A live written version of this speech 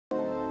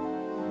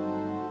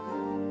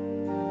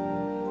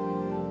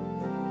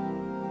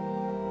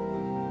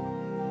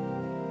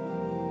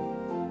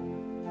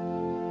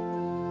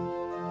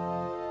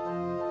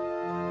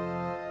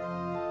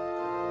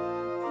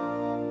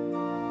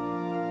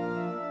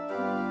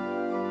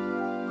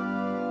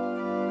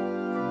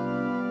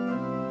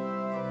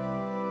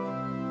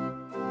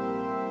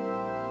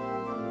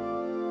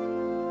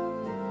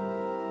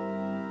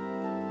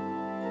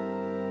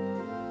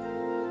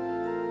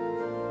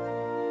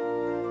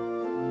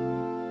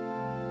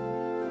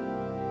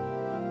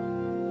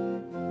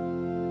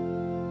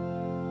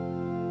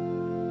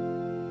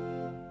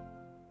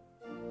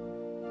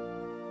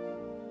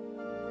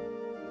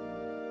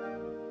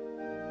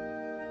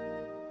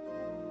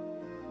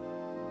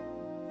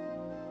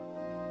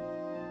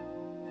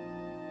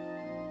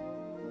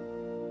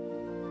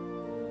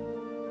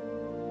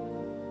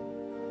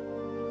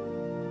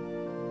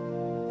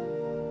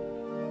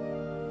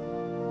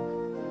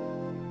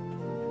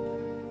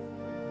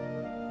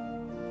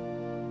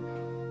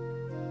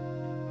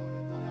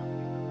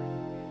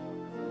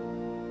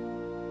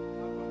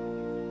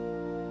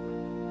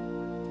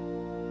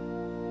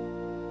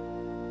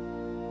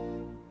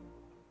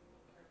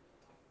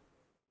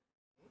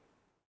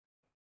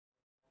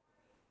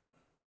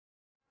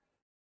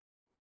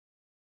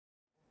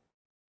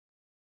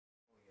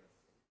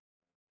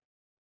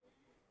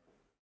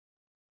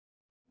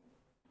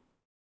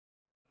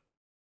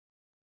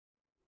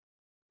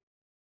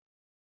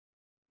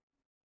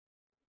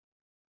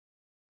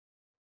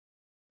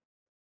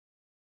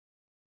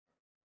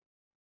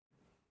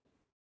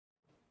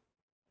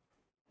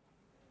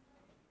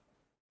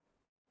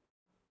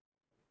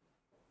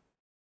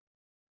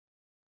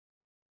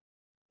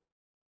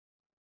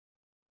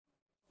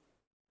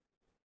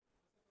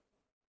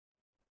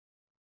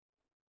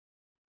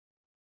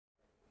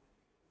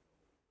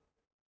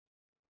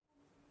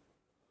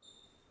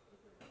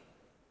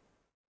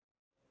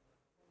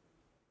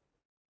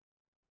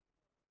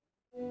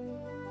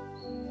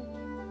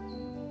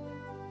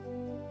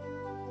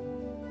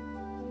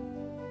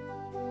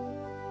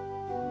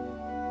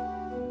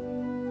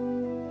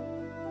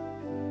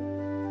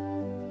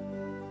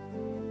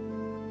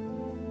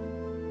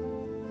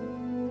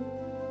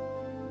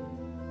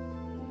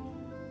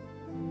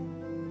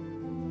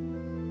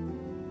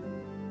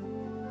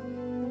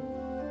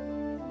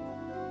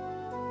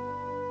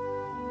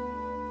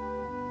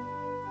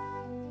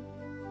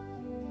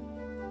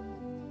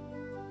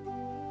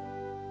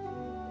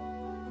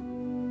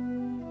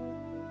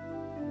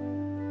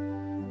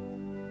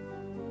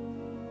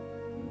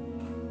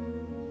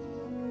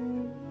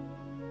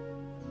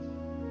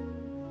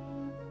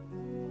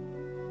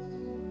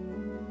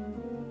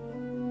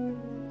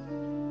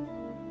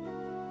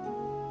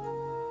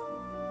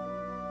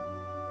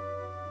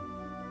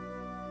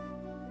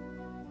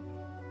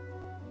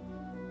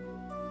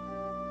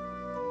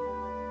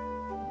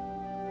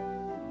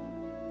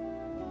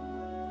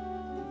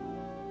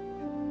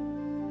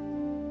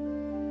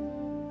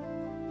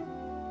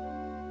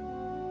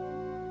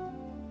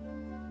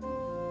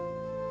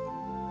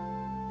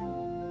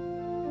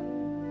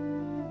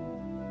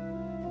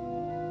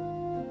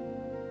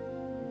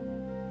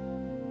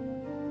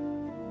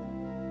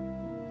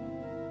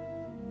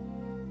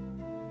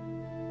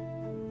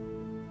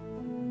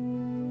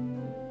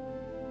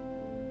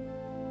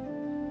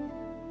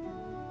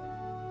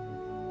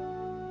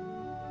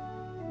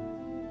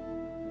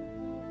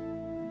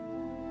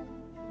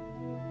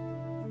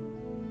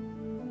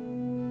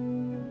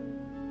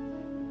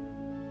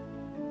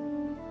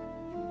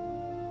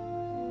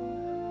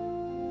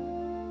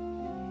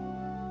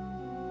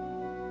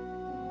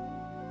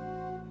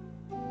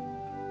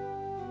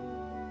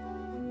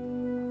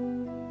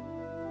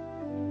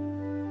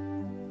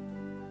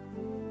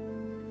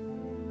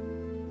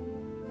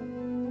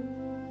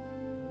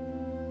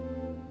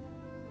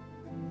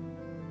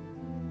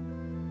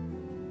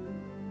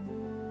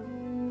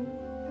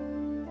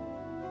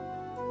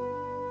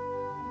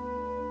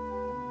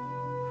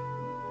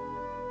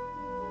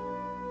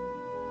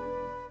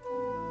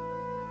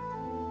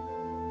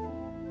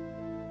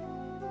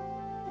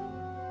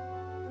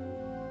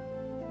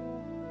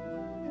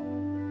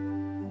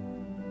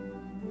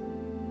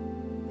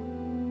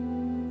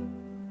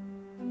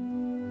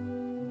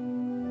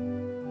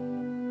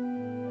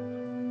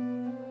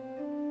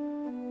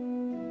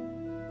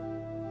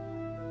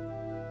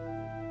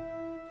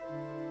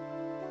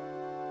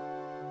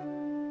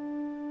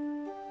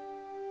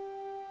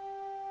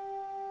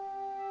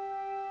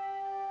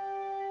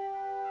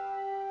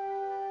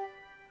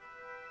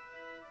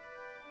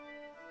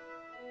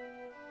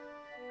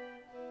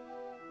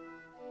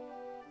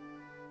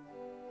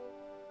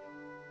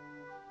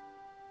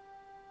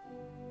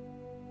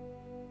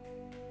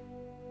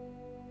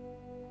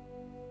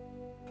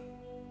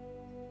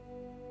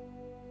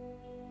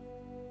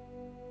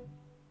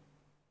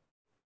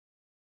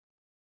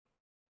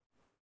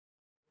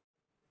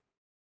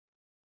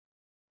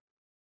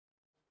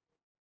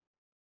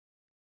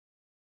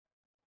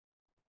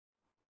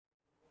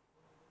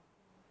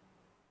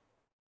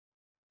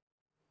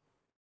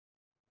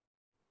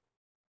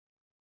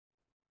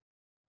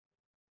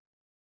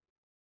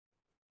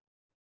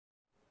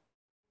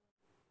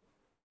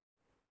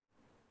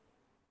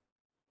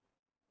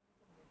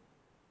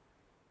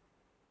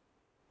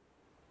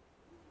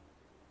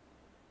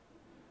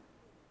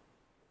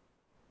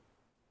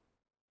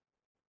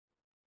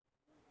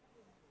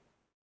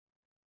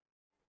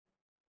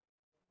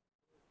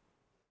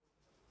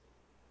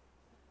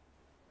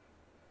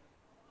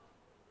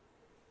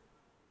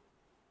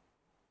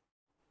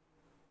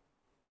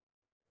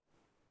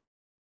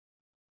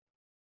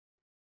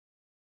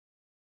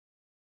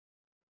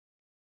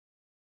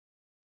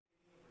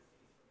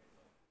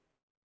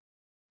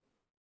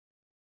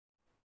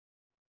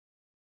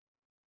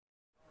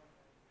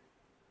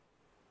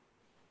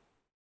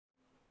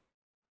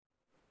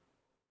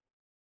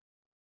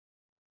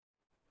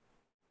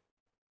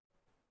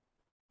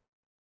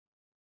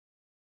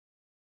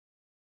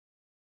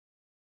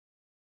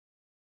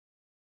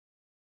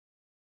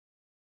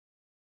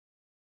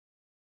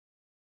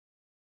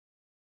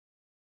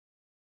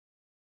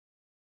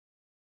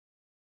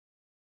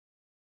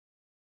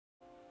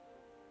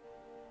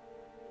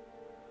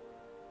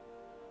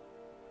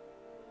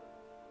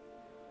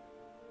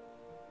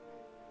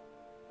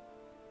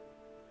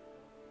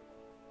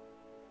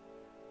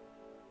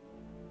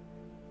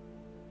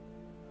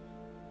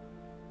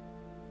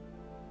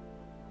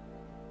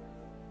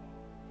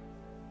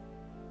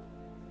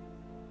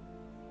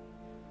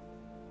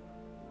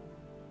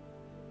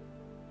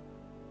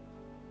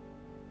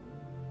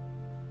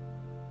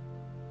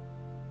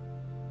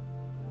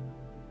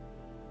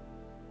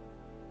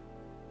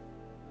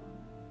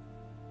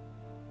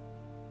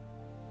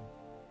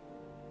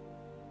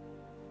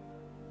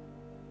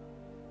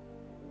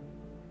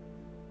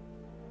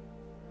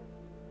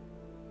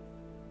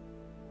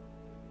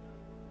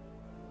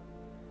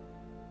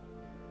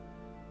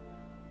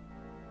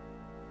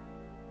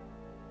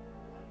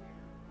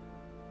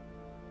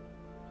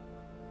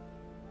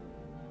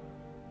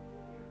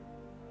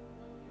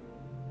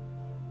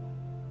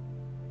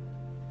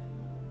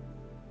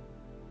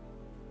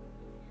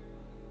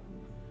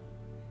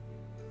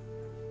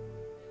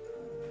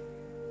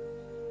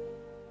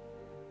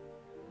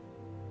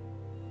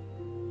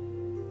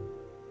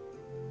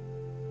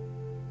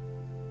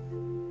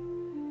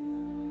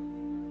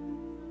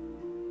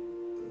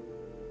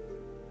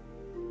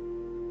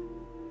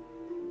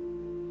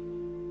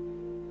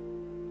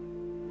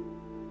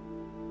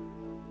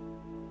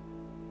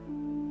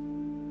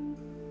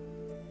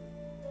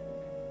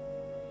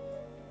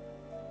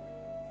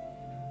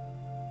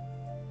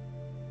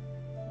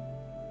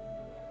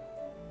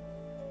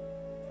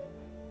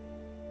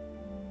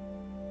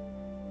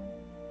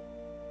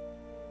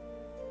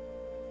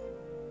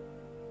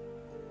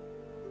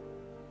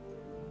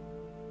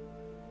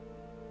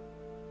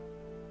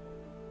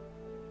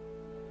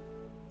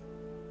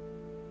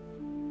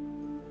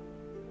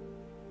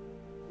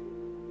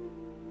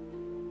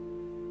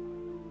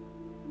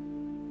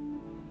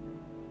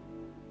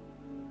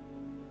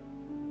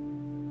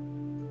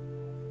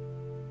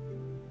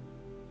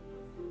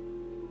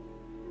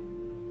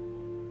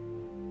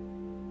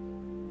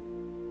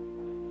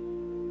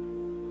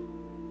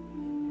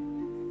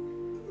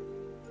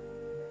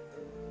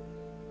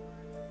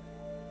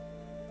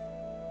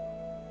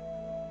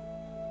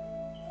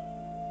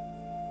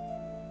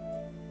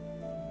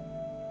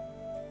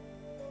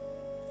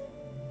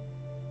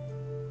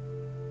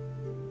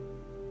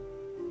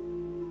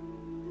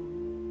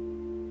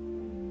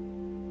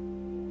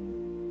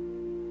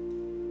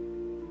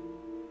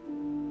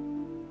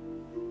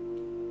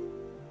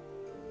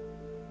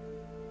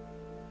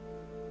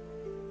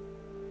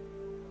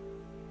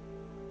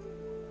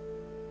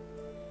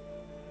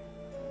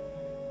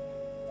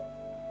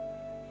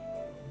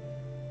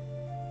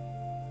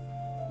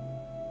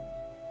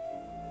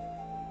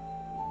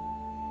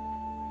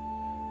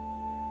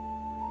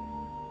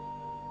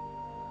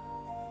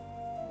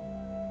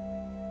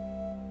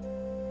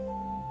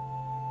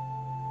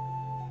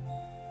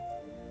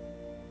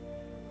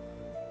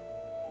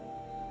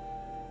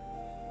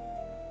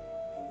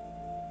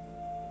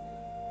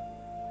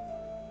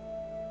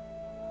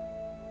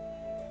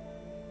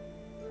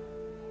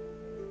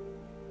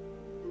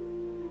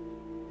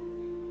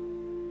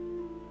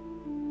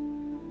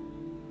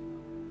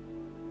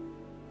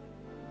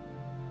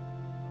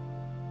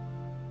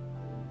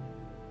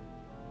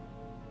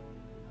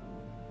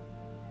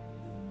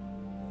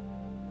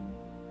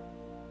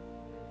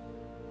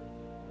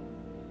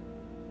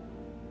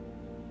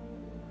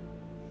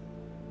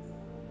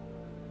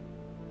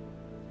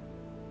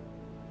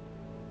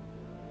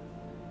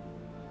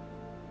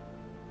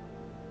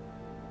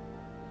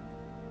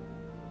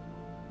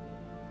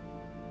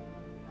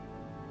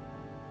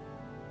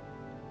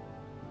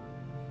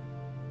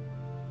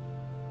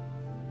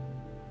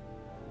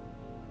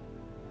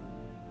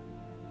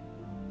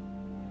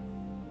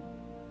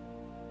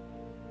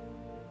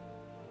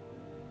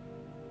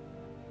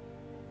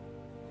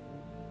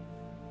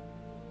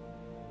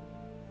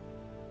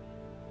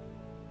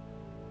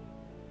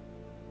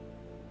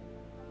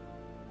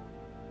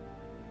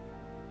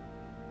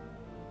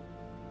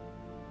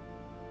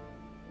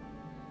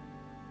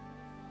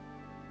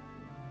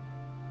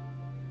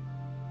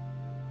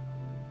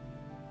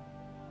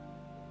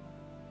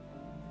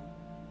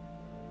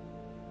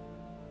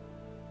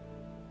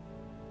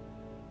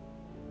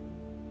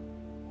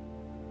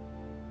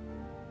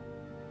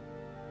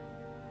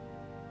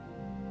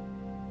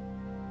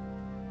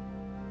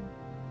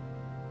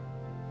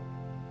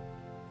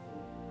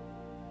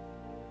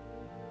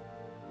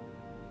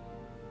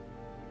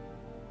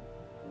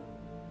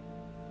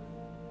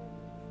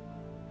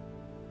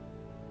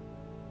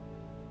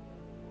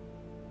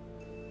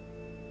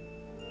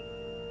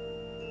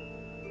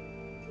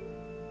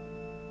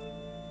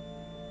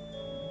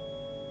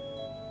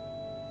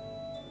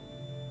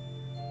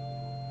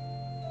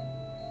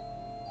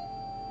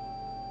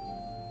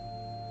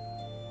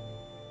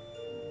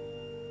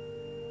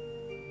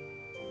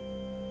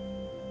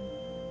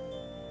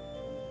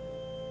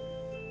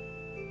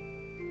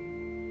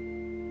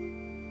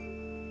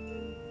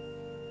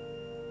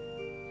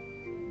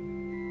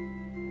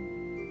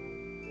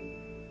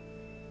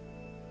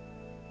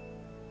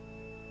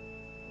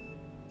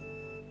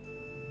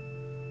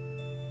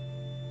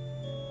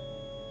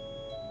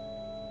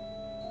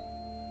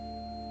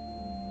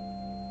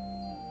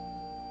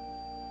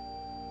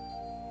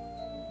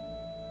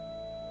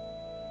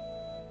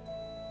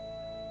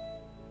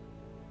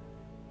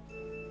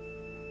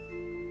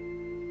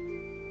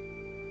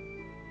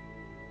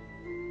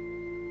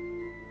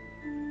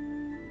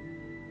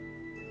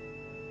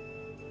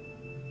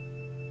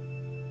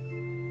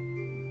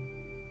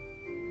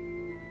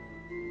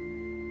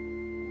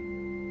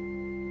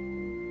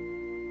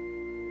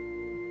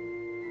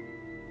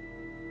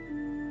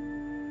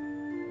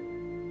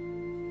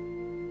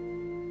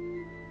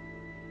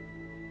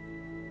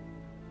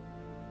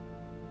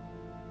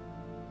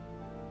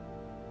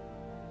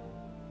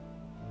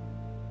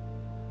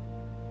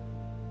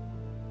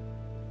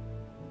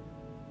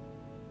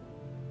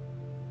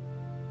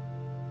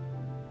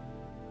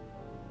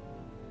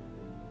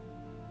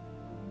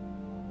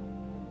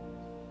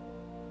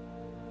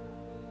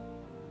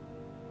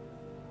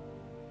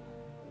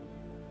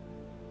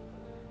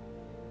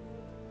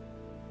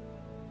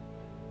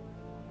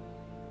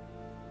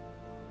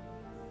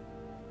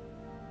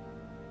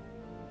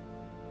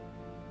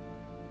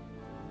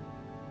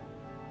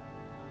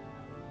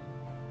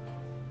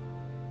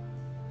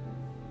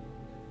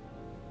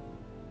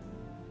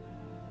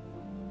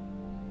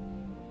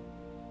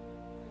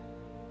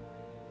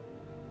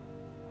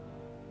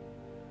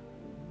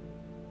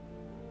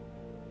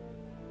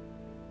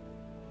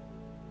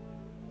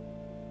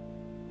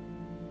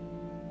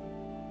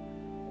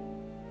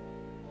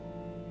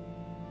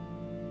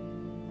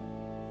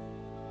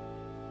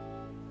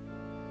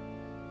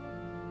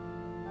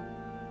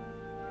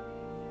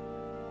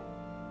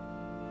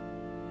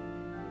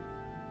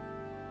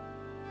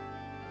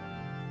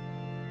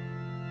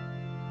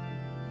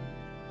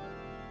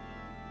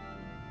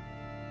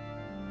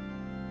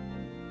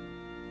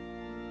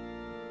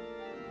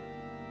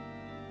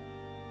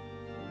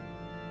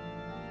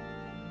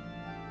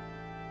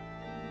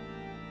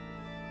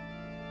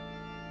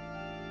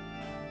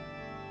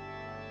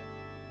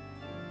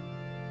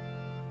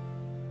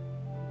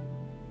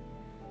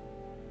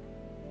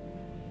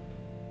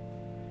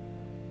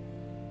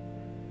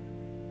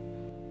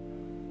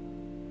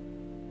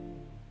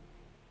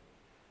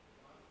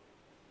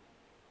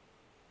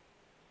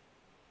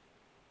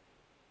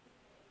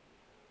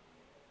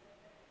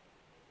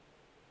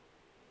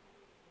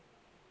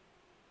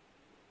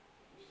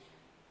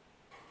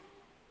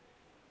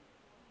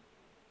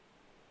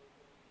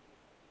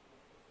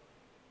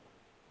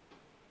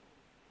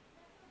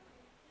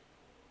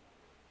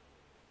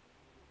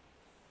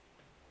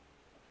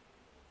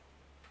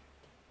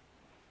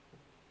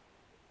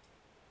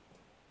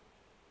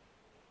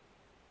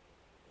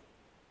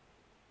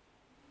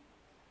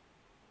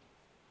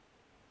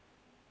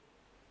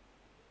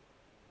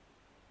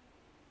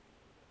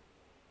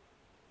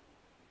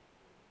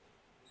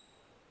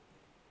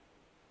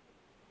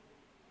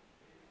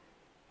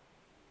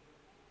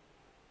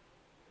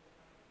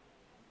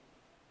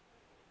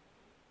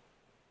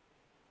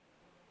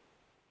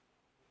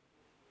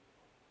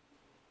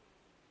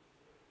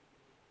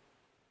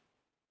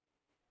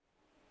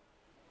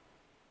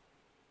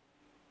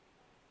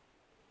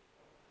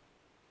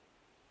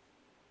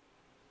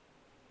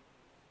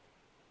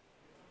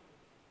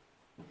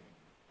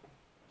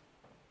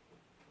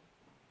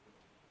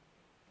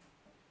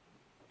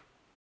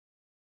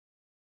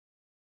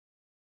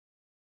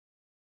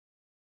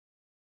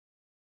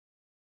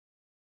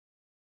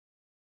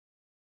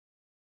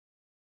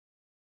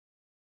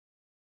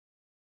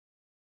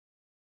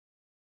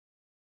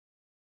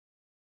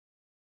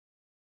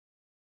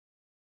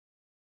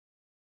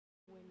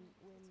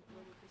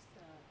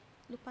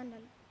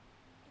Lupandal.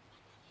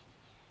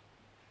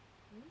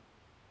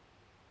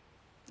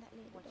 That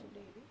lady. What's your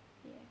lady?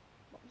 Yeah.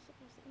 But we're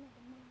supposed to end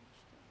the march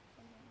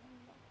from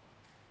November.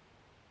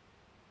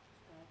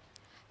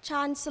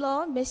 Chancellor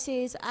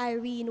Mrs.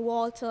 Irene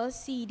Walters,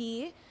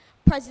 CD.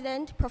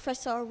 President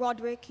Professor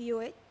Roderick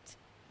Hewitt.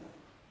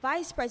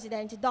 Vice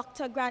President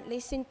Dr. Grantley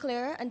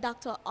Sinclair and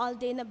Dr.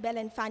 Aldana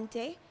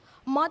Belenfante.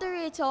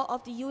 Moderator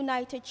of the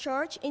United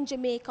Church in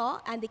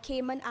Jamaica and the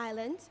Cayman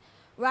Islands,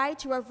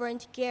 Right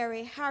Reverend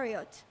Gary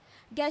Harriott.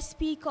 Guest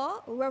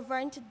speaker,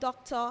 Reverend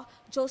Dr.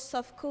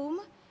 Joseph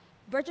Coombe.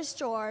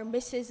 Registrar,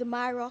 Mrs.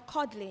 Myra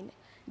Codlin.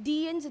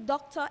 Deans,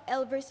 Dr.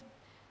 Elvis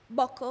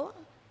Buckle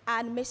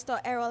and Mr.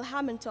 Errol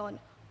Hamilton.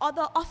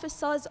 Other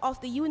officers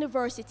of the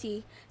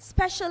university,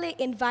 specially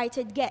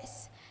invited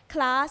guests.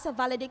 Class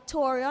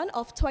valedictorian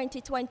of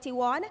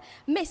 2021,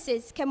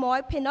 Mrs.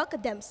 Kemoy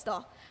Pinnock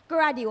Dempster.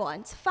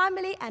 Graduands,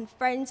 family and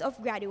friends of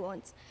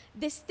graduands.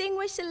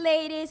 Distinguished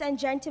ladies and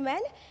gentlemen,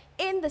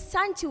 in the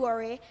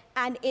sanctuary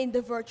and in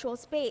the virtual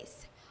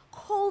space.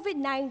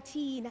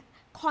 COVID-19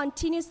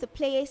 continues to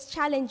place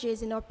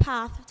challenges in our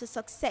path to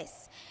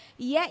success.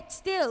 Yet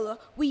still,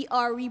 we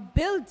are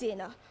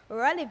rebuilding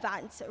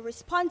relevance,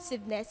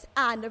 responsiveness,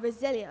 and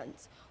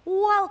resilience.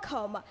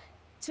 Welcome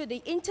to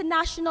the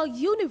International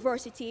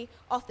University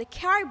of the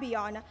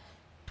Caribbean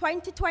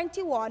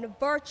 2021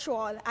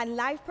 virtual and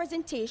live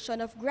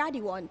presentation of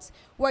Graduands,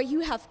 where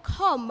you have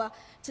come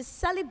to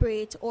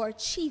celebrate our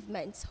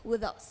achievements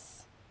with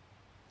us.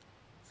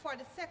 For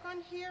the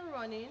second year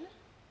running,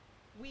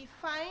 we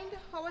find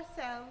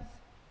ourselves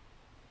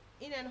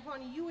in an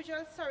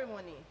unusual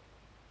ceremony,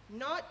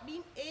 not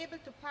being able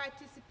to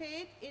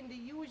participate in the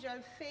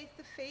usual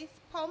face-to-face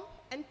pomp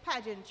and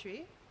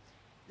pageantry,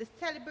 the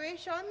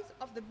celebrations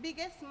of the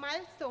biggest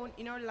milestone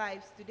in our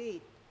lives to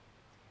date.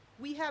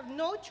 We have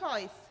no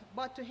choice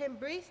but to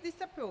embrace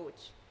this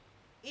approach,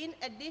 in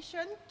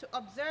addition to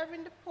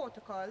observing the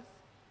protocols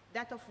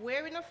that of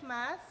wearing of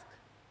masks,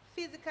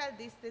 physical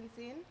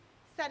distancing,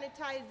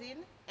 sanitizing,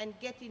 and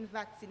getting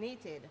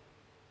vaccinated.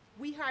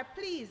 We are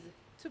pleased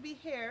to be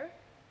here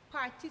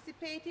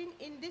participating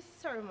in this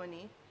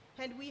ceremony,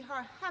 and we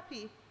are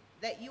happy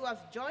that you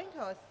have joined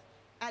us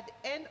at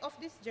the end of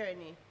this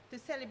journey to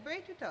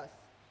celebrate with us,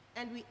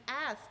 and we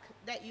ask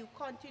that you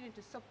continue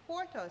to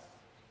support us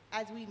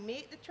as we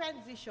make the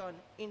transition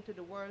into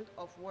the world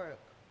of work.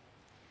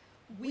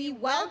 We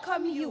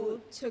welcome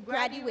you to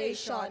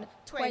Graduation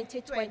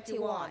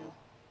 2021.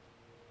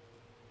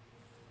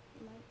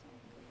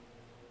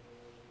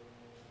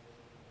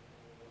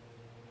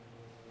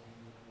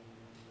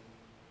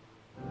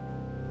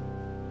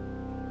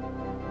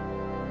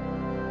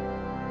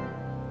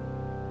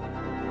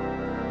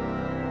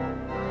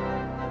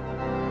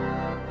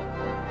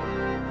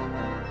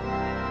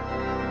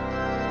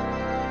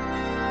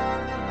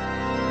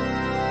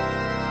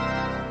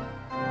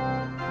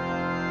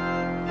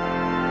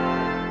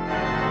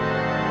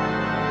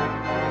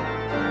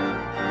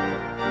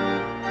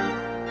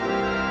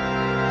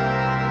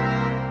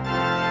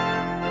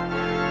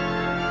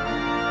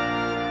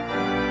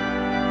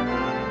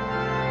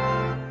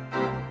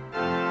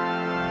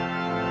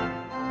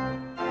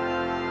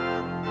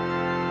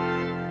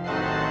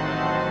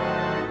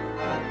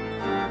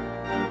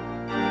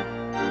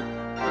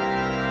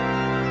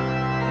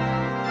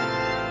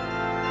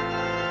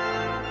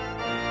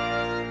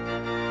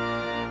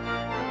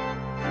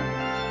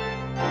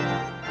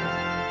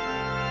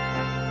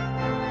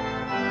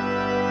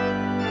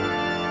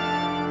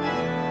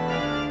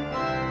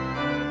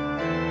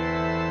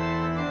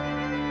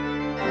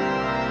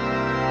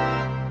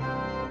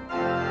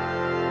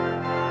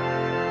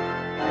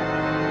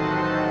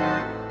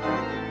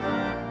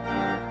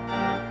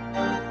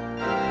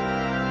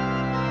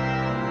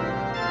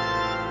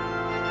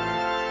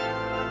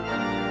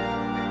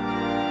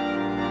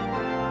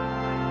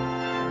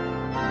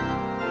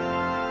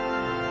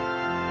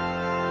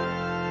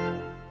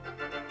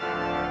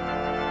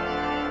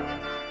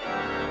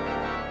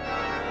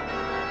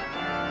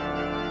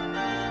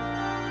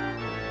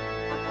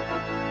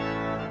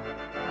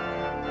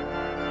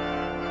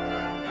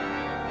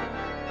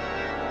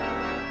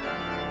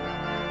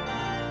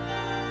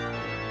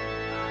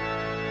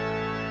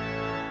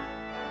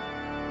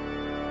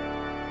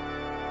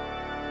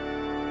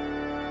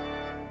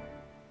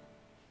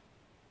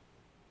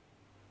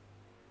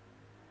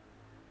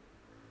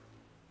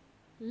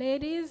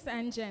 Ladies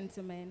and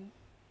gentlemen,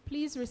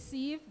 please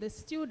receive the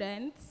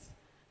students,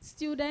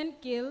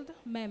 student guild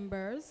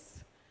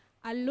members,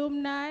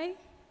 alumni,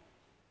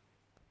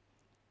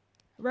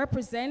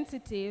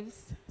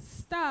 representatives,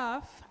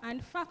 staff,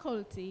 and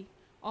faculty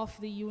of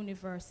the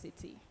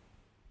university.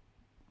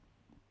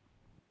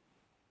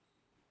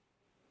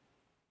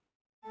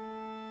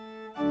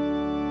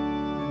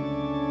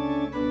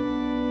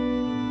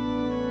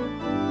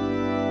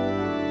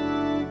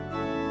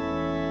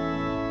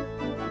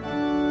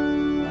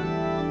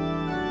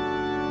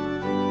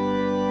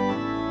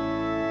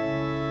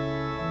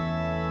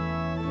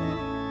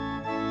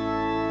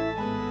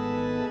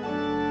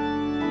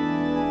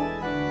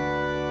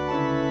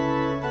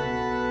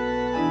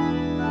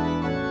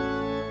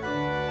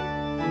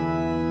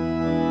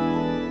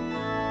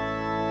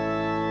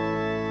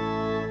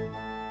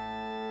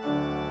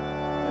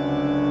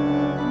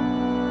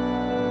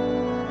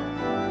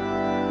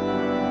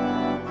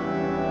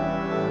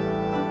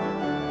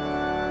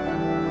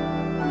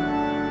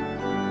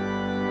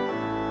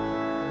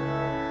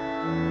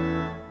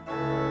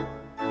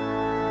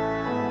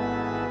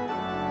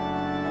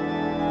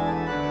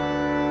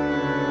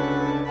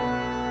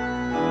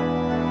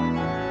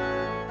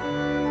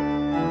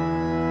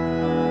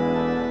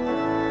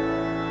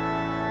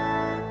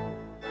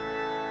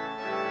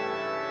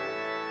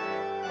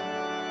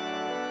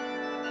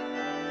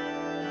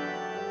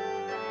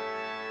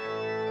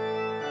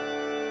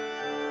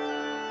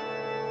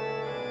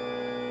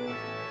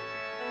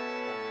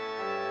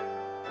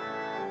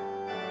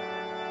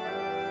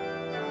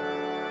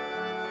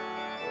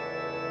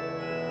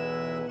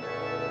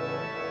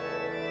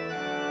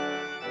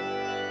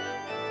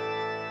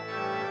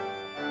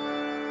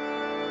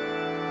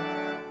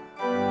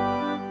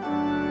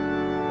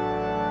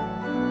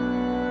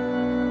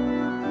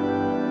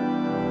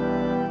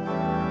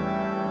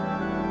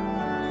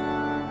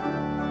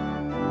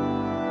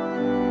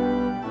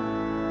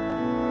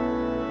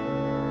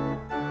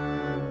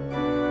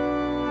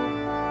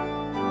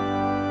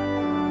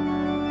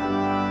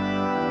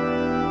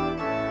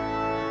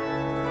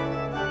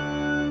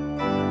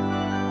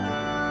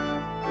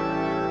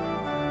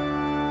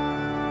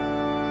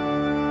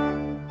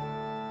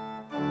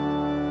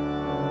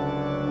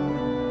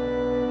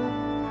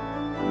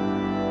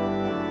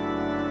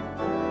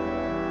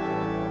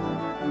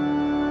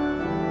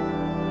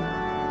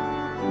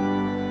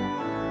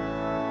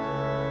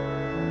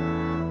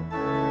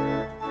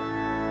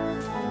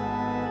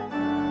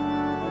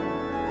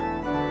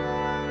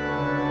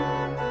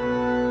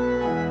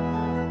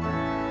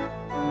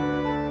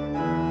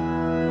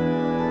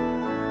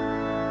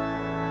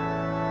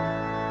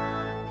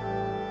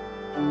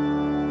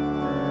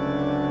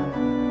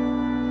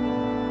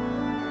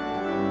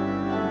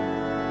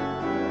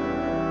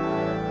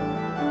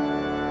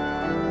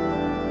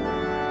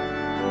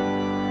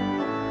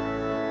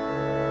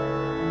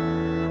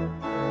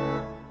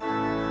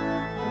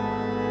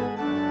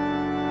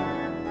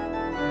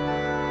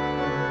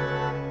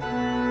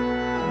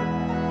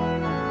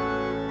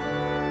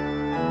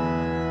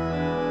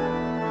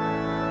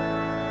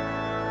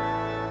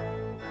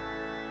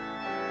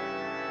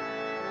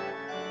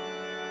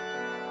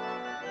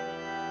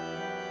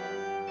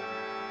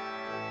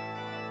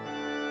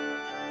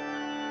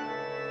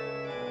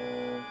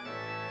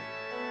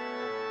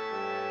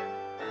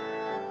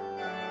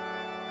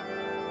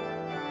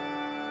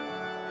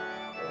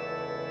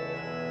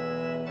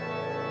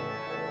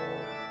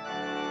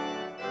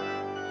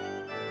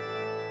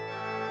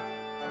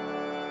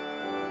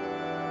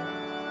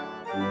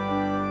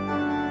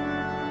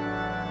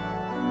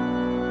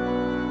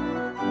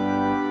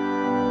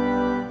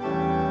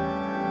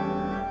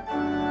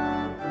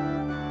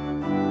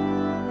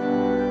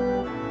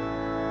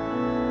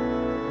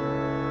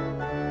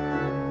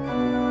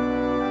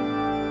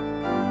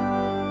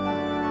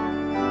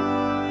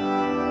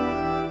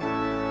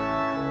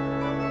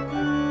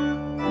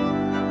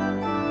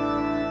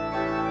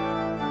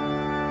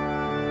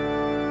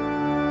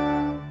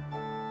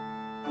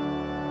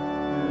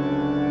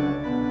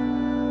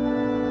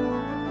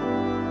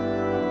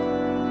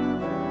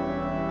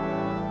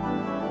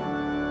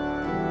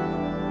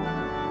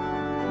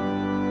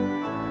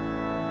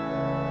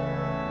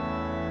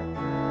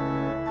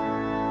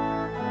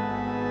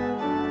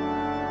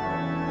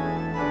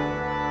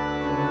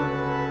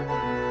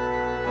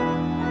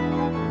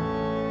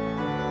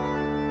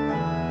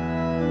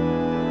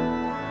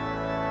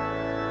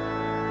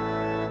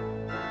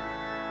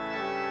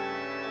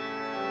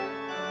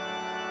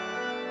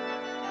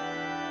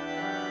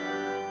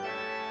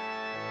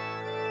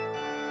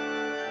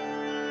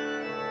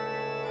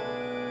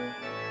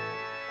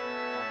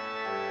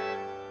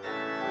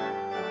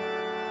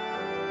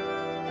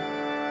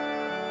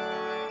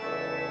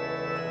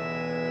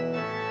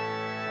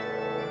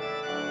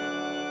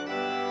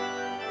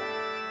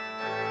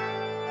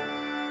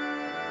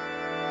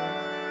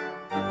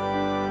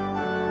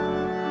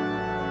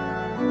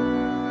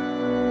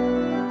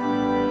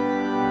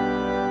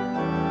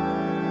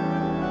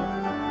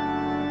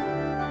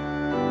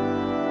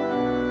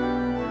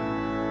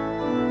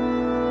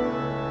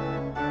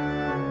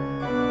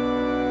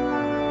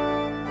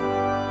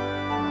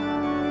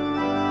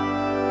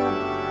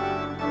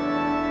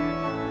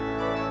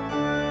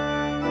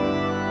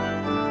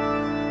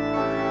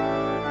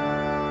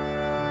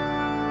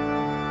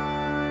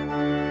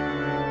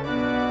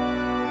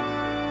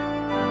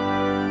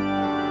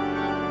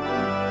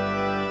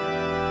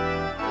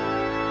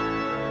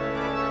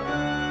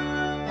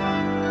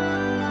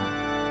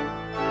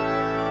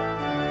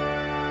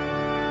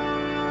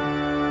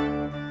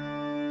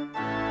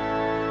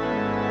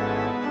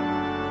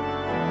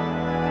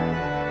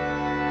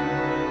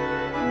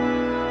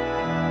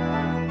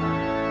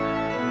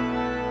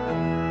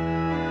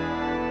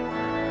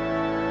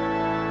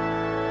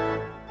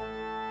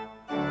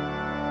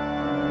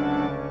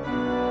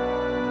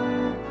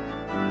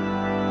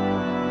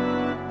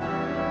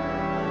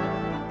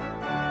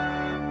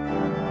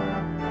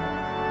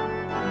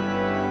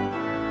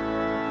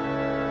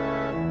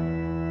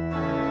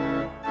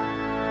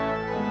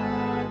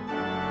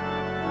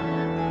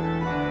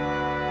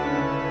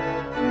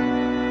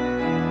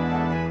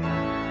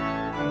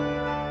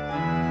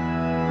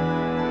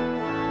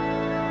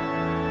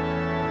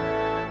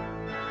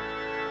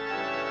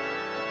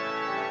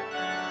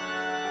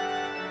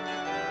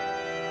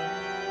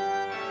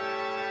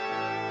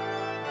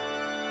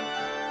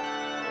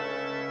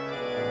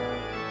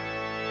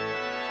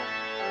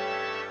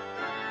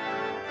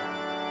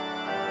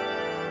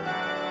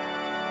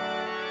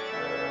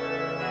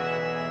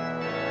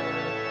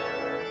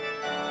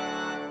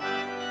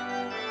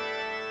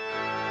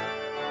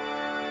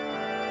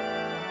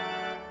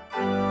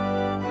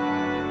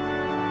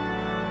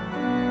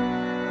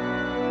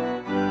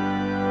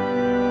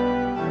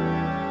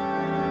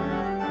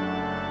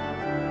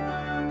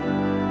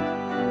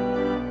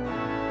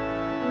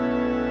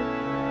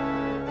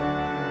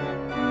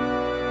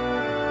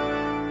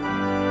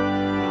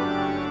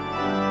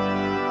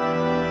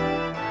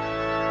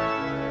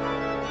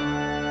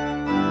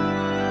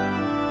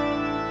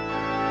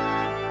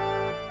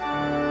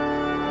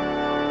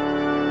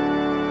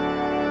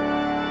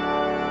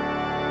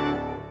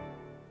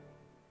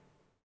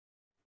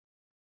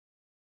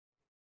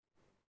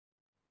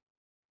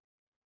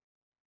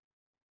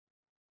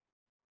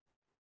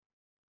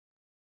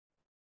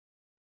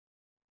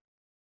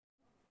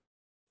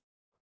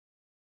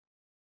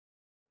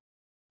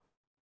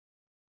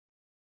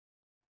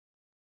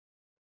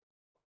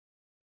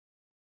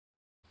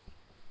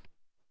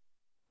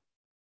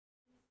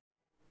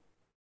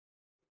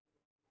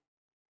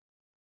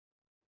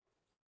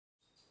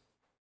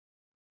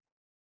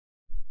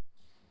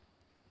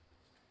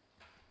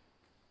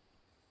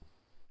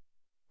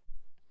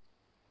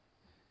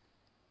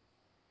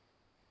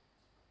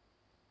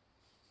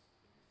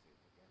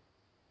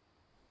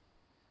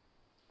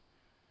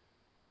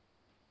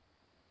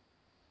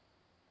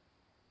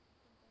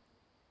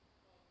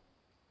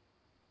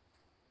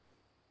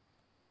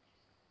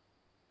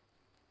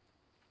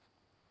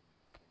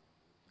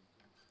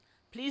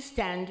 Please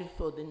stand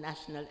for the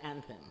national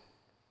anthem.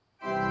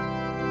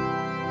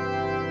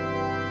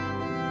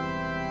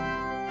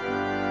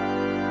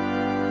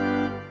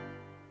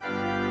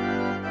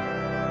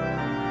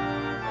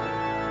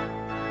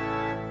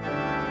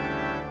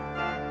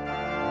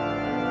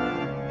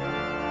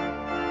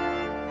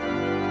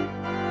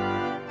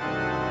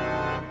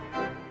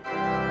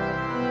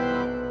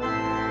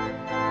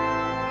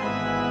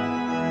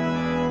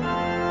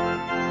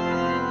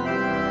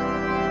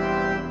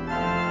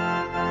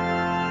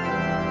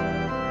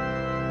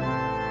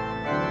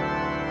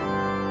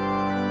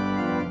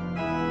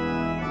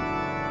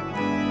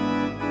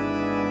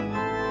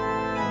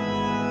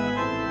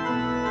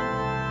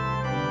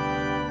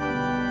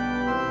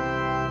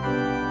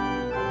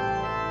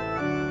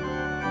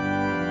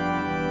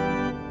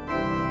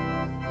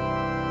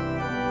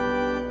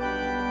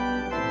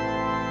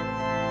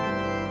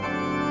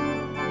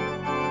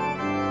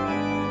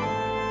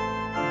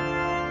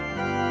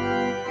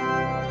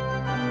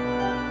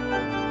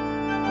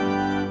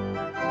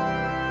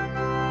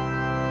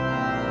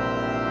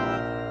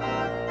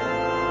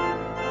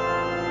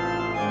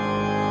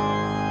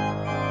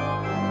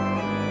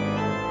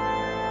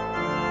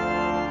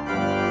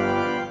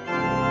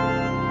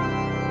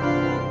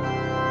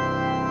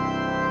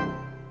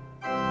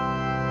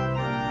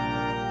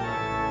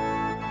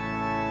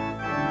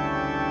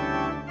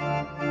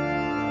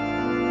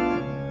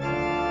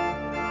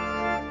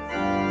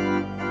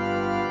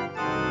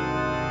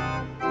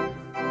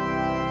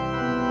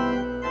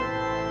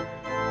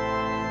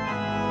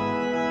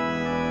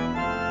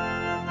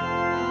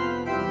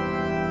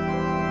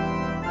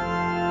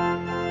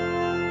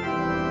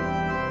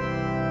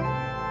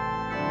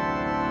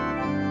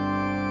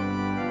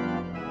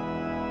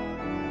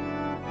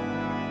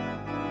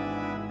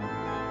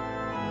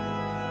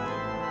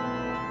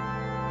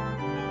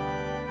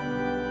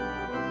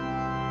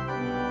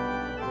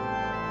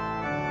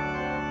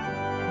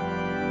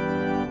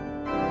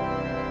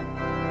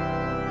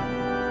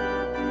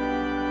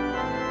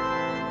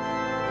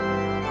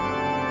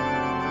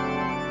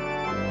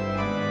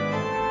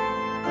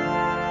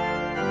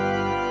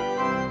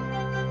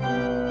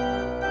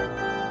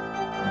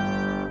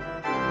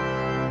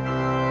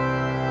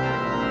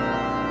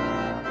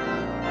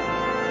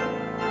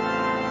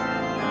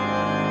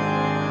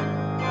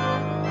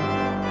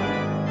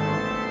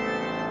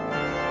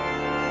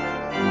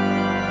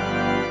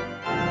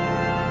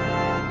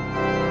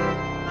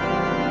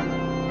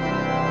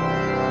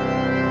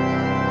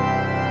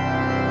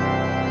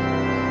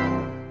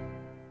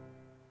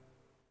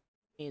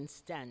 In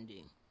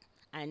standing.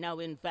 I now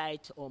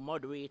invite our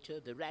moderator,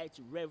 the Right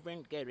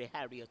Reverend Gary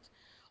Harriott,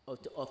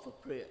 to offer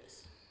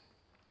prayers.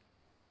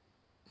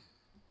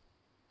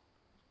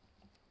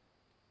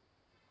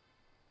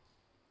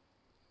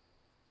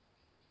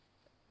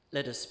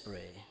 Let us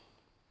pray.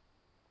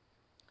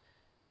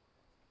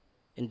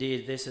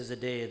 Indeed, this is a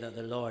day that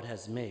the Lord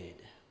has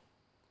made.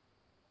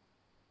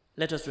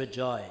 Let us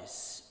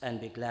rejoice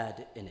and be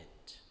glad in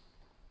it.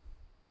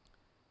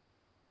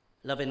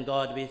 Loving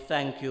God, we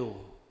thank you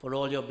for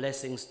all your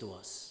blessings to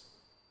us,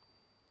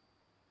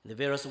 the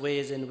various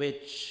ways in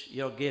which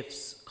your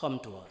gifts come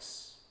to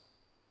us.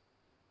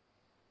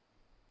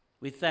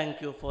 We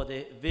thank you for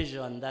the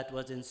vision that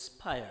was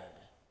inspired,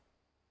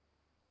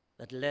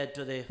 that led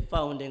to the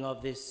founding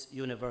of this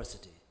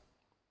university.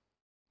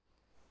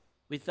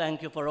 We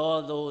thank you for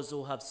all those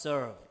who have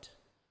served,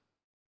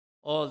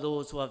 all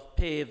those who have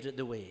paved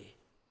the way,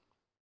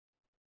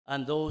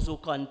 and those who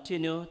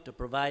continue to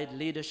provide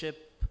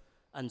leadership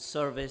and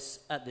service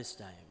at this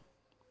time.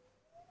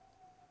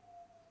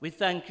 We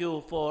thank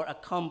you for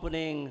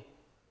accompanying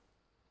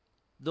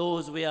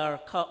those we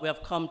have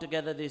come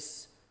together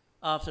this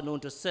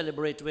afternoon to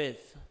celebrate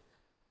with.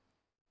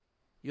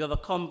 You have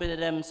accompanied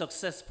them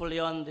successfully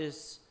on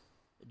this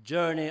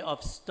journey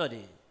of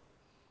study.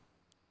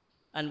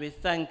 And we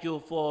thank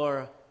you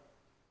for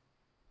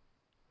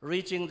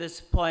reaching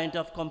this point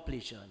of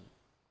completion.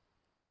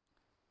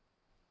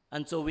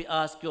 And so we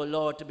ask you,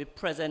 Lord, to be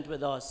present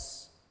with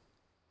us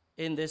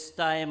in this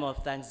time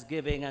of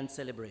thanksgiving and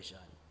celebration.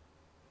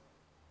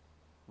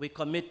 We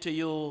commit to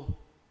you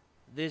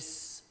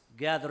this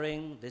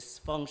gathering, this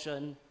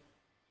function.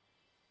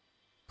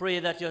 Pray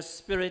that your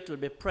Spirit will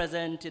be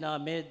present in our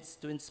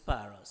midst to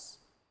inspire us.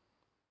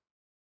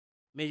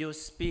 May you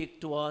speak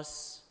to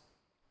us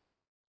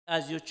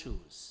as you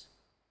choose,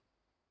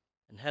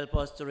 and help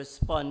us to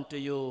respond to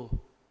you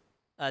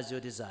as you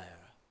desire.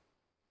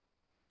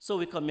 So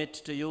we commit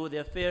to you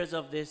the affairs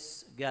of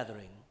this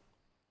gathering.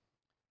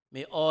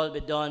 May all be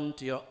done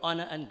to your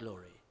honor and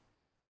glory,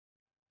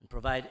 and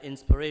provide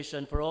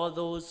inspiration for all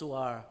those who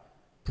are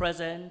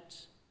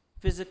present,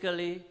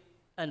 physically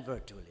and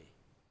virtually.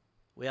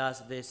 We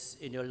ask this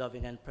in your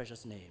loving and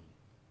precious name.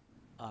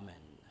 Amen.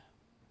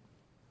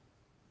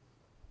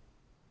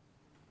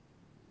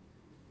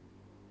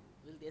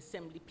 Will the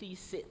assembly please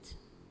sit?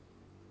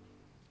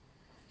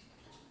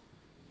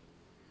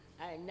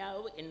 I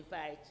now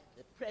invite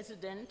the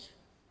President,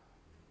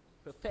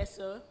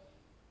 Professor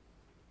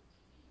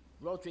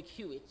Roderick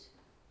Hewitt,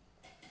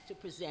 to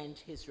present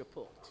his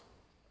report.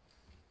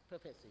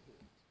 Professor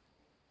Hewitt.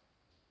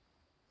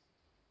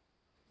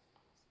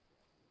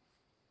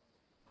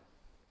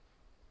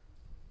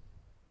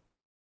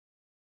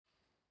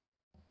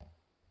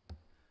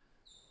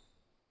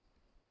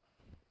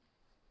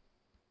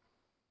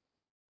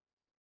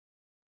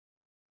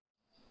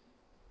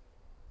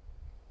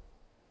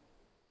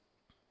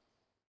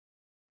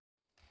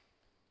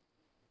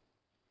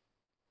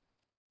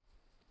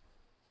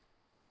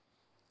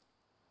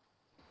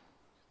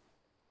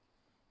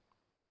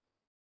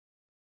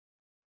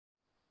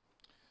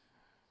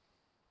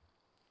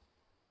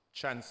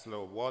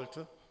 Chancellor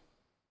Walter,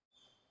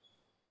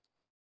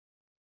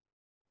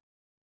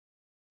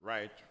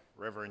 Right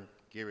Reverend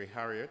Gary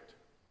Harriet,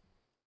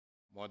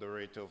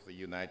 moderator of the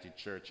United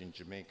Church in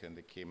Jamaica and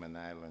the Cayman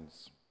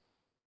Islands,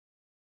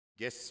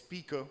 guest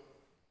speaker,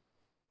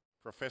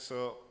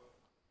 Professor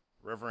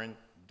Reverend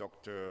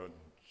Dr.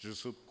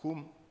 Jusuf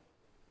Kum,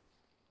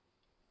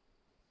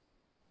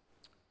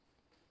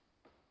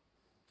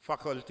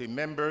 faculty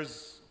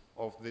members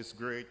of this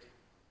great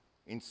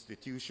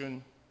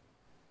institution,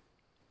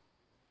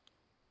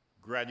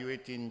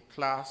 graduating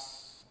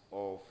class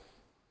of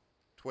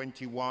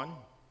 21,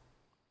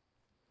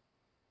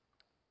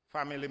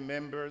 family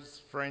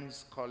members,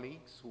 friends,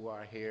 colleagues who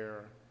are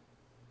here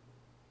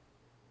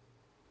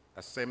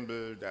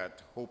assembled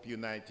at Hope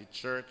United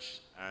Church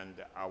and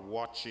are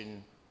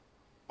watching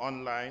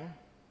online.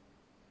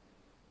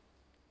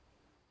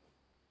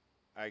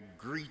 I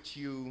greet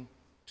you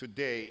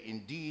today.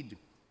 Indeed,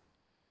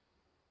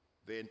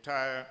 the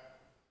entire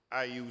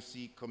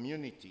IUC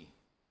community,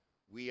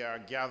 we are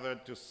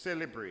gathered to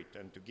celebrate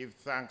and to give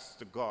thanks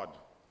to God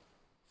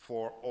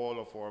for all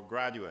of our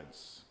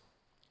graduates.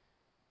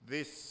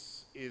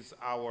 This is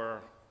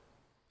our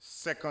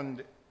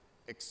second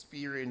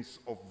experience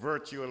of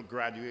virtual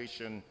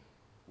graduation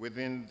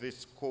within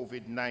this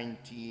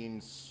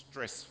COVID-19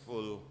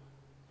 stressful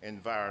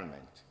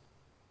environment.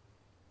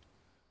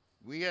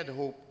 We had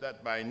hoped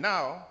that by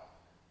now,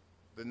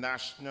 the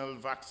national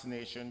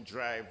vaccination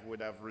drive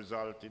would have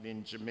resulted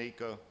in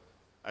Jamaica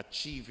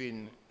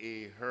achieving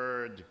a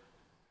herd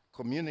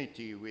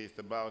community with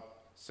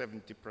about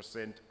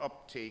 70%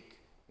 uptake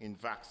in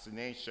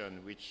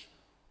vaccination, which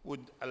would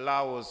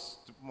allow us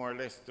to more or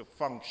less to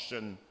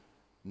function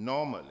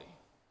normally.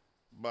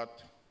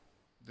 But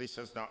this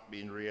has not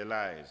been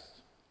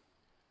realized.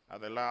 At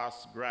the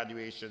last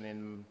graduation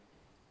in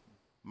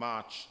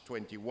March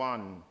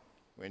 21,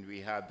 when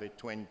we had the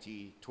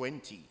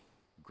 2020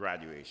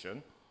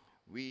 graduation,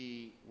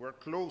 we were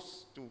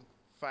close to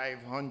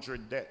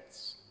 500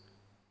 deaths.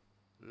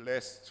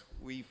 Lest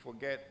we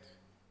forget,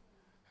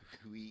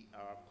 we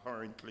are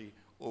currently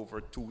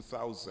over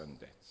 2,000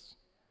 deaths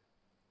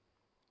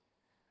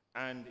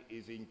and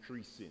is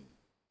increasing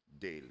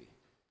daily.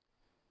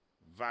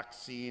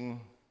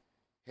 Vaccine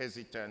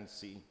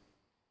hesitancy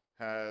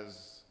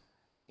has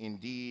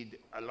indeed,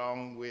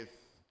 along with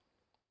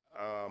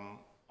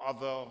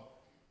other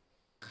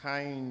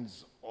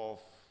kinds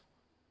of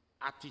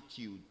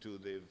attitude to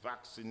the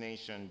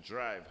vaccination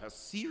drive, has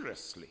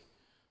seriously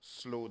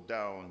slowed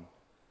down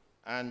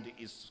and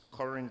is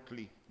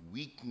currently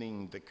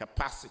weakening the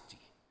capacity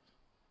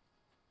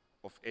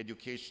of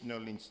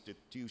educational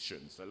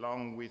institutions,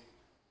 along with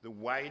the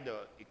wider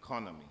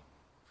economy,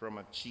 from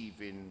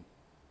achieving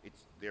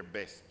their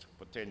best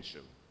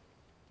potential.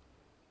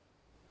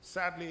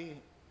 Sadly,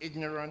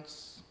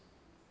 ignorance,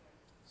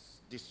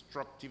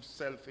 destructive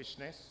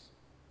selfishness,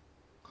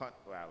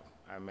 well,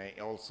 I may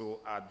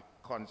also add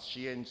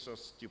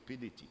conscientious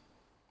stupidity,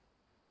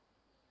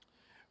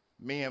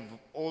 may have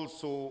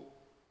also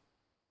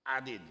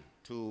added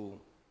to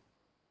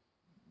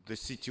the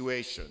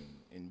situation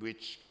in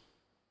which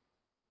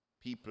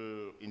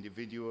people,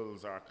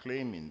 individuals are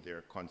claiming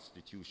their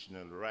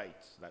constitutional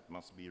rights that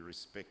must be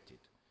respected.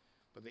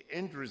 But the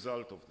end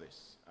result of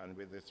this, and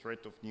with the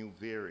threat of new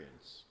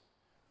variants,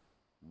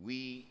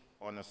 we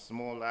on a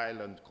small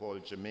island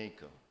called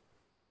Jamaica,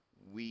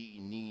 we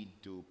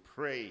need to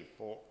pray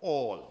for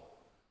all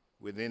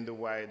within the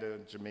wider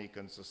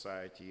Jamaican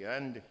society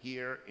and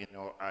here in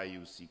our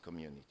IUC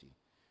community,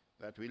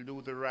 that we'll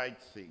do the right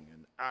thing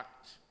and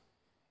act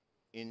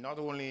in not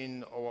only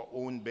in our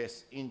own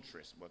best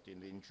interest, but in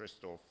the interest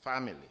of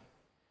family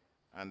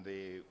and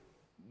the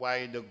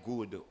wider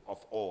good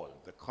of all,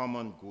 the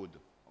common good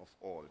of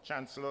all.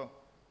 Chancellor,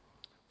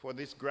 for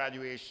this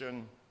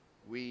graduation,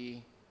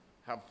 we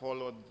have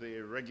followed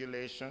the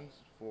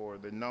regulations for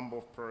the number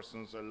of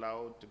persons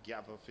allowed to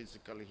gather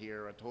physically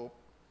here at Hope.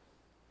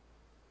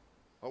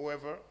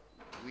 However,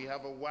 we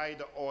have a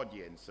wider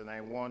audience, and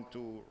I want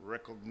to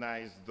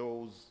recognize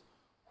those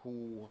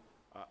who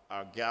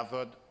are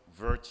gathered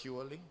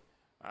virtually.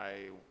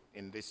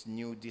 In this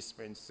new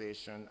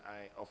dispensation,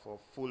 I offer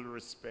full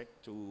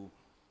respect to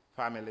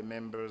family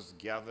members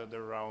gathered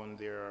around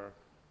their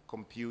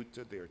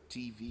computer, their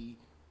TV,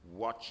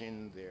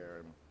 watching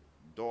their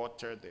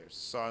daughter, their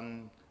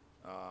son,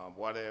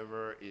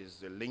 whatever is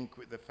the link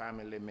with the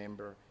family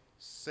member,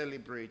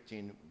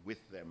 celebrating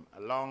with them.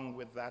 Along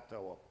with that,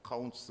 our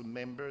council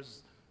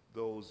members,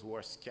 those who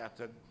are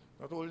scattered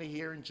not only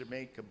here in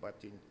Jamaica, but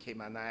in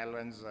Cayman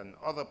Islands and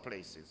other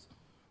places,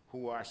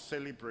 who are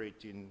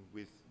celebrating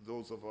with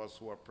those of us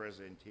who are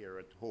present here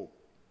at Hope.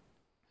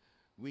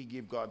 We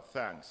give God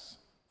thanks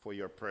for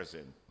your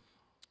presence.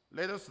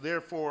 Let us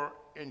therefore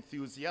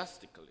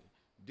enthusiastically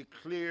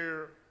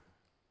declare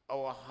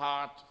our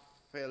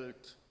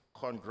heartfelt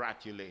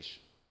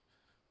congratulations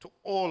to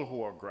all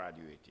who are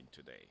graduating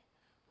today,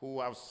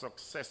 who have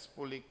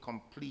successfully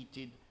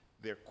completed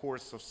their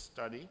course of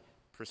study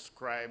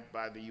prescribed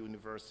by the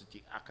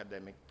university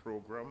academic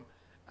program,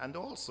 and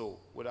also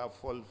would have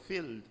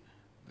fulfilled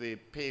the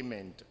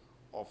payment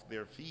of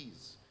their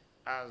fees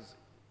as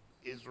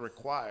is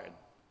required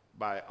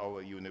by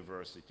our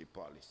university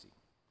policy.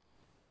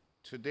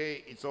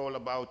 Today, it's all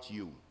about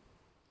you,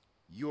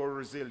 your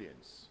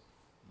resilience,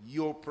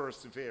 your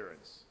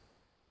perseverance.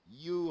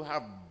 You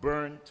have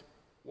burnt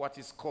what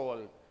is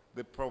called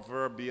the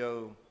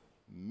proverbial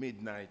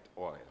midnight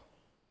oil.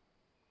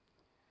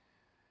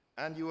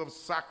 And you have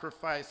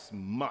sacrificed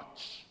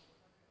much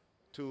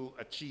to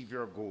achieve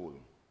your goal.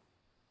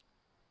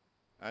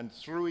 And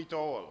through it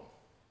all,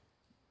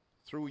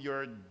 through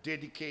your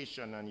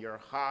dedication and your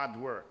hard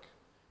work,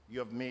 you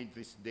have made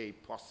this day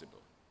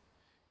possible.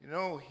 You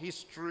know,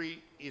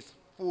 history is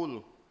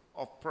full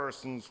of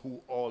persons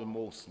who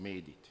almost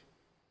made it.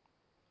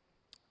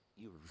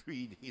 You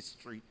read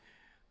history,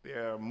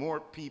 there are more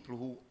people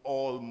who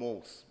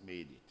almost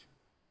made it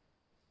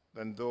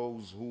than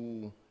those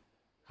who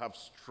have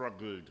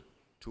struggled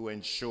to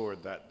ensure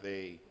that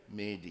they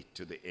made it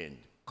to the end.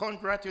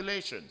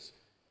 Congratulations,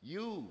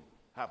 you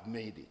have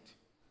made it.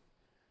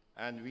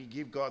 And we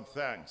give God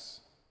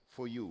thanks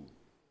for you.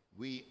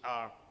 We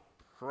are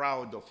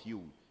proud of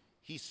you.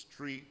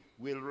 History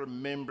will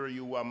remember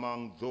you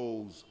among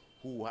those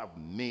who have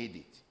made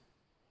it.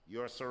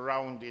 You're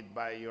surrounded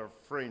by your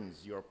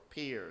friends, your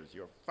peers,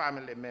 your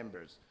family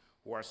members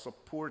who are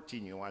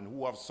supporting you and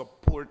who have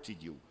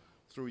supported you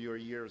through your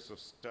years of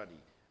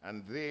study.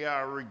 And they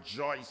are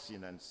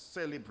rejoicing and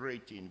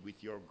celebrating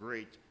with your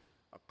great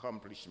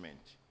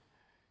accomplishment.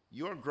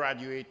 You're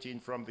graduating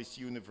from this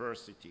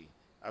university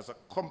as a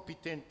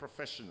competent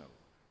professional,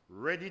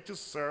 ready to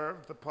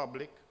serve the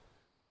public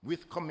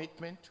with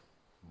commitment,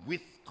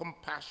 with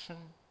compassion,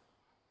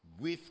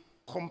 with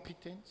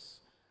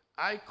competence.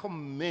 I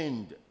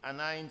commend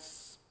and I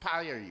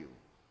inspire you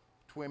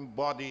to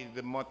embody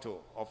the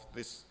motto of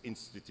this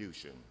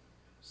institution: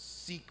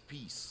 seek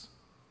peace,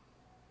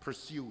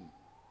 pursue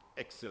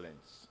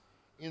excellence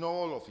in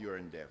all of your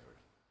endeavors.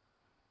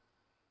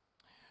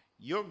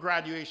 Your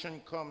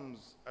graduation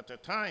comes at a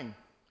time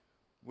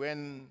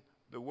when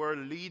the world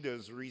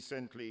leaders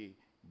recently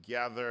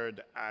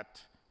gathered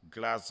at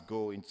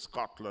Glasgow in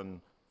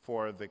Scotland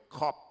for the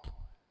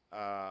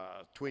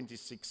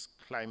COP26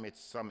 Climate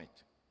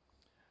Summit.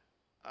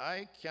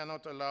 I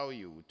cannot allow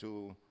you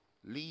to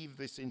leave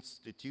this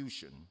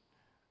institution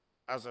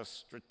as a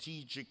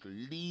strategic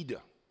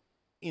leader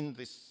in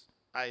this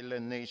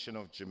island nation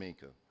of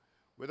Jamaica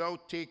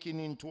without taking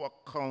into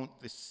account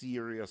the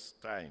serious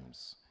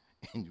times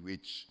in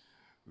which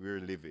we're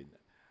living.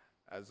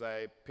 As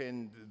I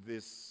penned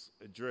this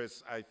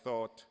address, I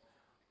thought,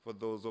 for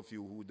those of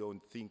you who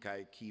don't think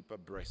I keep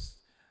abreast,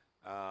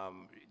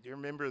 do you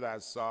remember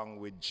that song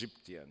with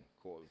Gyptian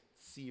called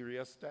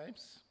Serious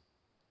Times?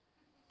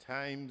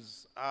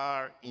 Times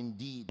are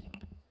indeed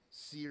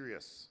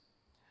serious.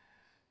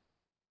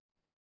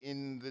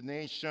 In the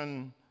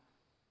nation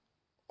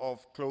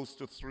of close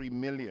to 3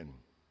 million,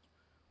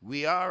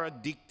 we are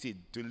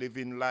addicted to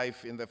living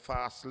life in the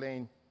fast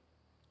lane,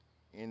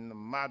 in the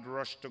mad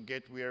rush to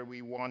get where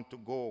we want to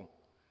go,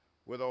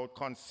 without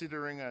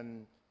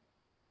considering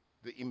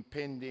the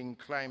impending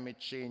climate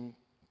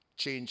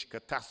change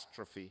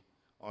catastrophe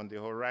on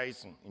the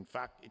horizon. In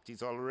fact, it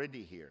is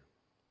already here.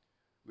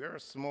 We're a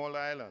small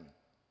island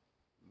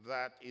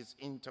that is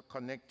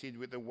interconnected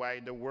with the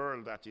wider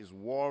world that is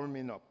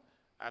warming up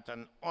at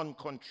an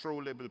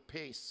uncontrollable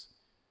pace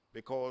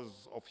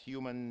because of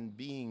human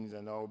beings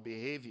and our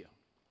behavior.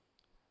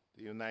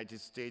 The United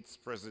States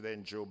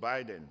President Joe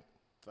Biden,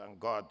 thank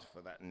God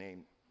for that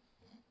name,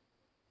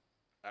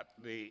 at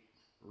the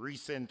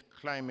recent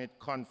climate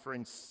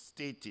conference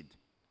stated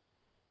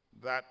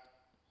that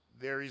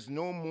there is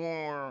no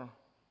more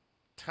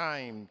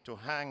time to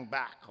hang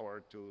back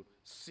or to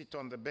sit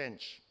on the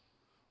bench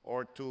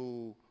or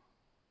to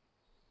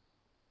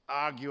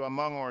argue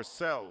among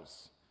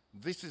ourselves.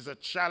 This is a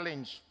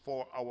challenge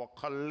for our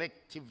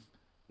collective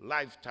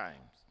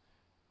lifetimes.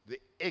 The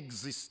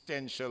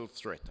existential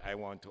threat, I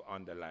want to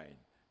underline,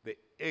 the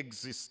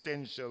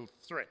existential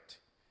threat,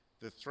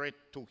 the threat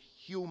to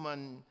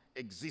human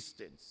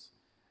existence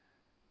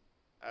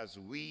as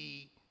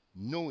we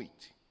know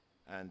it,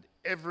 and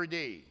every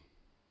day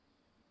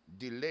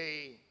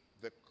delay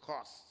the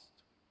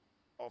cost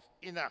of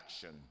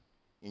inaction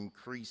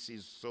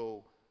increases.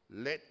 So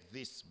let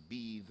this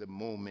be the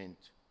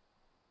moment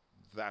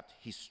that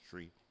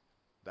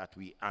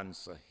we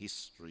answer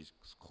history's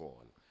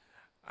call.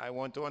 I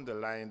want to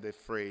underline the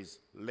phrase,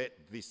 let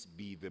this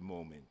be the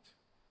moment.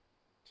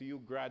 To you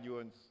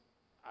graduates,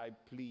 I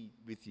plead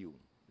with you,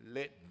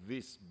 let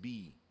this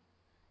be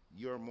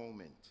your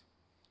moment.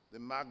 The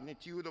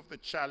magnitude of the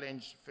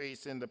challenge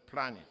facing the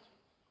planet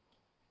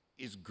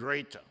is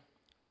greater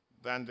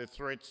than the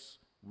threats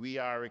we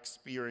are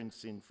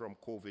experiencing from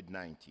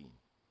COVID-19.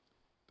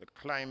 The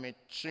climate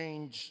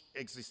change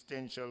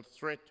existential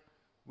threat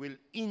will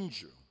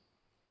injure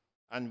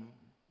and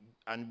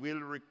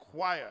will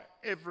require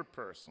every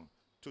person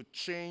to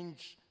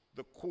change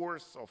the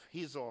course of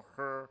his or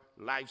her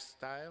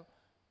lifestyle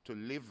to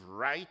live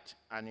right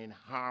and in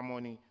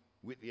harmony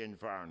with the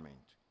environment.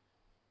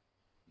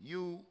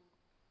 You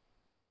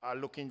are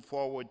looking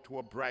forward to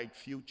a bright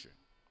future.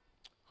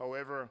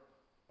 However,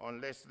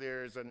 unless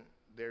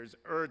there's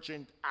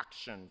urgent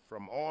action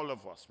from all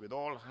of us with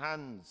all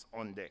hands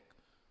on deck,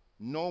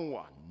 no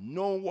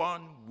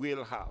one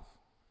will have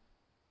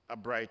a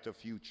brighter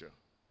future,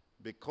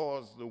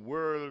 because the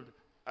world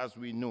as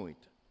we know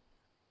it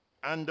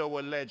and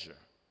our ledger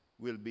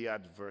will be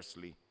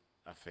adversely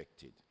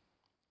affected.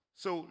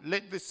 So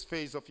let this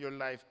phase of your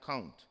life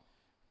count.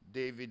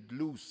 David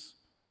Luce,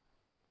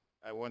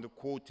 I want to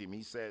quote him,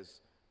 he says,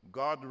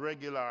 God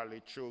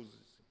regularly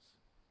chooses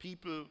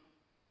people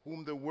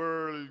whom the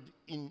world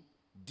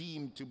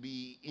deemed to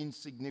be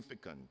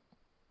insignificant,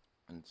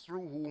 and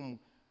through whom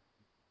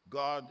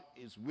God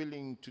is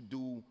willing to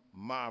do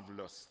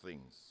marvelous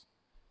things.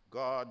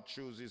 God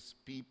chooses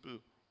people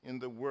in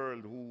the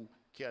world who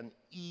can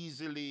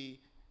easily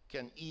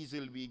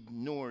be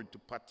ignored to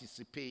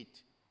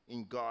participate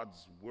in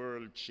God's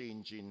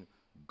world-changing,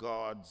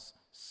 God's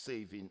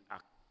saving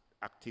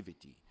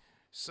activity.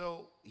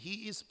 So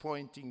he is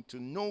pointing to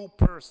no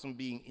person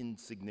being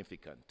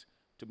insignificant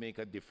to make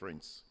a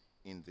difference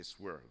in this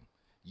world.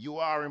 You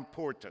are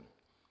important.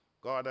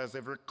 God has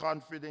every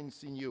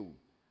confidence in you,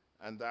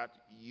 and that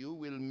you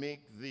will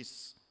make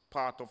this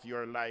part of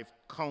your life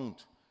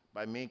count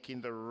by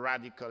making the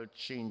radical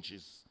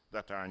changes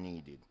that are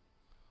needed.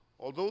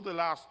 Although the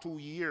last 2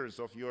 years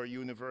of your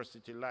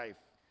university life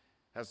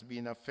has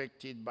been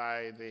affected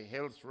by the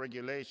health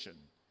regulation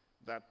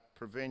that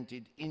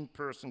prevented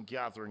in-person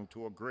gathering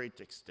to a great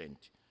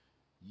extent,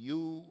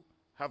 you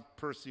have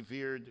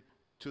persevered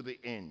to the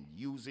end,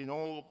 using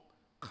all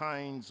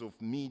kinds of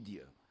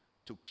media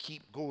to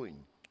keep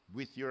going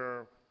with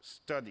your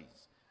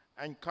studies.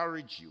 I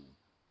encourage you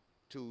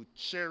to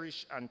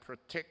cherish and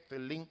protect the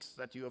links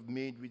that you have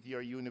made with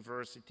your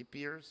university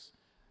peers,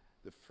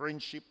 the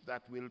friendship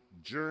that will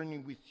journey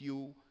with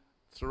you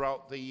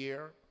throughout the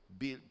year.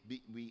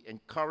 We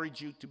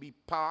encourage you to be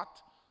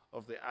part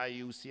of the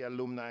IUC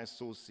Alumni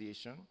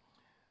Association.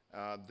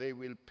 They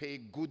will pay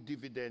good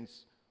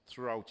dividends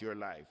throughout your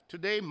life.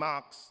 Today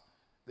marks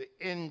the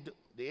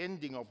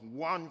ending of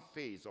one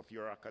phase of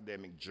your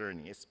academic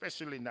journey,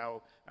 especially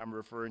now I'm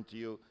referring to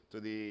you,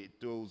 to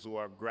those who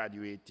are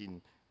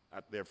graduating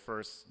at their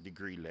first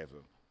degree level.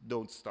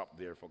 Don't stop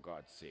there, for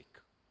God's sake.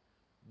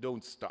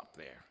 Don't stop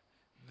there.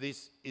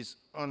 This is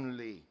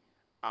only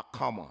a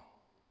comma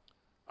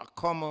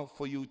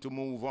for you to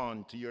move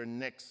on to your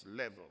next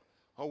level,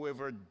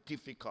 however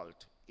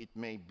difficult it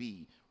may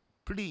be.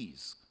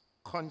 Please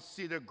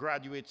consider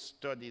graduate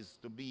studies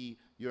to be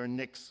your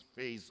next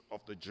phase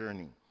of the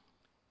journey.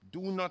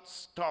 Do not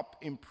stop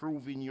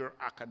improving your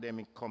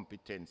academic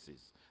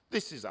competencies.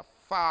 This is a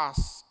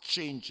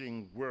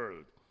fast-changing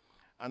world,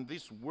 and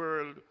this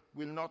world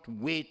will not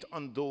wait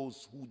on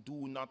those who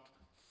do not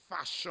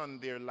fashion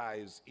their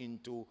lives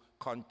into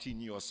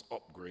continuous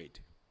upgrade.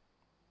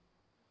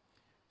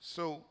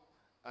 So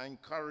I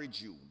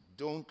encourage you,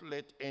 don't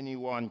let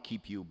anyone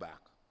keep you back.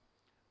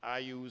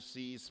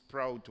 IUC is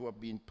proud to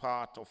have been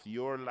part of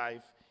your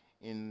life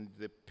in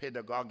the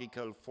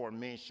pedagogical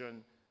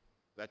formation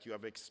that you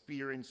have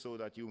experienced, so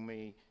that you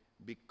may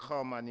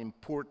become an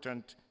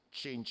important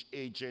change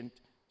agent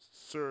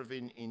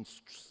serving in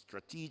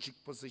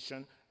strategic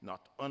position,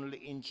 not only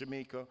in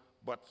Jamaica,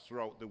 but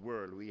throughout the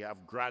world. We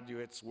have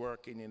graduates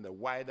working in the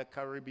wider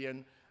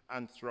Caribbean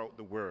and throughout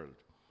the world.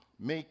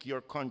 Make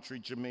your country,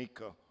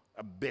 Jamaica,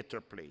 a better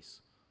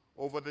place.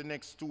 Over the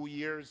next 2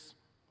 years,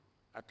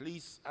 at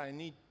least I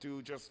need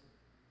to just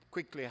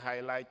quickly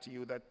highlight to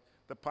you that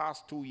the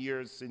past 2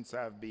 years since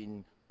I've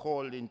been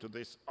called into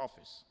this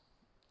office,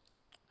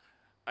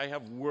 I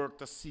have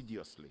worked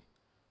assiduously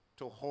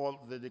to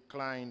halt the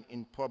decline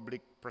in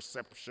public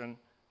perception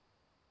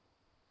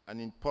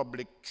and in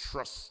public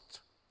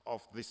trust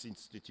of this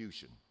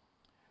institution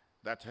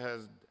that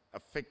has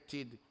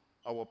affected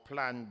our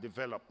planned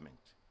development.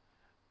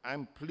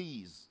 I'm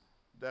pleased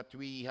that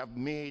we have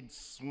made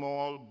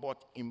small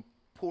but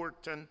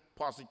important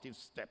positive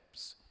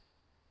steps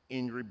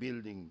in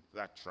rebuilding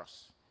that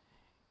trust,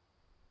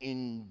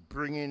 in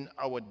bringing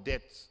our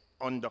debts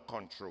under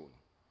control,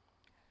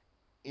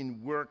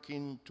 in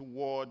working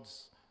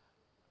towards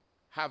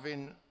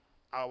having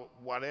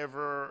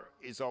whatever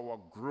is our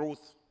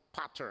growth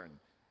pattern,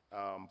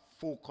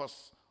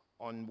 focus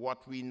on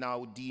what we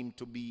now deem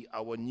to be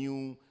our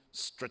new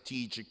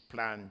strategic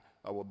plan,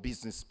 our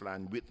business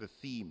plan, with the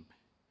theme,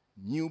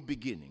 New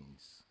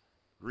Beginnings,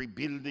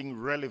 Rebuilding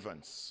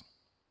Relevance,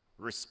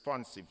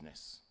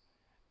 Responsiveness,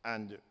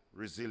 and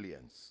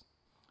Resilience.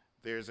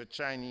 There's a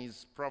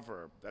Chinese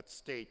proverb that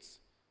states,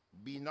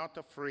 "Be not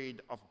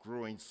afraid of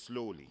growing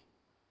slowly.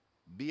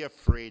 Be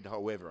afraid,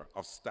 however,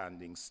 of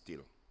standing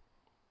still."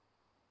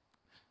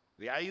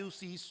 The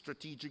IUC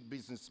Strategic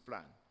Business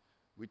Plan,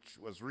 which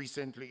was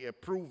recently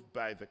approved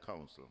by the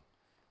Council,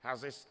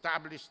 has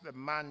established the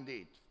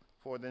mandate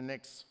for the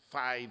next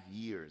 5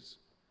 years.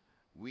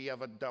 We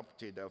have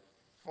adopted a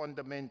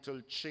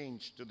fundamental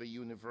change to the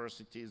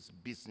university's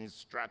business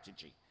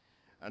strategy,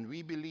 and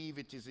we believe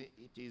it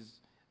is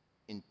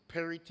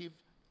imperative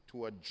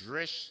to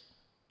address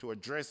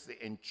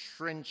the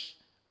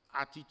entrenched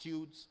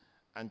attitudes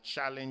and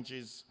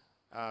challenges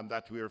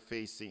that we're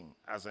facing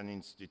as an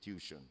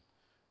institution.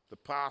 The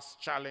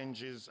past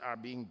challenges are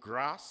being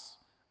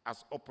grasped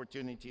as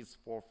opportunities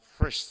for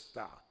fresh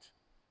start,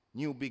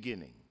 new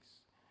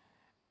beginnings,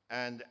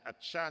 and a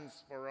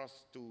chance for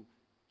us to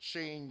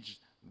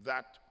change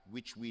that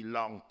which we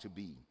long to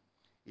be.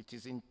 It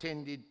is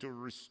intended to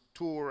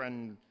restore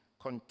and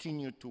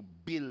continue to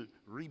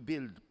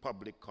rebuild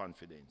public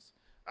confidence.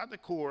 At the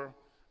core,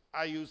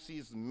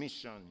 IUC's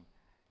mission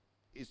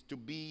is to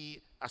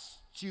be a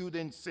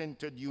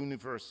student-centered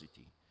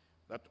university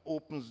that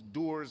opens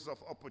doors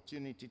of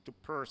opportunity to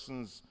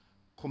persons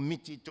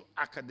committed to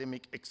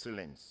academic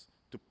excellence,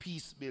 to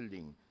peace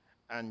building,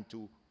 and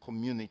to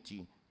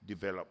community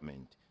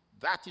development.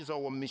 That is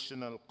our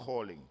missional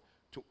calling,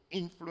 to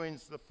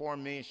influence the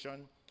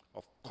formation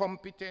of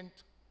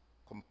competent,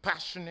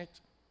 compassionate,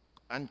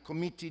 and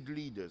committed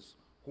leaders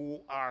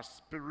who are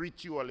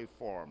spiritually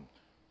formed,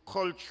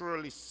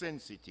 culturally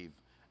sensitive,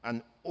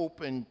 and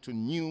open to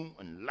new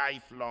and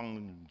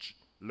lifelong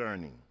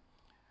learning.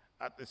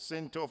 At the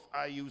center of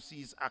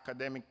IUC's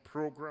academic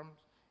programs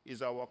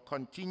is our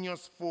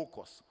continuous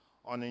focus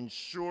on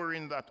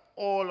ensuring that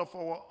all of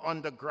our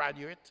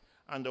undergraduate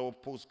and our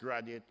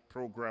postgraduate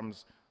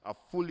programs are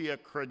fully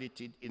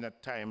accredited in a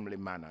timely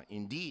manner.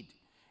 Indeed,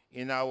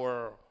 in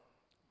our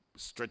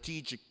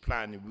strategic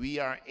plan, we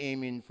are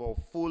aiming for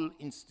full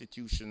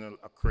institutional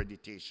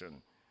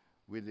accreditation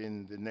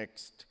within the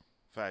next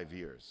 5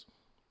 years.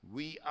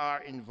 We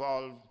are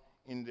involved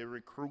in the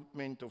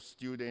recruitment of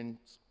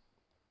students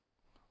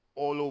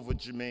all over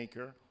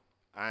Jamaica,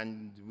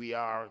 and we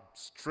are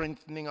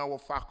strengthening our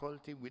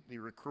faculty with the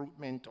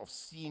recruitment of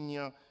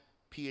senior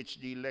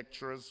PhD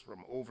lecturers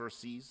from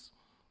overseas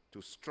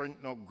to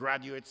strengthen our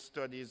graduate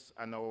studies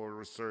and our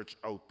research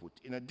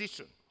output. In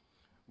addition,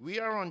 we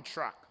are on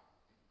track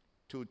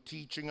to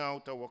teaching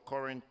out our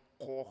current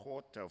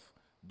cohort of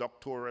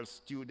doctoral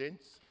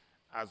students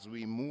as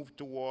we move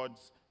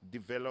towards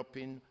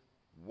developing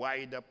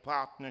wider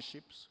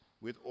partnerships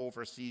with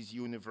overseas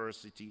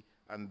universities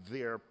and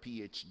their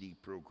PhD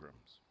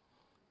programs.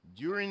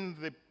 During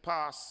the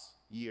past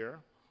year,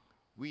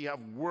 we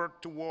have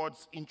worked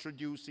towards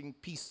introducing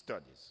peace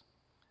studies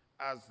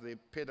as the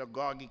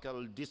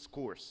pedagogical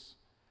discourse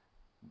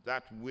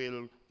that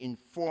will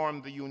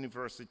inform the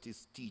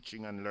university's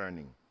teaching and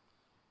learning.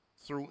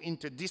 Through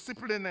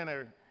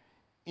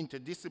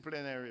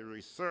interdisciplinary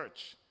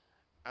research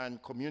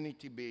and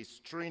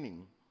community-based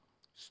training,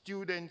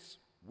 students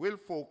will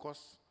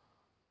focus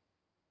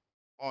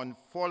on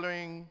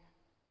following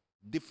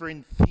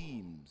different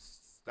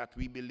themes that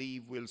we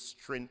believe will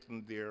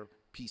strengthen their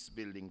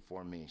peace-building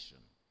formation: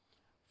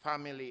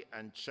 family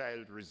and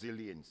child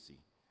resiliency,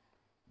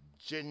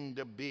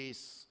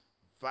 gender-based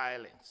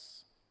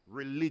violence,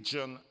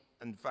 religion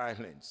and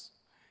violence.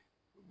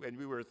 When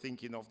we were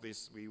thinking of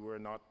this, we were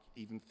not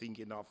even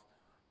thinking of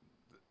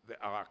the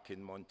Ark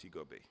in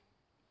Montego Bay.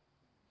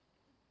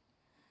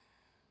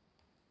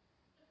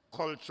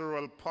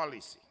 Cultural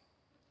policy,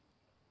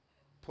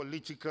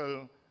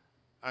 political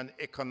and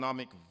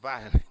economic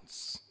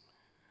violence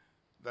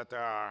that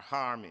are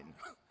harming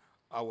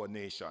our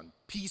nation.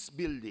 Peace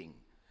building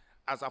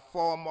as a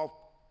form of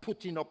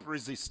putting up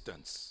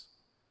resistance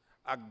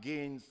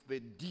against the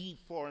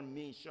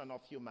deformation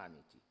of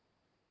humanity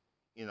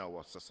in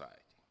our society.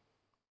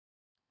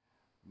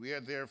 We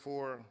are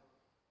therefore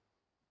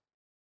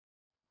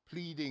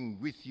pleading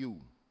with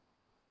you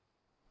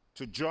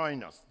to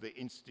join us. The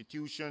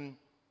institution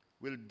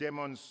will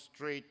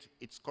demonstrate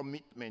its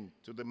commitment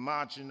to the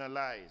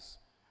marginalized.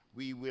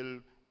 We will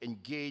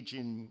engage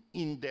in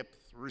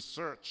in-depth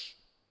research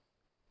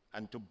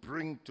and to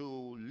bring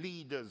to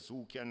leaders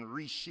who can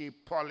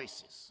reshape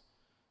policies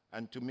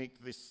and to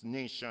make this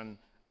nation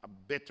a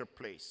better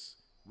place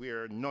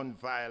where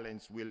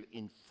nonviolence will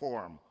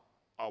inform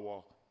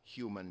our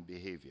human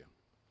behavior.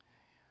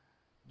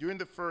 During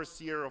the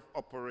first year of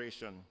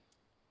operation,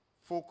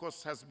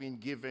 focus has been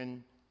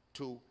given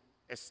to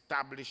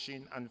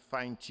establishing and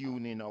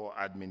fine-tuning our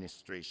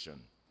administration,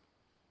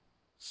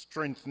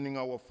 strengthening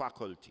our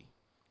faculty,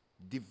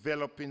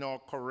 developing our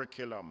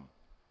curriculum,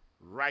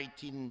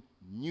 writing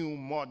new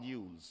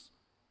modules,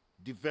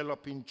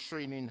 developing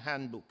training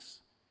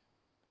handbooks,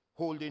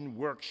 holding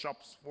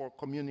workshops for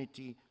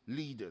community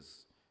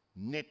leaders,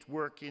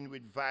 networking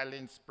with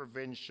Violence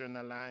Prevention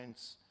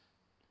Alliance,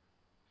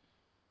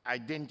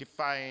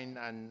 identifying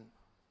and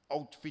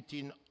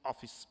outfitting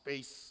office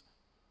space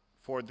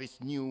for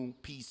this new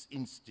Peace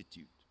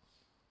Institute,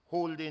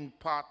 holding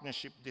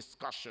partnership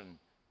discussion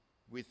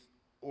with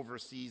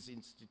overseas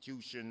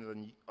institutions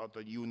and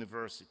other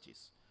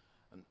universities.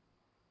 And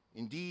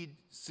indeed,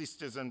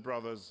 sisters and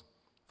brothers,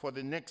 for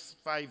the next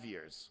 5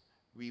 years,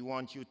 we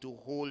want you to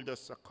hold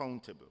us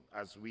accountable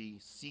as we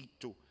seek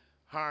to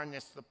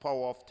harness the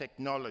power of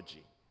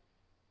technology,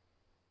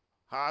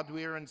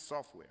 hardware and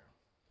software,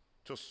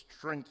 to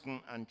strengthen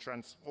and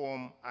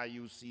transform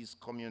IUC's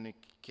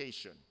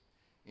communication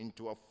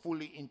into a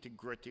fully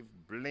integrative,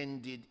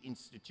 blended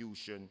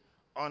institution,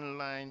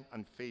 online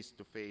and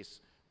face-to-face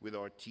with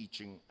our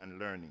teaching and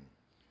learning.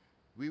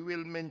 We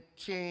will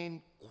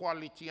maintain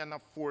quality and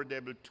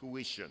affordable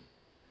tuition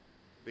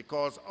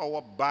because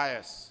our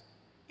bias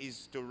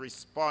is to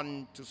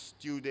respond to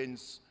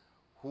students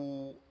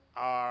who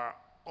are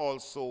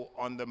also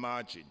on the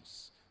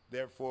margins.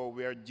 Therefore,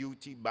 we are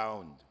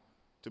duty-bound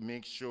to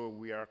make sure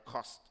we are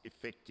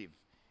cost-effective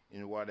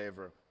in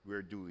whatever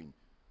we're doing.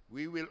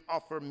 We will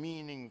offer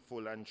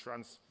meaningful and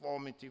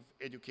transformative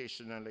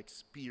educational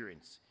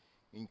experience,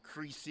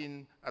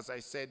 increasing, as I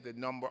said, the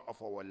number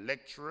of our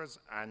lecturers,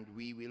 and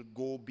we will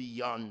go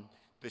beyond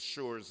the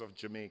shores of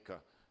Jamaica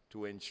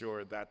to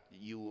ensure that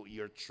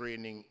your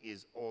training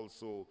is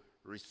also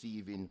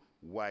receiving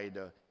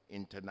wider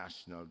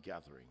international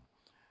gathering.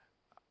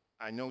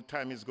 I know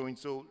time is going,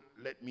 so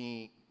let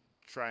me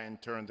try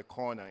and turn the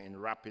corner in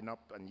wrapping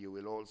up, and you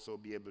will also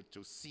be able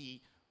to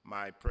see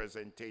my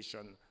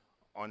presentation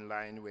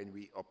online when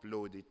we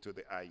upload it to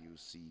the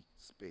IUC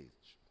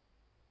page.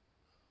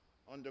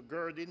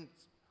 Undergirding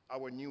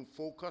our new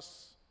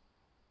focus,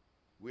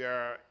 we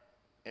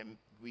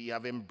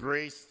have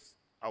embraced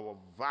our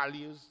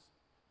values,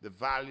 the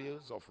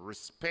values of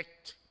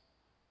respect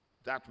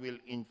that will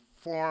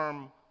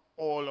inform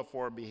all of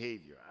our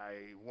behavior.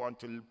 I want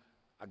to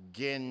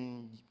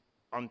again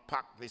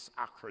unpack this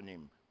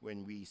acronym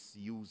when we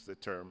use the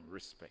term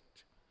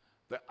respect.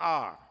 The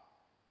R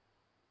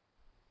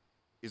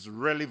is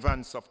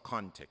relevance of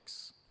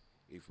context.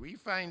 If we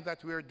find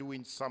that we're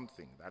doing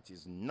something that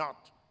is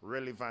not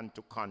relevant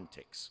to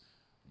context,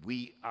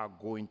 we are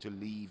going to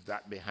leave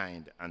that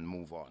behind and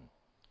move on.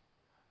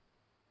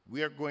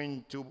 We are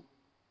going to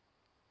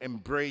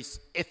embrace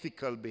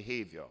ethical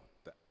behavior,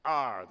 the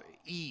R,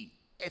 the E,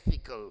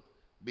 ethical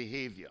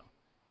behavior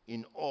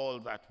in all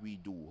that we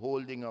do,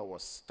 holding our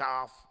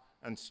staff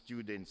and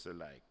students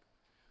alike.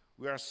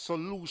 We are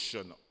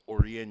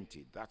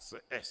solution-oriented, that's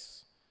the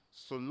S,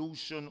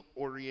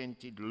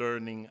 solution-oriented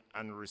learning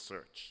and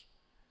research.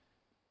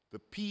 The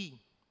P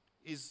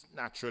is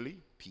naturally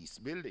peace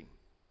building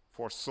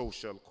for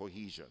social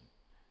cohesion.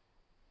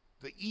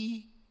 The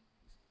E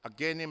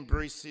again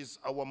embraces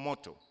our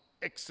motto,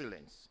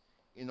 excellence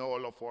in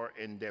all of our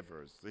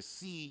endeavors. The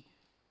C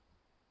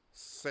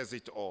says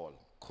it all,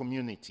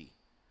 community.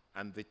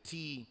 And the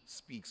T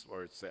speaks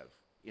for itself.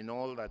 In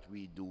all that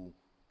we do,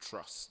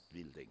 trust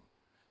building.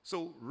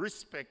 So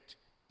respect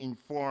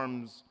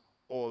informs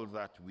all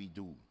that we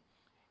do.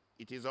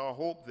 It is our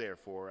hope,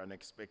 therefore, and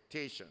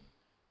expectation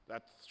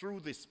that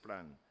through this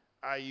plan,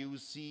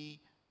 IUC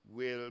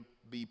will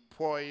be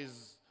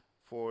poised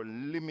for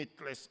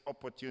limitless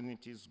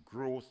opportunities,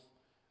 growth,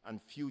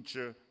 and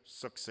future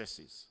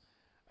successes.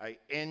 I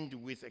end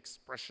with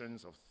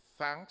expressions of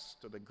thanks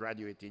to the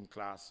graduating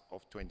class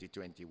of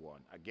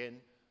 2021. Again,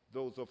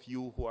 those of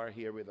you who are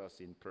here with us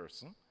in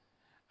person,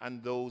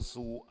 and those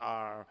who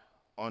are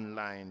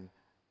online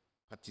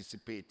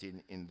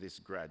participating in this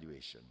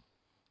graduation.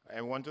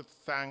 I want to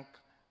thank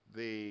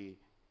the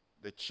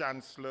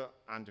Chancellor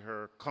and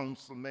her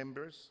council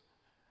members.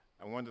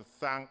 I want to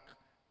thank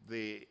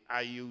the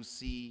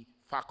IUC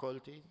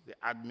faculty, the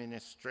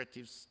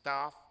administrative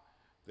staff,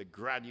 the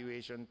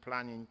graduation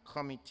planning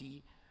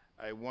committee.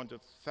 I want to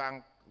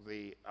thank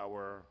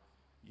our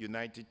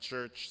United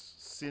Church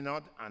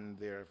Synod and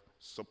their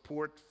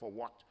support for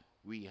what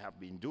we have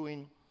been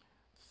doing.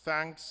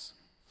 Thanks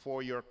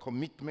for your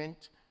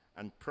commitment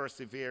and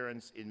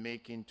perseverance in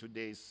making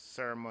today's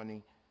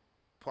ceremony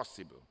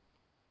possible.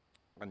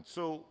 And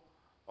so,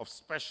 of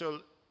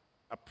special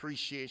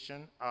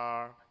appreciation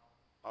are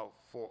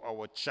for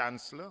our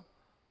Chancellor,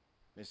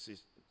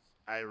 Mrs.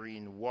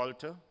 Irene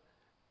Walter,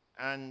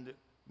 and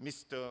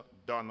Mr.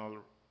 Donald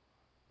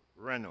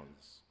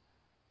Reynolds,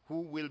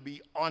 who will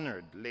be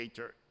honored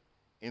later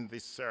in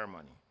this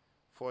ceremony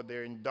for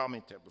their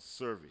indomitable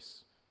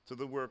service to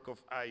the work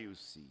of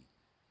IUC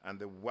and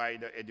the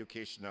wider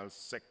educational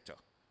sector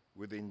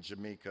within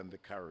Jamaica and the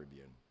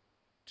Caribbean.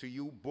 To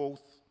you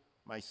both,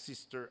 my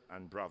sister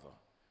and brother,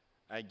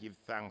 I give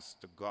thanks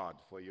to God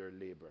for your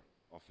labor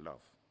of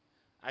love.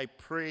 I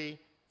pray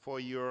for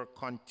your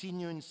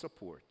continuing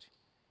support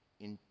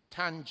in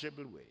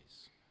tangible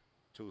ways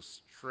to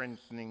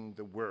strengthening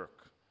the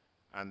work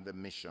and the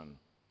mission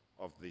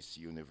of this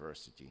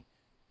university.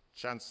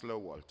 Chancellor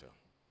Walter,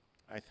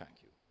 I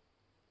thank you.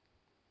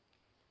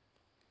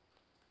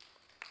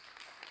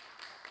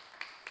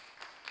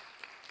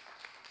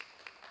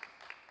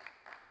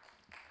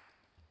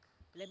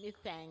 Let me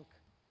thank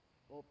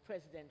our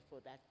president for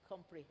that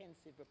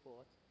comprehensive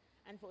report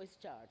and for his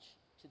charge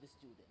to the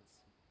students.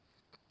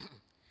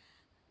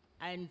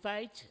 I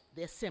invite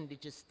the assembly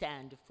to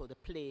stand for the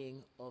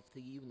playing of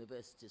the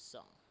university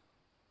song.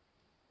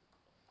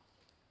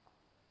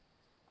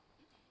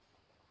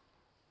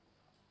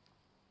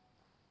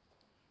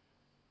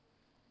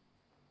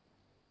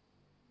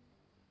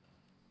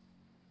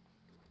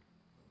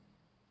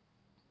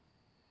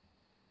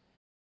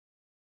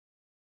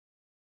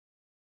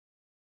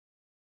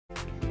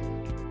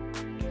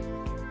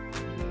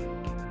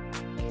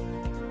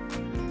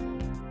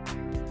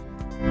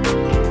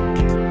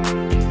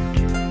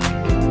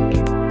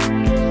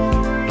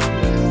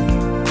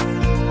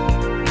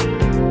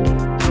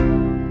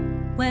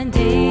 When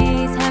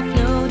days have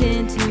flowed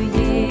into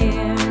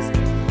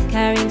years,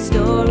 carrying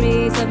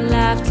stories of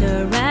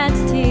laughter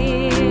and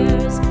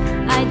tears,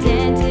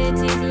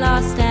 identities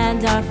lost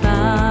and are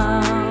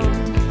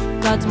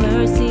found, God's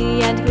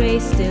mercy and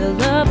grace still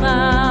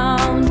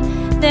abound.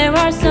 There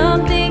are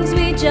some things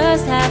we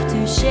just have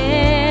to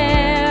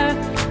share.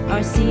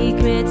 Our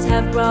secrets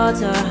have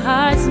brought our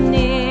hearts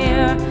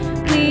near.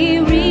 We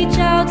reach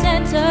out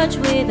and touch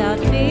without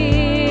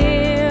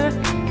fear.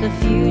 The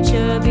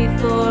future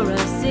before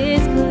us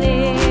is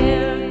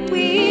clear.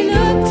 We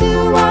look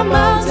to our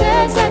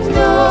mountains and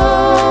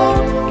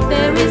know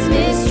there is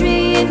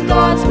mystery in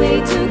God's way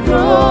to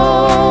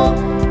grow.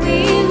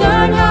 We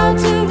learn how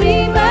to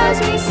reap as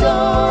we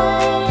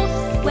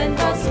sow. When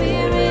God's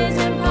Spirit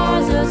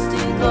empowers us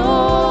to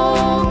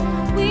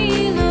go,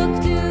 we look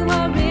to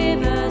our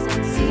rivers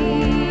and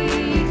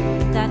see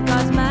that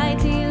God's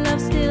mighty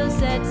love still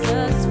sets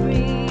us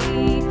free.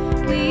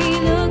 We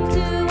look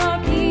to our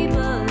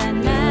people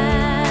and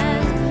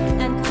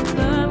land and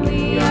confirm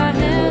we are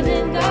held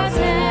in God's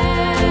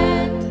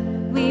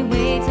hand. We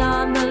wait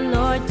on the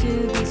Lord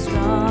to be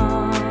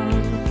strong,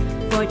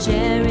 for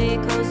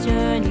Jericho's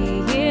journey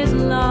is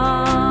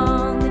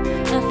long.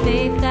 A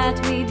faith that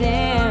we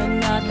dare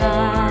not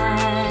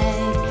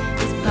hide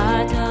is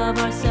part of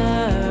our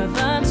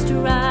servant's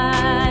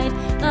stride,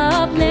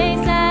 a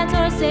place at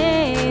our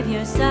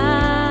Savior's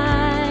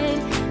side.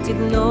 To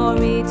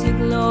glory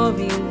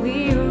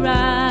we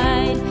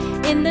ride.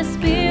 In the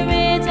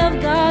Spirit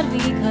of God we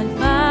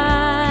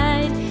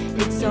confide.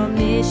 It's our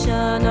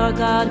mission, our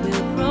God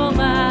will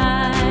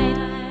provide.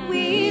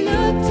 We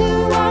look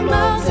to our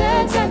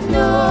mountains and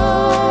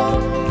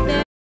know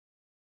there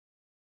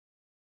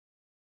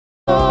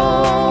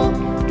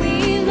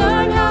we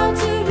learn how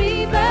to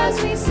reap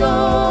as we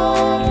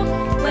sow.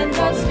 When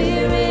God's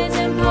Spirit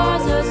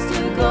empowers us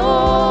to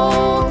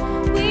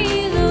go,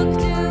 we look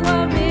to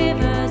our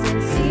rivers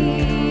and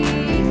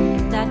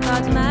see that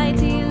God's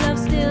mighty love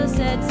still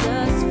sets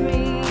us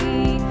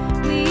free.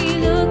 We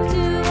look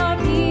to our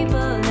people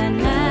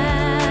and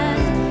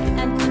land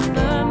and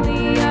confirm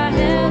we are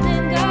held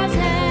in God's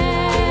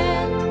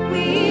hand.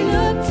 We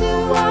look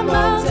to our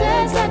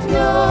mountains and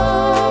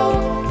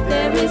know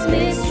there is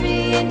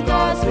mystery in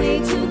God's way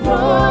to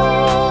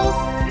grow.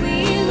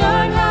 We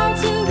learn how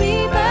to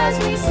reap as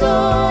we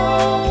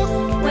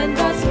sow. When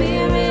God's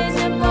Spirit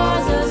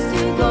empowers us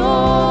to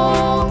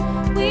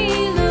go,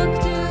 we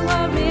look to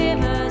our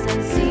rivers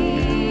and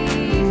see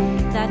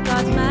that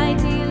God's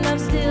mighty love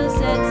still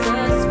sets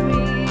us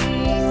free.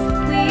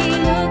 We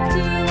look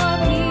to our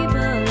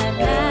people and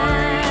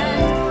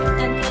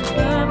land and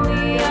confirm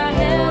we are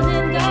held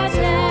in God's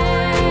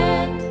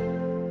hand.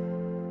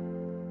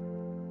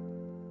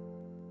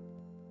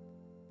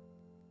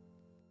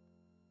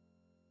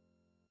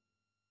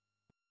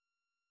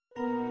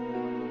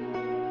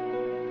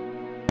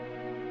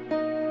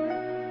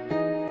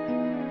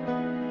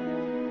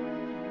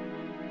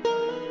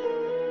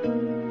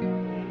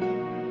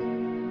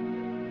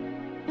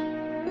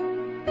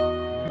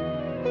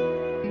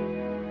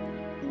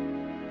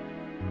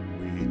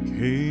 We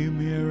came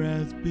here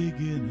as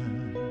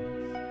beginners.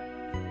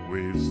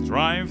 We've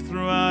strived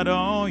throughout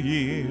all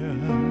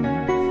years.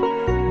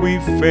 We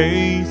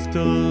faced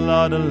a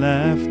lot of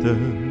laughter.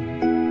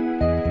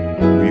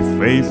 We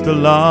faced a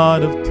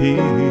lot of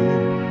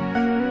tears.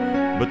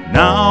 But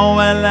now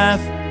at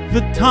last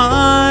the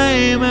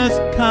time has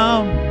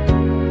come.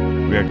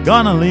 We're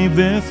gonna leave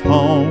this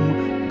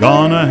home,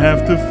 gonna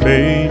have to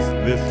face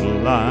this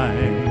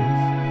life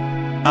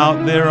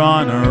out there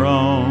on our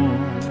own.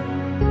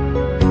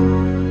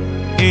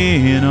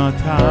 In our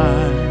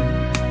time,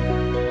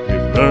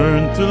 we've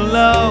learned to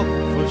love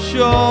for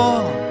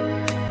sure.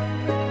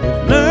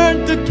 We've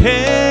learned to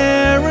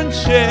care and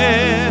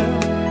share,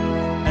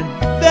 and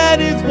that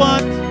is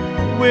what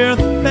we're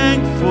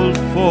thankful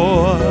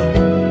for.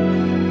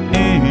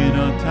 In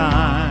our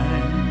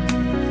time,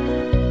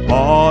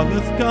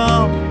 fathers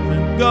come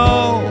and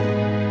go,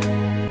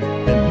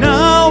 and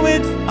now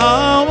it's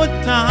our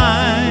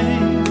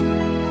time.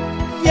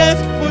 Yes,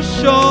 for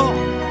sure,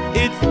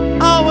 it's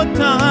our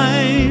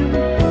time,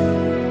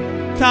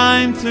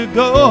 time to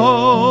go.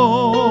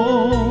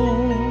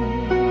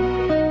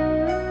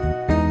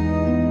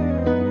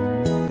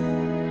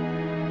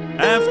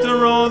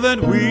 After all that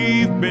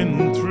we've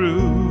been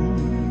through,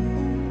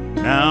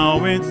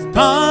 now it's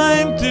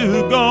time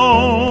to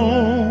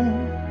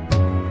go.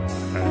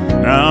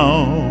 And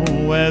now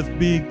as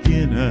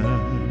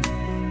beginners,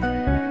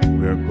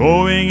 we're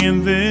going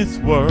in this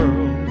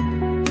world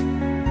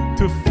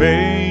to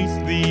face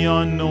the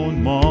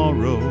unknown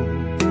morrow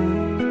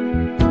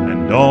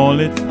and all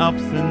its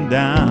ups and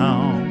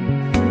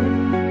downs.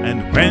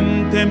 And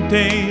when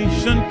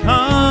temptation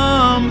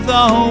comes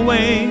our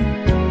way,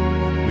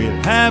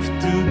 we'll have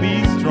to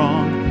be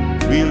strong.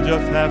 We'll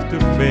just have to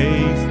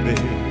face this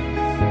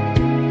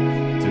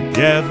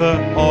together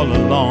all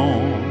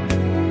along.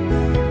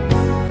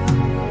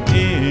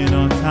 In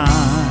our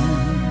time,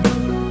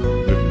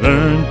 we've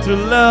learned to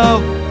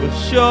love for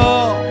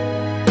sure.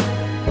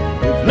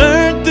 We've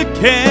learned to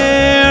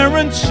care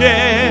and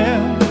share,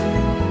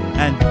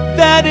 and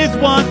that is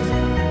what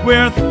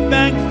we're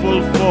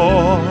thankful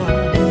for.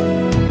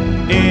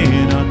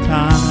 In our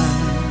time,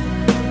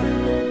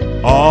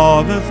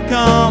 others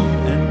come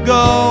and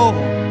go,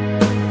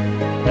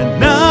 and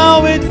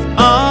now it's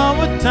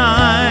our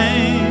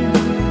time.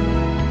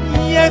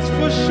 Yes,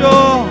 for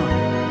sure,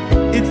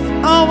 it's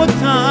our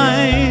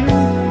time,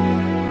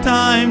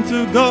 time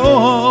to go.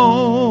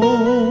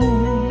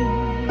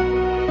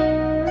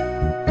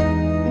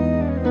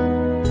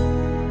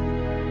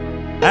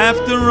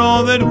 After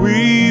all that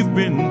we've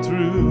been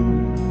through,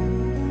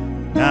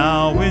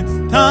 now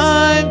it's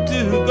time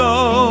to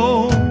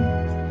go.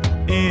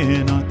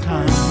 In our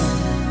time,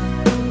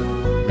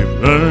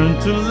 we've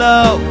learned to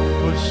love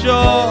for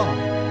sure.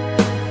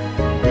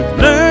 We've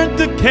learned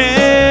to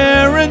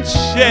care and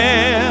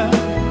share,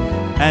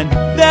 and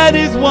that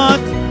is what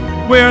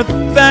we're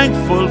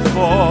thankful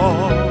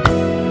for.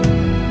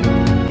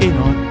 In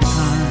our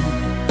time,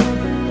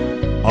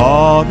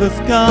 others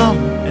come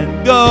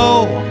and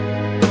go,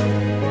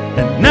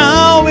 and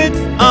now it's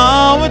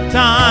our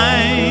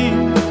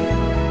time.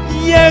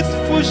 Yes,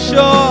 for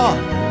sure,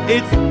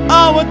 it's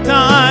our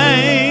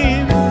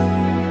time,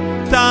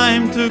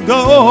 time to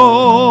go.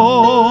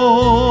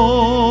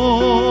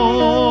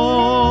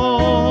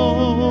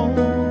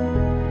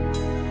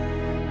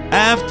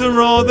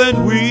 After all that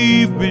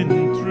we've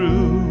been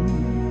through,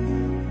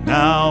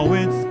 now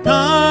it's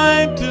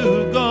time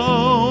to go.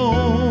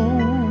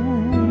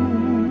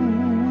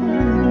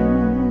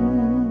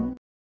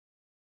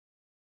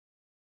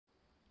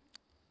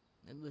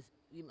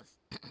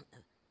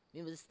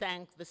 We must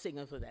thank the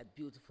singer for that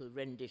beautiful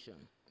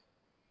rendition.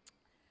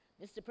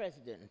 Mr.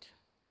 President,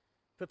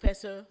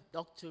 Professor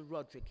Dr.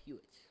 Roderick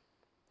Hewitt,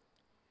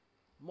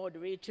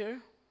 moderator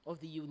of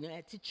the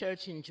United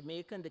Church in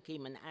Jamaica and the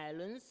Cayman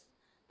Islands,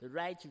 the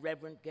Right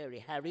Reverend Gary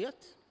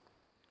Harriott,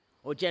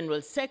 our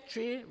General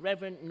Secretary,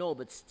 Reverend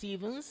Norbert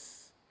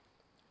Stevens,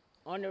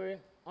 Honorary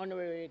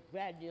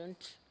Graduand,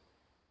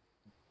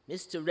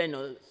 Mr.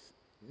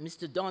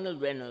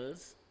 Donald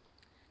Reynolds,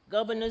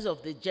 Governors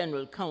of the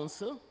General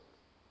Council,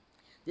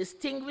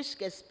 distinguished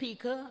guest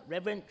speaker,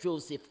 Reverend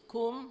Joseph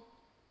Coombe,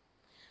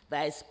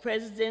 Vice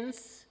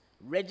Presidents,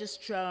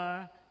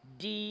 Registrar,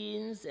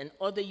 Deans, and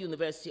other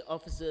university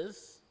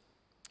officers,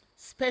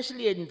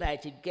 specially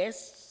invited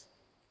guests,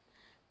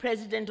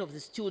 President of the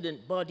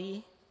student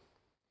body,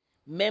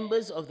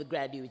 members of the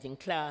graduating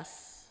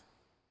class,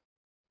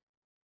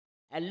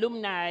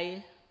 alumni,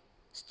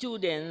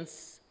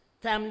 students,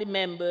 family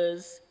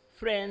members,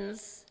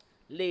 friends,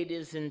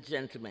 ladies and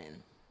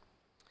gentlemen.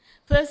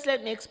 First,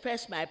 let me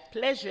express my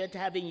pleasure at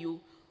having you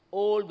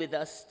all with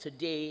us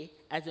today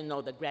at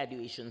another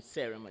graduation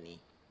ceremony,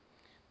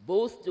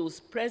 both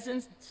those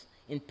present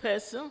in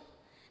person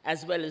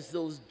as well as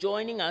those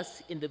joining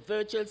us in the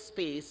virtual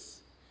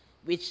space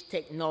which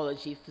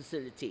technology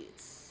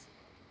facilitates.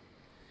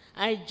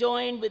 I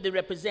join with the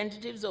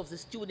representatives of the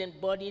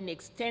student body and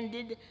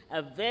extended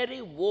a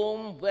very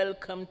warm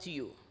welcome to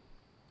you.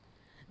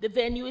 The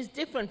venue is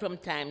different from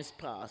times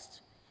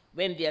past,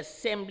 when the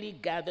assembly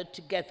gathered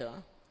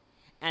together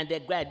and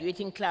their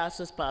graduating class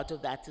was part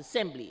of that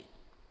assembly.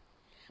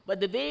 But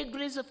the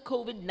vagaries of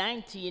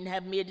COVID-19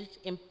 have made it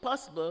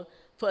impossible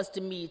for us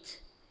to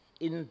meet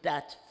in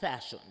that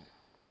fashion.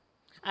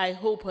 I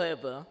hope,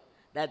 however,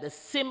 that the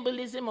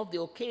symbolism of the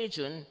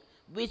occasion,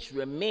 which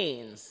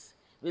remains,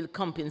 will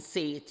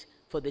compensate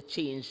for the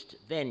changed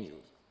venue.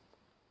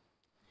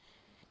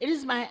 It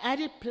is my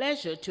added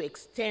pleasure to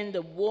extend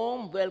a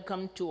warm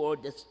welcome to our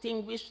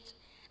distinguished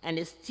and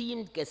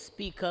esteemed guest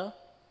speaker,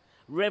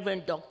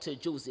 Reverend Dr.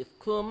 Joseph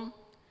Coombe,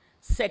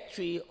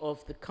 Secretary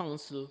of the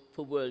Council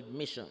for World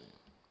Mission.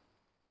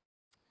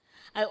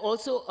 I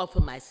also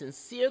offer my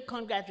sincere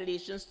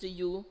congratulations to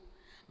you,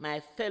 my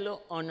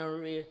fellow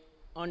honorary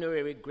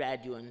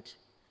graduate,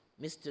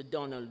 Mr.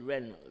 Donald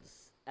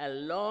Reynolds, a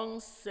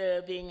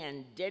long-serving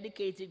and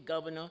dedicated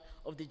governor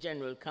of the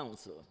General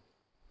Council.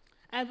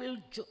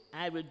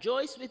 I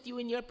rejoice with you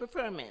in your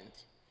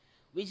preferment,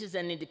 which is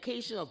an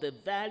indication of the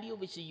value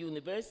which the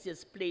university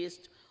has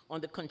placed on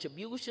the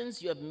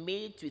contributions you have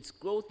made to its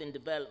growth and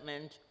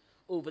development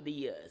over the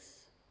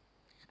years.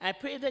 I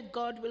pray that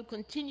God will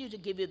continue to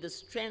give you the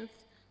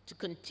strength to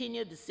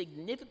continue the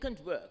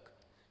significant work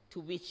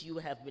to which you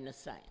have been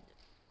assigned.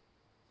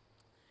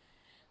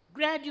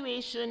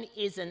 Graduation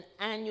is an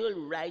annual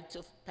rite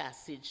of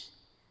passage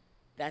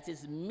that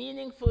is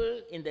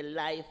meaningful in the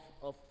life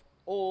of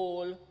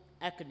all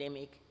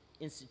academic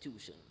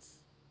institutions.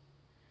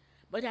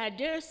 But I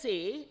dare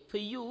say, for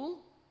you,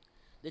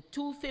 the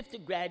 250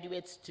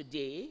 graduates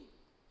today,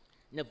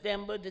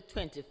 November the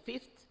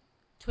 25th,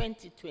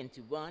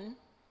 2021,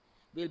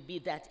 will be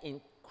that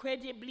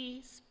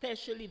incredibly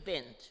special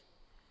event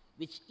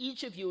which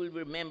each of you will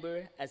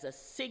remember as a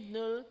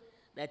signal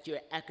that your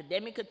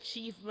academic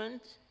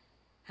achievement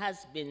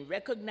has been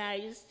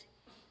recognized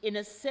in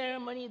a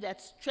ceremony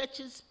that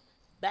stretches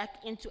back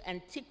into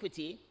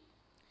antiquity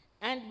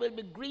and will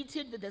be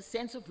greeted with a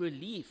sense of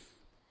relief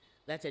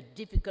that a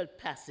difficult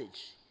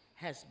passage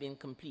has been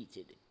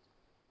completed.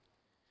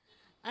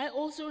 I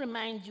also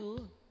remind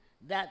you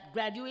that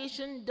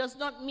graduation does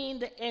not mean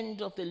the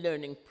end of the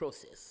learning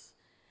process,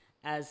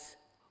 as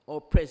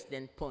our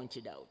president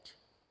pointed out.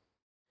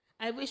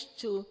 I wish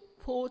to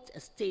quote a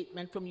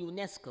statement from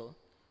UNESCO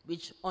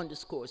which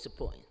underscores the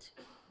point.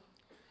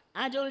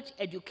 Adult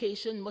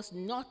education must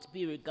not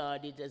be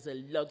regarded as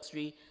a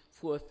luxury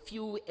for a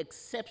few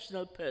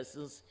exceptional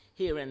persons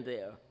here and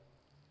there,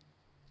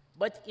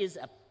 but is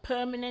a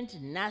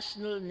permanent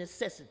national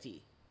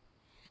necessity,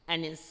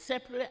 an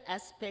inseparable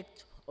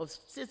aspect of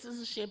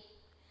citizenship,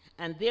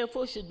 and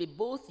therefore should be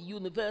both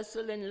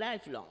universal and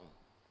lifelong.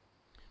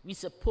 We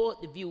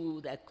support the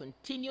view that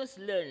continuous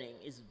learning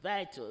is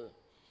vital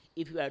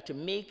if we are to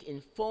make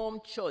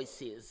informed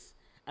choices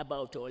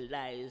about our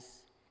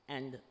lives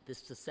and the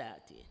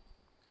society.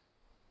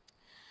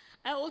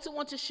 I also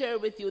want to share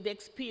with you the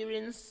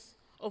experience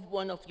of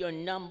one of your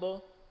number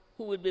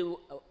who will be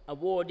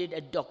awarded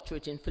a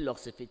doctorate in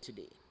philosophy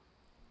today.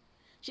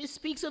 She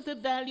speaks of the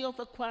value of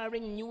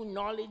acquiring new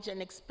knowledge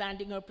and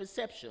expanding her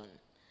perception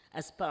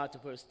as part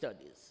of her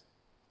studies.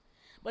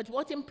 But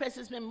what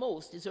impresses me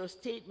most is her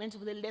statement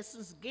of the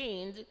lessons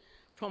gained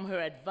from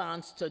her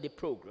advanced study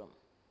program.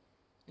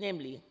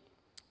 Namely,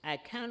 I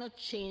cannot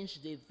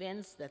change the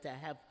events that I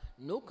have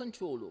no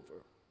control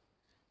over,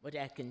 but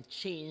I can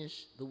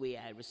change the way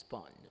I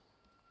respond.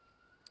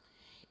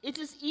 It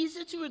is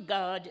easy to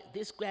regard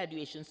this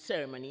graduation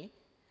ceremony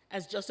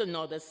as just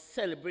another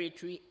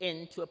celebratory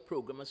end to a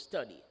program of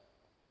study.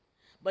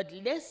 But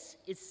lest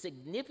its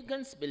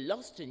significance be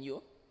lost in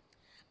you,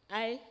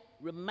 I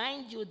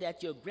remind you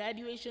that your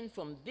graduation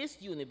from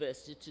this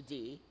university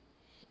today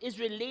is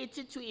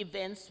related to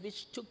events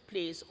which took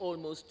place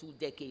almost 2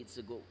 decades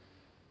ago.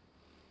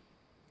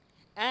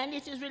 And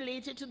it is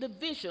related to the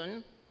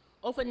vision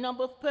of a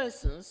number of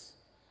persons,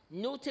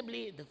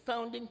 notably the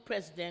founding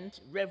president,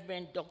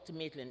 Reverend Dr.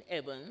 Maitland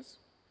Evans,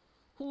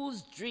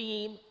 whose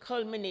dream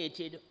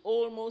culminated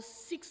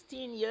almost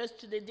 16 years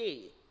to the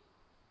day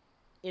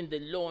in the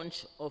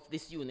launch of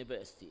this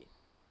university.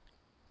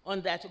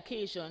 On that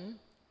occasion,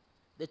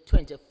 the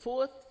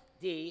 24th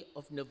day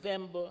of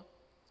November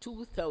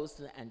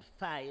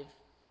 2005,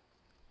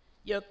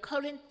 your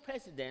current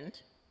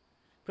president,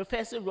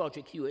 Professor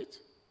Roderick Hewitt,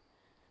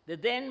 the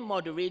then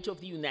moderator of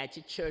the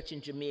United Church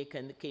in Jamaica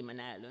and the Cayman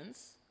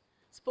Islands,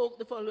 spoke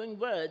the following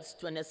words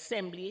to an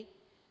assembly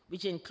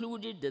which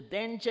included the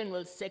then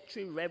General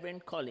Secretary,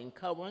 Reverend Colin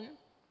Cowan,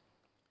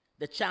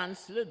 the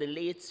Chancellor, the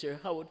late Sir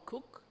Howard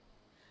Cook,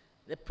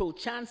 the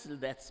Pro-Chancellor,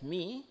 that's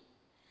me,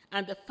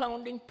 and the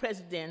founding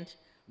president,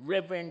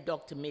 Reverend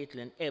Dr.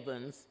 Maitland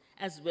Evans,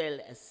 as well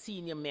as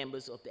senior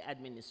members of the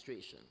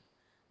administration.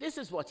 This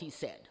is what he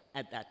said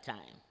at that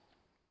time.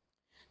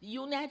 The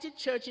United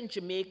Church in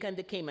Jamaica and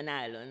the Cayman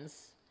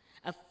Islands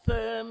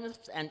affirms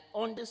and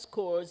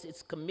underscores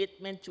its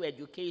commitment to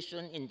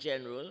education in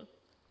general,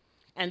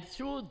 and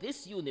through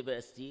this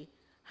university,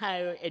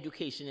 higher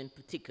education in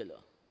particular.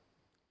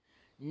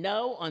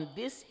 Now, on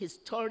this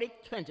historic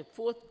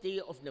 24th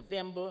day of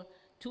November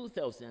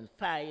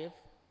 2005,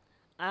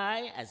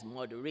 I, as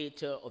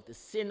moderator of the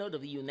Synod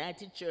of the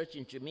United Church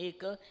in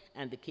Jamaica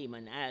and the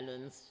Cayman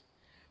Islands,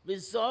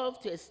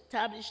 resolved to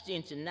establish the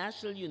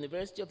International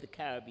University of the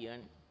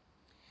Caribbean,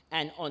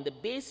 and on the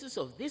basis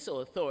of this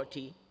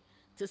authority,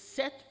 to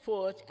set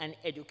forth an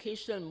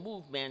educational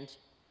movement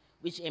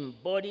which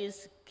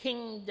embodies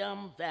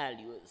kingdom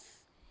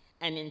values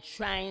and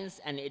enshrines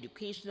an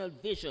educational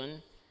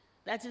vision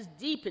that is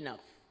deep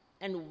enough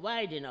and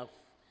wide enough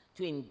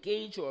to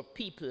engage our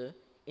people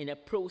in a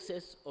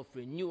process of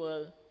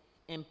renewal,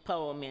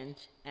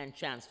 empowerment, and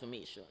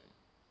transformation.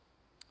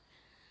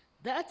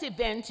 That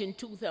event in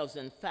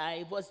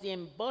 2005 was the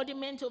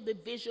embodiment of the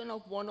vision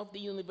of one of the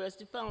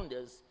university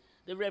founders,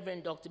 the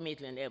Reverend Dr.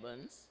 Maitland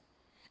Evans,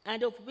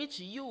 and of which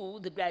you,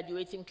 the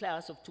graduating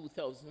class of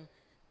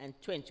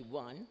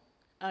 2021,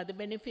 are the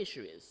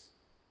beneficiaries.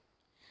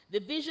 The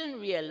vision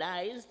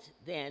realized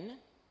then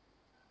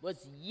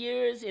was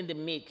years in the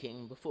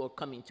making before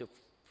coming to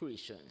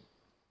fruition.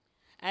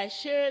 I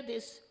share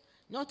this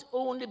not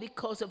only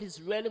because of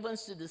its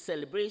relevance to the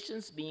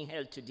celebrations being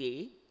held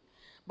today,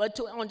 but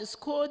to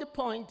underscore the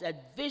point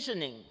that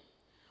visioning,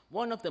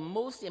 one of the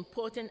most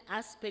important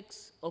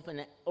aspects of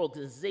an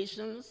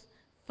organization's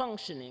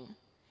functioning,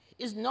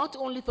 is not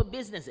only for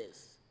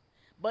businesses,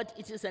 but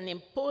it is an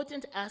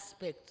important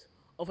aspect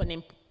of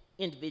an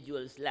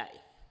individual's life.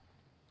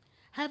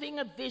 Having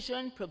a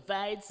vision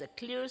provides a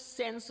clear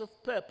sense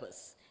of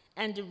purpose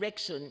and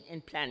direction in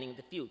planning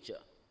the future.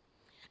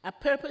 a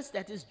purpose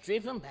that is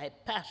driven by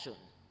passion.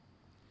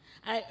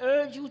 I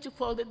urge you to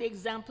follow the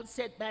example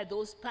set by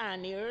those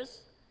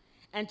pioneers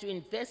and to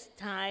invest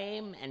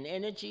time and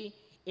energy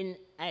in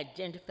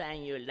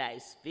identifying your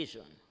life's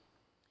vision.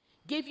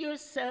 Give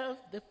yourself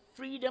the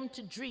freedom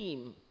to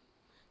dream,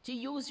 to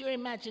use your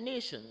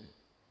imagination,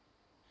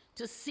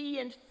 to see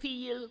and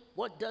feel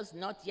what does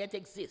not yet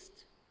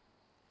exist.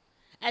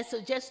 I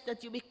suggest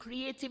that you be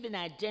creative in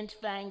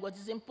identifying what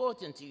is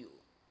important to you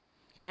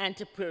and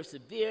to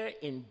persevere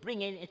in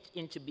bringing it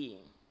into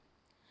being.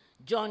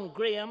 John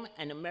Graham,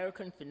 an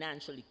American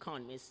financial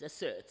economist,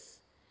 asserts,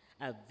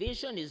 a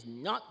vision is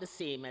not the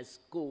same as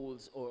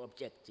goals or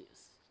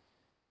objectives.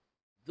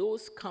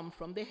 Those come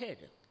from the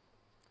head.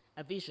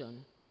 A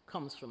vision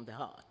comes from the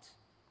heart.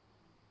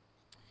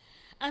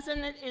 As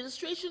an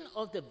illustration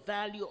of the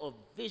value of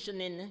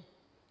visioning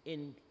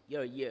in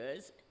your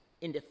years,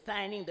 in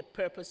defining the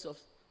purpose of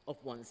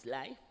one's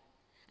life,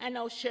 I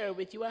now share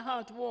with you a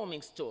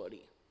heartwarming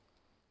story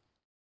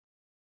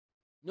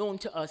known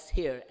to us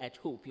here at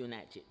Hope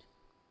United.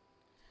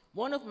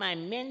 One of my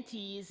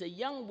mentees, a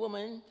young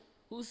woman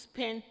who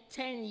spent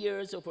 10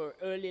 years of her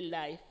early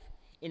life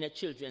in a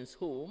children's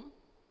home,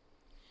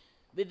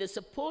 with the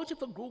support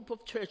of a group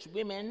of church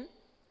women,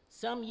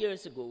 some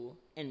years ago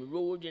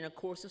enrolled in a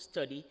course of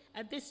study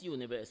at this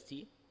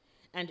university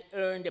and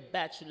earned a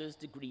bachelor's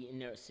degree in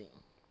nursing.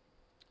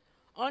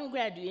 On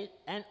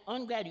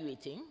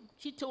graduating,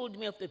 she told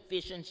me of the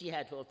vision she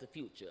had for the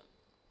future.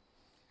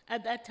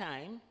 At that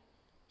time,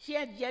 she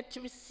had yet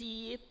to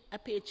receive a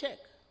paycheck.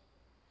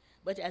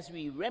 But as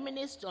we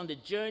reminisced on the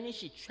journey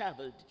she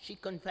traveled, she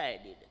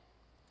confided,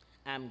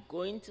 I'm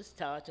going to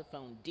start a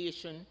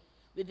foundation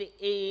with the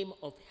aim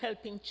of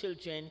helping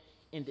children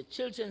in the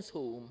children's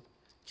home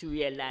to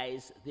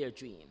realize their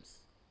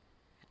dreams.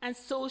 And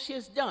so she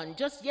has done.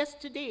 Just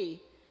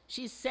yesterday,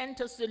 she sent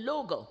us the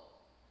logo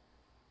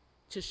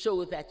to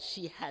show that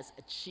she has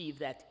achieved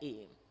that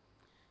aim.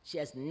 She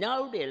has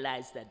now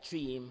realized that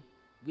dream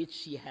which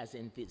she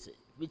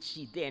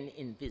then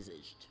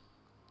envisaged.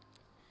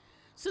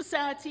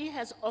 Society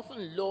has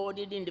often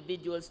lauded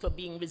individuals for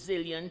being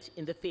resilient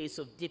in the face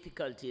of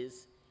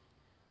difficulties,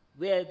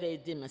 where they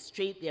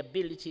demonstrate the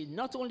ability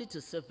not only to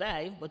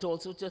survive, but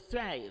also to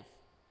thrive.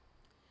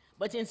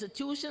 But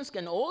institutions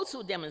can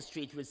also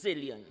demonstrate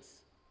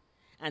resilience,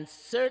 and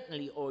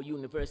certainly our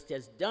university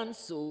has done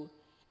so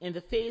in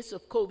the face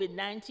of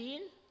COVID-19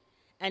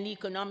 and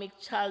economic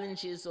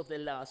challenges of the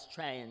last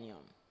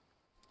triennium.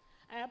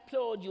 I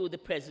applaud you, the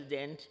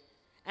President,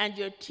 and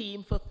your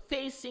team for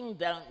facing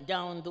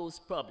down those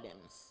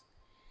problems,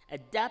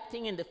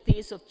 adapting in the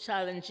face of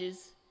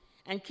challenges,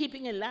 and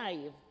keeping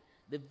alive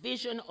the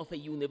vision of a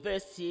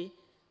university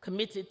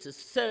committed to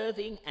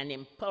serving and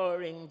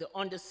empowering the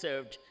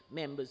underserved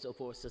members of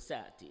our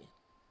society.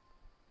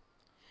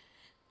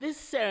 This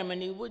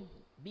ceremony would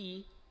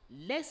be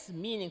less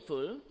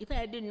meaningful if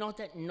I did not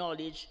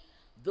acknowledge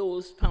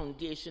those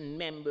foundation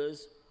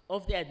members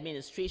of the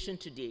administration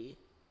today,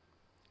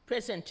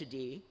 present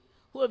today,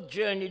 who have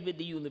journeyed with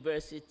the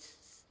university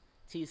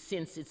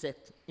since its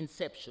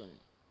inception.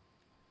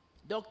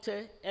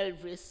 Dr.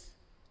 Elvis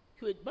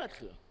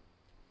Hewitt-Butler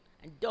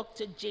and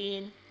Dr.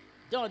 Jane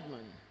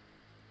Dodman,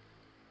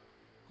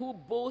 who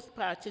both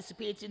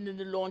participated in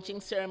the launching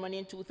ceremony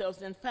in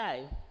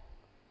 2005.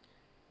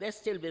 They're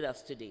still with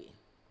us today.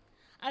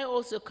 I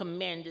also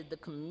commended the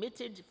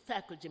committed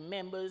faculty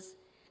members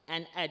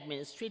and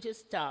administrative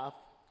staff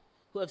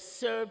who have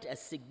served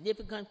as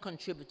significant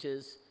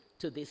contributors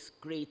to this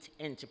great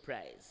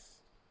enterprise.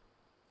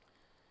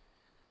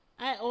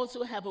 I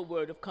also have a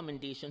word of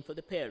commendation for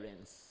the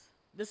parents,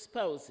 the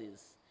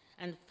spouses,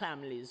 and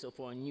families of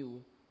our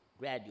new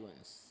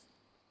graduates.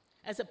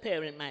 As a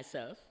parent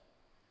myself,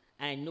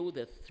 I know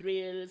the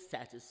thrill,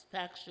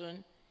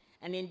 satisfaction,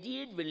 and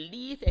indeed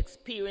relief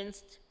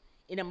experienced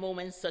in a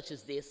moment such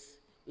as this,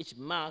 which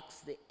marks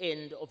the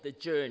end of the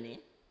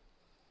journey,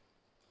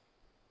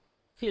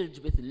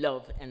 filled with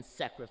love and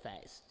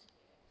sacrifice.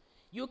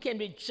 You can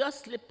be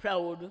justly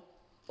proud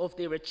of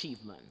their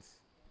achievements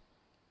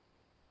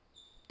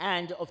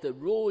and of the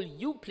role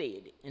you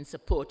played in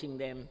supporting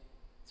them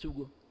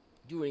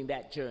during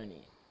that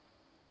journey.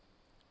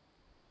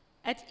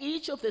 At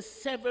each of the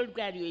several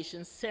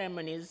graduation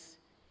ceremonies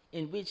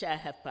in which I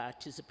have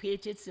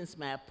participated since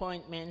my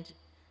appointment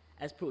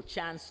as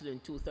Pro-Chancellor in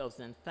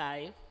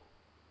 2005,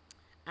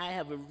 I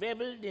have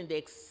reveled in the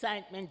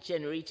excitement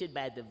generated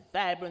by the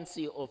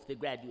vibrancy of the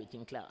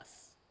graduating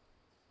class.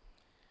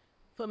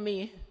 For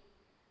me,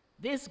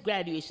 this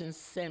graduation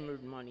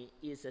ceremony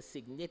is a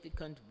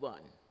significant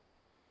one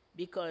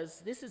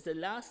because this is the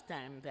last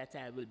time that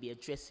I will be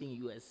addressing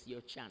you as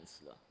your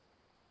Chancellor.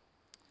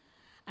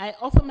 I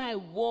offer my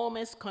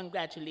warmest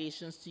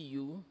congratulations to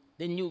you,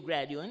 the new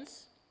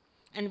graduates,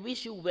 and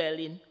wish you well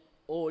in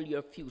all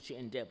your future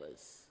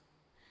endeavors.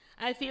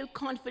 I feel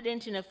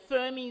confident in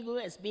affirming you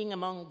as being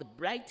among the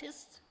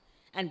brightest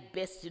and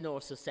best in our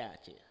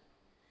society.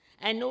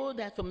 I know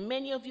that for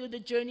many of you, the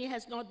journey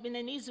has not been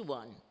an easy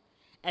one,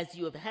 as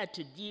you have had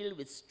to deal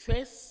with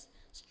stress,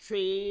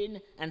 strain,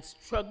 and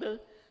struggle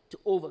to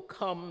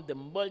overcome the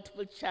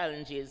multiple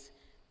challenges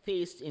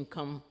faced in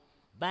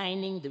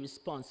combining the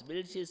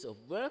responsibilities of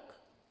work,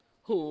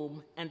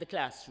 home, and the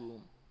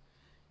classroom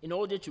in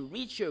order to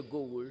reach your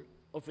goal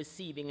of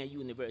receiving a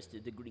university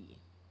degree.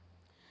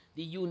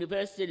 The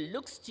university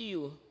looks to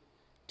you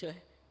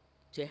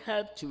to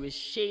help to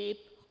reshape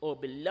our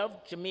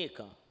beloved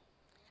Jamaica,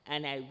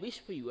 and I wish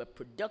for you a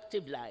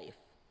productive life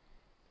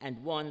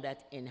and one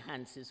that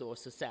enhances our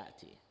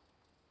society.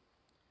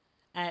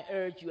 I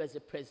urge you, as the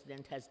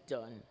President has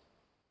done,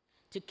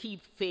 to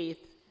keep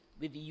faith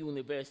with the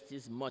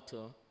university's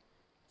motto,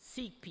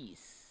 seek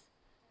peace,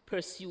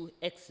 pursue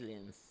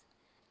excellence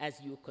as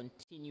you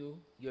continue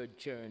your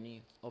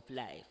journey of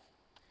life.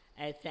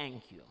 I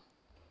thank you.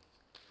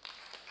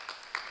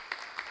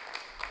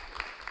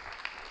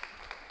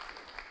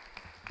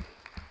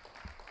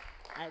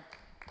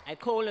 I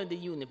call on the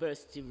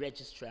university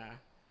registrar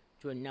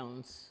to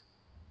announce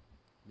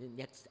the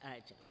next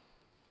item.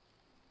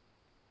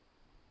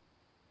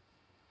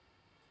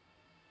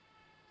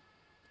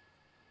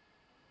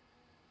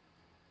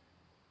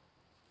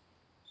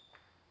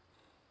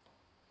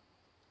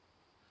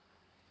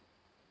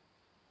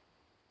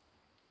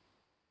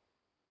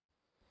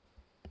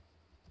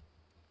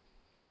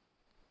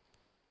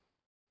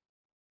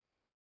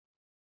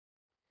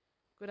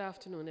 Good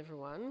afternoon,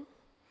 everyone.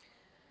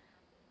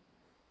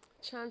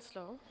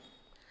 Chancellor,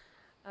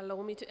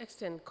 allow me to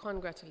extend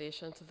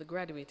congratulations to the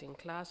graduating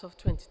class of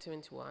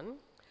 2021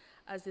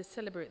 as they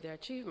celebrate their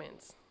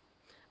achievements.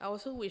 I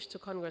also wish to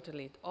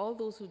congratulate all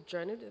those who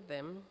journeyed with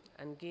them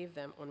and gave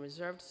them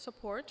unreserved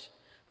support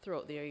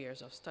throughout their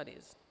years of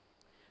studies.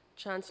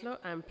 Chancellor,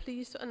 I am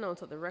pleased to announce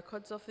that the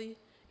records of the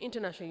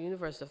International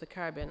University of the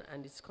Caribbean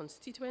and its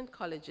constituent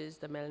colleges,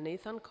 the Mel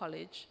Nathan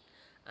College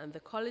and the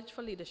College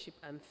for Leadership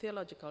and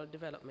Theological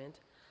Development,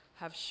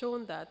 have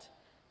shown that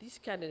these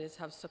candidates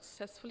have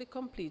successfully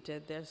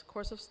completed their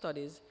course of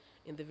studies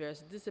in the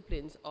various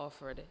disciplines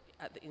offered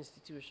at the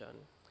institution.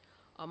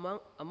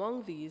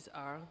 Among these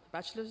are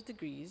bachelor's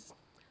degrees,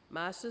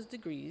 master's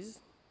degrees,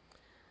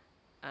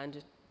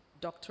 and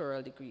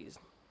doctoral degrees.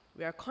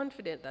 We are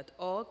confident that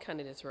all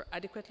candidates were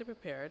adequately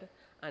prepared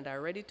and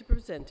are ready to be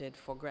presented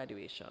for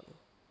graduation.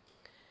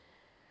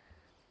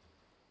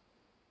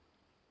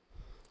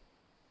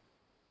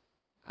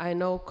 I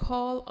now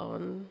call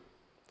on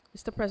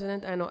Mr.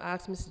 President, I now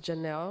ask Ms.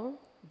 Janelle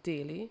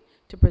Daly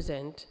to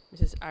present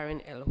Mrs.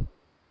 Irene L.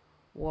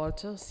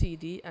 Walter,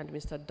 CD, and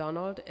Mr.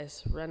 Donald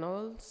S.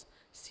 Reynolds,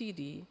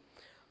 CD,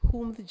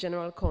 whom the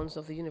General Council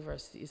of the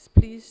University is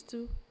pleased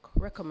to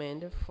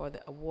recommend for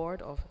the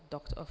award of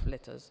Doctor of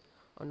Letters,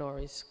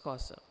 honoris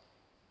causa.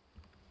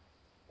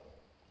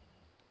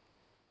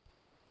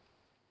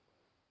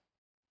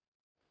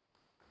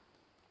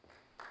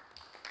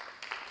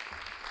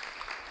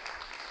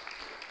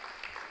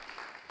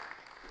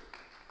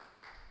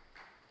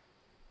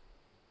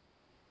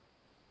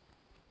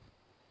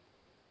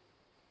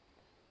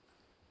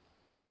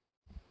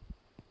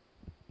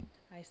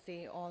 I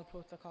say all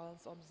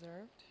protocols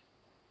observed.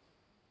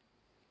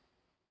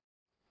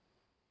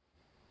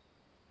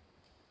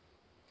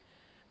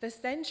 The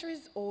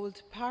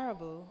centuries-old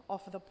parable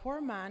of the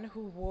poor man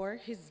who wore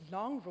his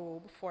long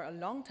robe for a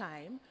long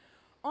time,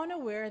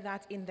 unaware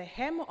that in the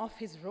hem of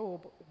his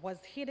robe was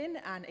hidden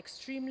an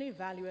extremely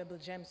valuable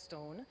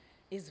gemstone,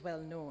 is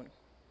well known.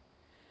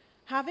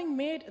 Having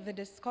made the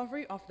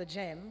discovery of the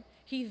gem,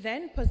 he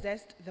then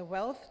possessed the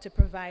wealth to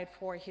provide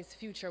for his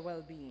future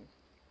well-being.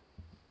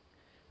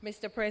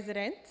 Mr.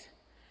 President,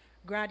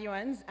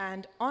 graduands,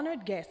 and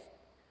honored guests,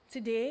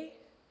 today,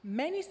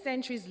 many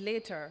centuries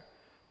later,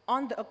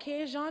 on the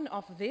occasion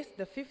of this,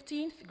 the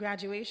 15th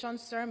graduation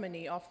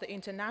ceremony of the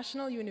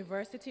International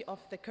University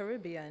of the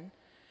Caribbean,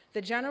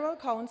 the General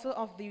Council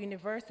of the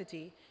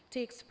University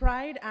takes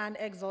pride and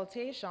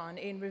exultation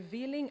in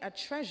revealing a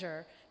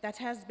treasure that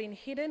has been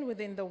hidden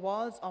within the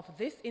walls of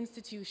this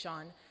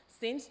institution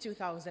since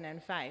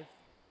 2005.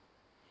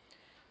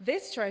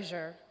 This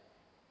treasure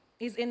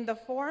is in the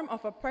form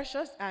of a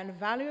precious and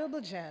valuable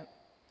gem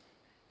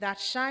that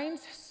shines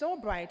so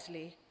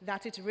brightly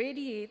that its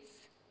radiance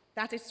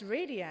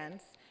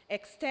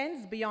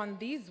extends beyond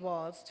these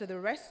walls to the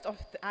rest of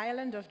the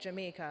island of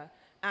Jamaica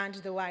and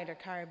the wider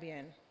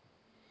Caribbean.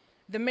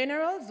 The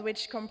minerals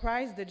which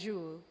comprise the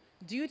jewel,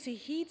 due to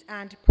heat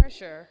and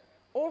pressure,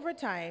 over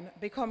time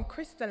become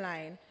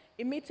crystalline,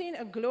 emitting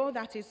a glow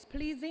that is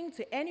pleasing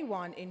to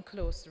anyone in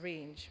close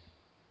range.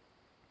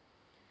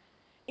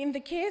 In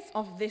the case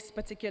of this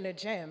particular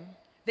gem,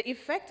 the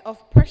effect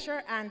of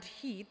pressure and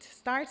heat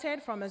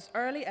started from as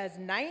early as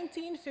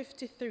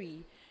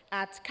 1953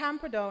 at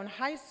Camperdown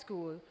High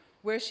School,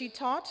 where she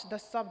taught the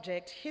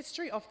subject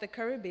History of the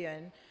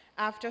Caribbean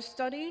after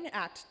studying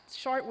at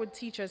Shortwood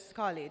Teachers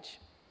College.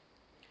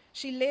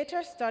 She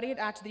later studied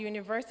at the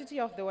University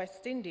of the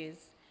West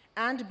Indies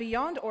and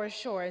beyond our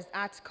shores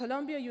at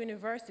Columbia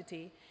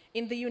University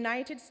in the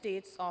United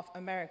States of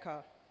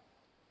America.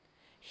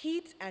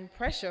 Heat and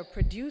pressure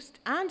produced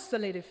and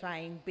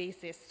solidifying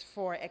basis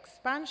for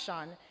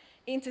expansion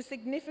into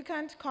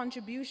significant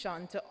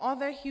contribution to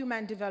other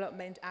human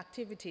development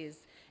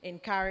activities, in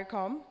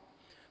CARICOM,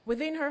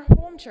 within her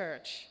home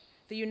church,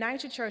 the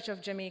United Church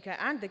of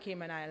Jamaica and the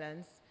Cayman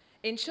Islands,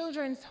 in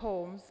children's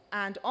homes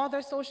and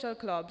other social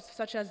clubs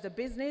such as the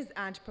Business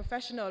and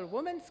Professional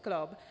Women's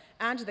Club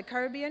and the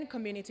Caribbean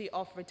Community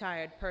of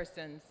Retired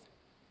Persons.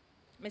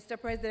 Mr.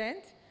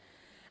 President,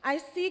 I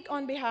seek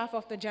on behalf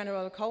of the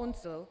General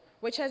Council,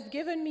 which has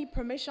given me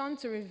permission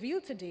to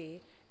reveal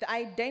today the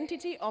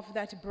identity of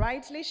that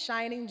brightly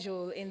shining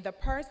jewel in the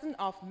person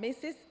of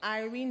Mrs.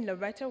 Irene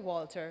Loretta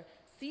Walter,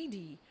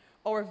 CD,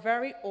 our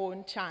very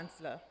own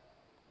Chancellor.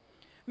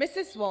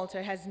 Mrs.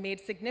 Walter has made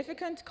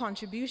significant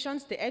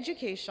contributions to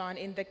education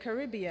in the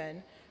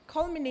Caribbean,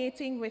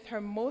 culminating with her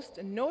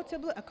most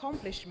notable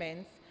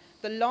accomplishments,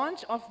 the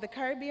launch of the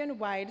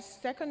Caribbean-wide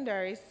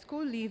Secondary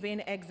School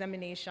Leaving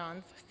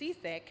Examinations,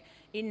 CSEC,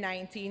 in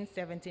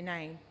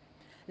 1979.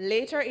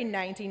 Later in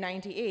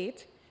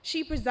 1998,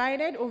 she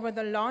presided over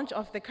the launch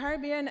of the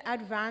Caribbean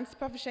Advanced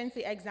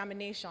Proficiency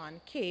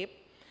Examination, CAPE,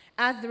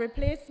 as the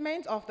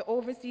replacement of the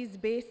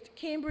overseas-based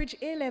Cambridge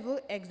A-level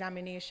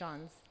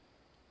examinations.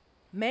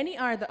 Many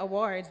are the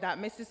awards that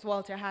Mrs.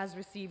 Walter has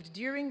received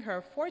during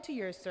her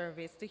 40-year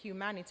service to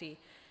humanity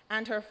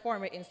and her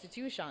former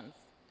institutions.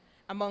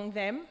 Among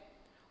them,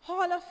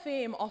 Hall of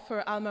Fame of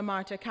her alma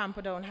mater,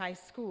 Camperdown High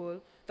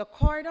School, the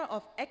Corridor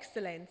of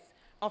Excellence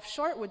of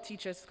Shortwood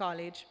Teachers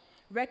College,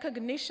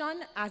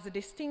 recognition as a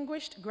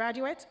distinguished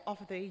graduate of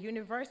the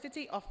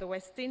University of the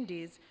West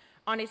Indies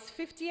on its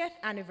 50th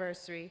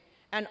anniversary,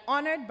 and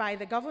honored by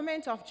the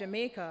Government of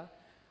Jamaica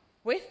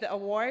with the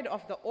award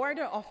of the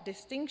Order of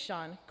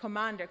Distinction,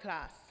 Commander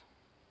Class.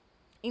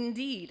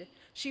 Indeed,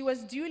 she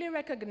was duly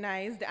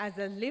recognized as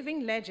a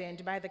living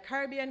legend by the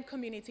Caribbean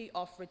Community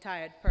of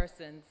Retired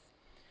Persons.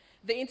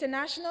 The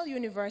International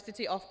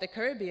University of the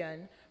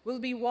Caribbean will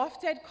be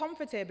wafted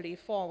comfortably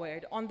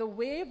forward on the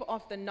wave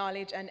of the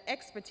knowledge and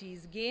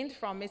expertise gained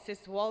from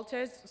Mrs.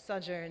 Walter's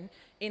sojourn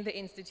in the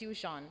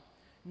institution,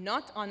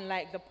 not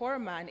unlike the poor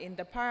man in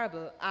the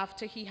parable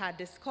after he had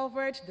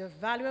discovered the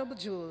valuable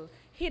jewel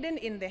hidden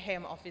in the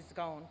hem of his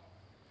gown.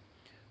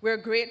 We're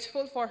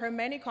grateful for her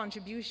many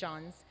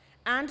contributions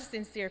and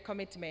sincere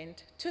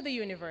commitment to the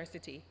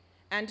university,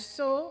 and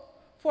so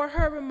for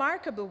her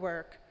remarkable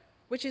work,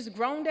 which is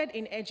grounded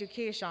in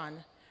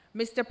education.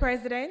 Mr.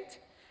 President,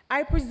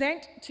 I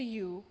present to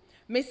you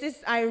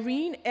Mrs.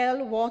 Irene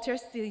L. Walter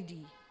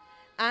CD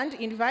and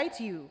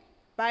invite you,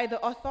 by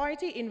the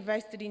authority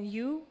invested in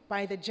you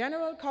by the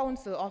General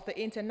Council of the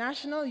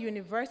International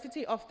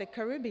University of the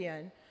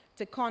Caribbean,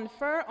 to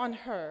confer on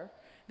her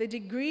the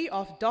degree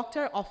of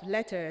Doctor of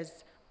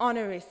Letters,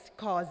 honoris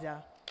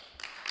causa.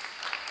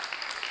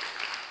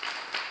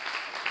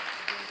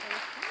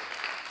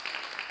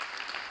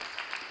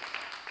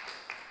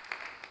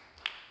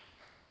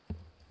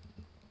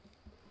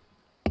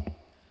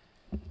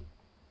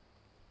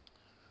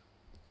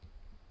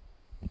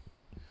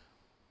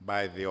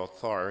 By the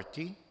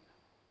authority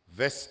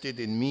vested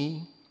in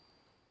me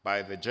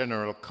by the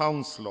General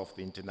Council of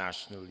the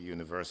International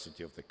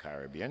University of the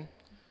Caribbean,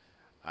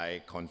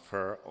 I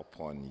confer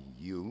upon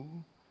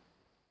you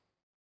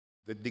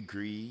the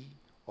degree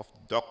of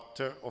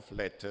Doctor of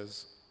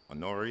Letters,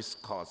 honoris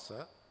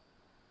causa.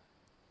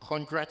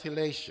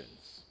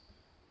 Congratulations,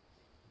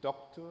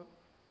 Dr.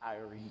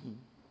 Irene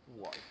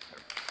Walter.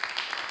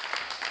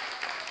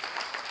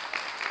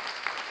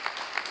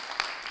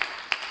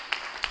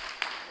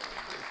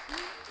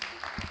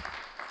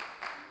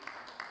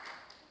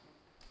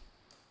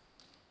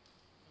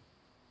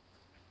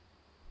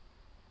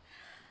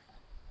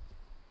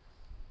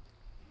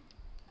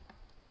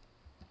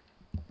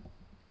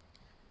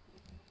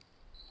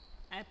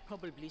 I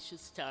probably should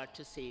start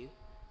to say,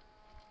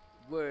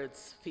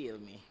 words fail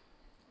me.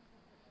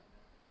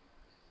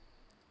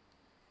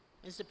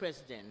 Mr.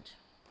 President,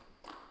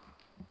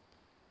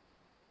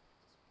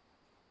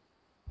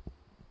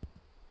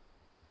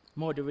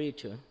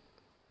 moderator,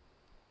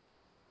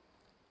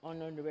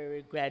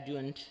 Honorary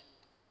Graduand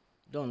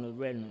Donald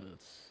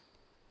Reynolds,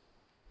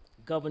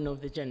 Governor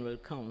of the General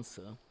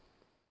Council,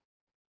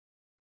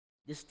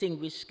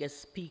 distinguished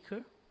guest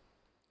speaker,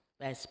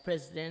 Vice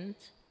President,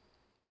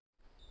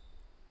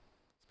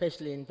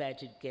 specially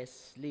invited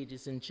guests,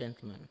 ladies and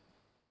gentlemen.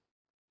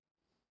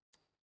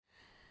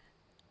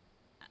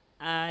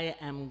 I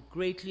am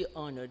greatly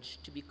honored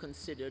to be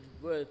considered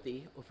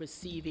worthy of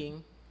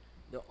receiving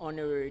the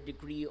honorary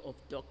degree of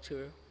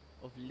Doctor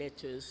of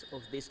Letters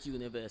of this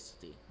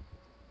university,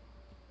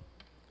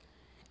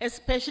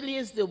 especially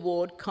as the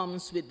award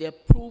comes with the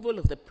approval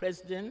of the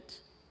President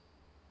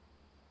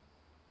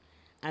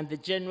and the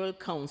General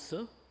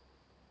Council,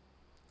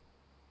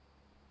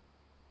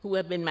 who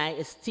have been my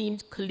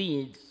esteemed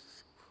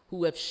colleagues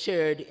who have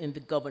shared in the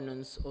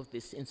governance of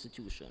this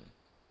institution.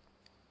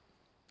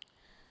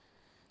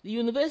 The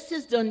university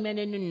has done me an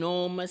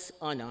enormous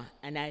honor,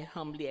 and I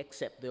humbly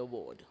accept the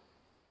award.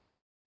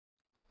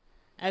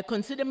 I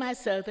consider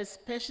myself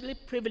especially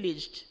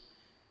privileged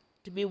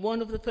to be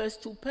one of the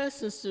first two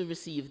persons to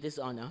receive this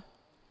honor,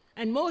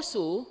 and more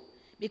so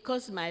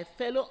because my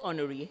fellow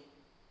honoree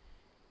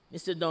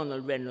Mr.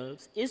 Donald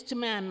Reynolds, is to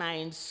my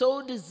mind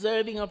so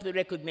deserving of the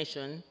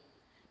recognition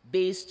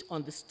based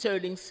on the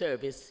sterling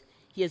service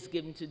he has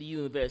given to the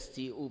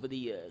university over the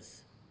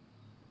years.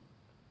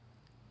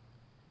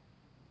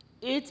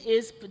 It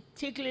is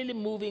particularly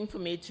moving for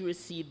me to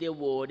receive the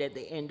award at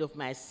the end of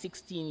my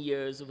 16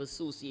 years of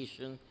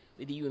association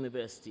with the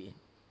university.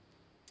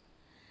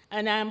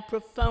 And I am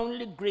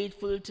profoundly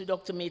grateful to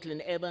Dr.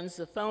 Maitland Evans,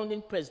 the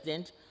founding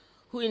president,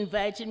 who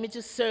invited me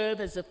to serve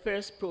as the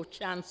first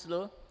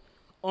pro-chancellor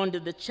under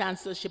the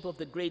chancellorship of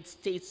the great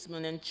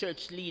statesman and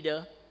church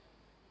leader,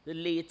 the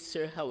late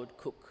Sir Howard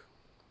Cook.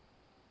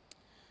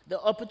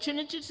 The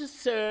opportunity to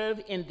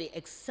serve in the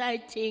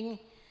exciting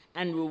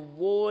and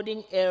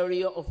rewarding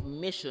area of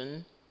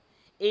mission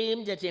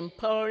aimed at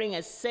empowering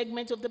a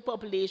segment of the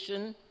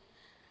population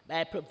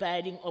by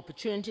providing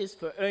opportunities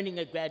for earning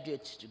a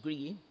graduate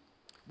degree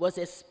was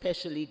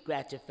especially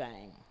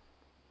gratifying.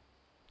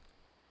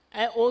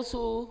 I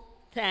also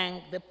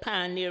thank the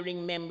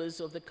pioneering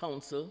members of the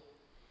council,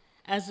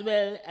 as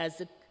well as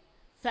the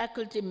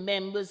faculty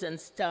members and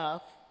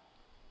staff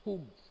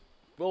who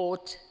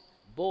bought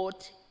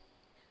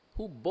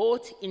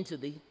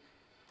into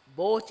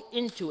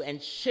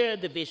and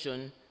shared the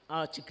vision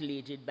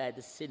articulated by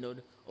the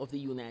Synod of the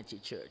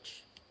United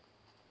Church.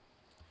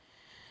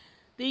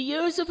 The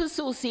years of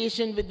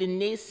association with the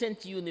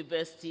nascent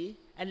university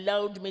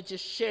allowed me to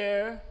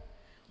share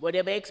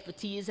whatever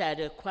expertise I had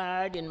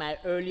acquired in my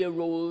earlier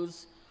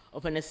roles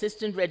of an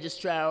assistant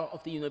registrar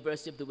of the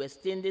University of the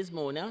West Indies,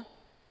 Mona,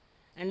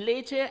 and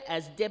later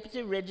as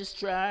deputy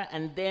registrar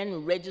and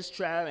then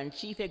registrar and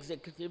chief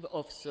executive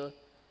officer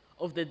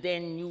of the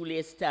then newly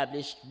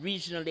established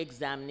regional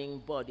examining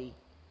body,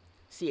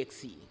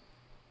 CXC.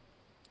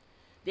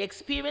 The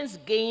experience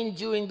gained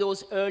during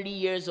those early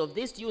years of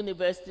this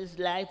university's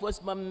life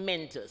was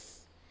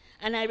momentous,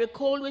 and I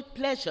recall with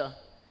pleasure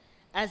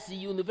as the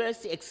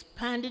university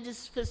expanded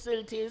its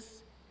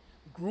facilities,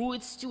 grew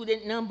its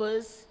student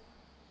numbers,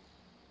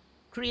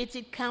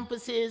 created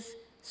campuses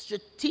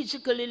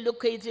strategically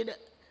located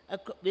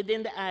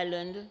within the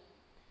island,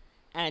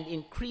 and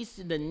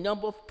increased the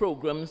number of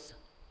programs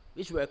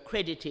which were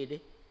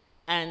accredited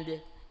and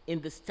in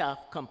the staff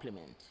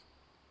complement.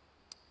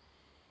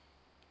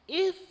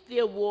 If the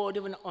award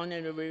of an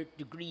honorary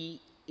degree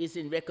is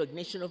in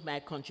recognition of my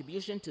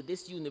contribution to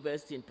this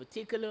university in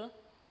particular,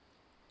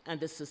 and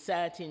the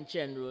society in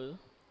general,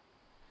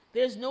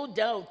 there's no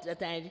doubt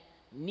that I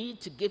need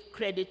to give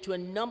credit to a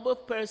number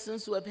of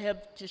persons who have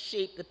helped to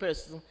shape the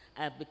person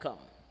I've become.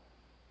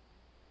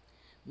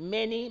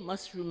 Many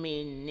must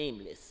remain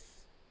nameless,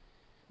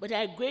 but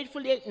I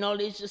gratefully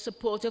acknowledge the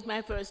support of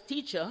my first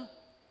teacher,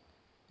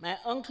 my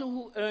uncle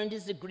who earned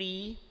his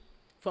degree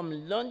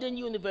from London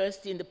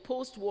University in the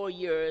post-war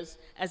years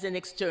as an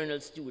external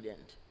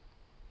student.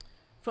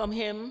 From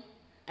him,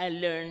 I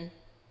learned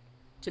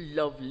to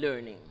love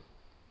learning.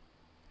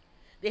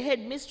 The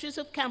headmistress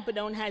of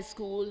Camperdown High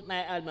School,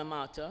 my alma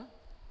mater,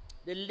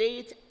 the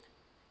late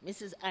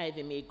Mrs.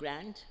 Ivy Mae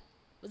Grant,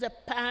 was a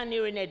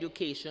pioneer in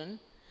education,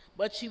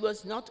 but she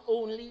was not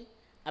only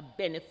a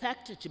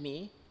benefactor to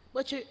me,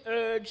 but she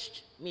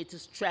urged me to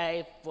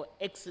strive for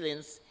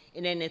excellence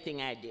in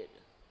anything I did.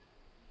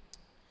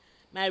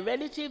 My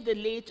relative, the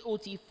late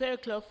O.T.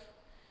 Fairclough,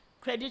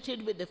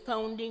 credited with the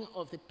founding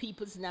of the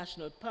People's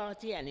National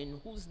Party and in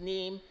whose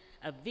name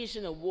a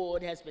Vision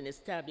Award has been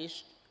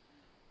established,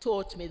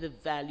 taught me the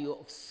value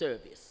of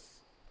service.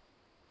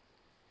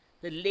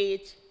 The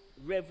late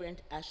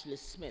Reverend Ashley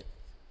Smith,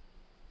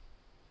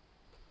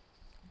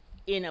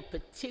 in a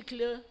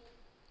particular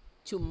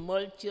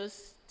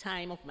tumultuous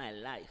time of my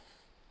life,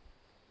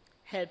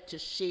 helped to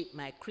shape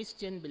my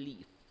Christian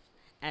belief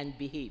and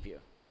behavior.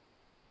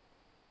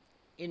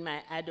 In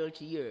my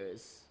adult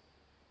years,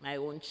 my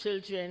own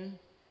children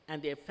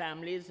and their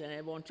families, and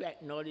I want to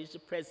acknowledge the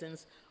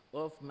presence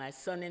of my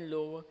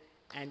son-in-law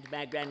and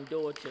my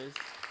granddaughters.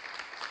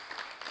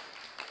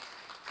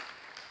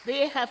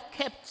 They have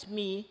kept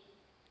me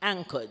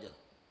anchored,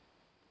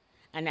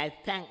 and I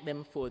thank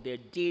them for their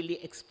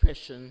daily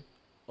expression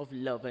of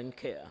love and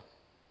care.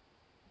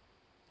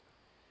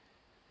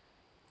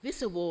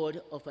 This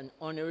award of an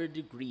honorary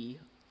degree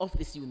of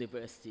this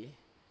university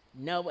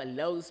now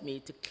allows me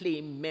to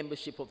claim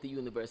membership of the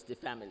university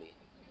family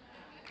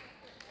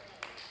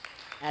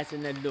as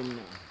an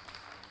alumna.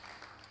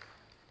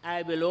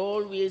 I will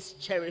always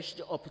cherish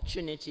the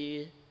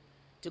opportunity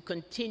to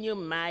continue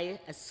my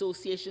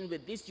association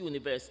with this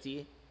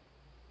university,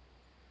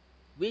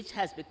 which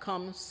has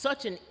become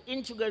such an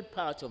integral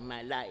part of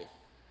my life,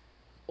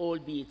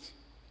 albeit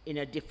in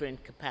a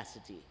different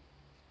capacity.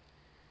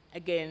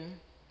 Again,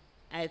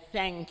 I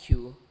thank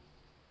you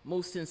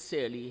most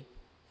sincerely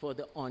for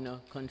the honor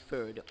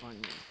conferred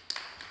on me.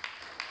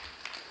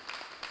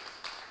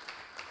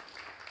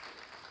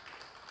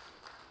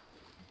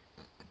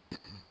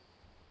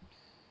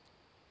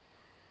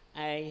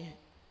 I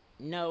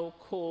now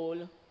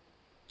call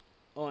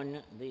on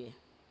the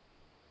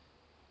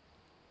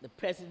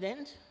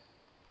President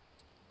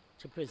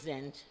to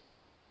present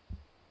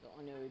the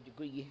honorary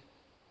degree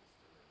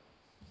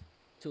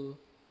to,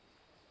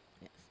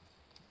 yes.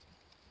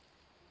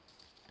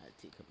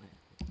 take up my,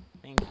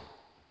 thank you.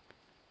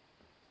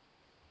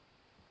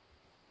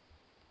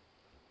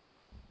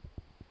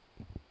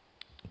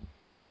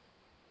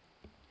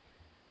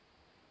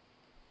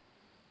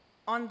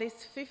 On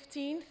this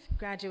 15th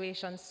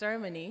graduation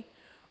ceremony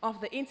of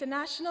the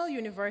International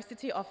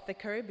University of the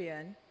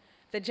Caribbean,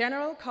 the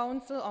General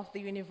Council of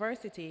the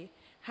university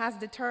has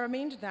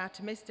determined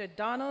that Mr.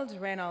 Donald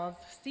Reynolds,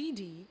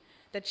 CD,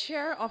 the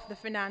chair of the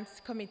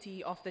Finance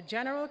Committee of the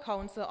General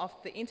Council of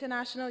the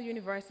International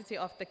University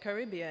of the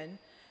Caribbean,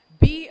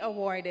 be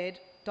awarded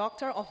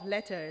Doctor of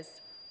Letters,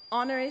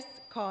 honoris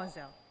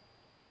causa.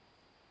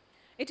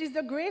 It is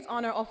the great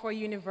honor of our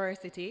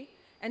university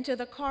and to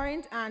the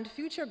current and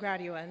future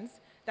graduands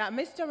that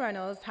Mr.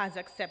 Reynolds has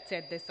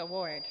accepted this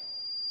award.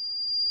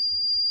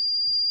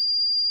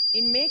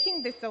 In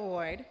making this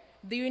award,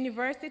 the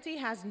university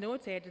has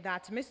noted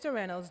that Mr.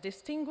 Reynolds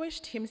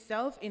distinguished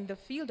himself in the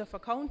field of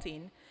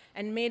accounting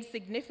and made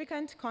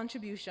significant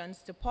contributions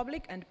to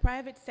public and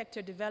private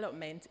sector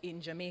development in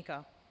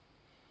Jamaica.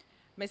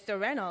 Mr.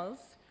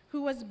 Reynolds,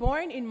 who was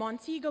born in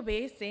Montego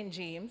Bay, St.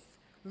 James,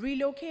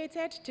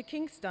 relocated to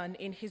Kingston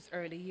in his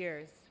early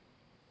years.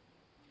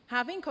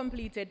 Having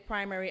completed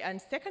primary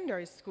and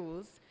secondary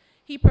schools,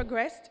 he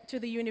progressed to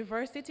the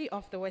University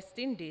of the West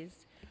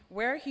Indies,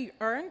 where he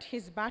earned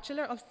his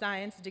Bachelor of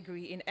Science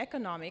degree in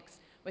economics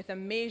with a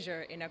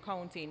major in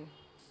accounting.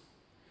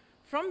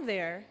 From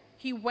there,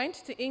 he went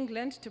to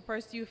England to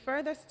pursue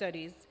further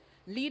studies,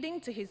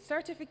 leading to his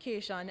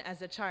certification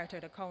as a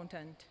chartered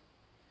accountant.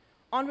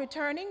 On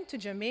returning to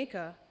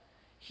Jamaica,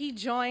 he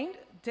joined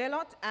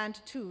Deloitte and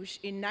Touche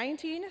in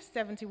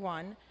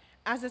 1971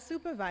 as a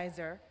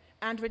supervisor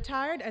and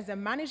retired as a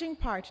managing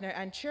partner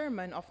and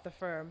chairman of the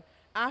firm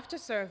after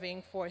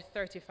serving for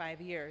 35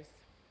 years.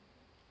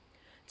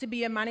 To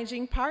be a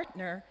managing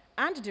partner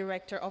and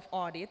director of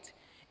audit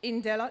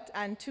in Deloitte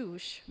and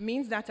Touche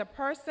means that a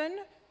person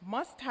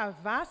must have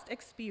vast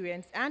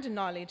experience and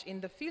knowledge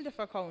in the field of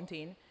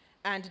accounting,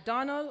 and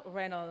Donald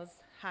Reynolds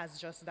has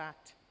just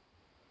that.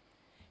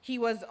 He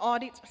was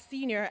audit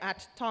senior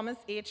at Thomas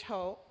H.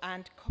 Howe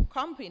and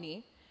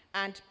Company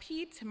and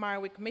Pete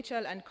Marwick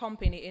Mitchell and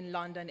Company in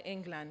London,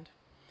 England.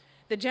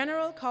 The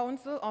General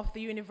Council of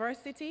the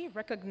university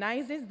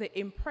recognizes the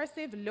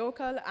impressive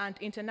local and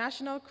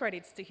international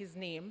credits to his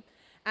name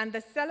and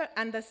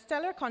the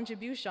stellar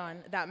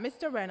contribution that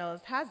Mr.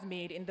 Reynolds has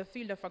made in the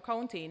field of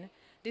accounting,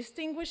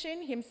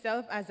 distinguishing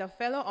himself as a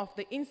fellow of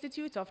the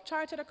Institute of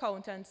Chartered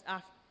Accountants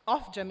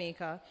of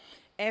Jamaica,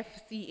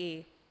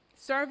 FCA,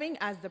 serving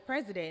as the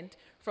president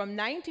from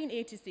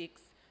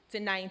 1986 to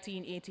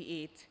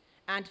 1988,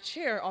 and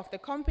chair of the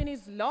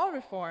company's Law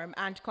Reform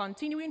and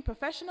Continuing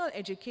Professional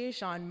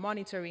Education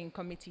Monitoring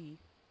Committee.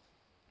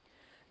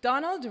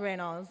 Donald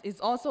Reynolds is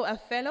also a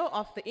fellow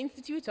of the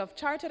Institute of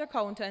Chartered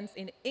Accountants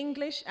in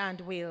English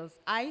and Wales,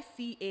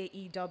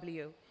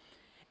 ICAEW.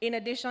 In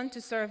addition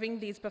to serving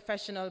these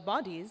professional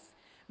bodies,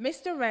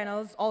 Mr.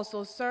 Reynolds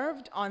also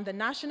served on the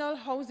National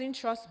Housing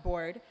Trust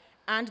Board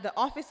and the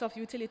Office of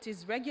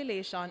Utilities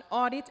Regulation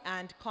Audit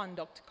and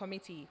Conduct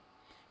Committee.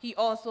 He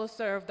also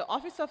served the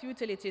Office of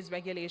Utilities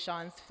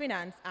Regulations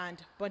Finance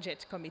and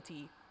Budget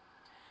Committee.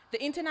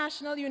 The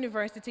International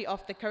University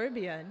of the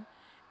Caribbean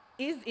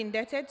is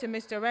indebted to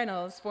Mr.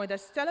 Reynolds for the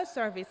stellar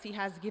service he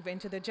has given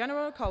to the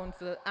General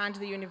Council and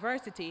the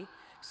university,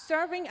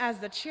 serving as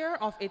the chair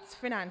of its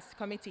Finance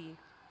Committee.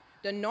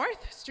 The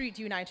North Street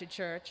United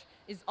Church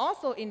is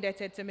also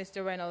indebted to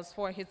Mr. Reynolds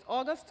for his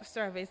august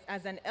service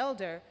as an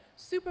elder,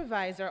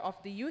 supervisor of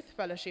the Youth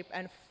Fellowship,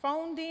 and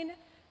founding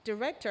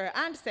director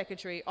and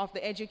secretary of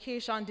the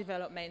Education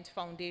Development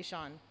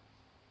Foundation.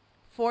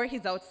 For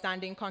his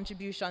outstanding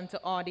contribution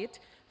to audit,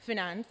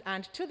 finance,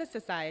 and to the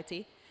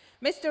society,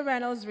 Mr.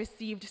 Reynolds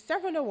received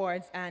several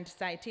awards and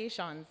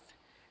citations.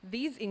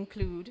 These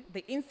include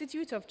the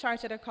Institute of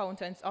Chartered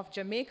Accountants of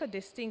Jamaica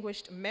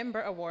Distinguished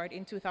Member Award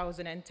in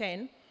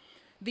 2010,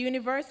 the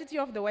University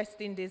of the West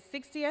Indies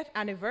 60th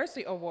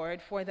Anniversary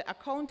Award for the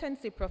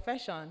Accountancy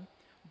Profession,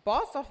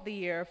 Boss of the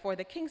Year for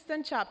the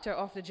Kingston chapter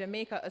of the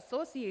Jamaica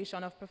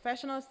Association of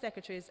Professional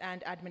Secretaries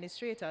and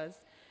Administrators,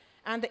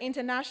 and the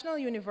International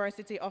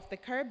University of the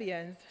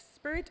Caribbean's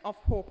Spirit of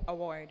Hope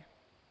Award.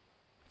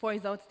 For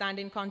his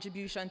outstanding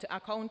contribution to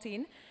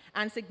accounting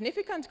and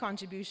significant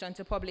contribution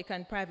to public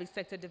and private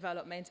sector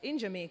development in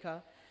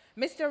Jamaica,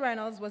 Mr.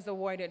 Reynolds was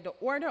awarded the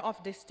Order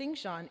of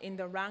Distinction in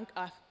the rank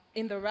of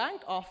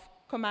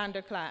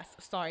Commander Class,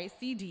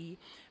 CD,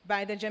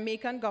 by the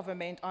Jamaican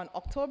government on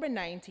October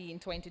 19,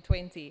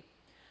 2020.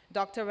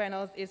 Dr.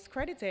 Reynolds is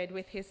credited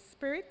with his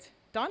spirit,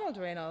 Donald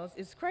Reynolds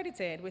is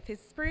credited with his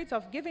spirit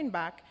of giving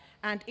back,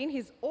 and in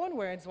his own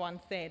words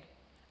once said,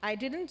 "I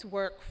didn't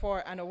work for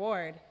an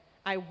award,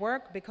 I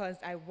work because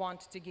I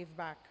want to give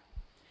back."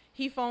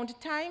 He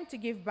found time to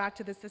give back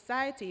to the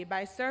society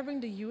by serving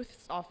the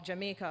youths of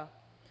Jamaica.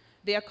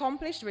 The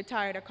accomplished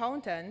retired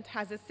accountant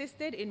has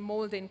assisted in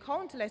molding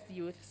countless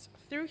youths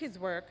through his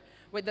work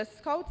with the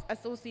Scouts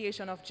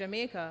Association of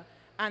Jamaica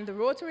and the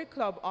Rotary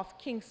Club of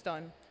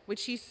Kingston,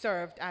 which he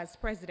served as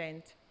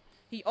president.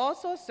 He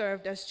also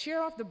served as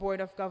chair of the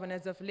Board of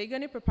Governors of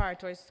Legony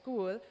Preparatory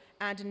School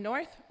and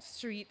North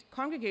Street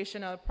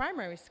Congregational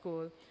Primary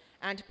School,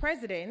 and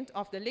president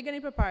of the Legony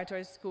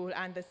Preparatory School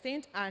and the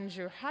St.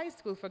 Andrew High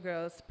School for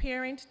Girls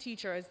Parent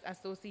Teachers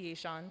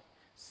Association.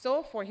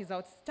 So for his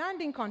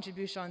outstanding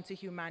contribution to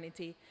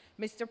humanity,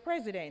 Mr.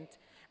 President,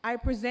 I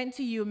present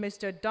to you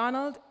Mr.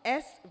 Donald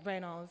S.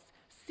 Reynolds,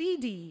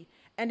 CD,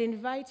 and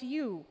invite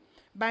you,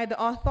 by the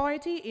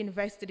authority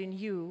invested in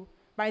you,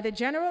 by the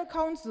General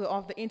Council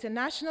of the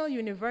International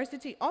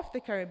University of the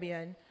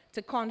Caribbean,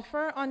 to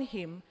confer on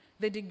him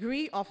the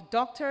degree of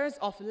Doctors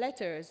of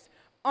Letters,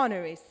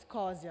 honoris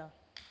causa.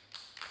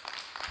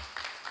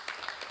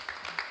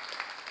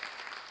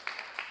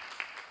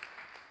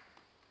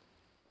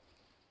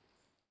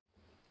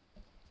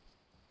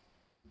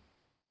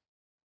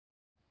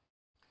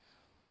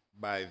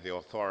 By the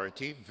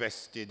authority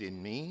vested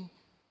in me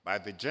by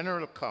the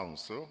General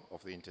Council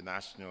of the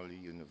International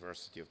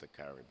University of the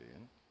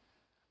Caribbean,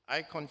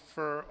 I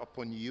confer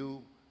upon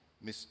you,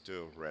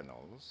 Mr.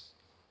 Reynolds,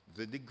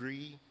 the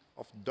degree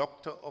of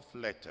Doctor of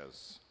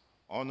Letters,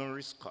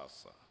 honoris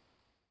causa.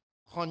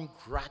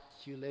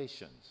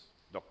 Congratulations,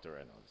 Dr.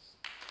 Reynolds.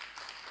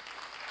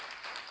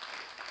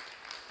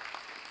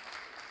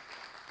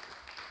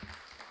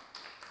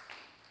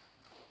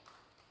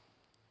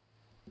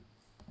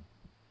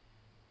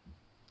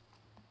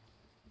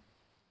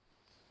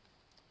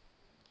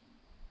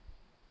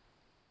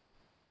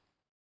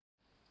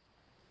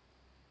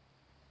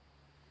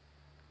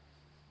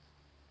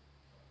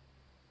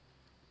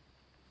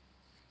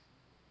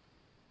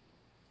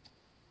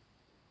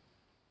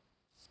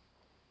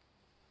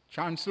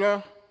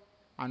 Chancellor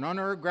and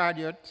honorary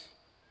graduate,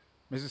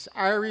 Mrs.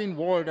 Irene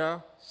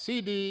Walder,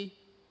 CD,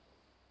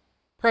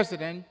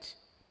 President,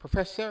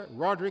 Professor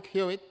Roderick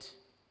Hewitt,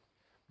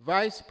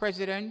 Vice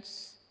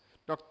Presidents,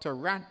 Dr.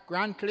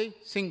 Grantley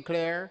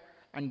Sinclair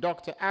and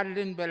Dr.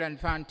 Adeline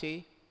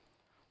Belenfanti,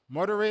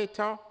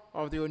 Moderator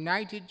of the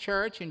United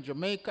Church in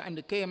Jamaica and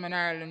the Cayman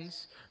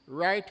Islands,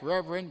 Right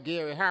Reverend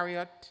Gary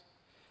Harriott,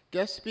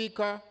 Guest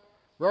Speaker,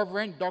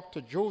 Reverend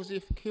Dr.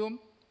 Joseph Kuhn,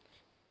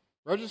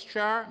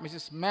 Registrar,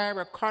 Mrs.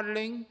 Myra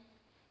Codling,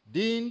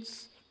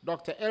 Deans,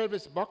 Dr.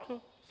 Elvis Buckle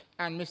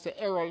and Mr.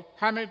 Errol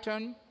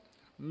Hamilton,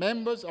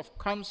 members of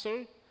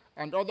council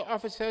and other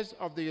officers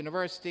of the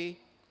university,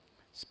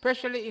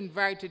 specially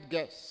invited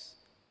guests,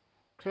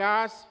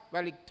 class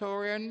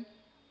valedictorian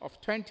of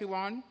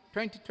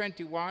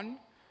 2021,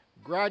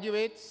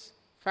 graduates,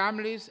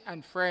 families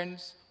and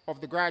friends of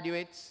the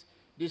graduates,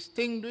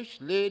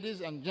 distinguished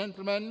ladies and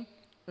gentlemen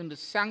in the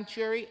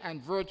sanctuary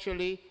and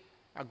virtually,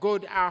 a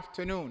good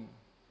afternoon.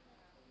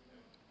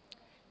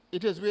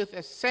 It is with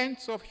a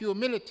sense of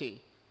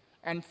humility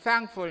and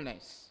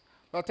thankfulness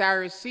that I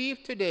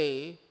receive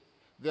today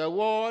the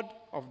award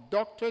of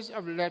Doctors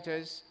of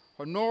Letters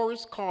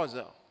honoris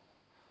causa,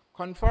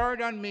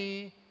 conferred on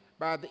me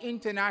by the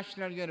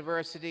International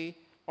University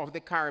of the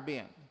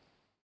Caribbean.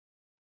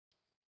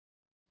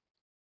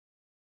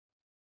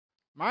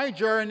 My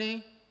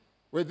journey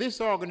with this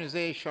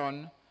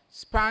organization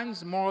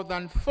spans more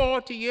than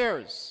 40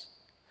 years,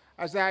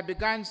 as I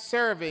began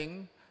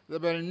serving the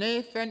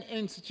Belnathan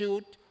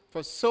Institute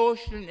for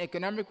Social and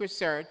Economic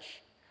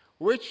Research,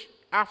 which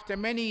after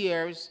many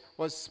years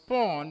was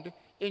spawned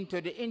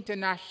into the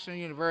International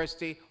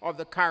University of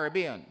the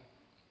Caribbean.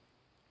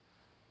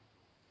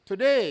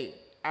 Today,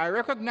 I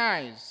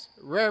recognize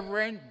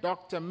Reverend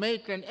Dr.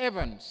 Maitland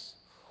Evans,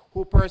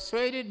 who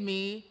persuaded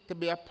me to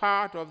be a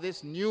part of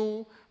this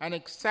new and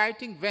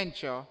exciting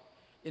venture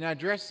in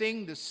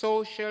addressing the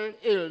social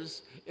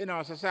ills in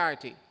our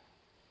society.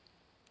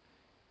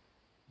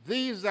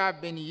 These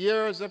have been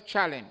years of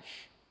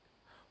challenge,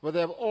 but they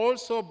have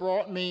also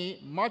brought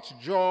me much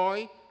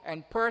joy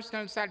and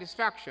personal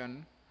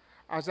satisfaction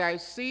as I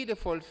see the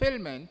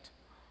fulfillment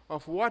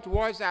of what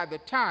was at the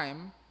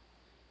time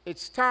it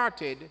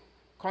started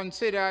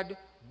considered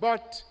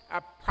but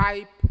a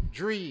pipe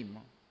dream.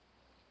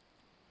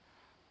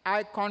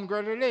 I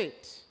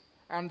congratulate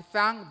and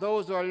thank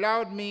those who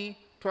allowed me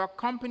to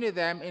accompany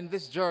them in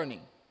this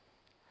journey.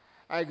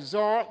 I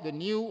exhort the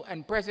new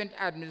and present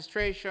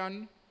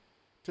administration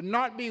to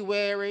not be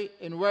weary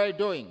in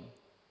well-doing.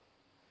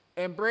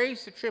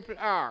 Embrace the triple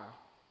R,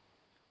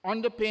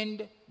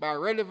 underpinned by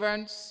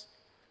relevance,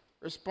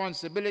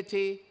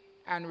 responsibility,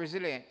 and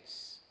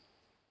resilience.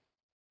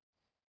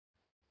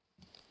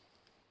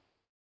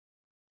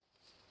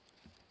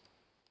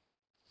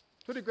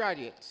 To the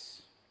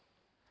graduates,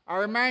 I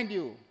remind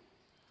you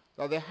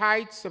that the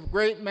heights of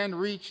great men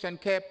reached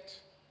and kept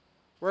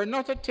were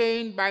not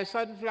attained by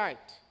sudden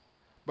flight,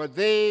 but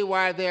they,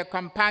 while their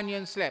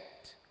companions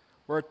slept,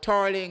 were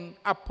toiling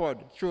upward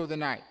through the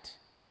night.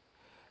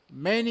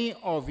 Many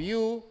of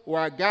you who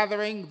are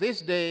gathering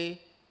this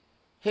day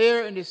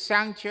here in the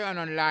sanctuary and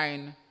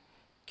online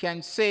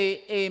can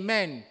say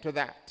amen to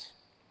that.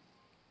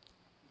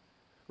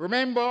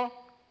 Remember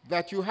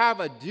that you have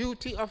a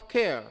duty of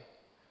care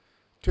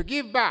to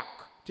give back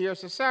to your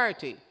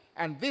society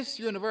and this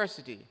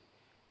university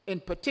in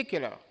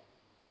particular.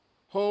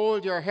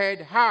 Hold your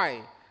head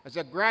high as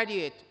a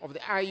graduate of the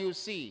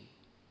IUC.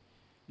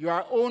 You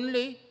are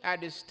only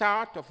at the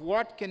start of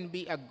what can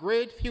be a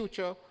great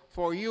future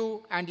for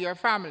you and your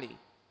family.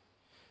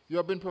 You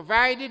have been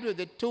provided with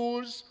the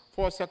tools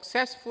for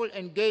successful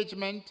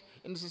engagement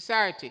in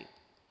society,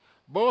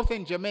 both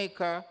in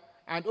Jamaica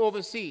and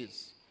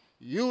overseas.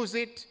 Use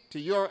it to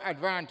your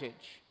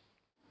advantage.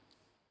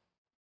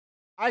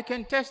 I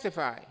can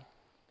testify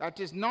that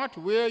it is not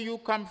where you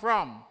come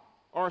from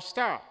or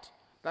start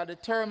that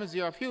determines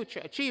your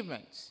future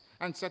achievements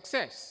and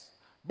success,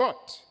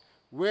 but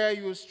where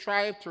you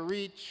strive to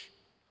reach,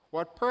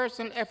 what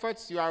personal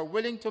efforts you are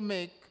willing to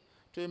make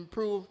to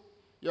improve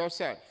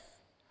yourself.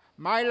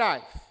 My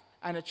life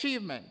and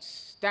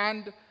achievements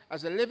stand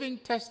as a living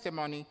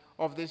testimony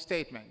of this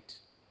statement.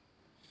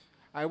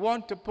 I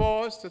want to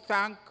pause to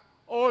thank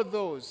all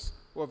those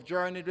who have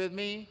journeyed with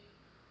me,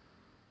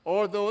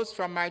 all those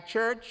from my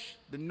church,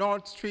 the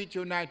North Street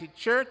United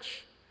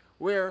Church,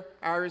 where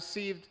I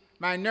received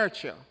my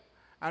nurture,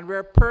 and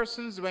where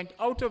persons went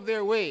out of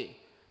their way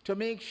to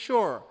make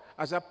sure,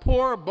 as a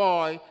poor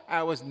boy,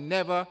 I was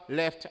never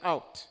left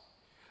out.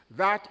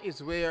 That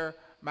is where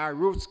my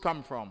roots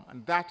come from,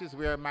 and that is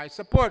where my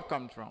support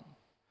comes from.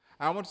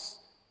 I want to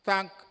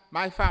thank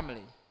my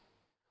family,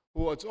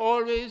 who has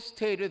always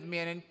stayed with me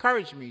and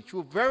encouraged me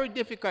through very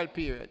difficult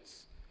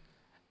periods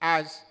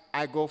as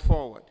I go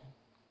forward.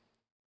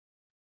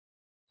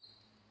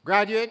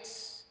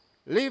 Graduates,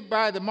 live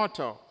by the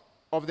motto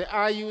of the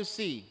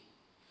IUC,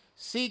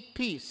 seek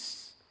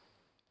peace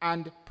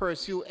and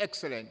pursue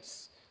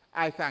excellence.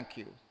 I thank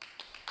you.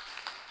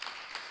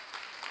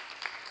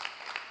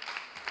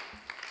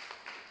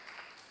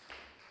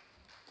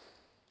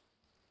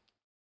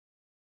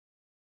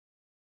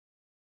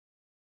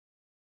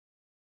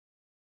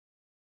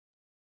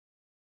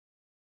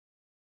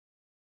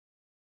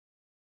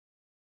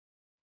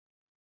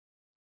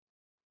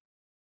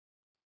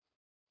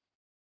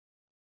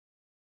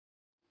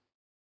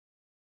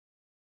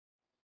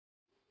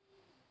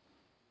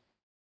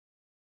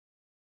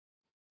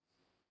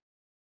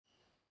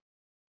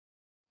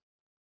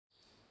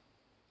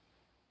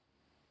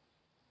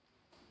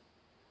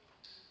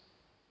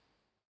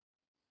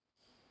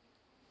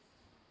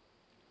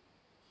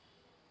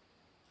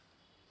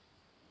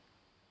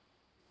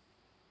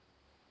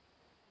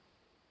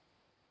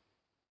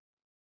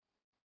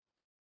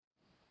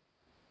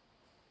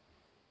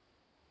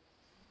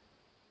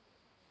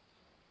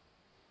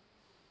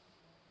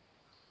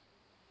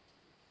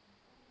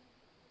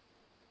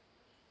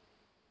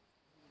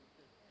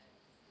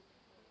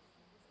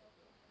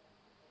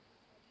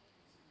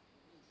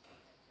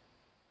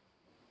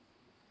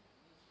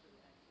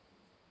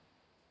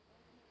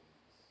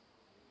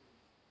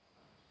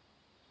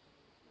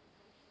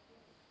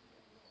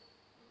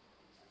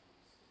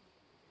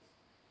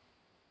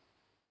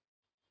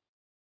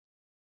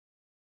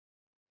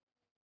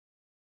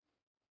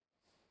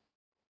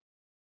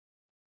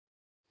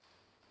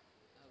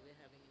 Are we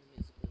having a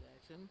musical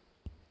item?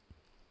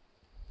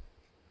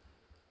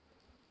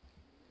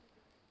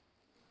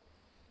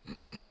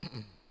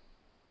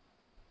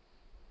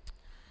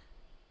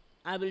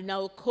 I will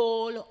now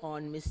call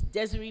on Ms.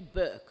 Desiree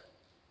Burke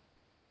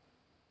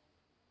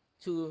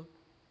to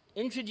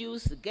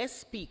introduce the guest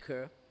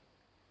speaker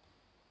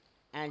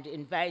and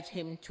invite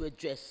him to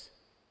address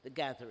the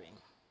gathering.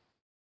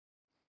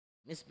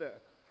 Ms.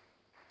 Burke.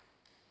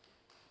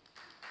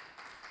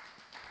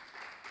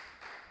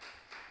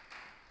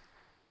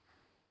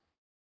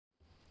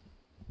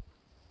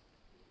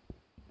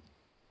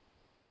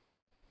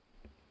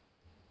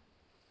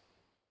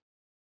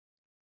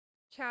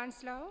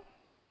 Chancellor,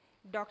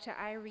 Dr.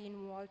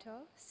 Irene Walter,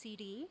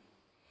 CD,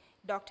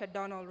 Dr.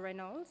 Donald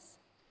Reynolds,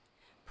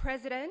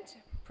 President,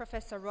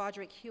 Professor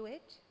Roderick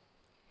Hewitt,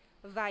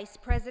 Vice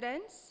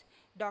Presidents,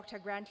 Dr.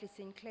 Grantley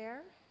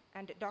Sinclair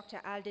and Dr.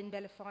 Alden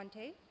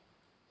Belafonte,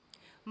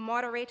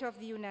 Moderator of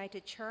the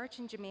United Church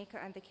in Jamaica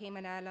and the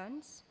Cayman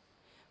Islands,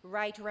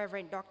 Right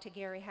Reverend Dr.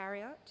 Gary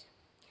Harriott,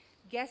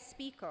 Guest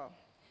Speaker,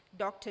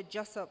 Dr.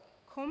 Joseph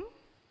Kum,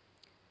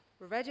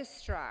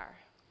 Registrar,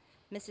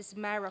 Mrs.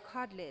 Myra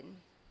Codlin,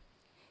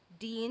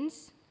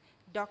 Deans,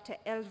 Dr.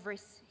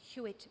 Elvis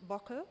Hewitt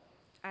Buckle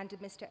and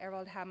Mr.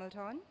 Errol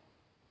Hamilton,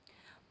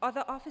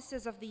 other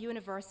officers of the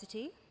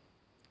university,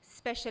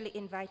 specially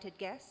invited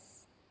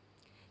guests,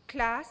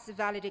 class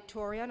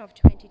valedictorian of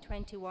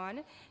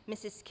 2021,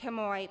 Mrs.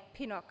 Kemoy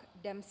Pinnock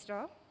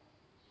Dempster,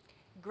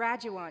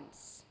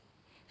 graduands,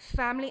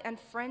 family and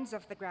friends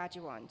of the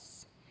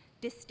graduands,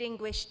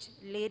 distinguished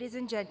ladies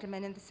and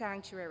gentlemen in the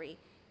sanctuary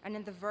and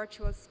in the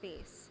virtual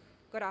space,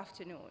 good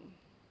afternoon.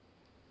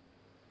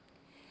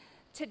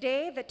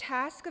 Today, the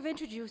task of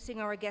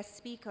introducing our guest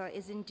speaker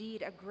is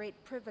indeed a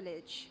great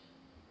privilege.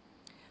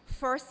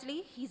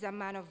 Firstly, he's a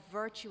man of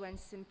virtue and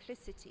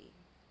simplicity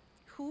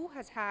who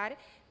has had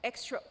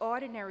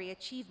extraordinary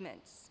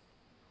achievements.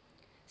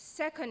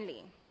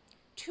 Secondly,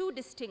 two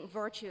distinct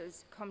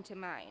virtues come to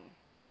mind: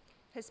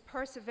 his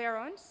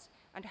perseverance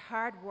and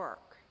hard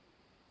work.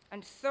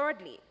 And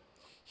thirdly,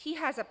 he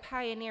has a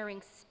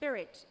pioneering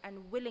spirit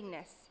and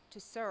willingness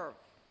to serve.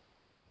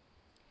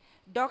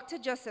 Dr.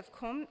 Joseph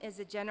Kum is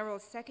the General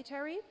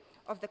Secretary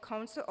of the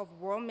Council of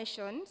World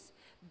Missions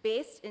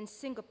based in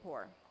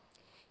Singapore.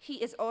 He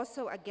is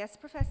also a guest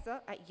professor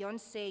at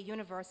Yonsei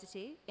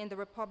University in the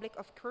Republic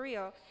of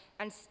Korea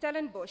and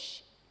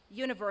Stellenbosch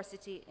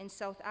University in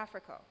South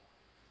Africa.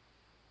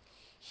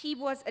 He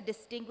was a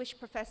distinguished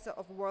professor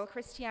of world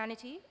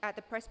Christianity at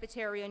the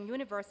Presbyterian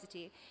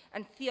University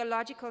and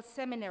Theological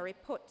Seminary,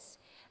 Puts,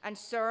 and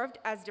served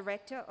as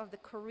director of the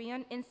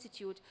Korean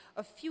Institute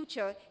of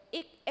Future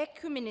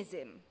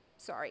Ecumenism,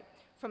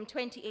 from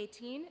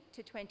 2018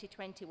 to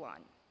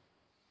 2021.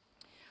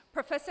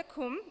 Professor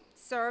Kum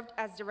served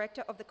as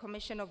director of the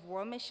Commission of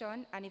World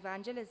Mission and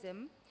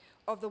Evangelism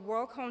of the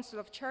World Council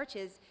of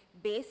Churches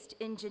based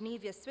in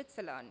Geneva,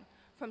 Switzerland,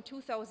 from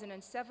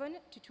 2007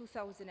 to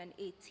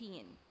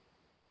 2018.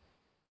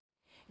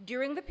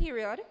 During the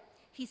period,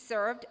 he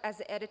served as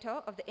the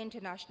editor of the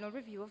International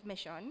Review of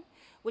Mission,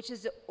 which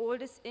is the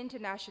oldest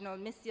international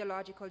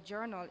missiological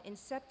journal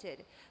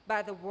incepted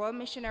by the World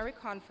Missionary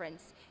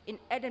Conference in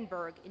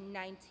Edinburgh in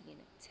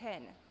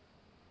 1910.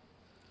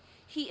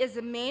 He is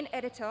the main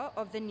editor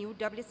of the new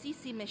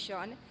WCC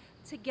mission,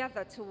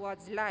 Together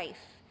Towards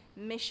Life,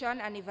 Mission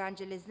and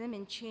Evangelism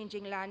in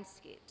Changing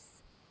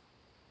Landscapes,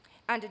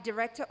 and the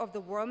director of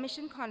the World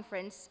Mission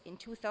Conference in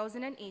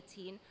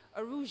 2018,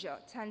 Arusha,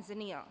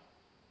 Tanzania.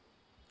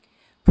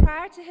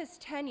 Prior to his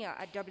tenure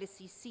at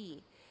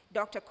WCC,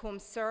 Dr. Kum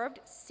served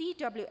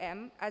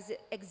CWM as the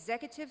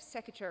Executive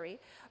Secretary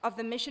of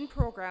the Mission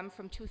Program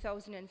from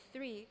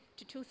 2003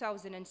 to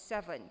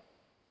 2007.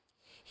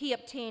 He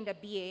obtained a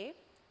BA,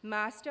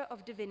 Master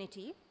of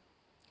Divinity,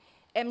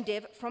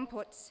 MDiv from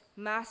Puts,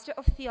 Master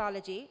of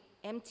Theology,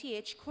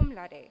 MTH cum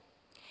laude,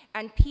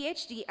 and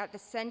PhD at the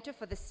Center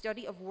for the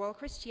Study of World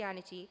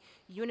Christianity,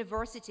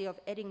 University of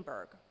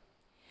Edinburgh.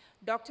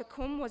 Dr.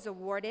 Kum was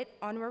awarded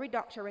Honorary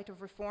Doctorate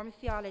of Reformed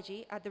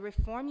Theology at the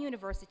Reformed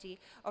University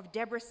of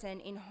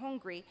Debrecen in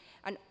Hungary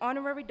and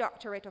Honorary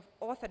Doctorate of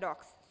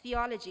Orthodox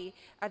Theology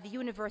at the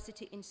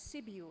University in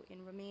Sibiu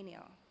in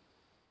Romania.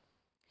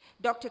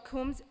 Dr.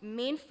 Kum's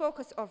main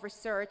focus of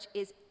research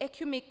is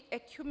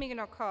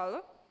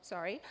ecumenical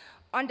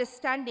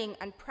understanding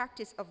and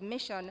practice of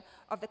mission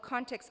of the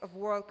context of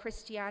world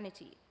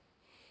Christianity.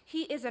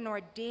 He is an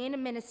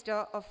ordained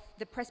minister of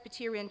the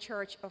Presbyterian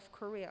Church of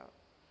Korea.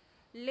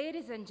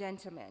 Ladies and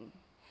gentlemen,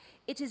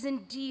 it is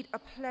indeed a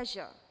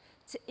pleasure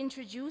to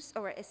introduce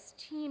our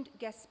esteemed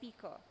guest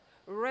speaker,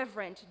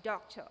 Reverend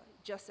Dr.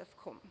 Joseph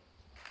Kum.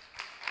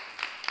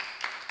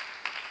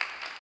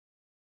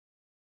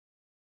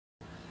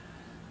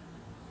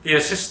 Dear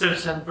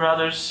sisters and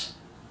brothers,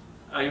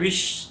 I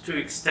wish to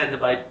extend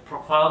my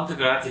profound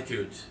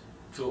gratitude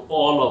to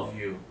all of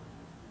you.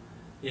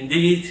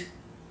 Indeed,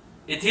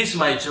 it is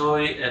my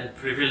joy and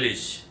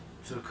privilege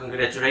to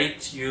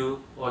congratulate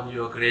you on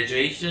your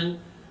graduation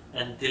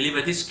and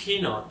deliver this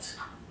keynote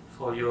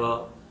for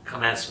your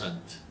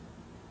commencement.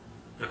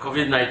 The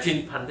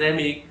COVID-19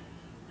 pandemic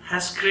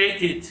has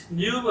created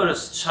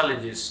numerous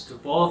challenges to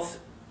both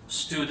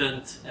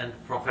students and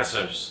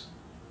professors,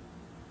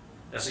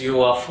 as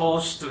you are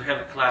forced to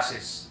have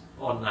classes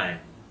online.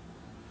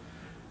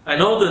 I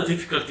know the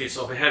difficulties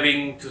of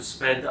having to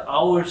spend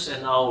hours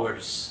and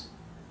hours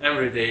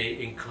every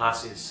day in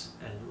classes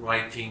and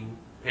writing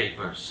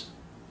papers.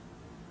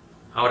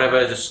 However,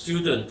 as a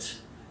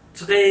student,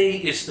 today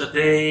is the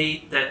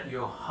day that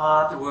your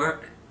hard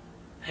work,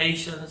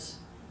 patience,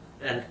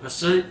 and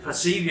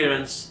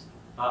perseverance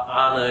are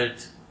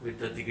honored with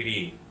the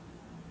degree,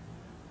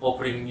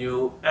 opening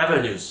new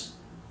avenues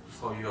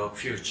for your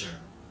future.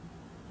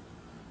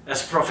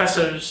 As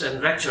professors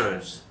and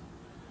lecturers,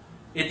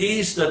 it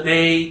is the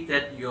day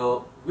that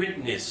you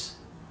witness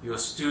your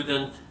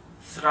student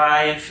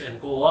thrive and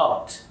go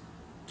out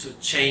to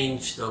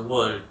change the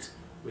world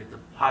with the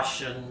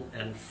passion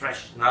and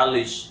fresh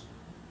knowledge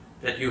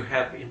that you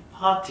have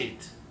imparted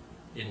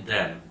in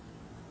them.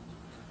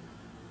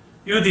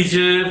 You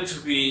deserve to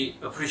be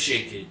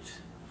appreciated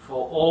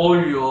for all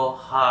your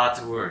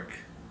hard work,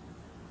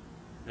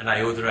 and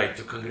I would like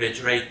to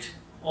congratulate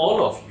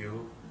all of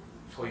you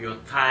for your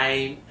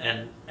time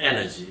and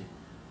energy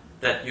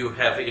that you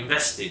have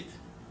invested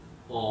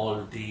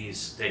all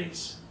these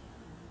days.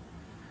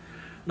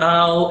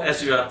 Now,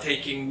 as you are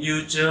taking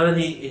new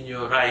journey in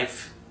your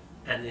life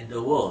and in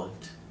the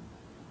world,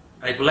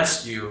 I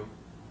bless you.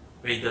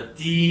 May the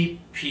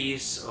deep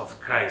peace of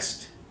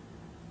Christ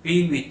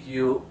be with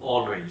you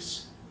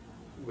always,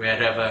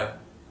 wherever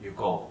you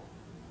go.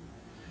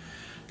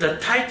 The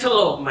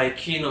title of my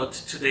keynote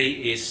today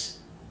is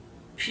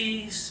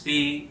Peace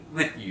Be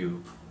With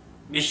You,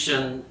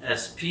 Mission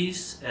as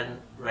Peace and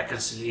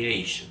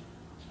Reconciliation.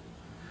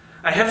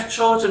 I have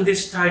chosen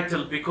this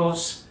title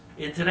because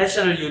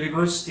International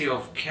University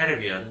of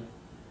Caribbean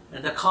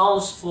and the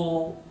Council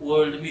for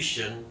World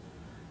Mission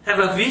have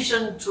a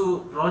vision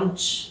to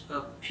launch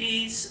a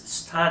peace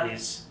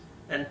studies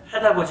and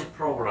pedagogy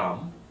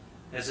program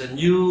as a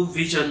new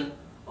vision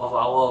of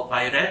our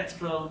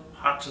bilateral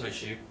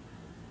partnership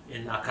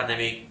in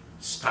academic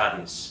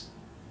studies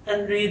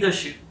and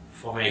leadership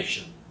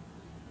formation.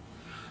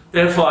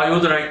 Therefore, I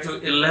would like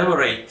to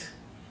elaborate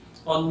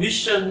on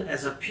mission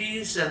as a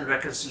peace and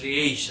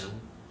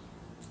reconciliation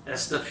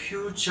as the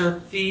future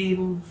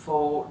theme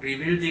for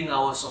rebuilding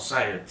our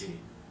society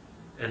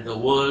and the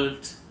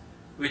world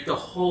with the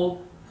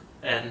hope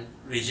and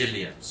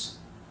resilience.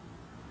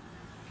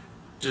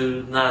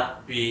 Do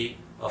not be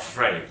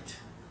afraid.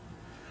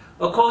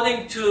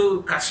 According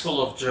to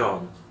Gospel of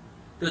John,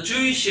 the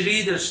Jewish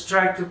leaders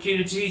tried to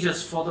kill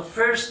Jesus for the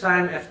first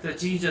time after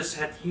Jesus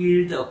had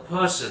healed a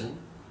person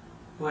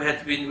who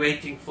had been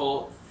waiting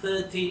for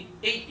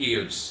 38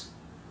 years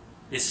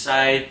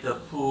beside the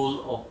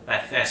pool of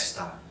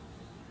Bethesda.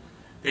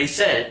 They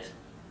said,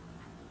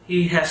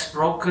 "He has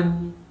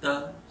broken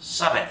the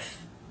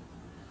Sabbath."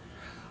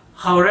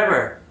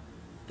 However,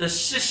 the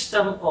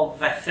system of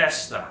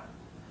Bethesda,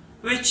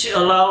 which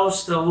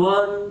allows the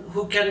one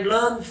who can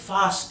learn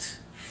fast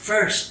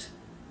first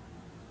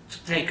to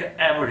take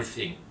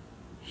everything,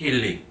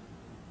 healing,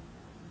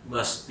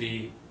 must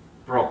be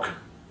broken.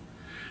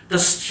 The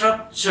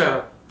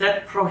structure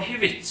that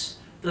prohibits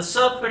the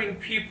suffering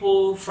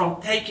people from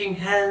taking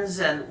hands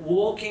and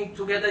walking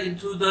together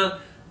into the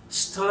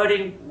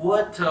stirring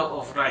water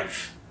of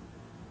life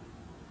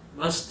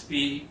must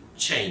be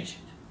changed.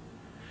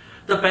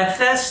 The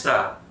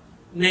Bethesda,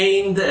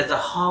 named as the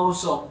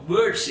house of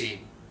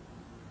mercy,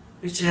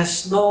 which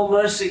has no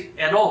mercy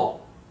at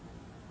all,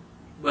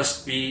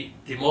 must be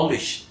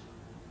demolished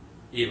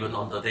even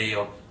on the day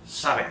of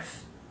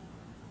Sabbath.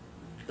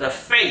 The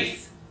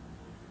faith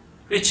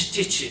which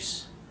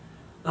teaches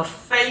a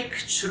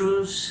fake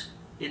truth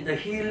in the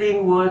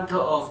healing water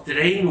of the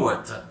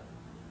rainwater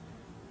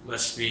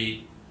must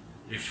be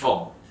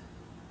reformed.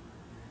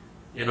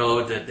 You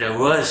know that there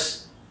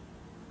was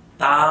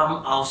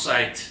dam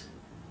outside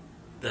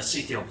the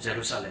city of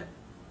Jerusalem.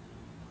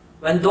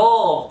 When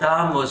door of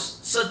dam was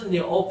suddenly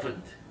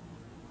opened,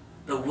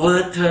 the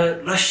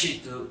water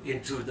rushed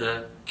into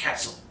the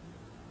castle.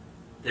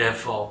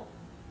 Therefore,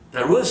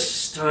 there was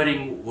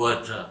stirring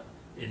water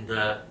in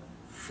the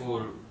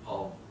pool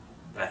of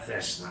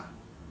Bethesda.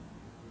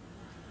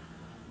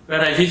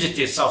 When I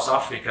visited South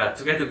Africa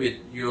together with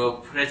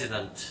your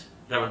president,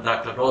 Reverend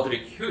Dr.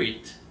 Roderick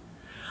Hewitt,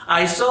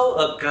 I saw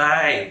a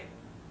guy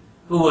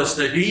who was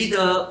the leader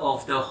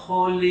of the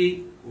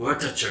Holy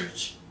Water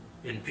Church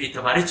in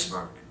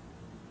Pietermaritzburg.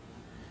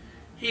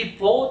 He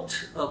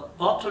bought a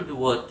bottled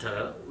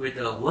water with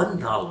a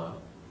 $1,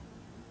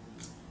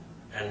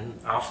 and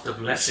after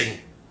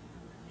blessing,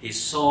 he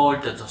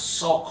sold the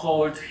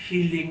so-called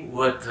healing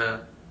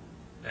water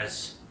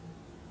as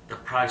the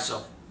price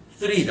of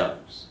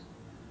 $3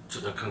 to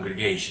the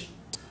congregation.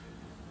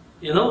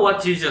 You know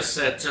what Jesus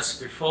said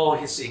just before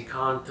his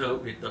encounter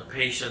with the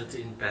patient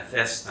in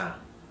Bethesda?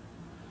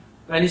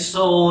 When he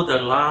saw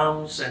the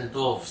lambs and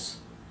doves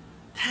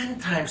 10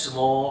 times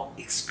more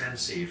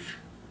expensive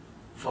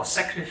for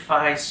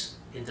sacrifice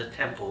in the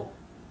temple,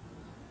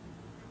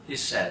 he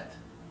said,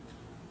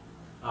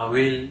 "I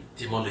will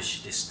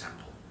demolish this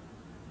temple."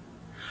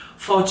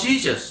 For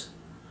Jesus,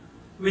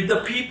 with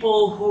the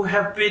people who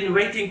have been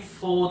waiting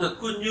for the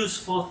good news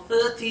for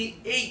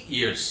 38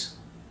 years,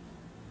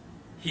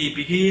 he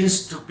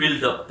begins to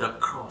build up the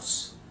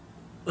cross,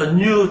 a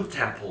new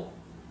temple,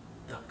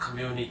 the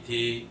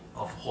community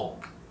of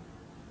hope.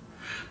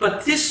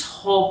 But this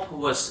hope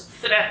was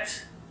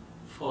threat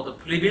for the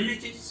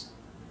privileges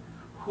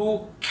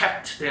who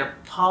kept their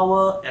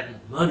power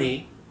and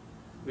money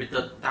with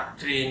the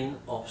doctrine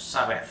of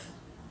Sabbath.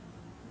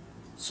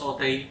 So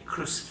they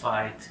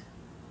crucified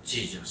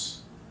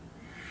Jesus.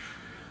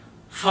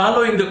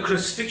 Following the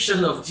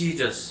crucifixion of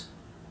Jesus,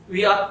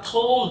 we are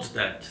told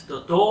that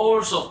the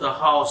doors of the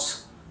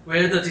house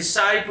where the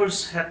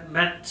disciples had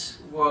met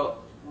were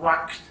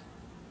locked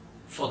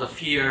for the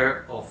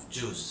fear of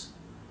Jews.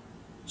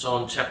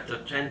 John chapter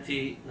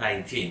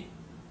 20:19.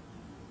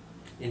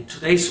 In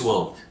today's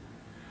world,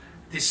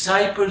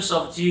 disciples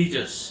of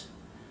Jesus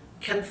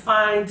can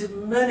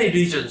find many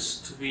reasons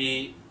to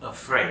be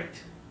afraid.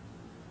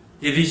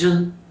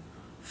 Division,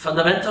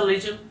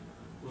 fundamentalism,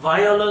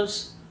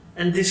 violence,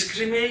 and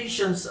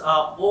discriminations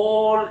are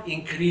all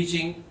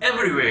increasing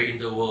everywhere in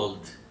the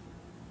world.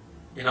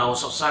 In our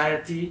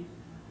society,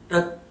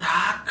 the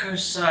darker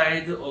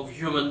side of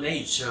human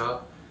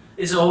nature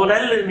is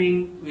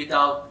overwhelming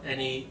without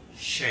any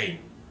shame.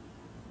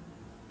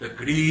 The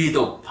greed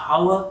of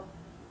power,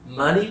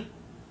 money,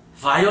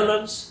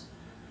 violence,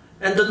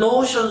 and the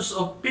notions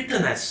of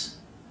bitterness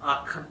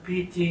are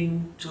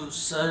competing to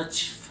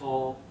search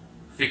for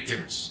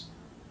victims.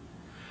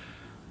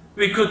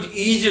 We could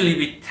easily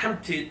be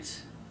tempted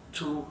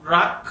to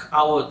lock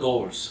our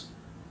doors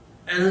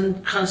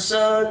and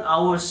concern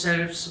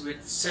ourselves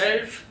with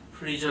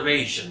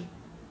self-preservation.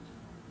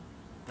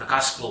 The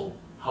gospel,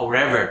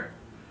 however,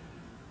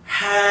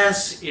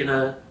 has in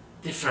a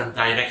different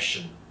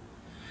direction.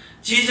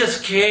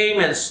 Jesus came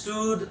and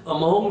stood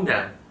among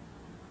them,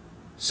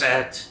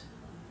 said,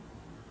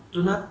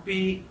 "Do not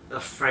be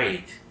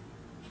afraid.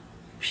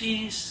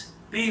 Peace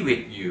be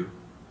with you.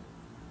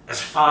 As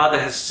Father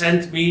has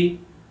sent me,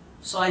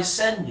 so I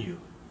send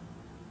you."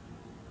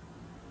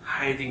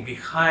 hiding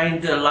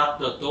behind the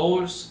locked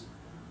doors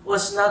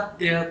was not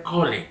their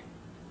calling,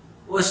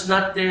 was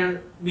not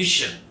their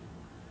mission.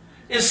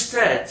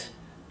 Instead,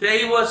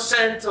 they were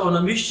sent on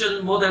a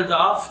mission modeled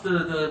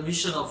after the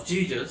mission of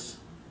Jesus.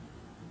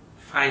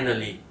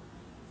 Finally,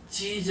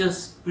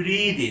 Jesus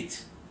breathed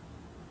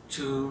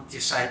to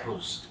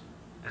disciples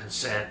and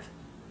said,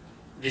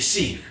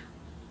 "Receive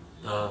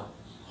the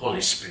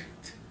Holy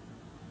Spirit."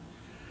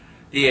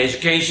 The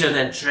education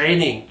and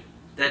training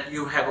that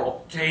you have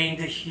obtained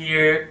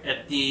here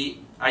at the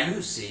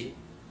IUC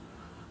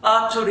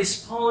are to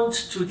respond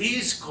to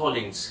these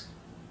callings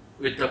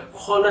with the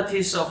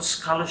qualities of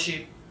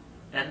scholarship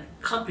and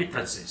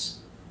competencies,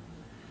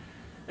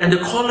 and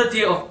the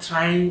quality of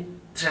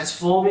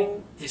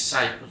transforming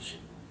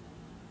discipleship.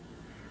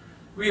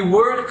 We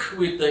work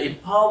with the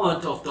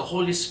empowerment of the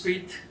Holy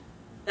Spirit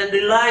and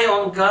rely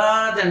on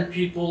God and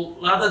people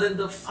rather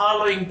than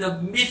following the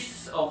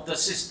myth of the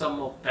system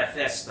of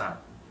Bethesda.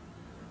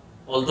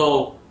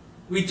 Although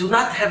we do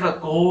not have a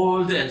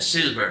gold and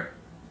silver,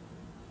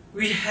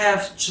 we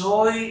have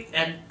joy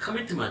and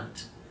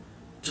commitment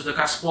to the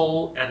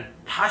gospel and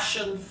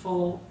passion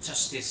for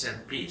justice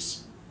and peace.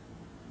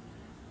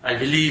 I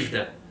believe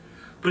that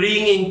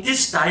bringing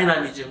this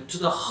dynamism to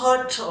the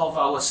heart of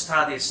our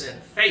studies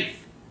and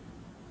faith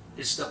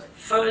is the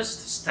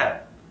first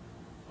step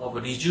of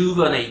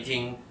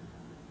rejuvenating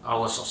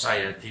our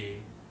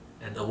society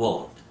and the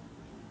world.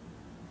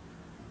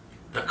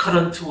 The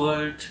current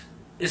world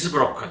is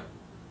broken.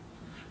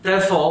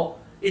 Therefore,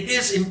 it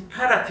is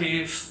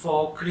imperative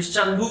for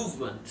Christian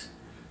movement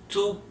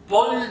to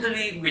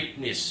boldly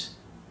witness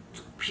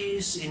to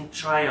peace in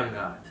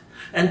Triune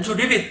and to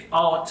live it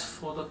out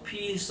for the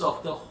peace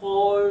of the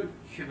whole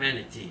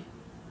humanity.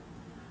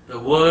 The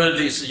world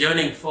is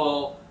yearning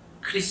for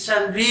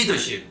Christian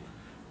leadership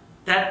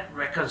that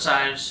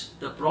reconciles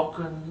the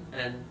broken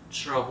and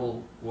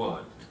troubled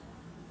world.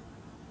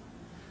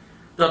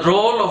 The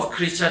role of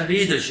Christian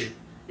leadership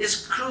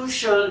is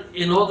crucial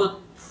in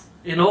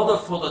order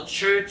for the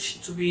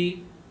church to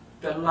be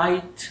the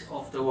light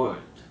of the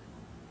world,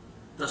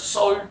 the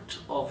salt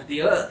of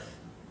the earth.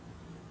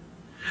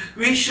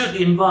 We should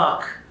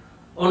embark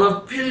on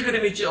a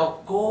pilgrimage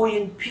of going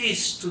in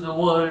peace to the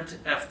world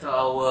after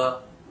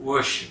our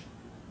worship.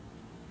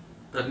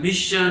 The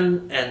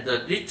mission and the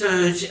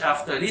liturgy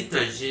after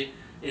liturgy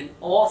in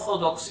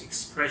Orthodox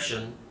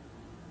expression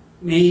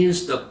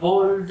means the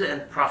bold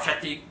and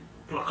prophetic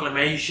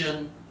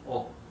proclamation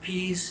of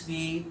peace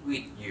be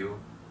with you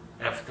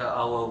after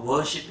our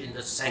worship in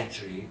the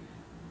sanctuary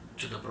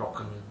to the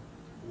broken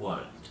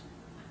world.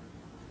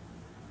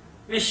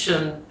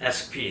 Mission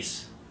as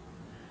peace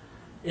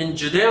in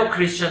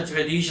Judeo-Christian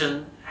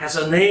tradition has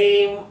a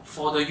name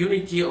for the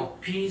unity of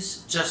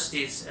peace,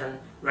 justice, and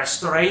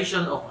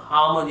restoration of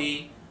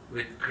harmony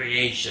with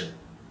creation.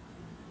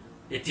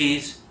 It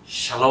is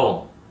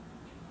shalom.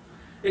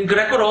 In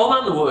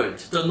Greco-Roman world,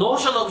 the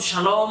notion of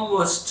shalom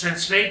was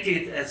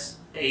translated as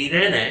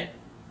eirene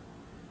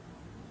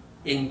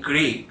in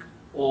Greek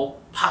or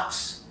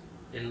pax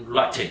in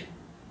Latin.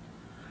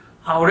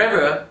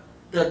 However,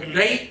 the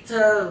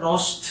later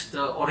lost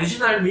the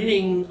original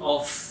meaning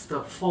of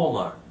the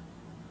former.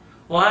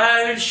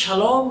 While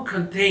shalom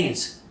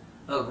contains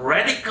a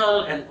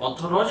radical and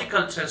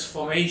ontological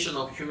transformation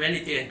of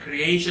humanity and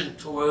creation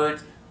toward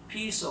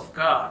peace of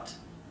God,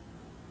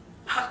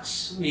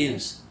 pax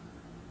means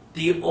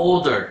the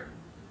order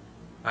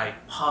by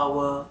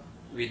power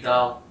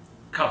without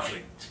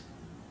conflict.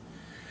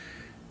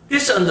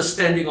 This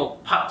understanding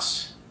of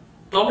pax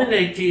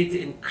dominated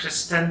in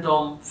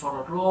Christendom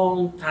for a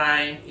long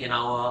time in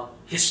our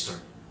history.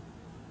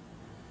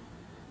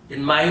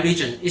 In my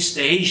region, East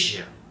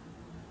Asia,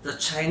 the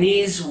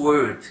Chinese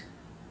word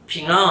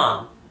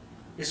Ping-an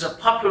is a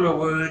popular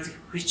word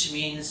which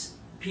means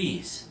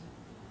peace.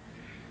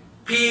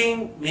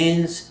 Ping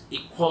means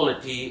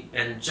equality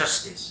and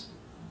justice.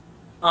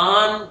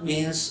 An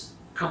means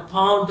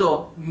compound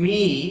of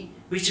mi,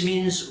 which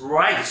means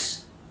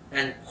rice,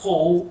 and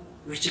ko,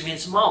 which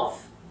means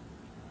mouth.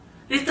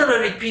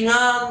 Literally,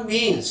 Ping-an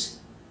means,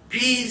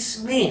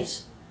 peace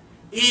means,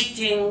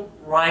 eating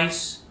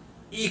rice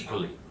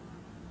equally.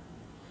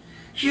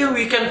 Here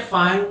we can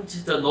find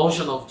the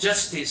notion of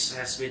justice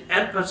has been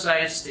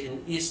emphasized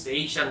in East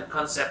Asian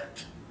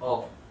concept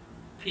of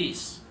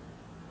peace.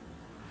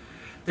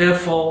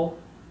 Therefore,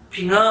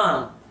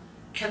 Ping-an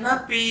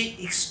cannot be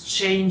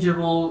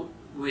exchangeable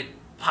with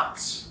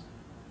pax.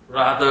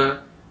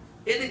 Rather,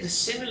 it is a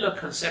similar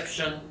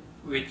conception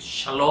with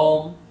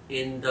shalom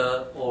in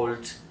the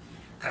Old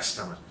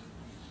Testament.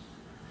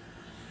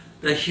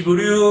 The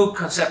Hebrew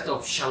concept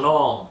of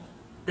shalom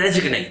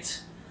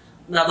designates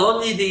not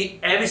only the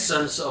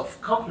absence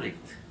of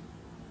conflict,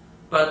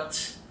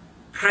 but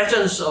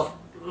presence of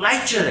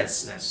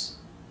righteousness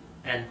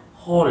and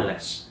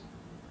wholeness.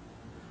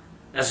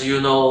 As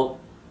you know,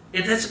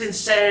 it has been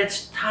said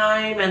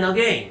time and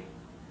again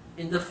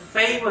in the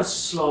famous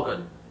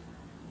slogan,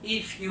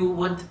 "If you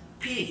want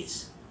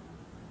peace,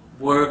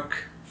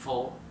 work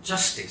for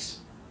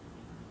justice."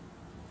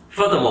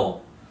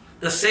 Furthermore,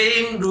 the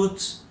same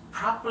roots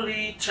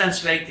properly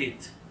translated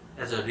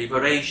as a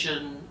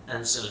liberation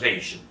and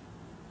salvation.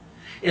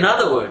 In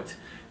other words,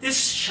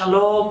 this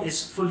shalom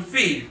is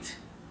fulfilled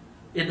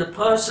in the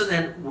person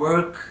and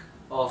work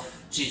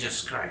of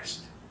Jesus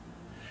Christ.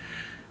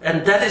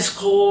 And that is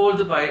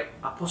called by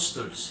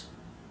apostles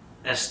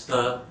as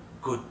the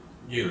good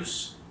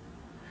news.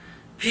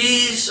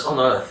 Peace on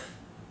earth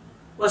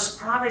was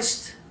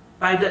promised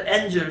by the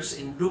angels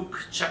in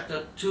Luke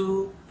chapter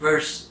 2,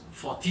 verse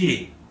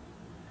 14.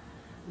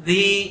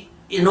 The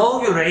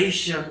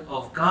inauguration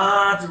of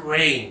God's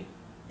reign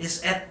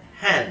is at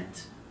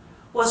hand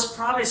was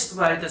promised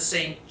by the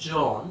Saint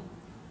John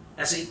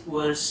as it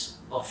was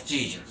of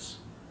Jesus.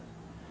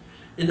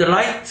 In the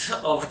light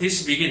of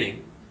this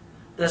beginning,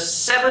 the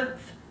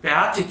seventh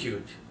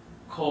beatitude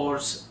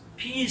calls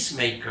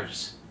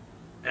peacemakers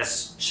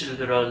as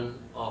children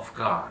of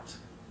God.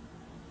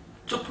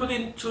 To put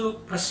into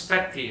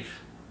perspective,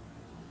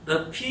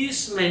 the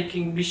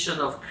peacemaking mission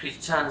of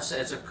Christians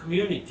as a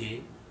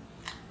community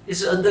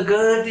is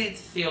undergirded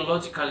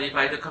theologically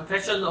by the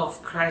confession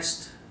of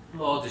Christ's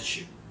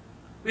Lordship,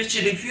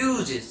 which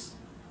refuses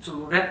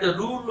to let the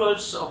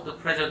rulers of the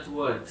present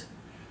world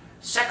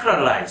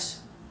sacralize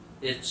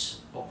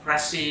its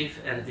oppressive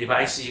and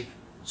divisive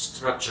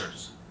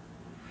structures.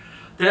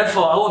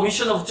 Therefore, our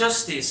mission of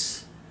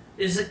justice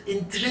is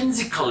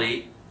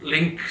intrinsically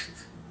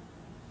linked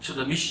to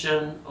the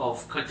mission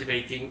of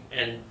cultivating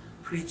and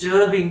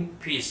preserving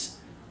peace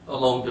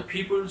among the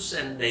peoples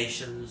and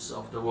nations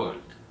of the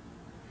world.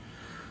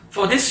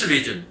 For this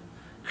reason,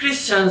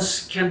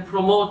 Christians can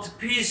promote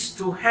peace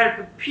to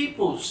help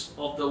peoples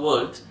of the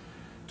world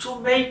to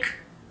make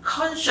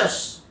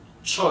conscious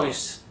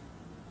choice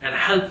and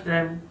help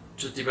them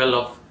to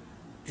develop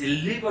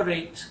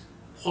deliberate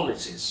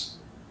policies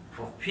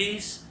for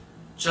peace,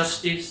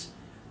 justice,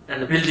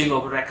 and the building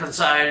of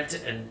reconciled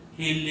and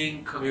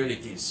healing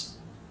communities.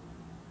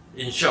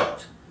 In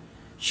short,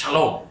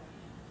 shalom,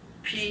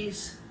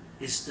 peace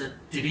is the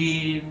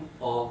dream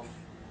of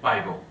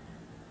Bible.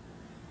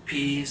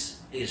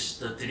 Peace is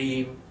the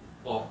dream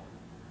of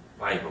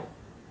Bible.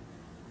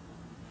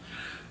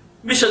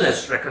 Mission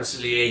as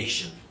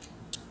reconciliation.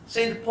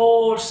 St.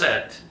 Paul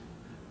said,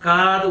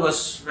 God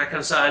was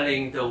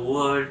reconciling the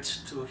world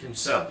to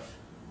himself,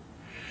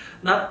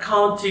 not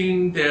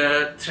counting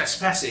their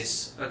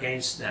trespasses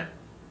against them,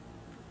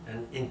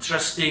 and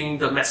entrusting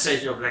the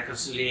message of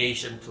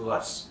reconciliation to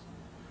us.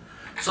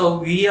 So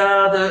we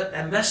are the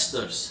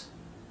ambassadors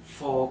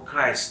for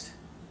Christ.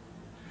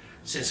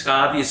 Since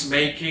God is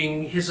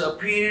making his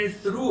appeal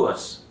through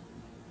us,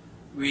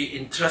 we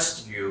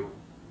entrust you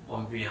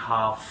on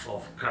behalf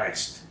of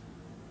Christ.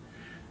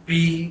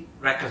 Be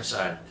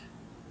reconciled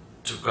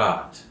to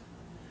God.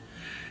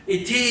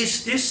 It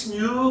is this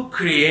new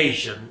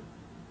creation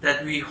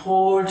that we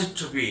hold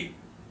to be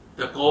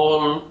the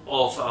goal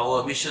of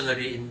our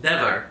missionary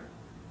endeavor.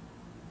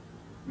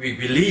 We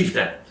believe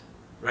that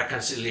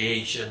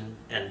reconciliation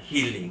and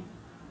healing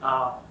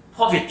are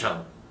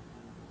pivotal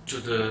to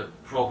the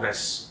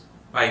progress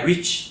by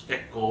which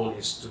that goal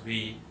is to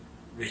be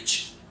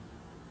reached.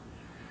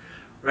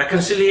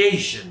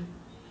 Reconciliation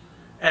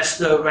as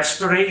the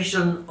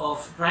restoration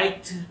of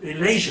right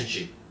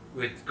relationship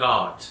with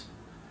God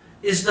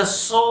is the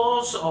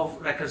source of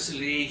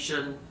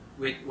reconciliation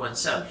with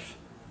oneself,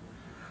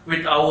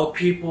 with our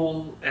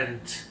people,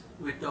 and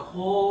with the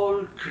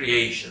whole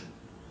creation.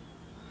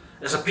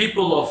 As a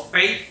people of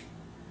faith,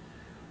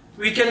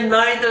 we can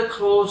neither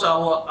close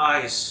our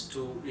eyes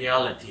to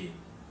reality,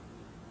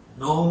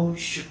 nor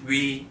should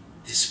we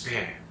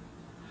despair.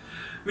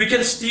 We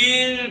can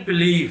still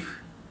believe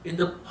in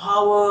the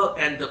power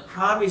and the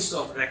promise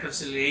of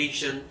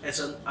reconciliation as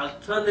an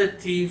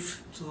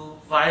alternative to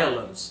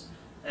violence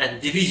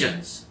and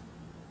divisions.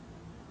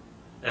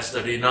 As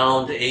the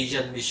renowned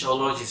Asian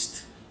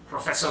missiologist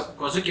Professor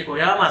Kozuki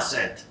Koyama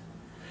said,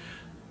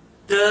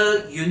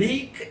 the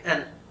unique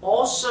and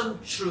awesome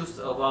truth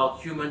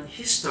about human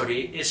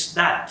history is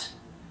that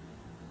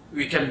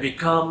we can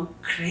become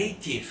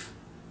creative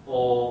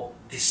or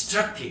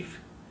destructive,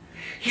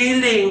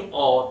 healing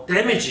or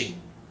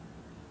damaging,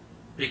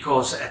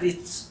 because at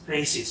its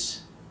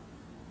basis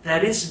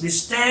there is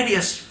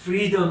mysterious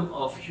freedom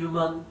of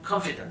human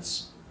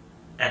confidence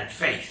and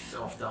faith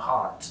of the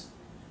heart,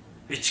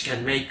 which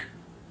can make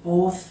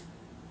both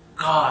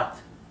God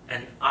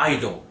and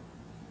idol.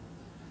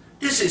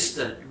 This is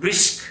the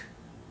risk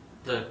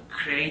the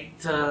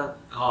Creator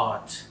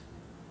God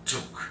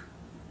took.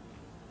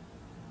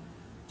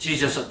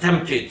 Jesus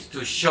attempted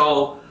to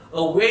show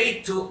a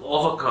way to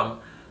overcome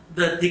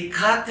the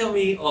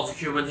dichotomy of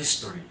human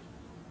history.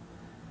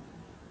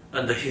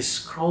 Under his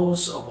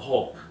cross of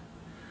hope,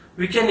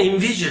 we can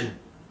envision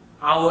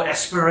our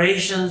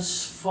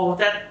aspirations for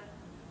that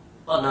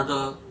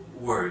another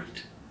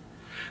world.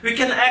 We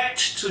can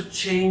act to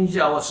change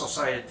our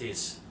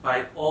societies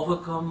by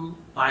overcome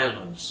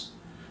violence,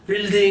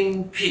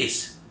 building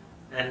peace,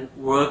 and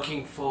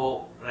working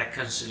for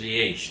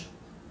reconciliation.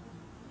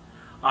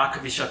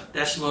 Archbishop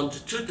Desmond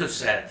Tutu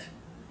said,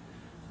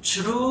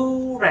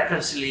 "True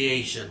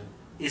reconciliation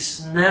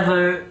is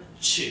never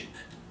cheap.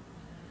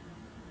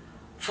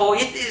 For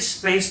it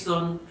is based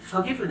on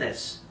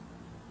forgiveness,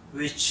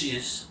 which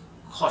is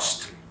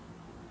costly.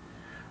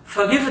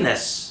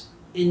 Forgiveness,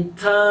 in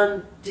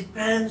turn,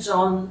 depends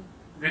on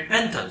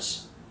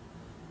repentance,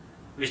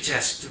 which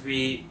has to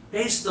be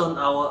based on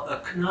our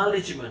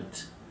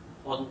acknowledgement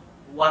on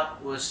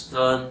what was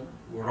done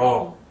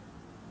wrong,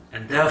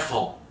 and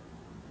therefore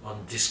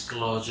on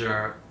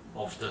disclosure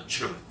of the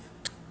truth.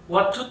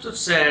 What Tutu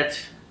said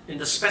in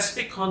the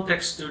specific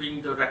context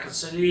during the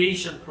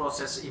reconciliation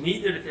process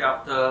immediately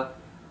after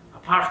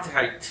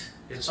apartheid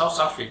in South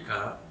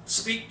Africa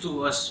speak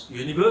to us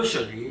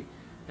universally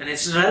and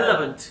is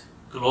relevant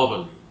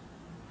globally.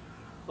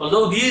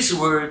 Although these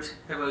words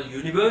have a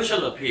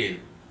universal appeal,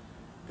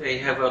 they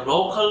have a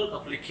local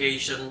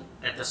application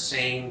at the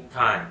same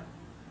time.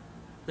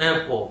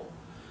 Therefore,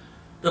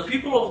 the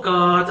people of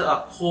God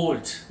are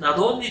called not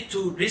only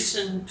to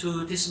listen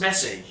to this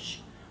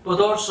message, but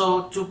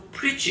also to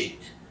preach it,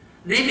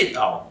 live it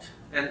out,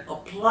 and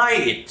apply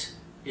it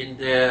in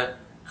their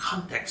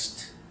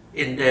context,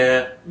 in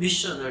their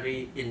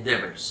missionary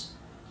endeavors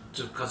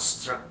to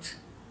construct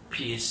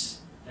peace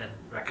and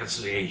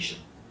reconciliation.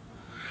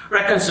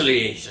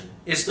 Reconciliation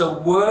is the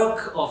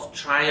work of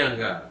triune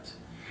God,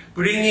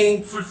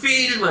 bringing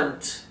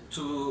fulfillment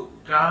to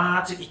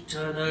God's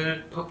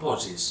eternal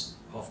purposes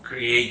of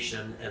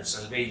creation and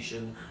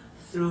salvation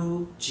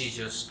through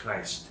Jesus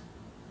Christ.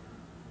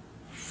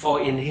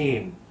 For in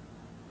him,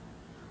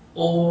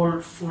 all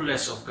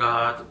fullness of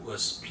God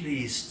was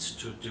pleased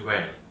to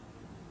dwell,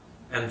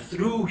 and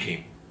through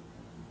him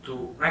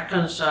to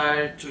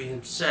reconcile to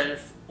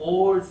himself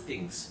all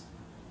things,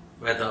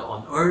 whether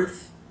on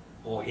earth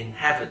or in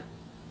heaven,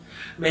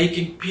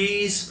 making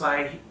peace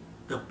by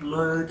the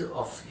blood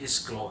of his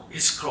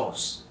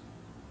cross.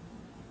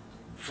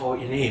 For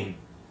in him,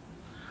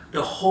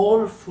 the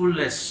whole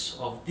fullness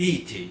of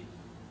deity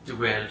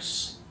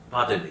dwells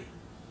bodily.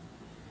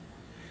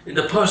 In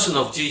the person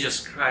of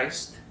Jesus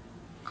Christ,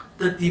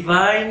 the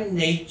divine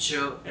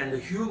nature and the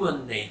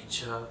human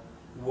nature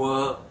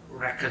were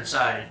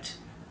reconciled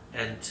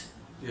and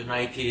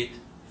united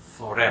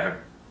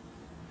forever.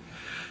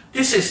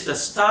 This is the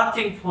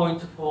starting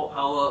point for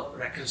our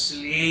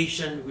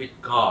reconciliation with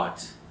God.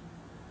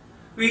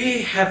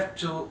 We have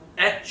to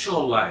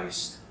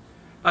actualize,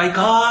 by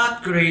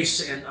God's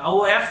grace and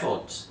our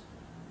efforts,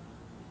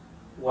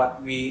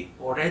 what we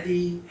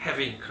already have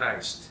in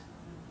Christ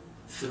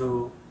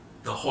through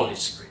the Holy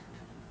Spirit.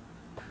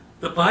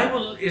 The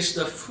Bible is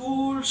the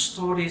full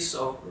stories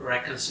of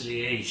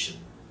reconciliation.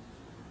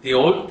 The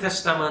Old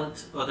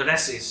Testament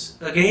addresses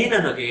again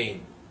and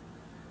again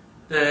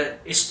the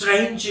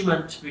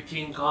estrangement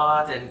between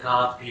God and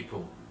God's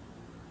people,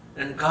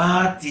 and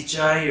God's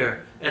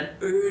desire and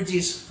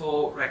urges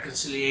for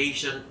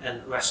reconciliation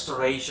and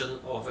restoration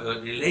of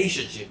a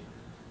relationship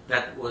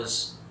that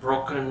was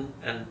broken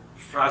and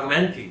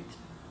fragmented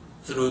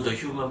through the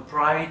human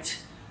pride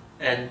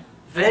and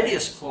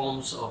various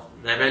forms of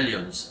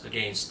rebellions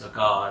against the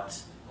God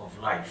of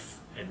life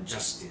and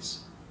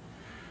justice.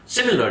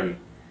 Similarly,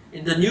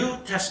 in the New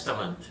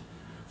Testament,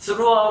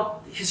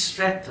 throughout his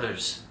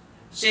letters,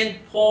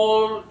 St.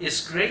 Paul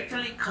is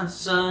greatly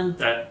concerned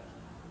that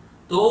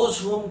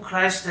those whom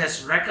Christ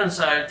has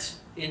reconciled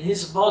in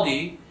his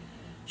body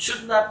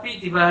should not be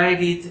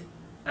divided,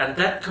 and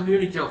that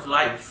community of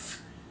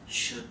life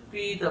should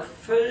be the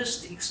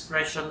first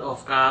expression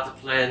of God's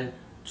plan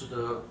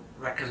to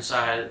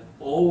reconcile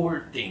all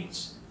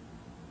things.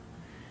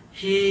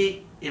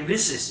 He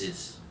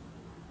emphasizes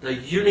the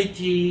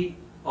unity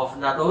of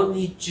not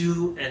only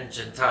Jew and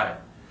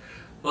Gentile,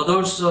 but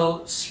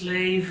also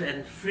slave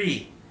and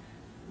free,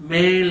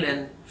 male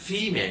and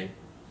female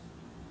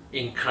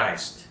in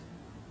Christ.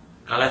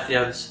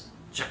 Galatians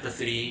chapter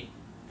 3,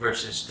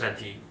 verses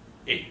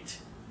 28.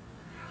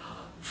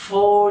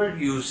 Paul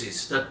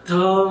uses the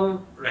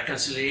term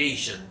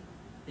reconciliation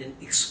in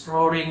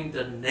exploring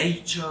the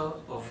nature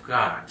of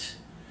God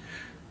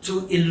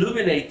to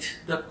illuminate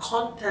the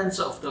contents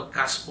of the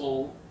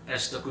gospel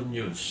as the good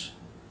news,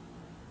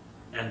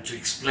 and to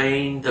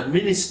explain the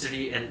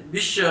ministry and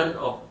mission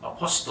of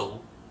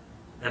apostle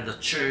and the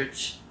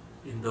church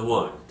in the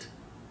world.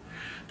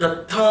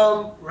 The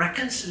term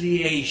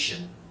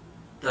reconciliation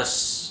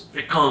thus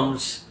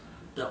becomes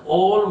the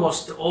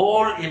almost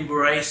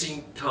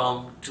all-embracing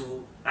term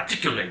to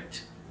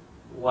articulate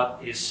what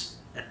is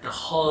at the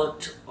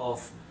heart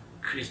of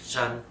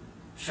Christian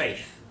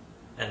faith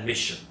and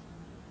mission.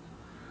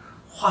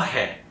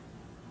 Hwahe,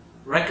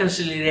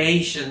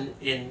 reconciliation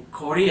in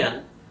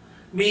Korean,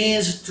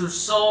 means to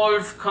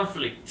solve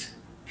conflict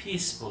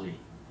peacefully.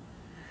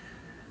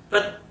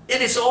 But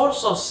it is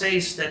also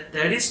says that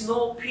there is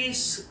no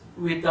peace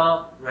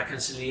without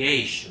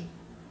reconciliation.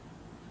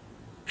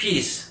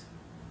 Peace,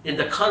 in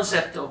the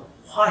concept of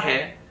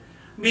hwahe,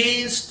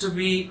 means to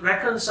be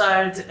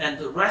reconciled and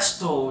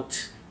restored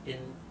in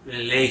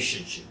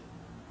relationship.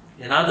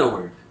 In other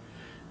words,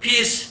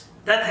 peace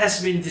that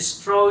has been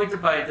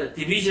destroyed by the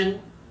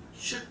division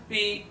should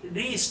be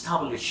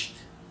reestablished,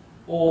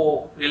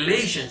 or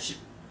relationship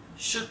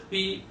should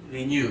be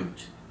renewed.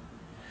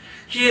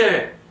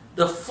 Here,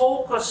 the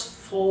focus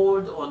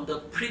falls on the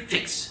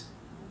prefix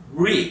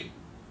re,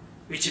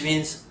 which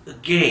means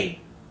again.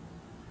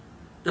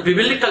 The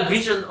biblical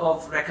vision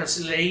of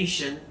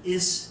reconciliation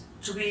is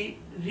to be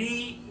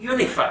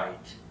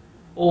reunified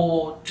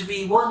or to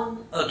be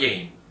one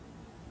again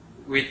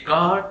with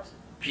God,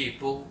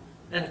 people,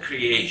 and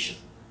creation.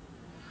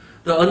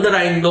 The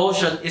underlying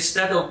notion is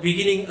that of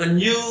beginning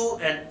anew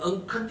and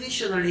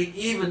unconditionally,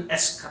 even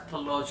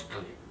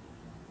eschatologically.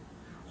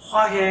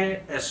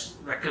 화해 as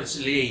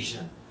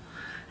reconciliation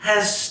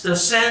has the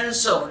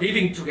sense of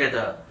living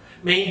together,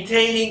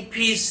 maintaining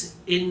peace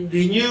in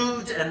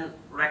renewed and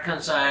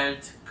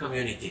reconciled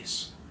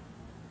communities.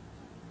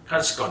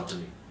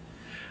 Consequently,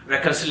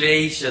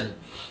 reconciliation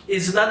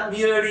is not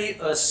merely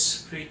a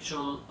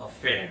spiritual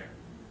affair,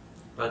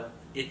 but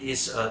it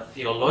is a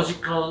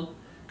theological,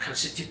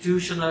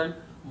 constitutional,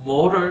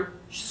 moral,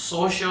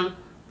 social,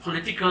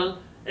 political,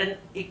 and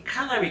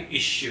economic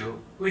issue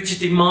which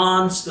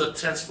demands the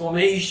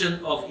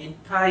transformation of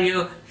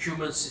entire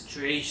human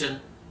situation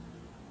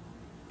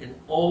in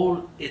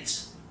all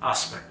its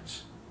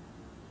aspects.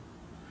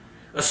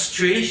 A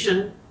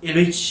situation in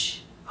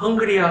which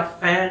hungry are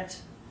fed,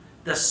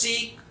 the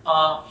sick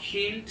are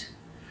healed,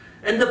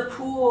 and the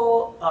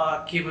poor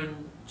are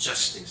given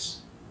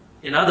justice.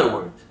 In other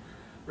words,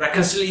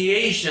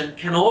 reconciliation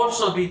can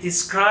also be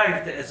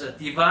described as a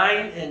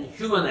divine and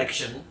human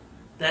action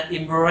that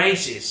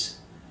embraces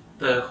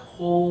the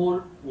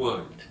whole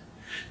world,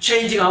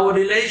 changing our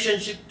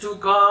relationship to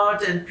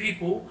God and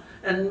people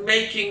and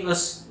making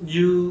us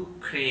new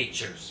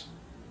creatures.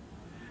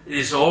 It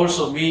is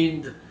also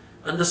means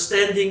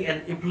understanding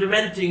and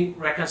implementing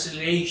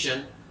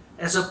reconciliation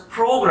as a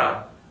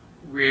program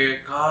where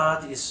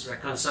God is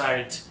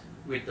reconciled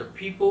with the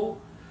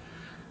people,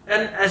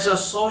 and as a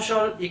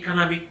social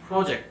economic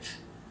project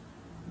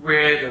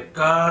where the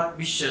God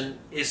vision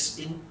is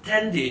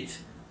intended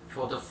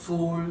for the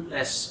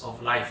fullness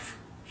of life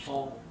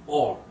for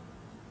all.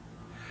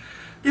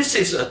 This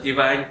is a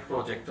divine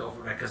project of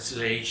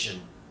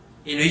reconciliation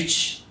in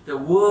which the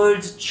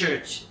world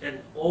church and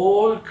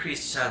all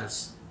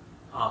Christians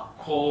are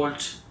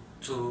called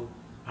to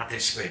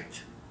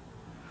participate.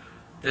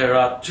 There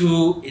are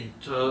two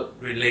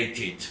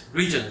interrelated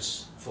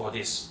reasons for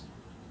this.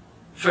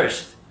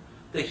 First,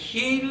 the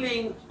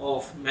healing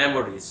of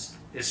memories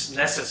is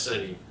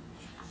necessary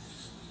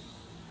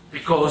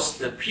because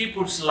the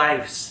people's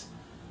lives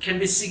can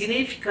be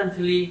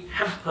significantly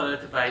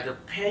hampered by the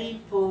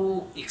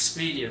painful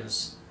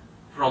experience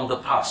from the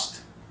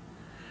past,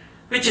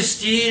 which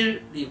still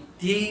live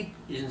deep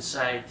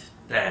inside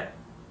them.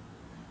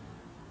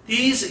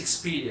 These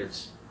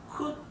experiences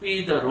could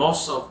be the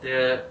loss of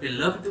their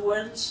beloved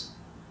ones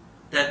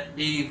that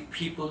leave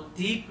people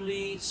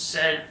deeply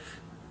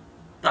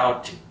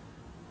self-doubting,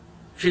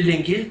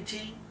 feeling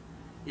guilty,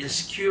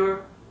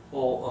 insecure,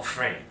 or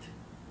afraid.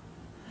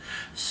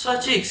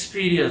 Such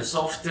experiences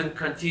often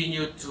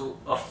continue to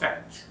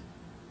affect.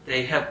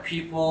 They help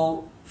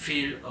people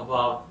feel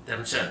about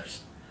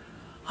themselves,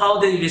 how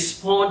they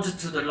respond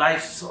to the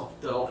lives of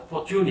the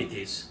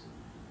opportunities,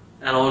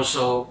 and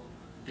also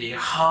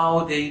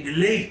how they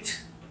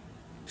relate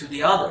to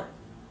the other.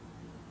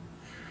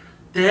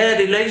 Their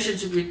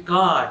relationship with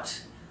God,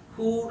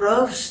 who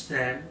loves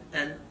them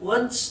and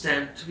wants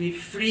them to be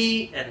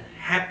free and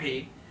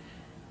happy,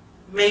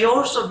 may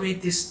also be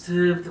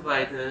disturbed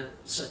by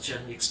such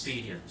an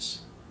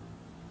experience.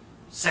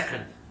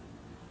 Second,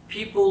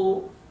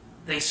 people,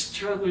 they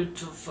struggle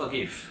to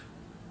forgive.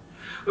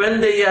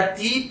 When they are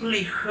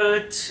deeply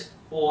hurt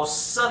or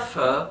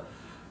suffer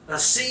a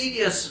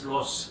serious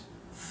loss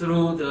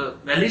through the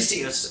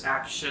malicious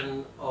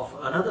action of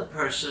another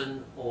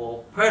person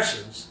or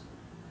persons,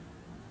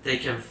 they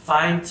can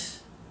find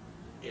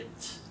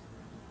it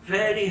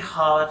very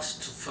hard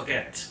to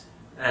forget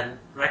and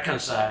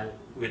reconcile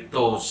with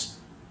those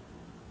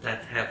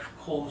that have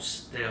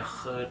caused their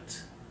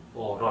hurt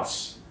or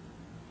loss.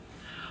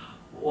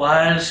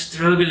 While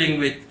struggling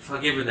with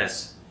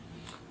forgiveness,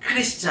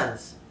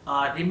 Christians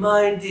are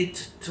reminded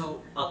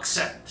to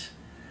accept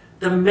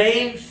the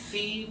main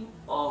theme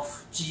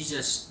of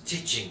Jesus'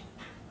 teaching,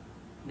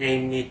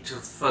 namely to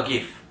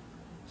forgive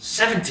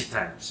 70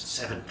 times,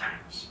 7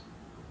 times.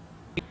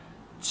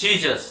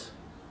 Jesus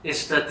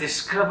is the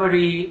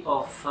discovery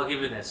of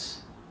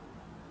forgiveness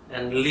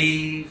and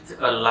lived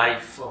a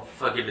life of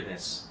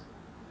forgiveness,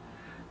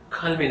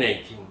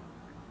 culminating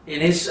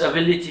in his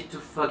ability to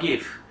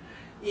forgive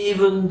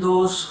even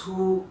those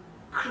who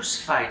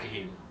crucified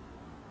him.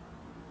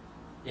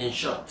 In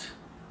short,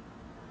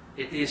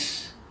 it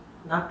is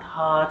not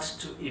hard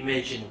to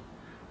imagine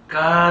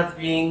God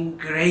being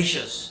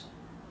gracious.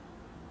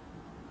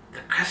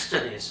 The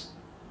question is,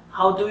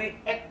 how do we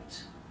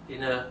act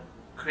in a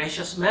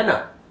gracious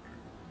manner?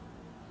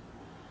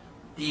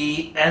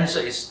 The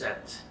answer is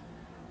that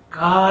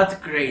God's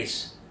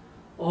grace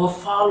all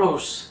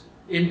follows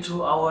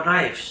into our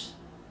lives.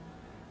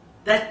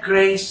 That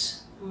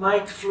grace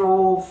might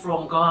flow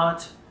from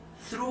God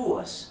through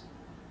us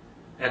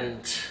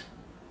and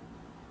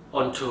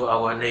onto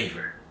our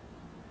neighbor.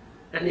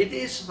 And it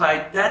is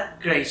by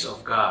that grace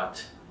of God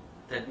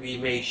that we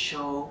may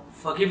show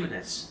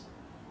forgiveness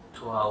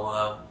to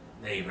our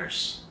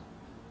neighbors.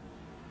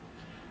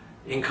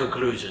 In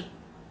conclusion,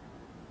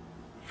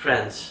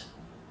 friends,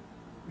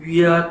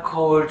 we are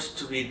called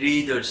to be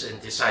leaders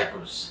and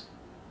disciples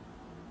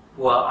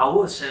who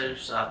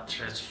ourselves are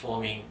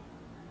transforming,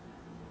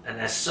 and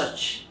as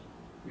such,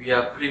 we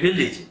are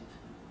privileged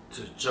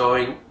to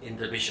join in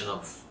the mission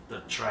of the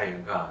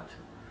Triune God,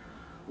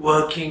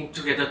 working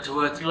together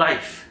toward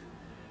life,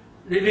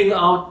 living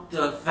out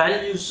the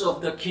values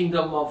of the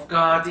kingdom of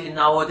God in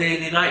our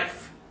daily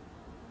life,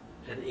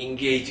 and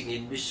engaging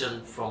in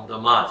mission from the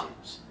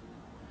margins.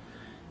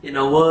 In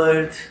a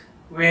world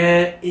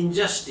where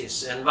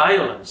injustice and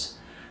violence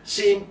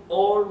seem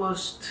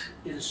almost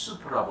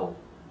insuperable,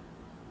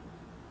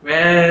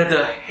 where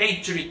the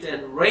hatred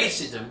and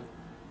racism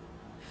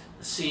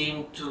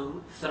seem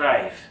to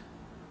thrive,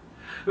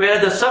 where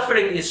the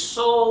suffering is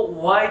so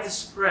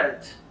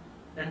widespread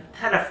and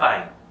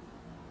terrifying,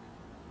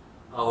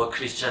 our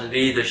Christian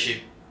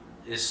leadership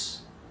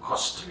is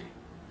costly.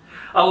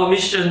 Our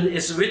mission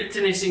is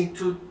witnessing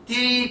to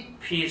deep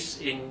peace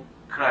in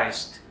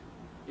Christ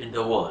in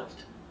the world.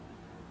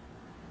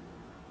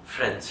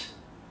 Friends,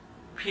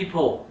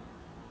 people,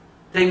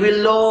 they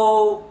will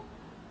know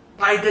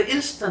by the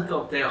instant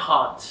of their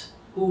hearts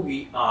who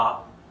we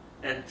are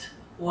and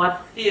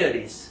what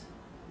theories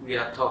we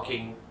are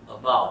talking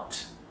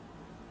about.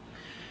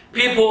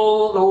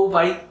 People know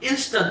by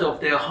instant of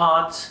their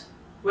hearts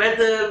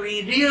whether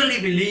we really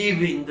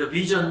believe in the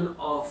vision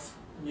of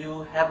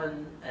new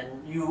heaven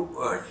and new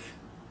earth.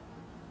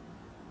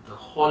 The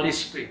Holy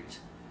Spirit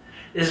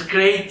is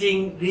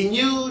creating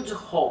renewed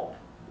hope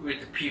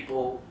with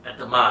people at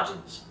the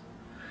margins.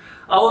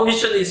 Our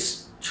mission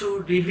is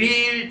to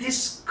reveal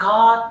this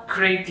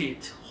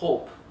God-created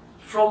hope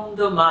from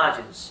the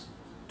margins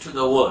to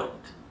the world.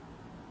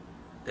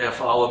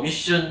 Therefore, our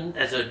mission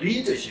as a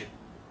leadership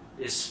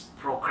is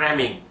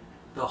proclaiming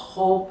the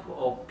hope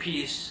of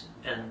peace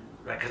and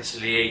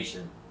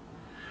reconciliation.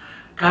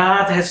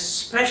 God has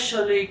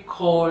specially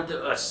called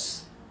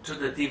us to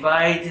the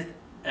divided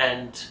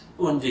and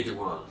wounded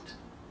world.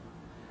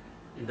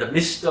 In the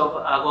midst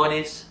of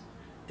agonies,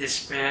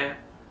 despair,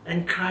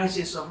 and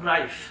crisis of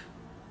life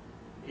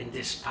in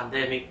this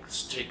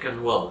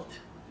pandemic-stricken world,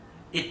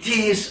 it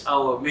is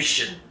our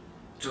mission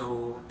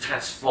to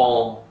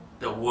transform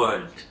the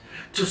world,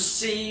 to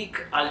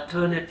seek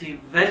alternative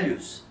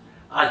values,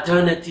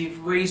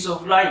 alternative ways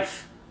of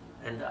life,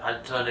 and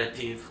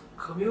alternative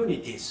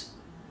communities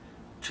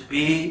to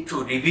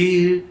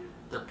reveal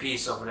the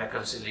peace of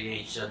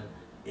reconciliation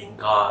in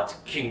God's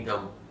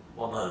kingdom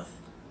on earth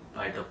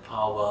by the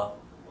power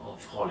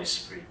of Holy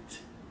Spirit.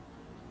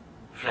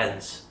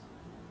 Friends,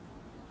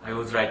 I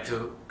would like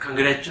to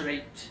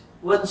congratulate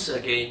once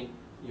again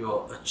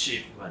your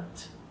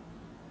achievement.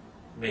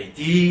 May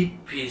the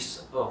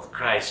peace of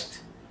Christ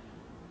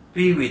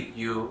be with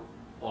you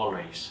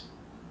always.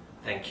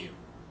 Thank you.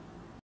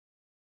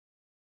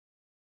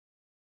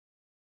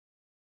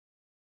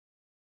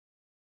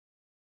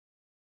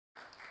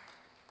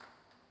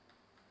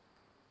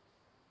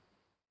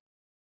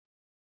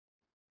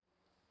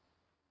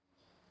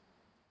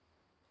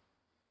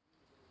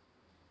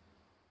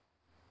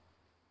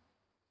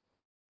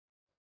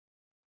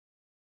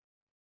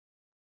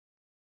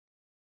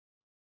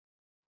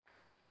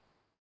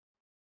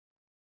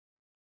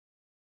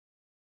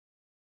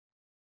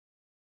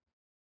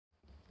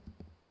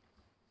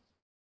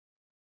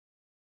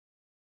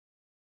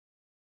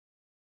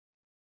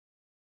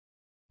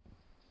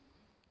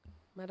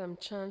 Madam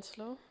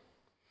Chancellor,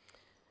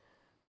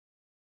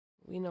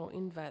 we now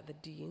invite the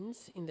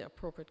deans in the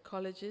appropriate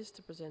colleges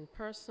to present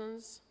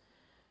persons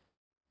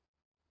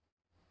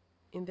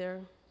in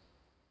their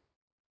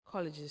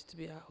colleges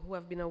who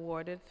have been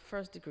awarded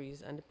first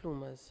degrees and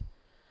diplomas.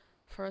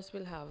 First,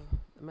 we'll have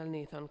the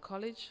Melnathan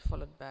College,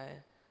 followed by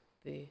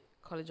the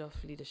College of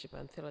Leadership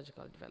and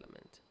Theological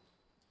Development.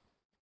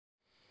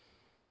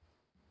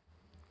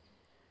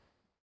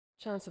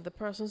 Chancellor, the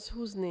persons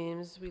whose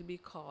names will be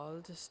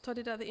called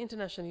studied at the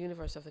International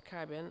University of the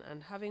Caribbean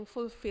and having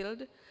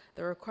fulfilled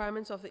the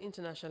requirements of the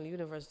International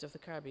University of the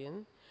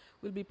Caribbean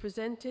will be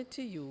presented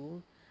to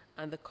you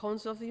and the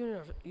Council of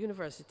the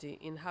University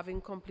in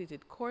having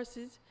completed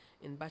courses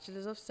in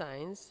Bachelors of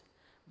Science,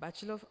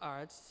 Bachelor of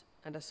Arts,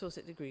 and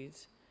Associate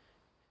degrees.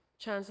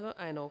 Chancellor,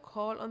 I now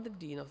call on the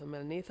Dean of the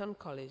Melnathan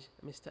College,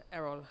 Mr.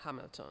 Errol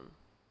Hamilton.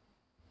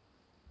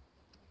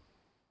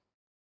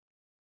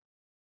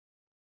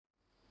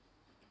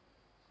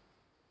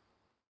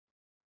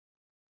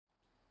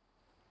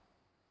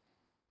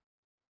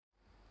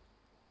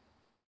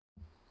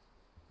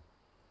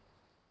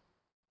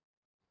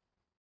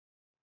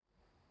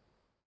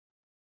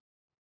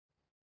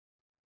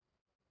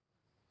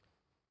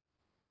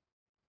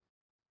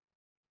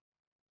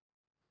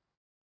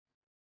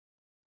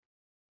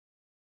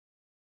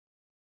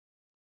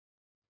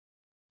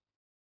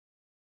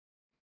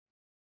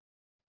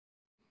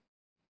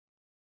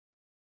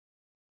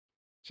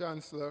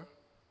 Chancellor,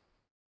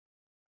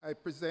 I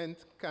present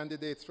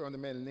candidates from the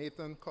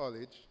Melnathan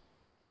College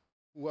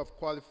who have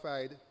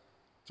qualified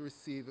to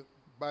receive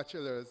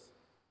bachelor's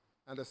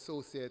and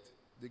associate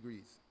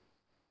degrees.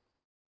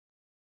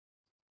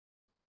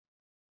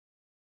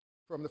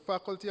 From the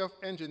Faculty of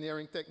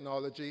Engineering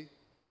Technology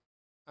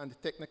and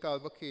Technical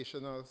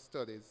Vocational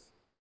Studies,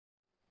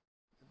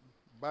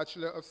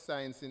 Bachelor of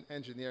Science in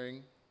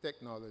Engineering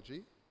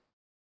Technology,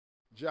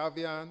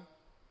 Javian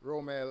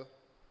Romel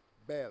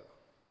Bell.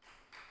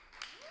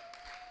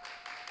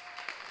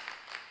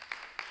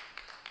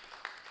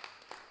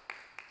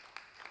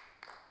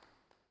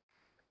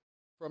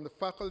 From the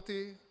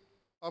Faculty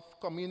of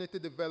Community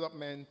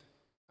Development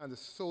and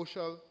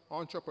Social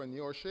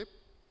Entrepreneurship,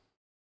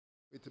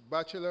 with a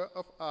Bachelor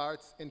of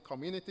Arts in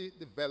Community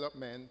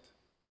Development,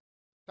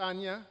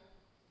 Tanya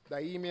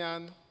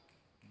Daimian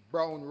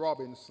Brown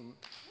Robinson.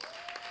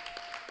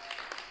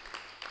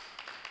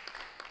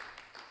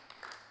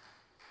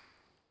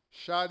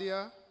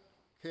 Shadia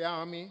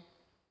Keami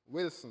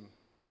Wilson.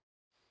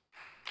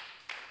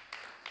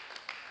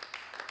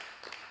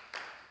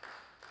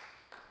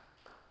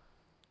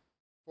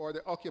 For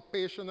the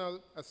Occupational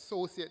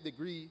Associate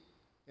Degree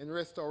in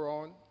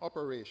Restaurant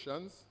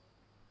Operations,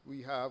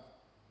 we have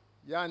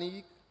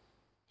Yannick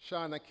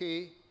Shana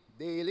K.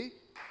 Daly.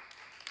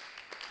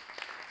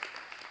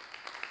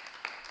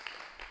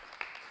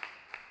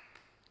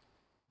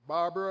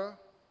 Barbara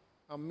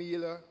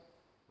Amelia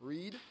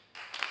Reed.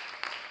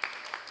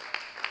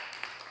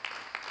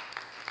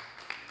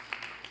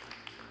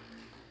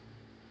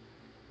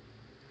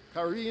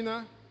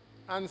 Karina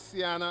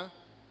Anciana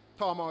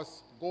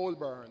Thomas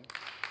Goldburn.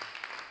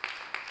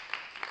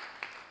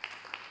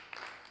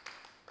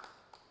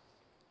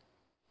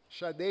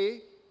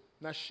 Shade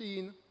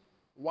Nasheen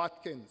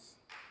Watkins.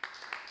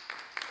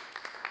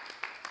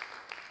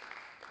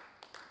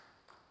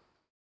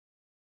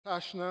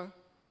 Tashna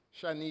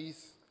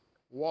Shanice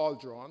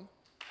Waldron.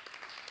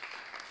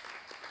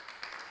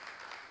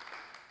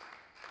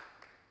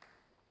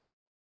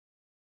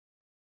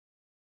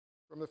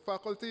 From the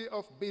Faculty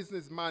of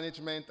Business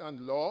Management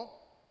and Law,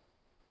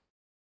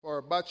 for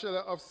a Bachelor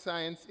of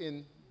Science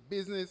in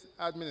Business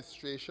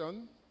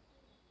Administration,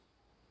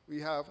 we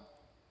have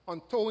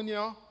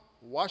Antonia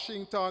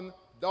Washington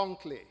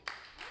Dunkley.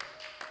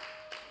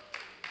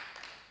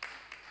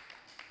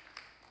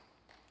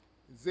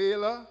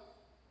 Zayla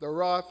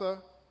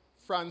Dorotha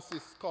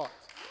Francis Scott.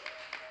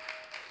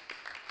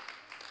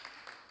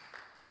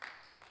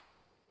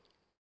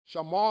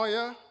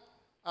 Shamoya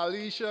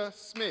Alicia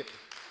Smith.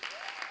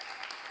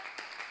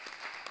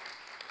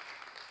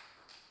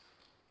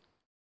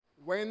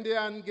 Wendy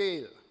Ann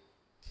Gale.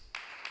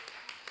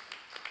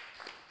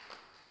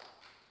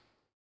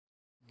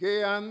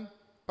 Gayan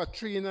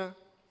Patrina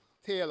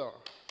Taylor.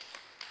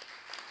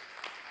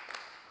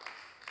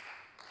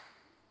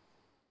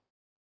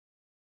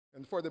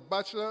 And for the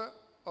Bachelor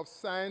of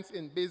Science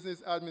in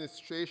Business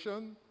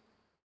Administration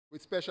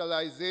with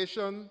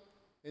specialization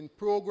in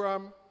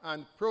Program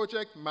and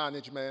Project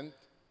Management,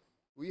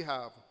 we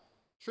have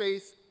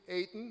Trace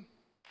Ayton,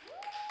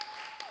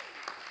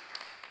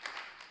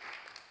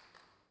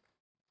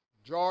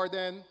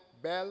 Jordan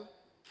Bell,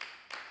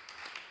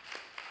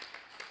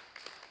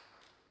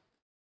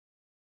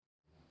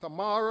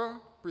 Tamara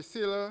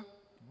Priscilla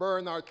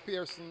Bernard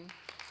Pearson,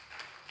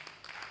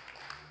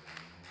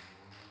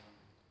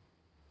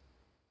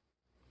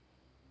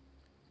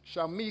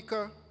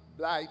 Shamika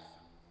Blythe,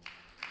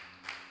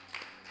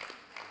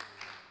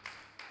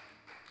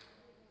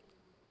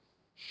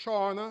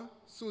 Shauna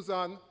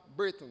Susan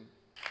Britton,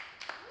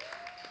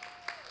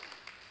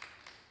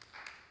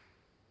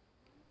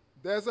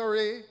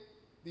 Desiree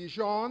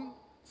Dijon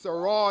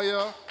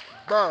Soraya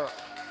Burr,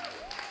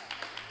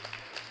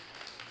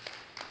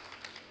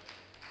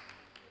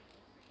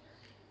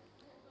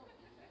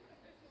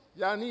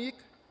 Yannick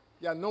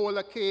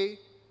Yanola K.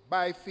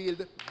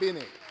 Byfield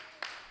Binney,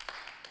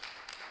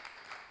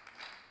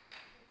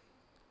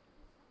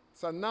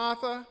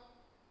 Sanatha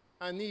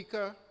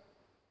Anika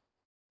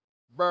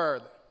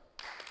Bird,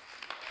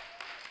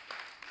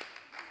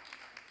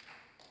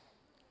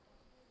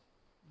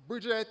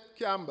 Bridget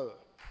Campbell,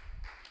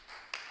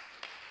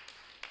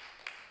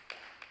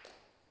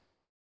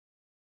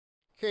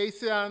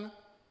 Kasian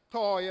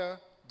Toya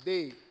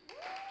Day,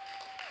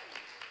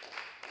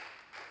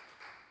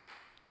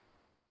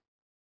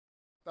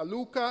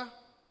 Taluka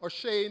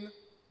O'Shane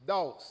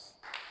Dawes,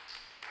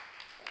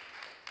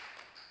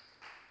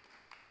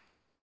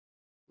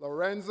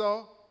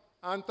 Lorenzo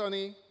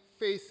Anthony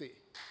Facey,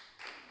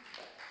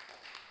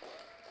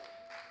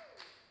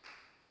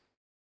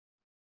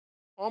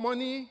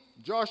 Omoni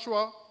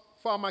Joshua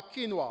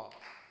Famakinwa,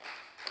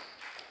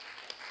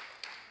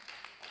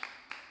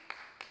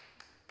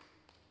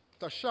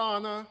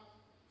 Tashana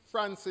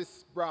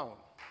Francis Brown,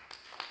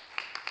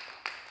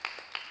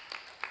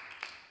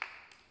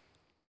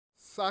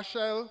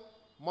 Sachel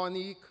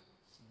Monique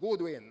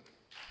Goodwin,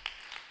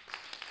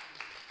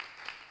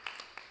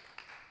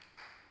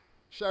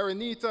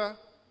 Sharonita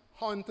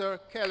Hunter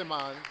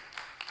Kellerman,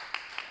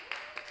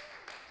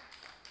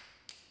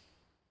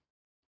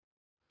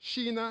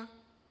 Sheena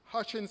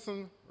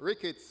Hutchinson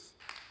Ricketts,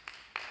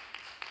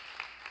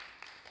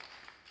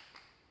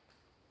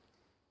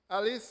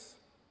 Alice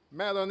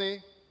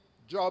Melanie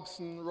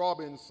Jobson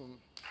Robinson.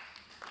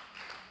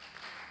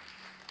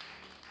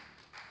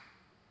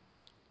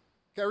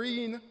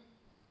 Karine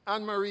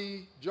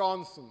Anne-Marie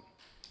Johnson.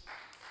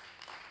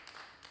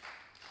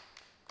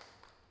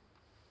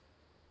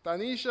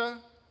 Tanisha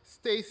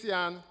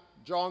Stacian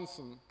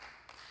Johnson.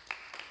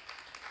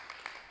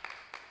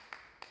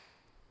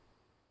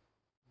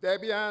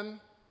 Debian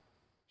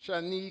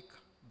Shanique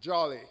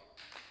Jolly.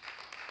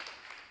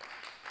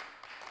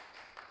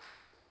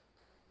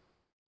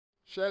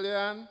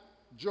 Shellyan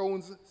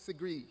Jones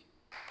Sigree.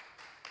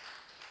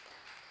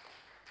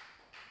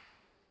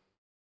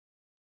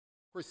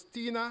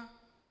 Christina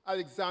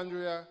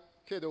Alexandria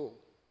Kiddo.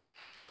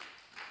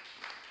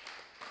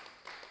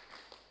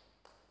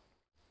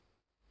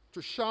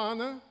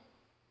 Trishana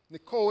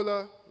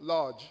Nicola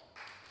Lodge.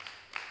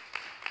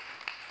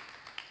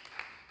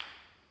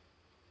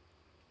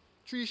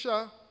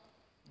 Trisha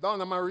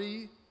Donna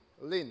Marie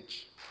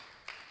Lynch.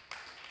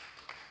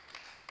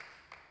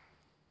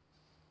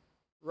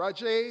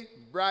 Rajay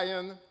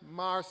Brian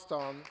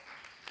Marston.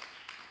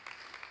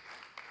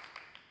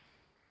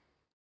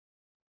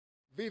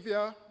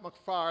 Vivia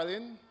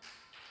McFarlane.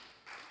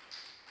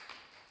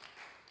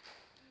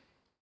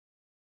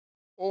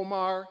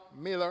 Omar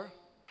Miller.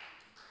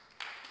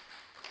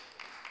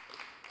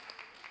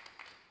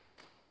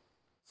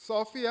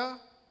 Sophia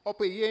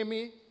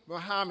Opeyemi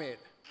Mohammed.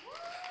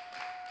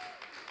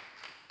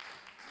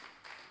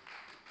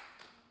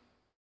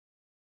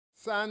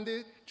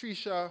 Sandy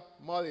Trisha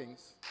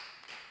Mullings.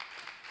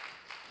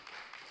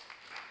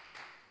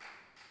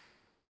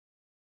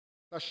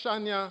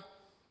 Lashanya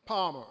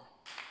Palmer.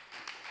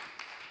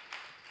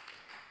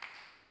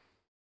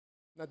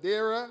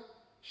 Nadira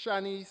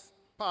Shanice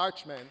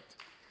Parchment.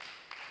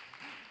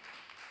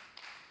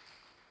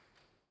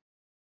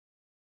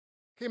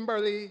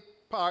 Kimberly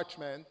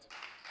Parchment.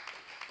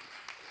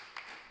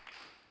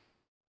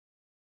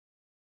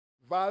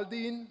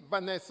 Valdine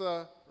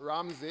Vanessa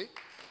Ramsey.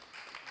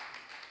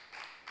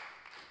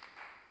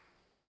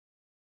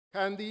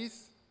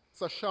 Candice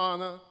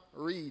Sashana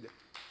Reed.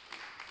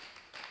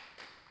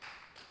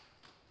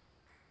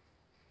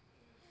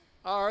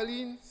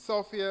 Arlene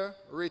Sophia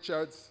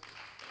Richards.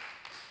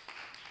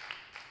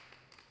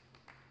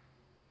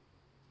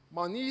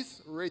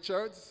 Moniece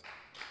Richards.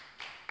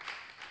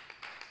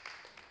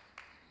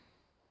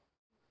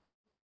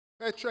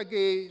 Petra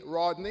Gay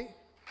Rodney.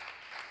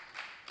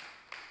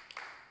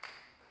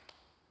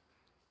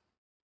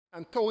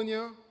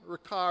 Antonio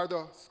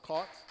Ricardo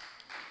Scott.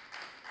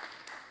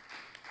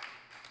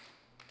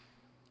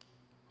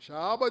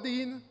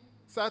 Shahabadin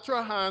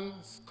Satrahan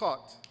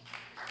Scott.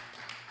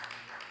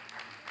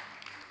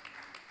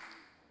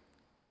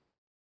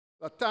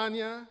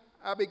 Latanya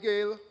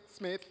Abigail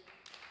Smith.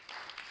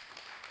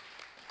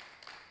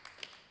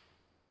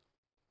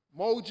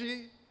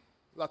 Moji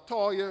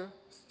Latoya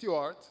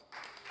Stewart.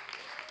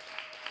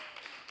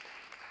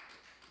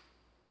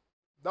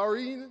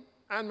 Doreen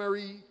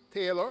Anne-Marie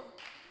Taylor.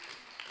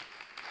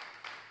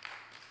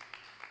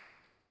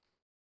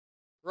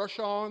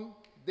 Rashawn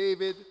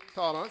David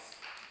Thomas.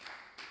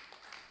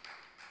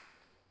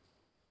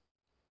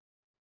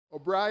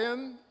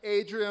 O'Brien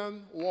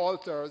Adrian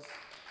Walters.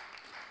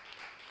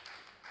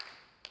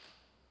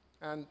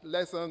 And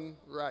Lesson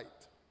Wright.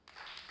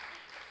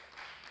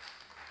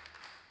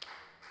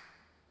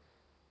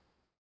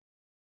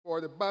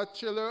 For the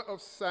Bachelor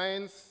of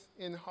Science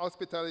in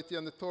Hospitality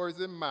and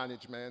Tourism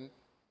Management,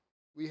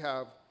 we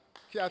have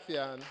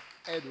Kathy-Ann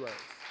Edwards.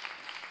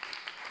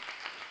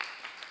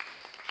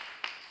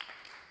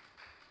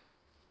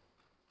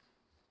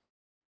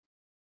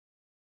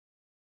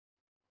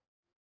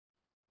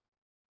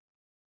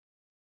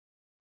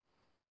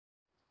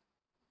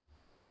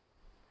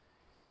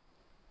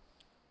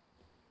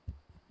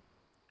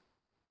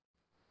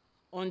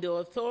 On the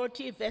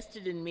authority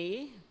vested in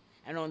me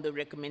and on the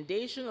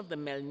recommendation of the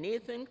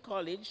Melnathan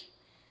College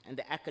and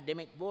the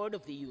Academic Board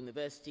of the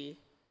University,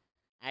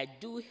 I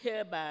do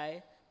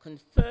hereby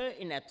confer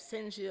in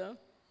absentia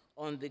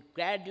on the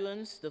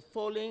graduates the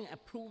following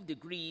approved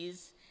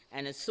degrees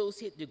and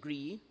associate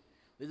degree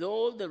with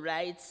all the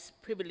rights,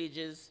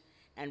 privileges,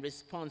 and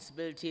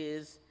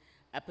responsibilities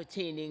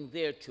appertaining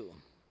thereto.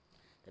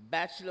 The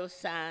Bachelor of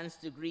Science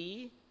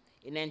degree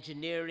in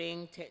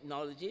Engineering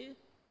Technology,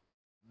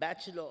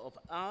 Bachelor of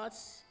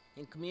Arts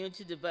in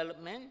Community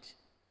Development,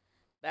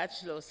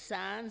 Bachelor of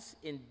Science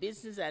in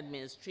Business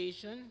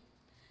Administration,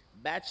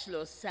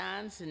 Bachelor of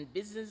Science in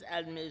Business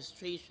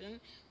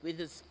Administration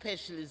with a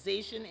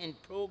specialization in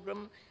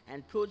Program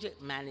and Project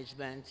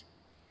Management,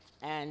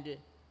 and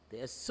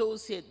the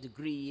Associate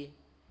degree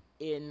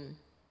in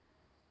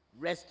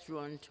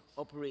Restaurant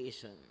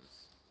Operations.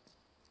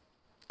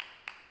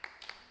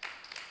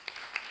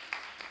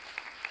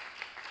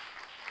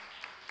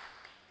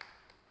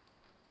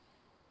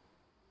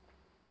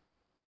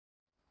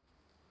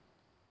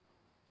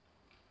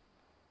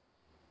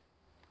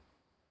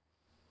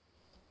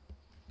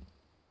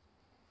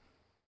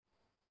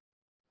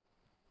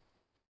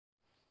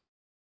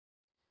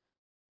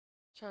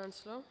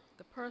 Chancellor,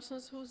 the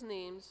persons whose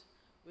names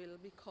will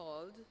be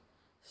called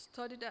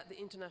Studied at the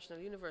International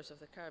University of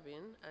the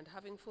Caribbean, and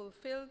having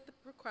fulfilled the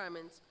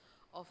requirements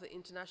of the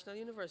International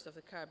University of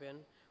the Caribbean,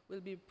 will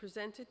be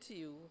presented to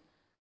you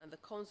and the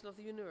Council of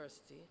the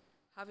University,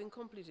 having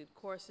completed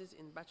courses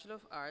in Bachelor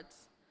of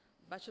Arts,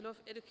 Bachelor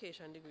of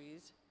Education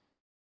degrees.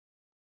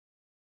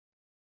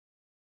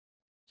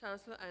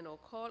 Chancellor, I now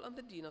call on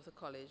the Dean of the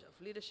College of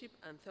Leadership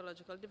and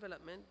Theological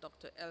Development,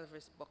 Dr.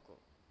 Elvis Buckle.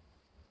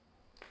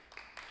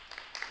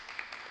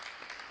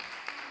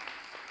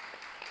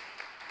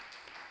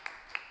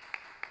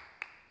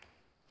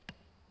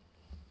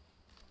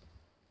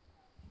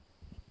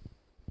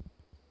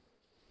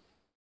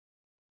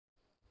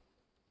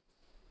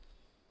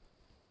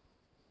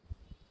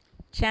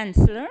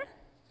 Chancellor,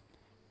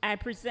 I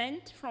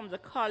present from the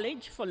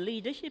College for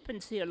Leadership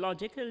and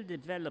Theological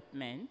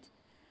Development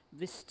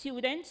the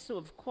students who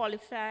have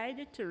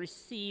qualified to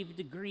receive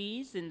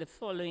degrees in the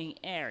following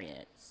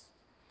areas: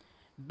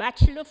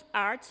 Bachelor of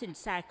Arts in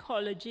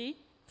Psychology,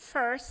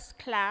 First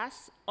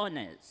Class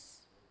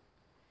Honors,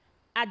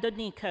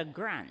 Adonika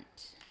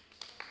Grant.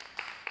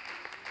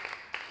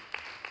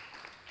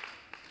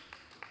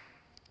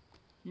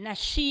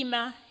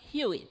 Nashima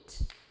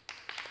Hewitt.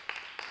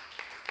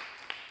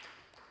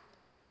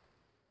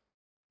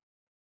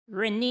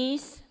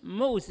 Renice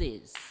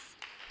Moses.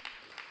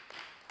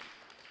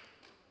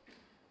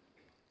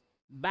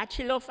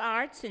 Bachelor of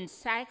Arts in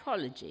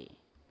Psychology,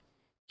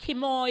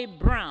 Kimoy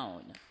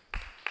Brown.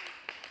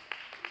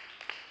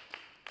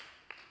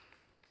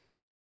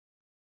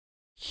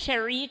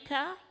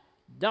 Sharika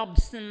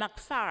Dobson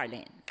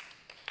McFarlane.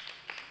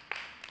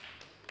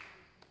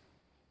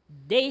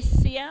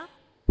 Dacia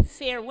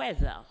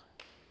Fairweather.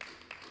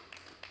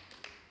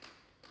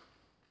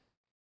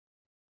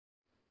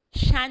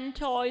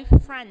 Shantoy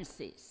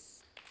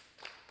Francis.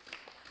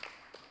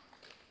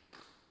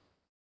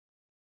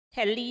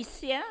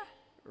 Alicia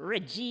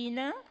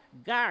Regina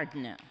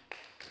Gardner.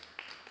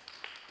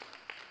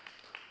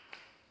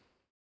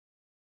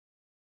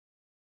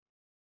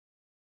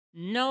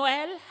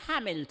 Noel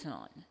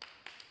Hamilton.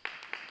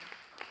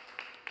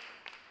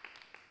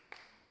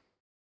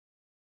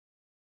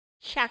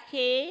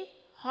 Shake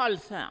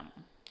Holtham.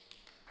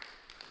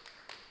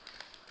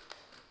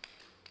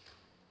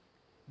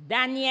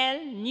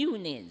 Daniel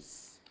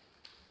Nunes.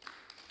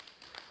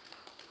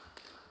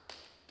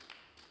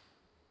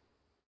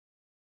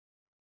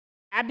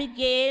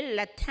 Abigail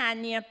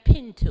Latanya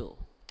Pinto.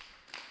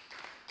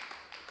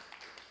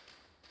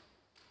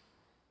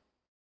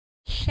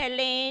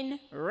 Shalane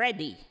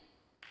Reddy.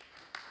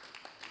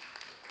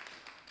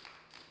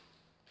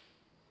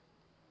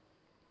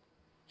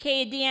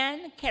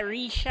 Kadian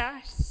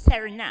Karisha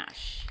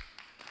Sernash.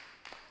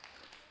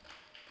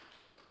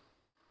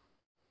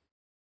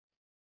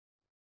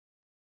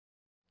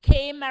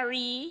 K.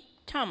 Marie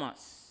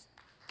Thomas.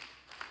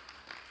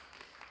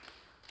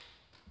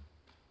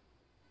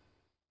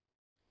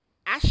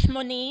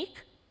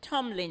 Ashmonique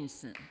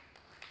Tomlinson.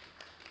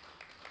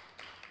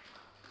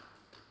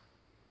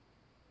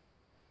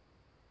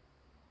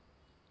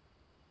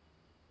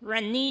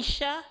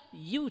 Ranisha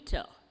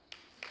Utah.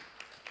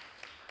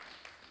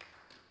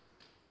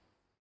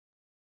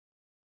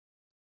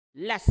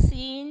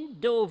 Lassine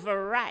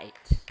Dover Wright.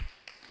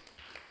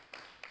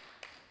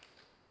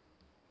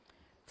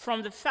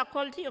 From the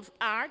Faculty of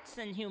Arts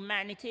and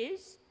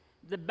Humanities,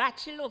 the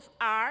Bachelor of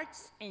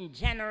Arts in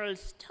General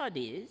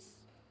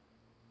Studies,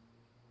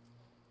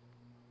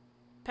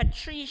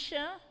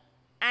 Patricia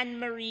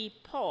Anne-Marie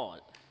Paul.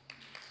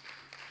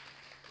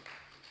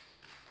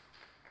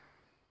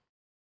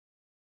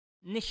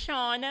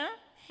 Nishana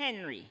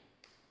Henry.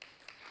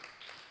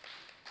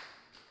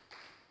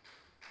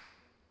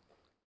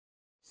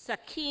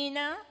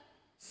 Sakina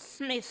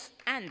Smith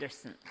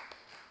Anderson.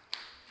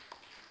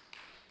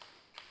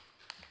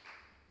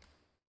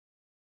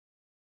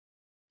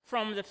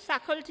 From the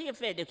Faculty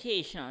of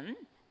Education,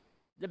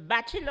 the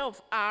Bachelor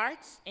of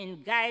Arts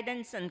in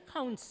Guidance and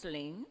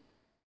Counseling,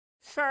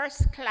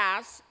 First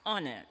Class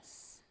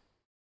Honors.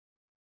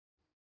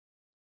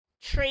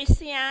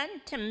 Tracy Ann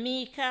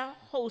Tamika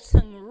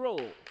Hosang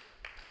Rowe.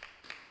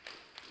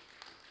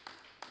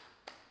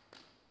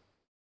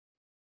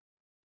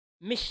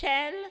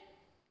 Michelle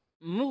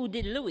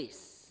Moody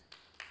Lewis.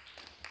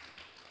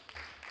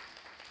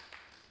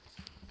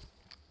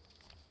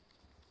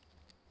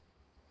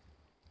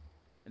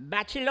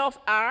 Bachelor of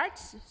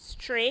Arts,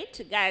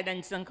 Straight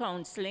Guidance and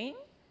Counseling,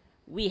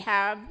 we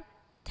have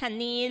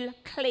Tanil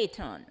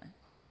Clayton.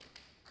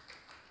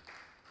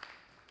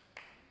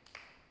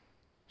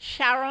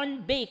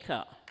 Sharon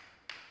Baker.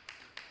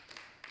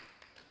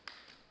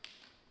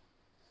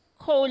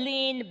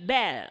 Colleen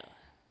Bell.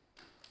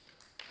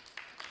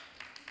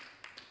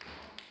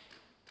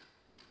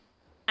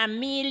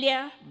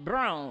 Amelia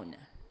Brown.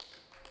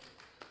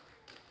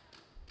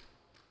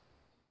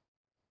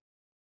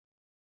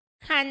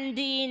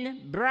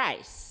 Candine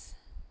Bryce.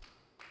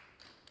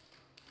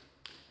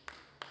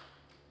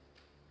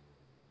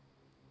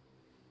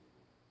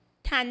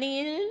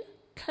 Tanil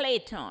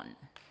Clayton.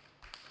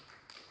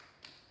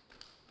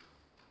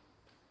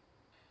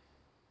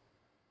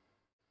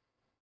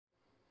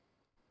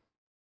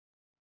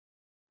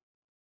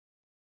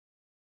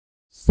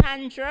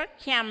 Sandra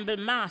Campbell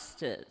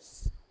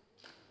Masters.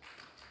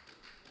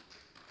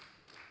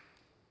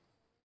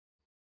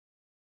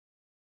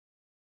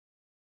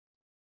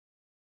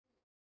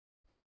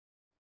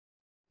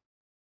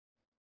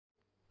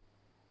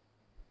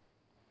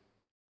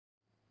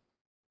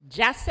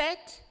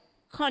 Jacet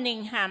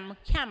Cunningham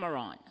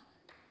Cameron.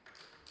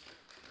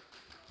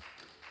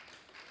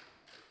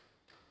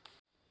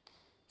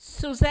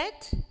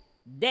 Suzette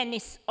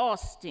Dennis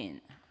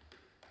Austin.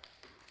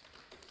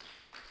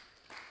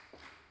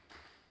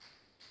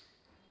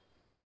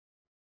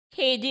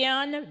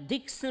 Cadian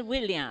Dixon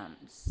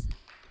Williams.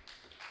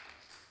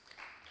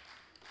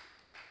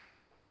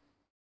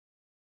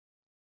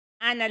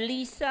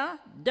 Annalisa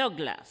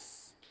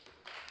Douglas.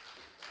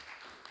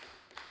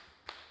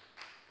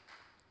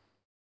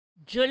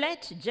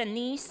 Juliette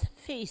Janice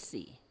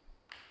Facey.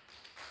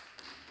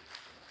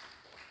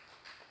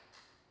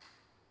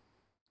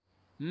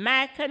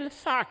 Michael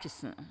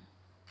Farquharson.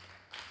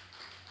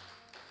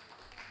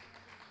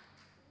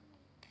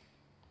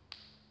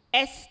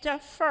 Esther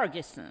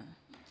Ferguson.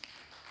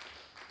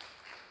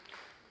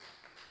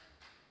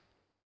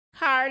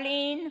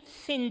 Carleen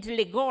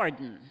Findley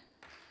Gordon.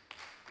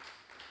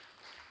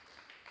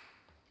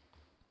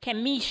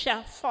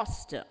 Kemisha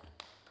Foster.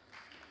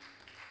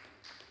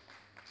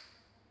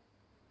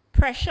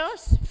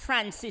 Precious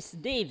Francis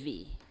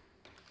Davy.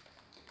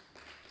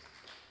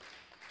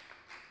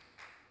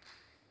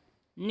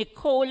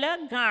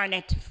 Nicola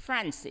Garnett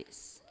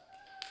Francis.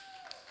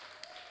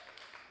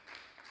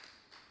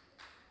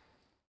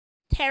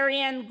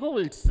 Terrian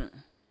Goldson.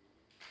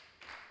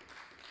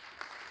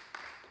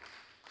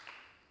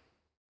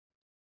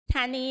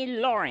 Tanny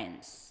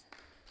Lawrence.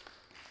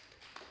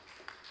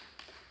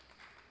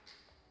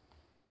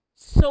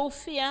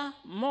 Sophia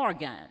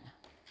Morgan.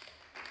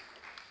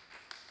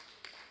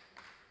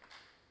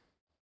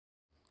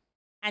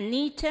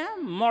 Anita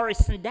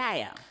Morrison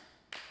Dyer.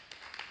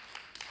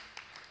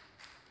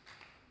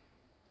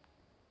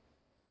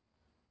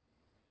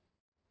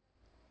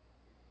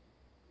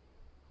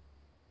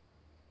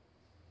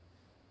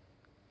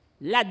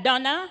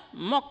 LaDonna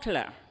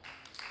Muckler.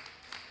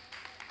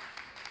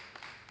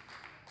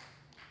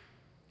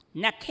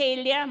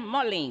 Nakalia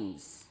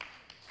Mullings.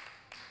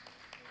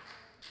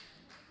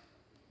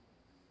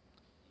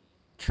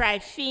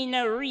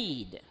 Trifina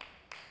Reed.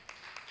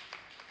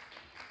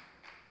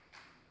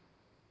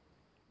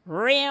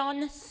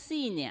 Rayon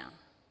Sr.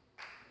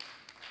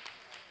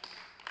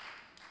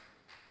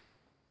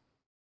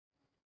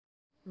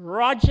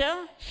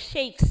 Roger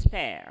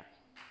Shakespeare.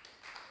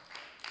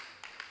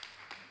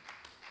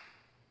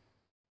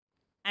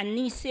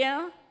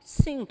 Anicia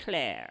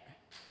Sinclair.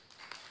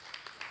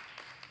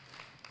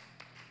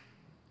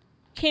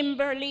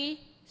 Kimberly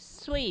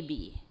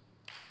Swaby.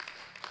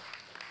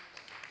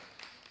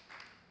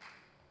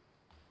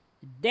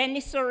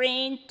 Dennis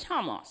Orain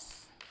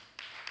Thomas.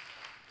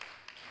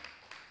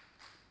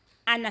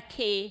 Anna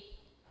K.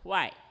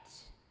 White.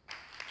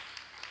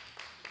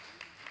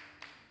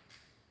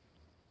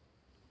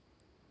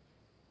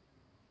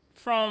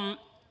 From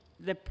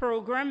the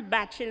program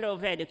Bachelor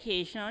of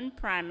Education,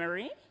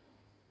 Primary,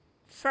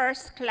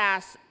 First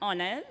Class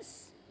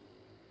Honors,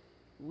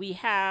 we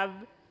have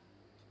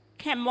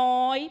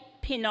Kemoy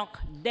Pinnock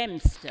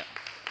Dempster.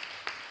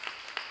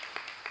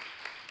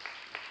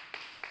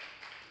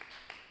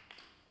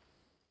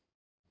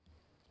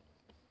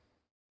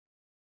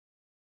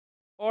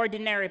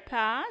 Ordinary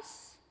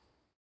Pass,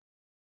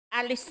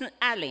 Alison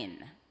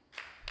Allen.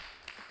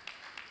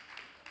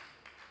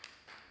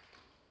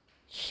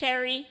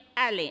 Sherry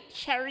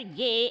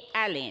Gay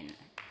Allen.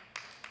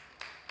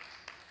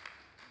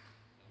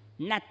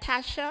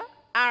 Natasha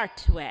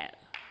Artwell.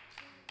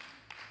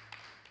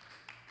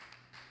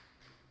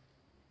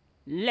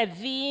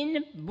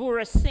 Levine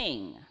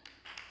Burasingh.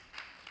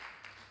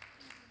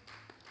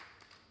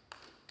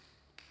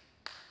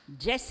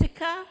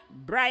 Jessica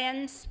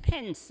Bryan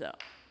Spencer.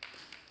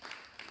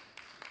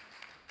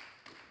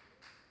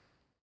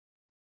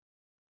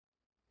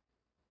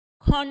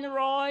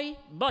 Conroy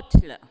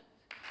Butler.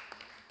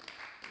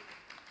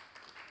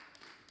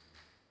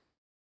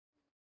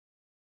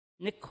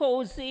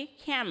 Nkosi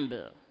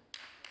Campbell.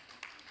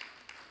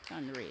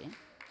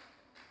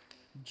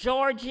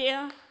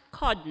 Georgia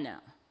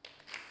Codner.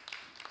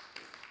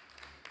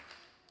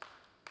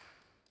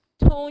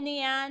 Tony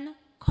Ann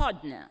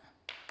Codner.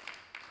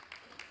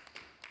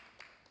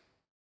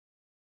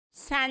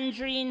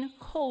 Sandrine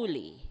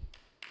Coley.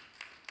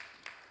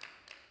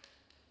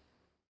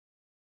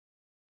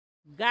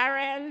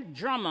 Garel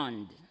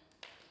Drummond.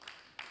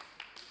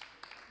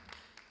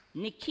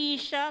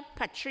 Nikisha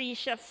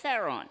Patricia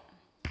Ferron.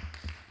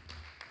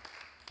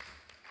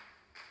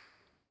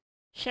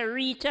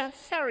 Sharita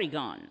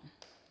Ferrigon.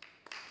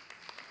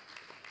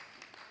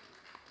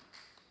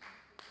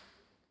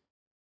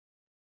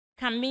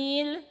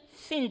 Camille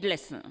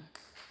Findlesson.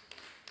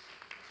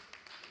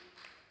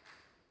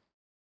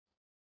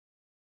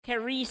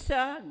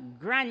 Carissa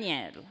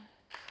Graniel.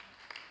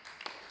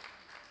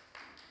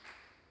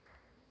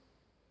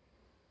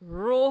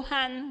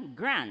 Rohan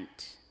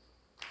Grant.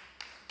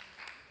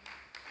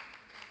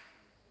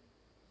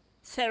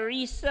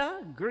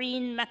 Theresa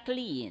Green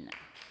McLean,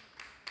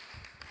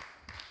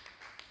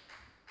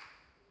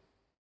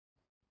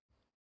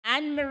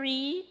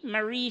 Anne-Marie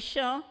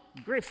Marisha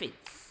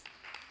Griffiths,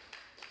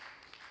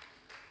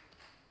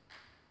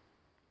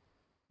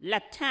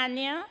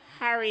 Latanya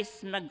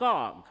Harris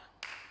Magog,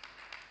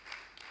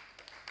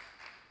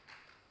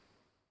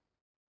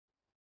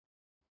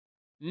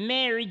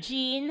 Mary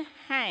Jean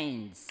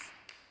Hines,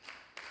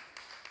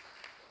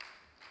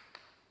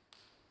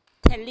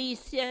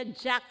 Talicia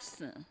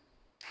Jackson,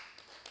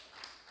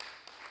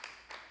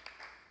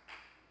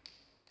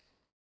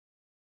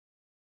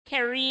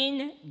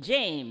 Karine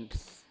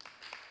James,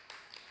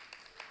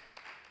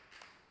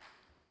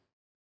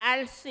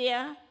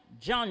 Althea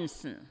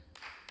Johnson,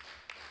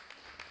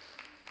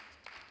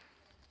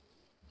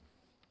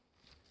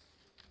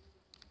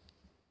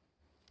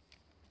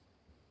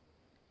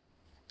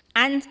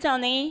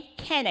 Anthony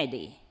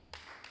Kennedy,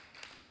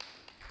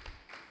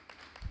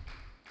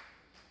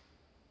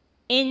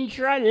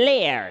 Indra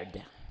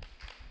Laird,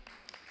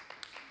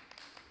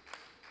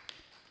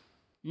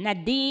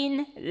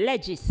 Nadine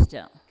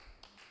Legister,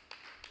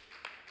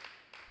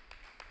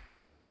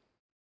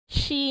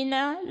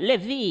 Sheena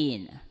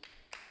Levine,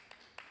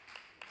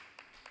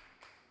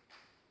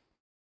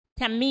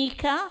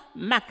 Tamika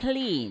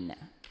McLean,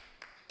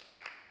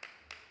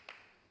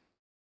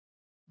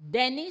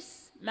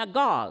 Dennis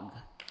Magog,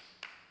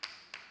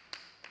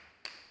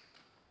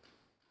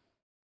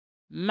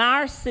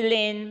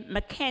 Marceline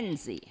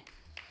McKenzie,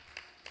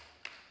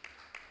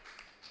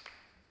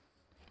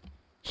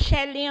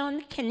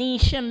 Shellion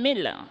Kenesha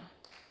Miller,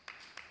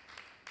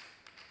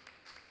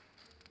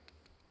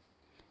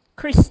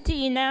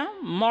 Christina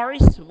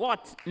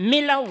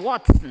Miller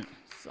Watson,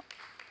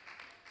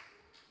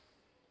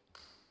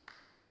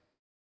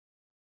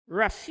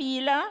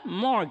 Rafila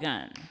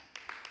Morgan,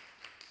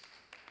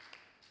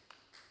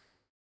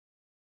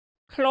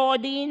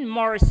 Claudine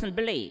Morrison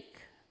Blake,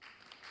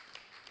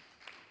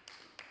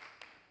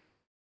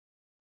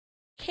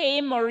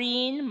 Kay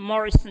Maureen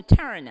Morrison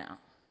Turner,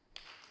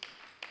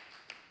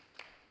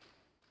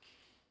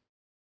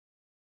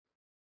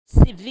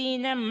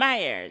 Savina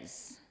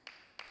Myers,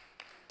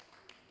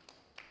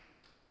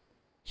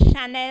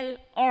 Chanel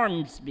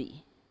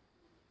Ormsby,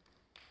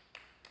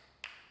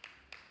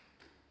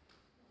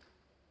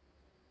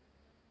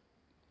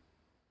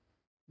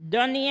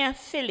 Donia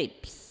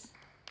Phillips,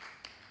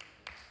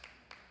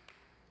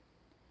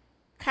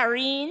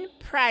 Karine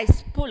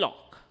Price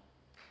Pullock,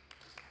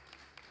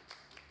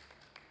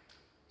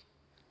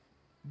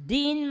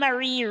 Dean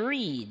Marie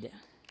Reed,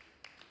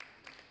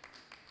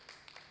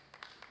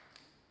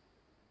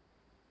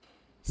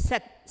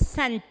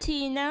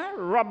 Santina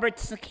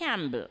Robertson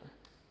Campbell,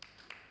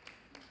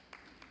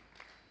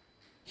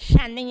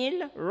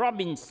 Chanel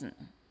Robinson,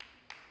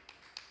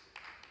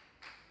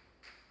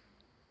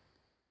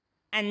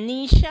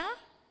 Anisha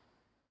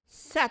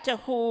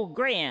Satahu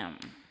Graham,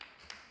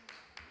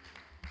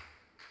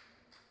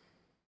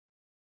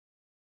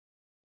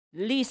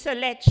 Lisa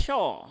Lett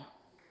Shaw,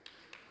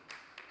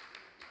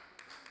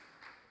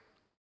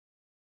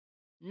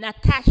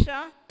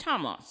 Natasha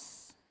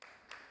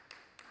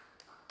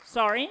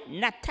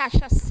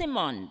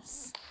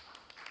Simmons,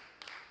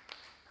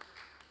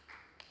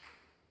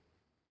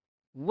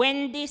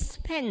 Wendy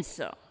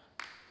Spencer,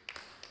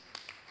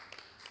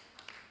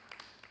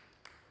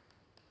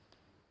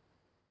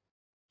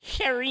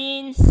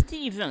 Shireen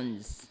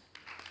Stevens,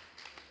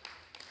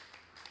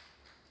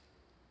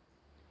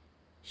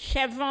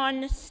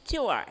 Chevon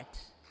Stewart,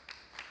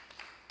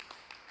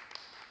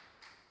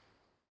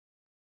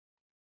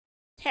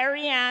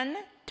 Terry Ann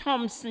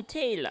Thompson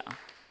Taylor,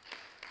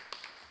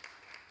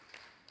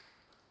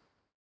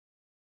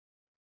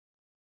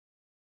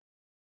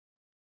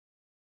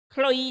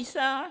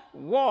 Cloisa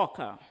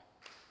Walker,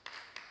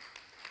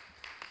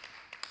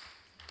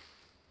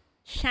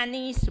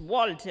 Shanice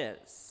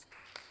Walters,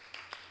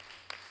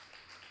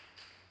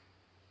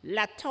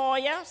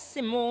 Latoya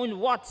Simone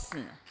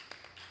Watson,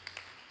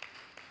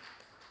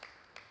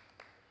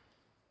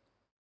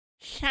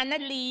 Shanna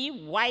Lee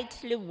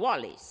Whiteley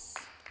Wallace,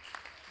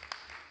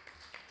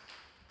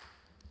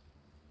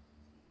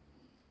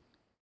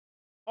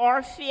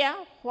 Orphea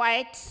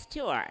White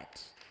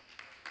Stewart,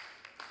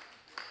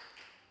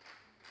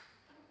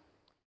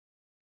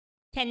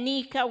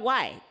 Tanika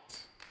White,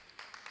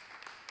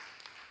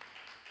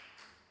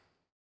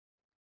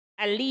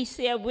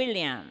 Alicia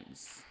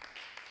Williams,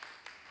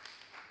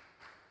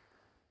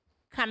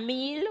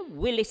 Camille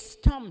Willis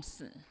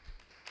Thompson,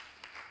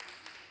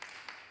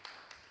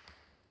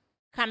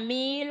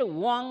 Camille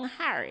Wong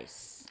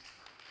Harris,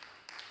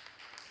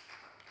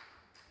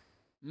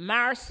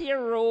 Marcia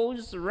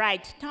Rose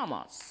Wright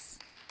Thomas,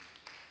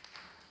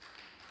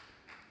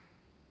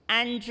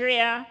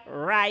 Andrea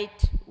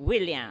Wright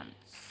Williams.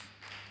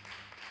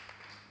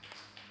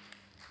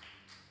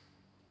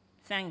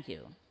 Thank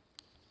you.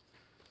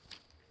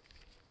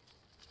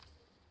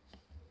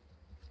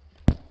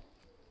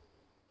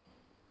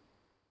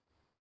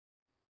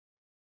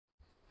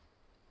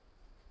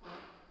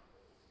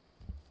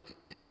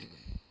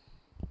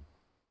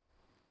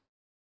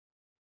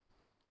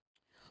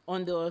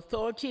 On the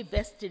authority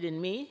vested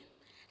in me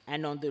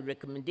and on the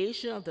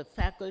recommendation of the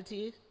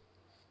faculty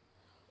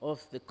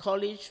of the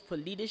College for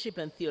Leadership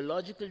and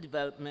Theological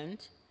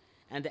Development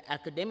and the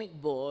Academic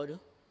Board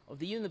of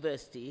the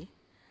University,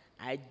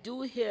 I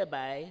do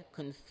hereby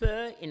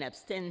confer in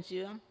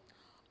absentia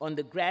on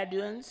the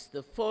graduates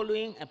the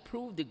following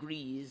approved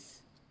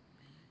degrees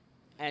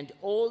and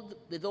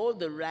with all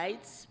the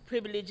rights,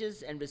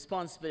 privileges, and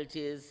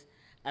responsibilities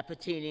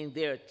appertaining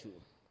thereto.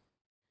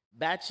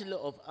 Bachelor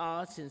of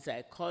Arts in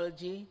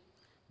Psychology,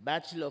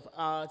 Bachelor of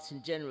Arts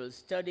in General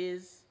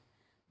Studies,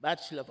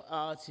 Bachelor of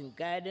Arts in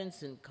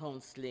Guidance and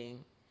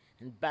Counseling,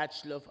 and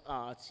Bachelor of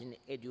Arts in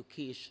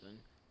Education,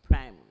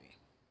 Primary.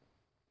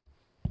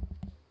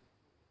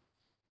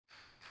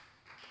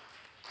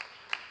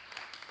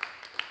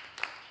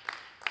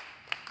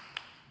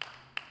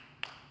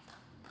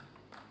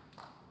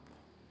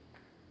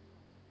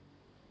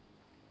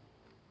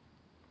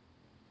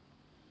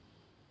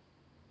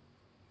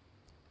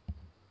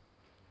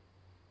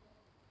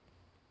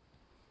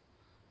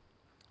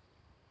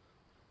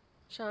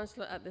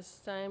 Chancellor, at this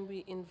time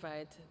we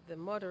invite the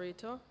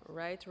moderator,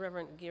 Right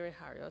Reverend Gary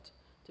Harriott,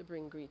 to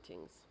bring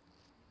greetings.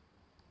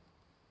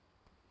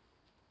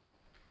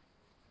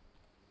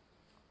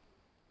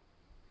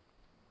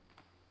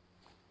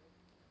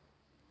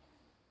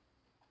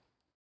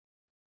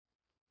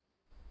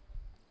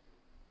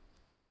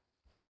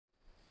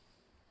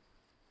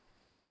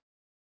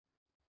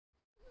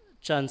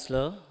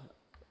 Chancellor,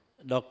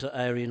 Dr.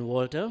 Irene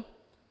Walter,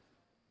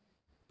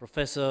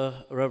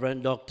 Professor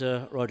Reverend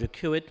Dr. Roderick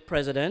Hewitt,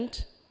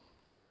 President,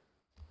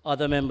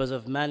 other members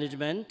of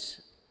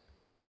management,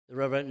 the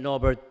Reverend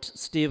Norbert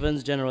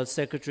Stevens, General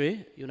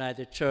Secretary,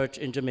 United Church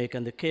in Jamaica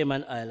and the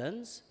Cayman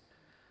Islands,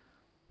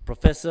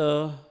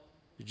 Professor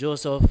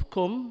Joseph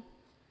Kum,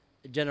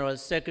 General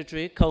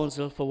Secretary,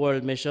 Council for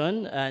World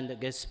Mission, and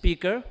guest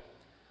speaker,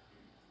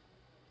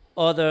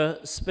 other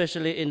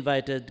specially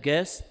invited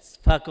guests,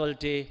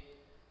 faculty,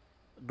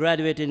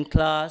 graduating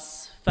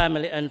class,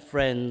 family and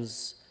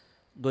friends,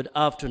 good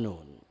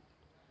afternoon.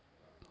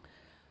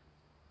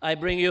 I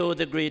bring you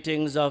the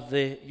greetings of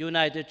the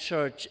United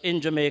Church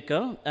in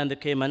Jamaica and the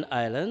Cayman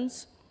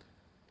Islands.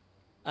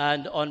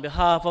 And on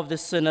behalf of the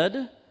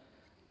Synod,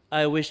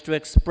 I wish to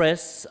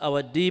express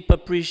our deep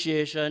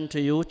appreciation to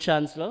you,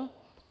 Chancellor,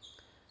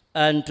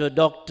 and to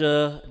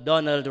Dr.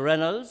 Donald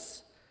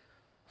Reynolds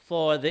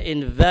for the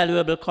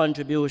invaluable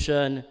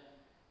contribution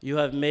you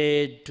have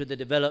made to the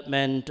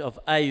development of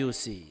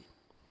IUC.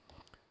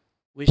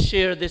 We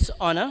share this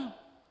honor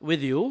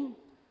with you,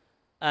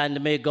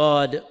 and may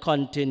God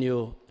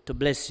continue to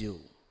bless you.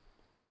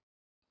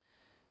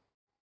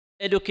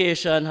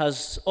 Education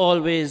has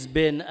always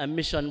been a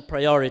mission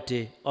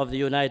priority of the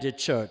United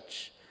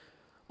Church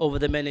over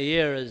the many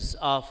years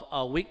of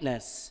our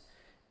witness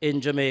in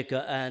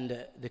Jamaica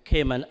and the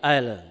Cayman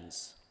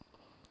Islands.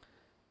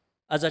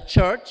 As a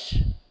church,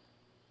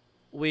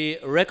 we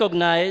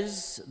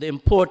recognize the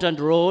important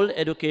role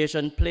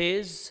education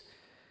plays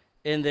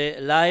in the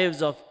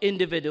lives of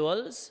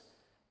individuals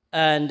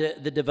and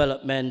the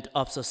development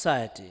of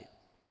society.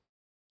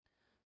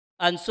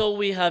 And so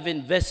we have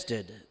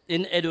invested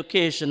in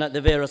education at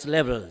the various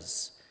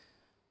levels,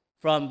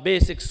 from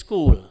basic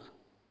school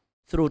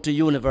through to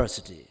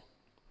university.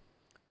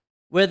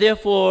 We're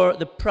therefore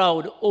the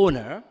proud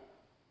owner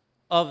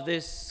of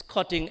this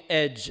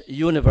cutting-edge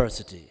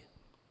university,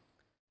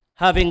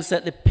 having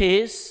set the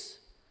pace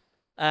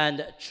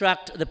and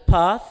tracked the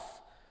path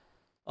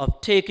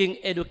of taking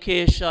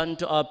education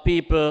to our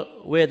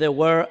people where they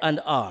were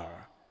and are.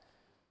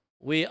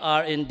 We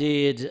are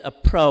indeed a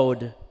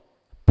proud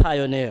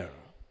pioneer.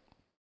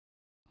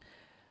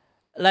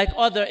 Like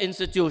other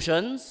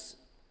institutions,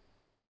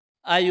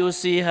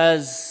 IUC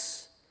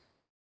has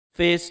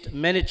faced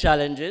many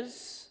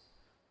challenges,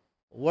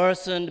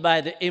 worsened by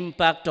the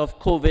impact of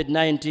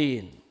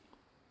COVID-19.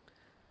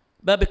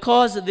 But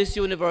because this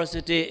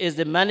university is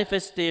the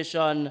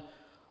manifestation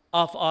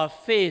of our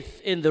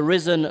faith in the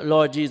risen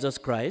Lord Jesus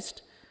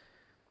Christ,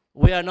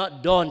 we are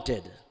not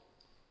daunted.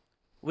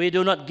 We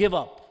do not give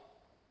up.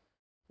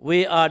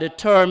 We are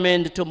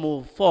determined to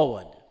move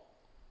forward.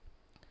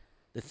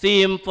 The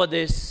theme for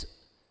this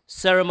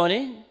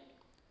ceremony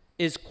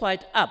is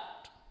quite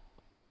apt.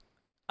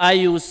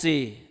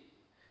 IUC,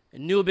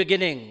 new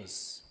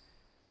beginnings,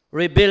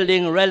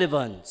 rebuilding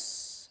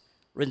relevance,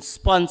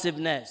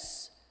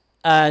 responsiveness,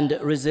 and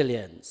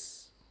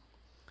resilience.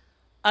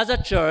 As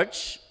a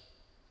church,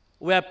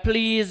 we are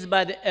pleased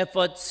by the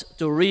efforts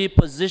to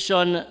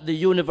reposition the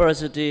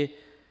university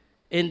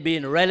in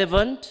being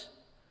relevant,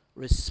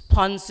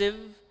 responsive,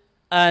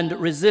 and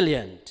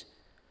resilient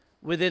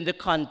within the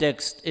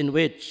context in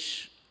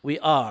which we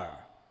are.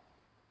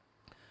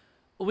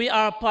 We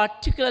are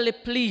particularly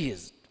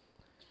pleased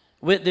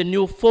with the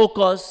new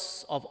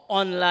focus of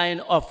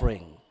online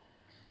offering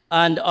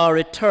and our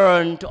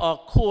return to our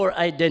core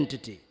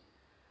identity,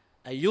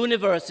 a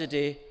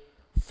university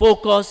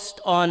focused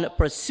on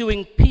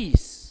pursuing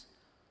peace,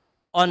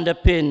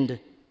 underpinned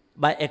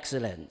by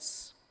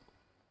excellence.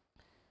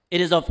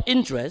 It is of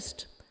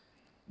interest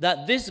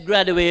that this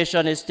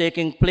graduation is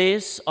taking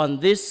place on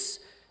this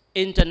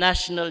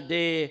International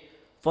Day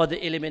for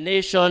the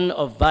Elimination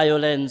of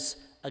Violence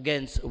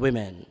Against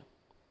Women.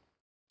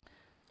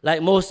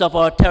 Like most of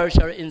our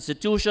tertiary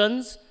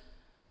institutions,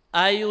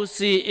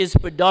 IUC is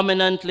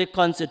predominantly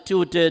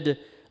constituted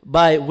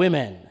by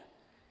women,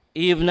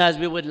 even as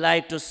we would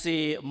like to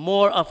see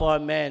more of our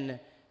men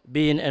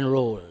being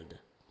enrolled.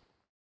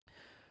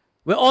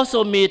 We're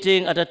also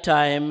meeting at a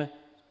time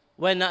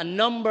when a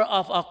number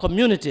of our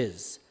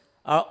communities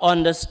are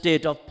under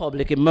state of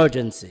public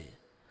emergency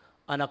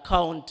on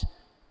account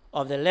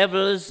of the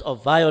levels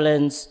of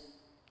violence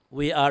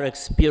we are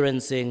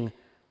experiencing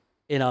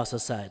in our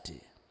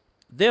society.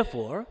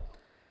 Therefore,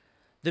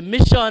 the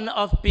mission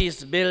of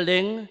peace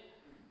building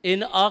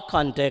in our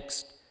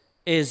context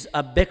is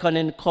a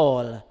beckoning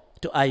call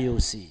to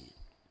IUC.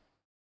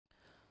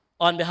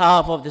 On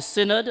behalf of the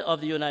Synod of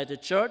the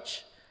United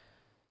Church,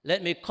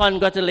 let me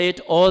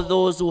congratulate all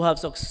those who have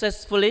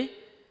successfully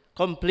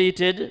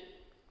completed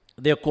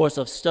their course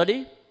of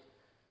study.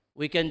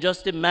 We can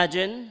just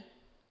imagine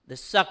the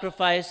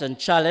sacrifice and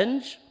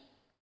challenge,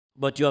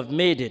 but you have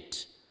made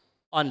it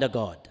under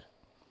God.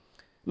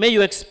 May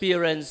you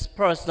experience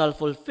personal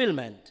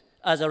fulfillment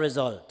as a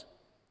result.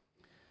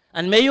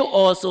 And may you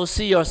also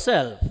see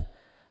yourself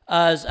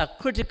as a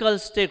critical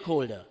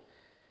stakeholder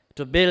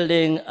to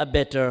building a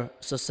better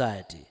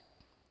society.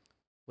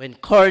 We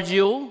encourage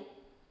you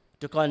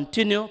to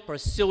continue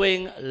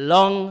pursuing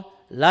lifelong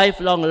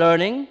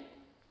learning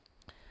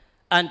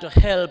and to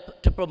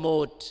help to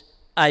promote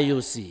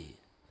IUC.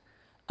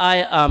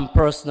 I am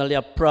personally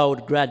a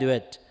proud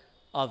graduate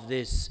of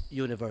this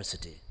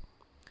university.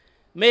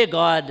 May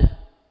God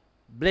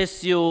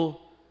bless you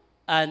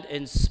and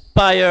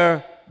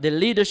inspire the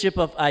leadership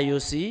of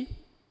IUC.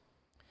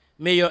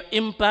 May your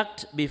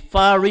impact be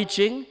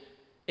far-reaching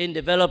in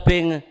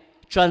developing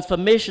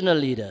transformational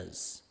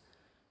leaders.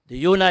 The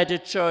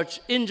United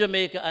Church in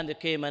Jamaica and the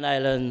Cayman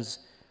Islands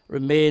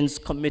remains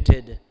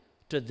committed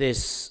to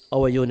this,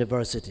 our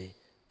university.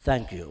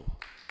 Thank you.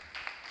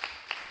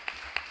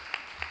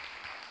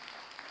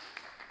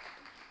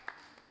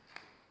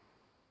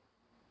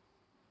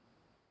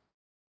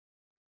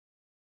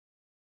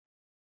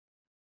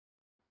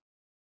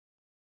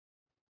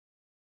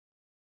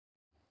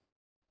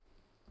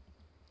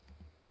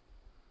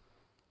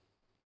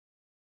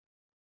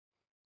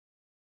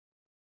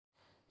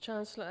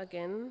 Chancellor,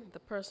 again, the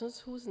persons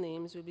whose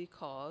names will be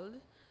called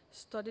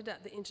studied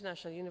at the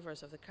International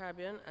University of the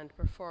Caribbean and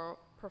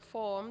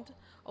performed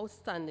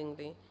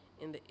outstandingly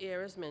in the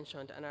areas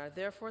mentioned and are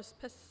therefore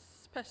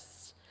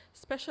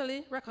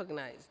specially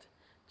recognized.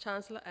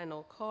 Chancellor, I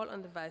now call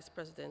on the Vice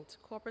President,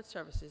 Corporate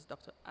Services,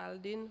 Dr.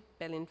 Aldin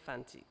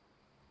Belinfanti,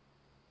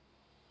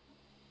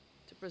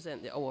 to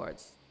present the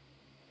awards.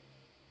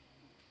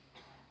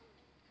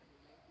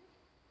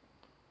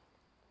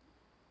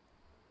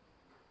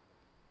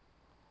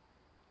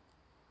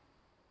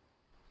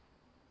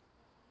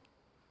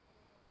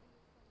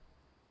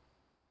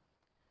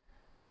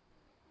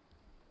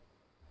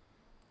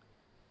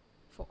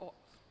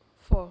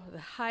 For the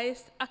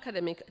highest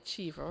academic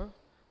achiever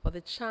for the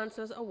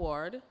Chancellor's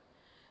Award, it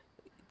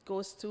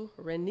goes to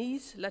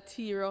Renice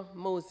Latira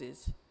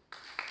Moses.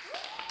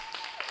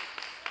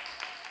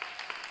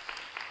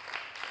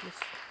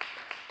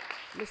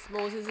 Miss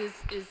Moses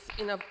is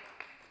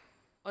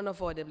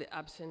unavoidably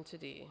absent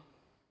today,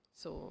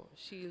 so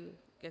she'll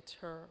get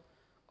her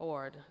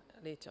award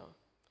later.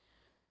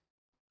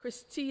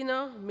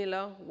 Christina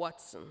Miller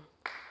Watson.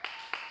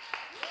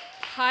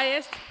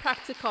 Highest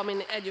practicum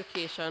in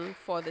education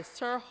for the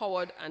Sir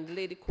Howard and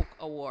Lady Cook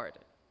Award.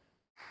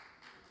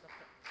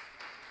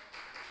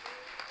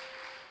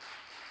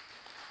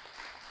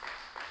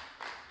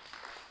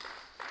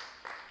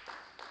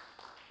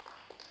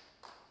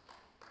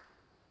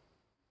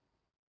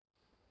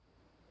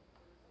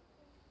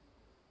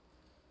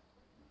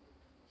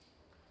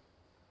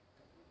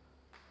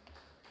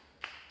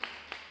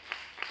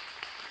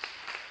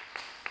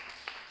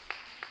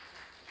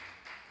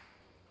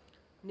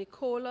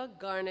 Nicola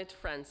Garnett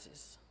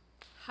Francis,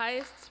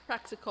 highest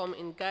practicum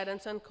in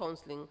guidance and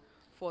counseling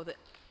for the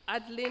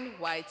Adeline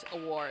White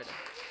Award.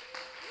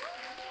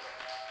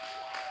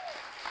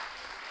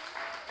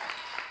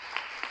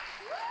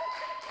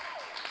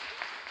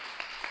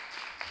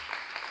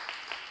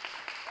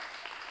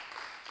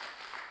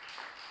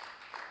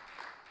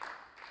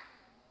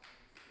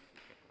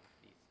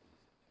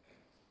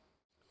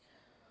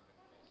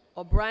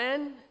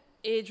 O'Brien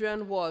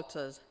Adrian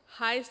Walters,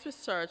 highest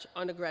research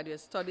undergraduate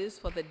studies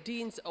for the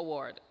Dean's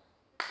Award.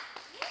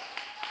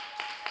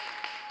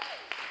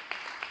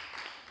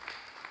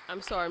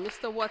 I'm sorry,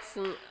 Mr.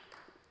 Watson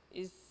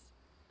is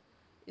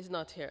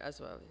not here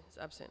as well,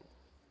 he's absent.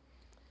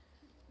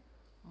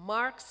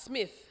 Mark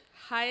Smith,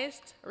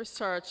 highest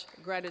research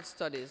graduate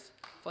studies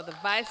for the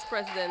Vice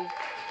President,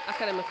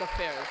 Academic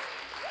Affairs.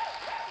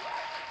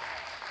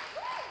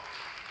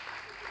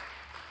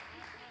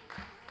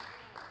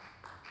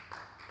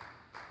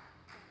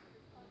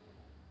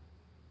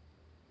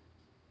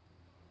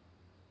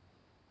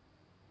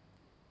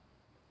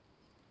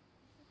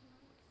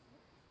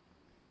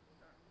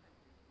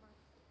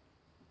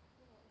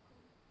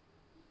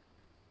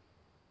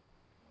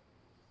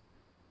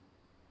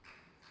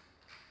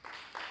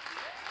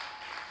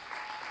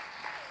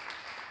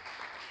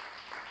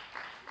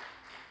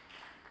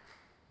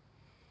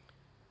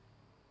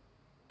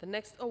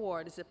 next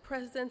award is the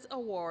President's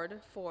Award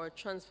for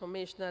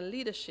Transformational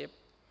Leadership,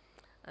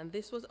 and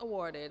this was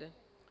awarded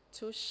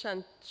to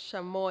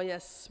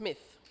Shamoya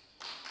Smith.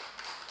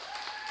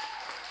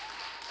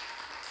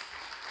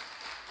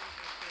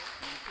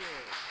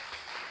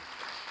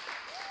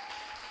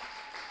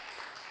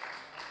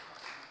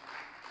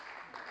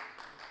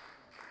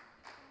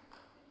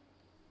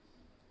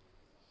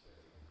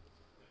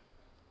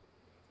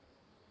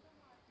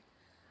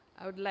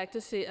 I would like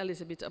to say a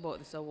little bit about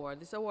this award.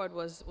 This award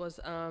was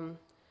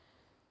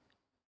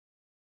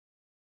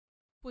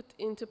put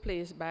into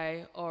place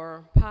by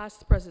our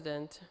past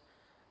president,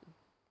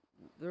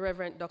 the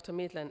Reverend Dr.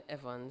 Maitland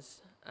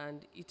Evans,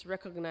 and it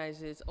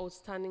recognizes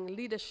outstanding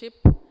leadership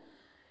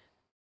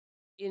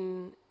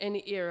in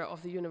any area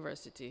of the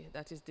university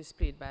that is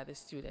displayed by the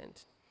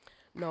student.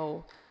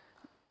 Now,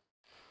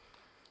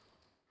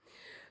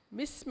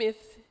 Miss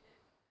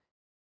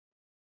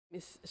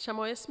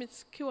Shamoya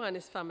Smith's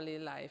Kiwanis family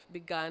life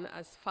began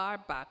as far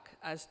back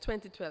as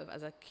 2012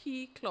 as a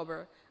key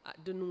clubber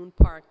at Dunoon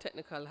Park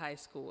Technical High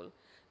School,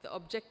 the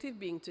objective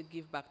being to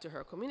give back to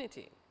her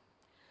community.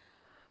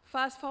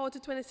 Fast forward to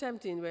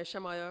 2017, where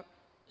Shamoya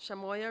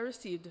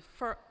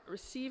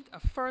received a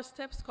first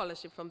step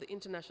scholarship from the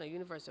International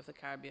University of the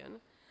Caribbean,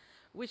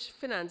 which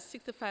financed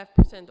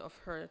 65% of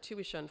her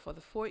tuition for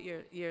the 4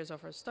 years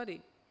of her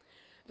study.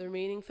 The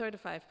remaining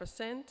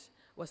 35%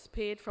 was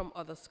paid from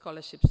other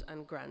scholarships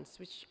and grants,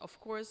 which of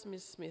course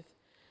Ms. Smith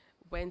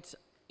went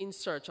in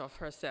search of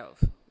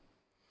herself.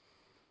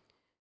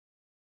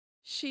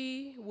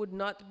 She would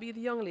not be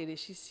the young lady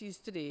she sees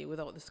today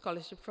without the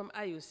scholarship from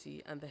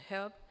IUC and the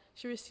help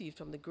she received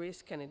from the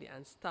Grace Kennedy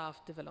and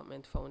Staff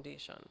Development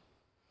Foundation.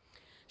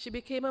 She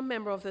became a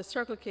member of the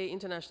Circle K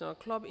International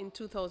Club in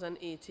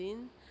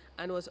 2018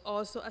 and was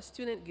also a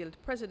Student Guild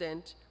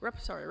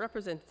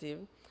representative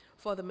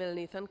for the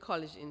Melnathan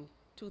College in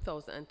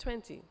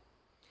 2020.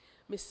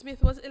 Ms.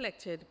 Smith was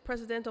elected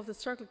president of the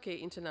Circle K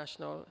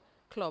International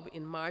Club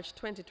in March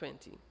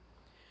 2020.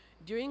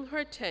 During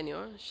her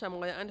tenure,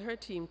 Shamoya and her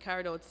team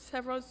carried out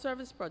several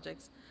service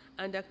projects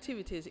and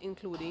activities,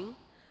 including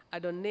a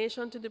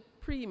donation to the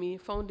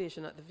Preemie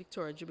Foundation at the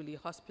Victoria Jubilee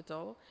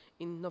Hospital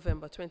in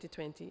November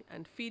 2020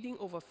 and feeding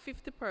over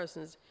 50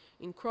 persons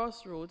in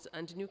Crossroads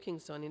and New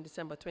Kingston in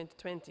December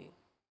 2020.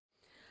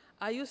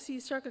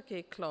 IUC Circle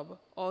K Club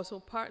also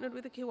partnered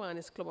with the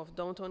Kiwanis Club of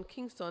Downtown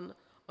Kingston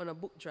on a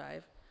book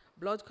drive,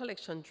 blood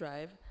collection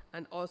drive,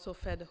 and also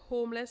fed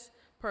homeless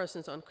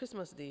persons on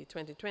Christmas Day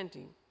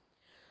 2020.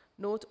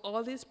 Note,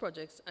 all these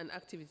projects and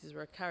activities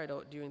were carried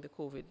out during the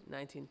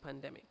COVID-19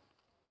 pandemic.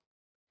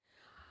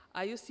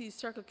 IUC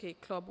Circle K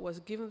Club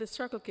was given the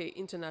Circle K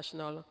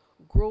International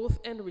Growth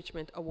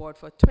Enrichment Award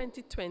for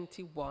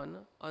 2021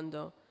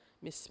 under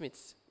Ms.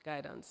 Smith's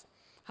guidance,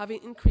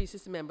 having increased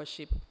its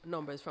membership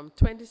numbers from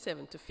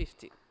 27 to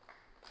 50.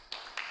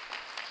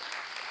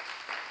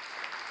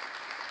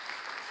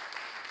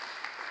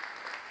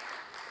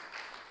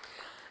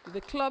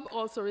 The club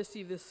also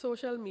received the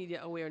Social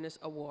Media Awareness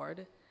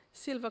Award,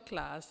 Silver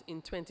Class,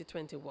 in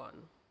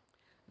 2021.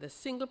 The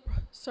Single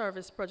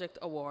Service Project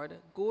Award,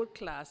 Gold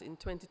Class, in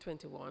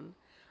 2021,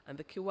 and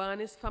the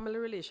Kiwanis Family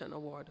Relation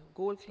Award,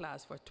 Gold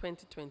Class, for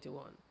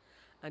 2021,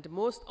 and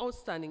Most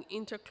Outstanding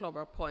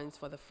Interclubber points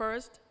for the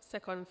first,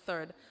 second,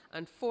 third,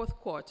 and fourth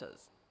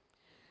quarters.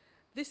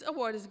 This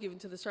award is given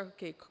to the Circle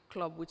K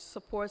Club, which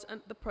supports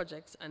the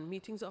projects and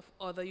meetings of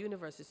other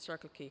university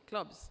Circle K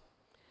clubs.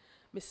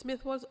 Ms.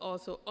 Smith was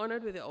also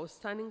honored with the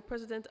Outstanding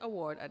President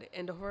Award at the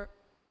end of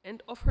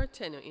her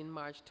tenure in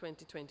March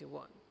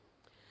 2021.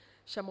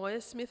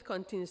 Shamoya Smith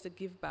continues to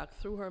give back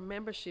through her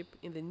membership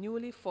in the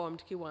newly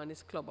formed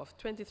Kiwanis Club of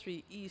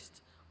 23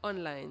 East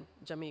Online,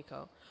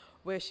 Jamaica,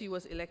 where she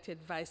was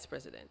elected vice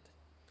president.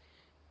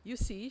 You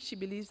see, she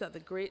believes that the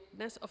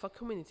greatness of a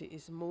community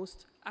is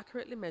most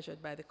accurately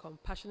measured by the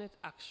compassionate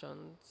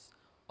actions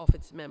of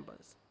its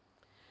members.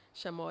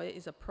 Shamoya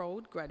is a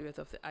proud graduate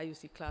of the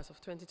IUC class of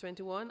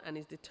 2021 and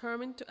is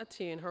determined to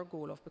attain her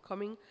goal of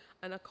becoming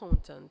an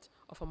accountant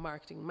of a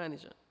marketing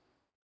manager.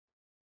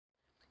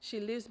 She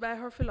lives by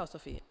her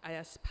philosophy: I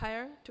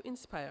aspire to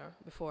inspire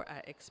before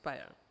I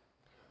expire.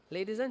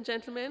 Ladies and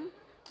gentlemen,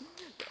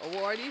 the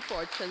awardee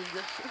for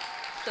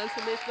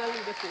Transformational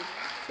Leadership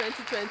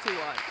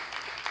 2021.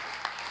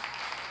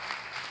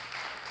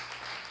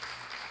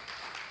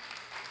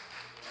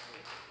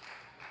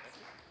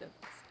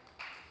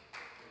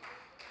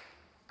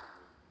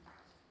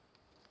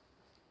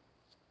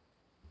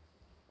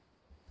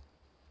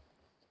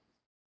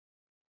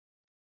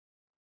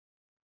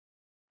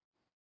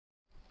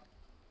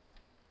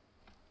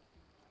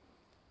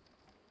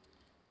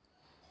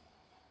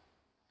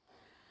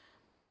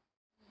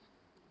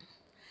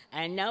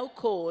 I now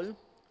call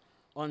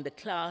on the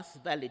class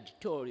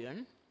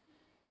valedictorian,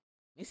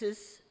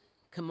 Mrs.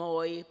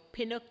 Kamoy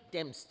Pinnock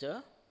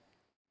Dempster,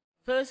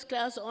 First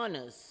Class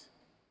Honors,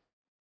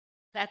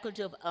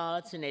 Faculty of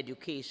Arts and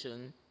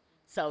Education,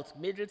 South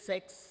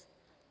Middlesex,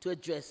 to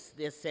address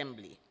the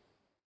Assembly.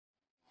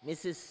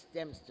 Mrs.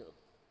 Dempster.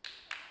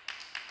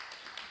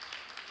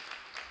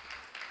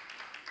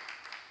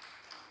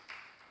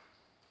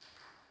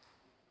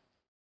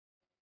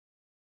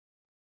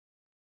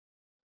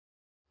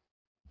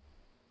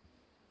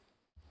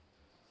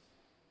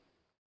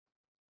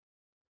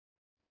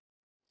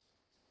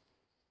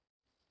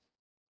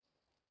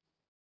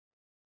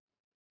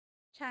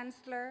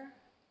 Chancellor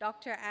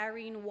Dr.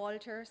 Irene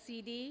Walter,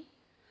 CD,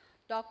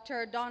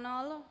 Dr.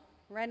 Donald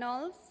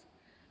Reynolds,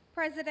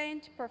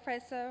 President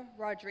Professor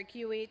Roderick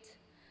Hewitt,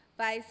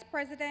 Vice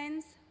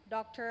Presidents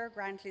Dr.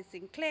 Grantley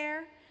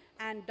Sinclair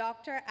and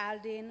Dr.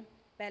 Aldin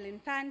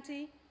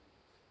Belinfanti,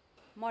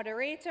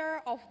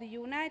 Moderator of the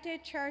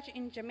United Church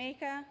in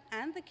Jamaica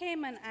and the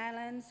Cayman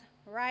Islands,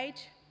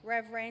 Right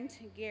Reverend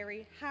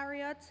Gary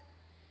Harriott,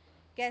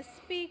 Guest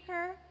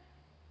Speaker,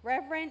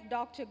 Reverend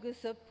Dr.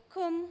 Gusup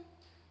Kum,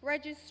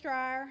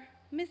 Registrar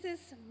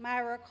Mrs.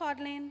 Myra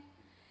Codlin,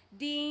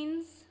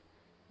 Deans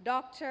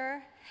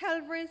Dr.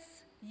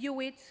 Helvis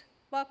Hewitt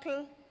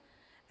Buckle,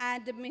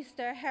 and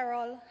Mr.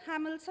 Harold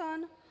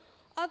Hamilton,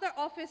 other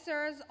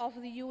officers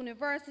of the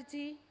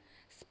university,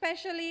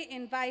 specially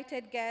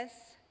invited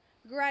guests,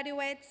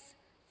 graduates,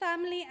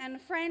 family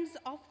and friends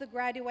of the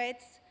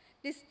graduates,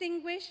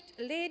 distinguished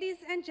ladies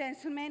and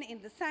gentlemen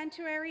in the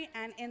sanctuary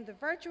and in the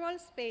virtual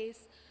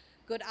space,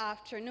 good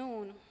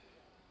afternoon.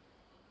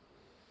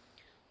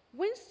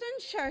 Winston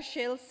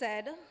Churchill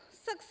said,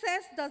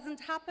 "Success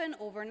doesn't happen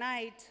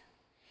overnight.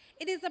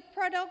 It is a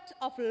product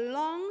of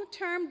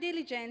long-term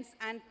diligence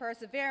and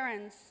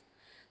perseverance.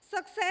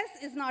 Success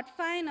is not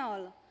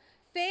final.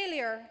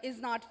 Failure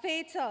is not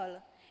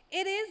fatal.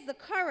 It is the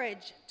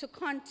courage to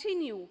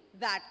continue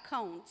that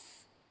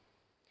counts."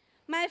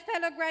 My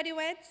fellow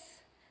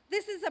graduates,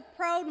 this is a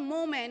proud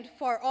moment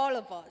for all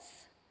of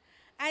us.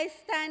 I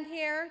stand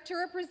here to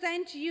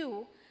represent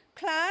you,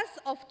 class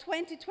of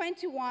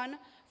 2021,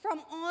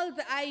 from all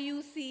the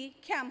IUC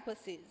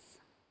campuses.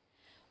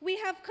 We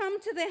have come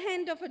to the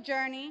end of a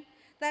journey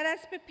that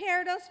has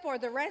prepared us for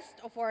the rest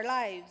of our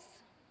lives.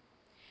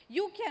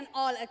 You can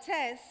all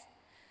attest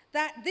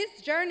that this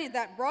journey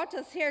that brought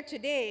us here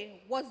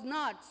today was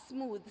not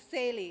smooth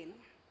sailing.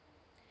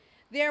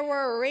 There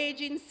were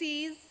raging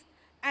seas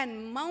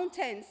and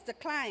mountains to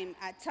climb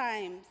at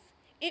times.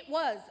 It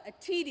was a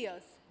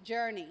tedious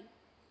journey.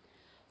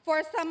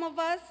 For some of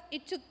us,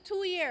 it took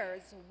 2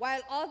 years,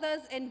 while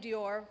others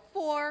endure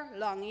 4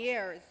 long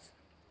years.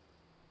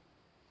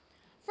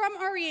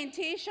 From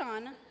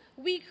orientation,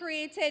 we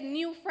created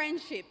new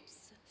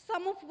friendships,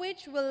 some of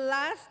which will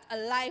last a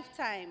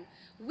lifetime.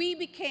 We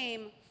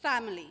became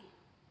family.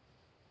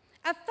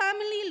 A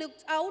family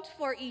looked out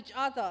for each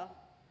other.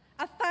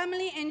 A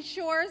family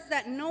ensures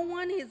that no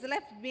one is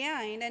left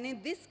behind, and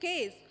in this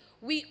case,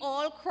 we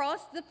all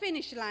crossed the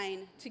finish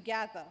line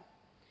together.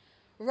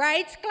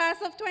 Right,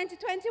 class of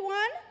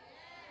 2021? Yes.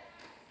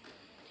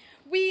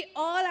 We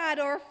all had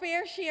our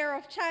fair share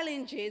of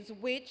challenges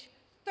which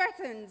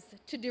threatens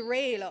to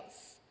derail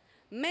us.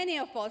 Many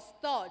of us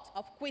thought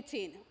of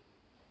quitting.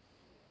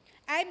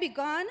 I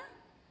began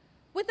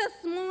with a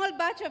small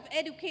batch of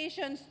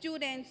education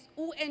students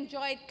who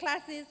enjoyed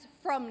classes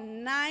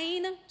from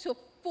 9 to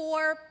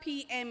 4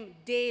 p.m.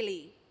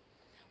 daily.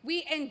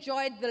 We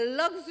enjoyed the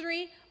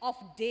luxury of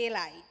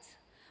daylight,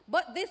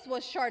 but this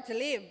was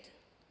short-lived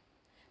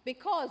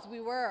because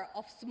we were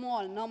of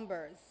small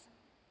numbers.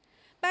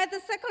 By the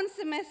second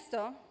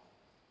semester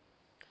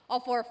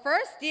of our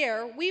first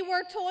year, we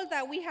were told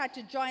that we had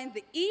to join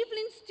the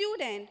evening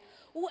student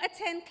who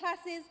attend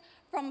classes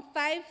from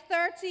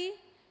 5:30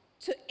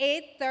 to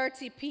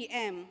 8:30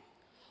 p.m.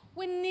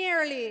 We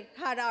nearly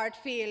had heart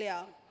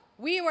failure.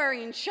 We were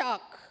in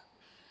shock.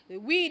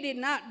 We did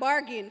not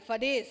bargain for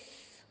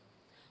this.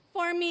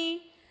 For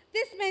me,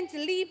 this meant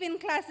leaving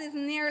classes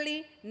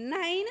nearly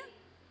 9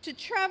 to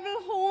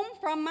travel home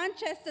from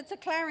Manchester to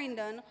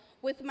Clarendon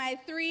with my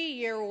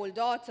 3-year-old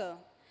daughter.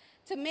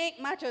 To make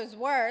matters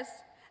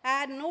worse, I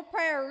had no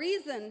prior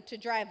reason to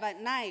drive at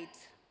night.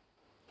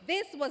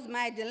 This was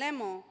my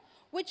dilemma,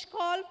 which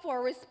called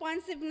for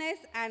responsiveness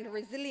and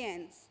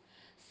resilience.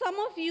 Some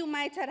of you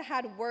might have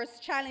had worse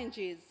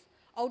challenges: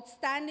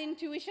 outstanding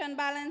tuition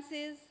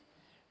balances,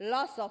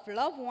 loss of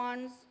loved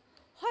ones,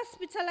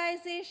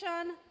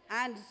 hospitalization,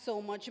 and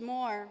so much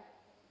more.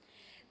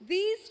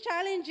 These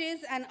challenges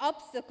and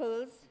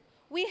obstacles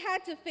we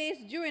had to face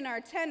during our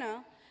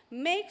tenure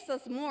makes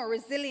us more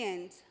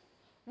resilient.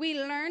 We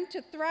learn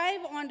to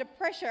thrive under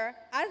pressure,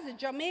 as the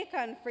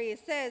Jamaican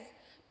phrase says,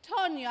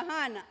 turn your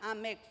hand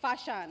and make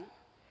fashion.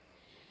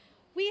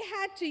 We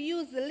had to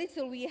use the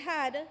little we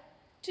had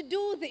to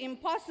do the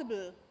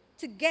impossible,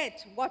 to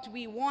get what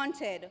we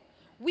wanted.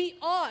 We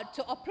ought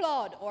to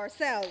applaud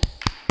ourselves.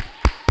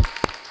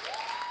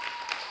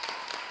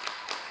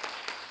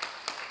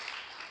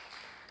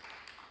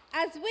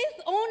 As with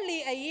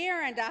only a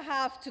year and a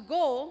half to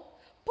go,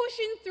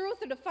 pushing through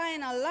to the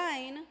final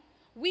line,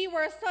 we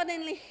were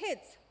suddenly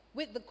hit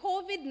with the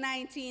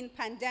COVID-19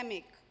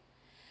 pandemic.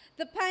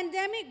 The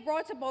pandemic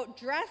brought about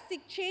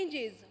drastic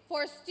changes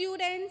for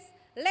students,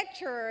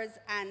 lecturers,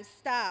 and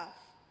staff.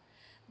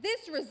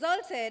 This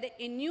resulted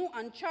in new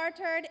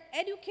uncharted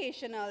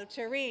educational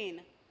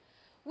terrain.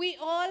 We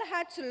all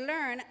had to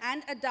learn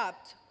and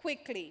adapt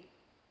quickly.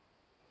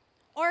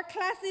 Our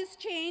classes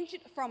changed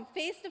from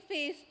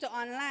face-to-face to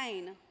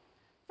online.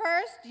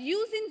 First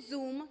using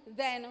Zoom,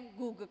 then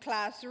Google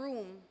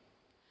Classroom.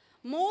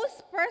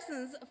 Most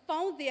persons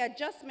found the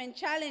adjustment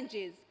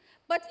challenges,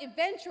 but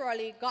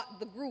eventually got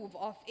the groove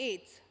of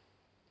it.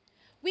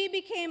 We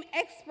became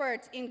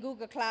experts in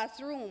Google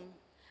Classroom,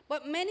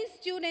 but many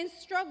students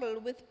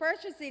struggled with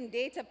purchasing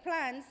data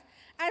plans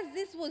as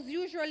this was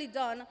usually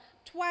done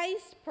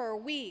twice per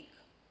week.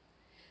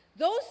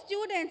 Those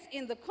students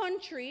in the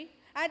country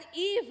had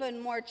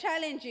even more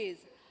challenges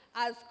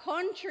as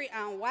country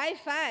and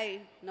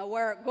Wi-Fi no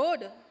work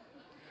good.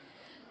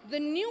 The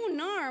new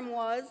norm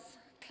was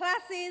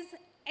classes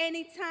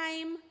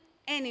anytime,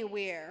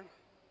 anywhere.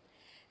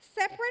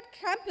 Separate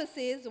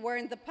campuses were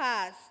in the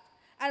past,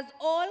 as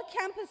all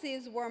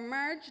campuses were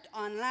merged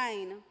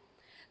online.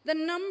 The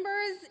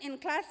numbers in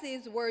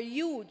classes were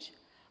huge,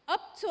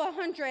 up to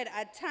 100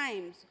 at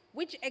times,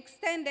 which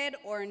extended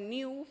our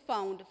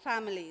newfound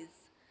families.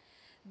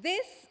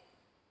 This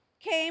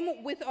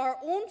came with our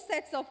own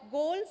sets of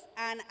goals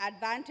and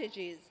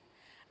advantages.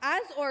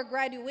 As our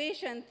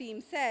graduation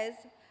theme says,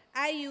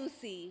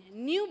 IUC,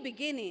 new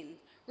beginning,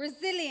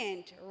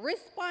 resilient,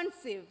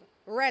 responsive,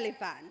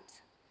 relevant.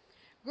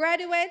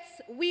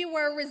 Graduates, we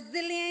were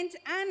resilient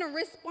and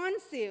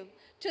responsive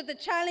to the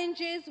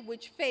challenges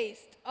which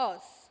faced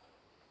us.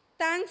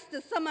 Thanks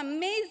to some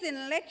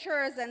amazing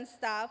lecturers and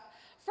staff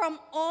from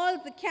all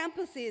the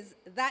campuses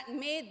that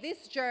made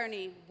this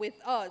journey with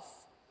us.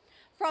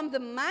 From the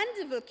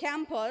Mandeville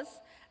campus,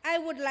 I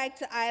would like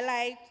to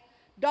highlight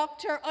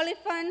Dr.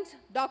 Oliphant,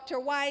 Dr.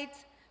 White,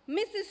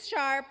 Mrs.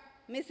 Sharp,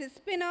 Mrs.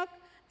 Pinnock,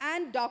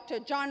 and Dr.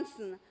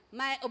 Johnson.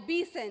 My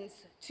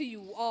obeisance to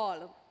you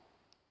all.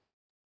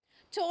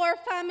 To our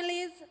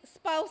families,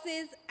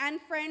 spouses, and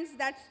friends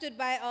that stood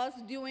by us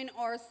during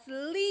our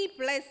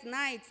sleepless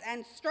nights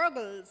and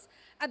struggles,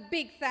 a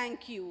big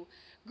thank you.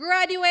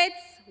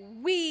 Graduates,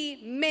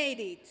 we made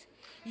it.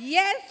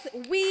 Yes,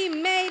 we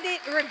made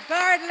it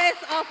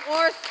regardless of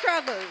our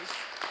struggles.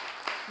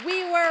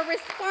 We were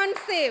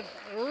responsive,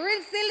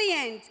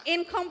 resilient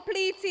in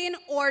completing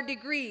our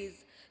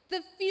degrees.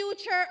 The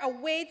future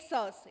awaits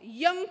us,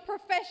 young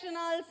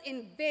professionals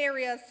in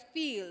various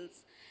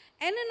fields.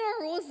 Eleanor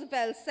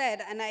Roosevelt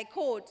said, and I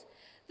quote,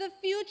 "The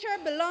future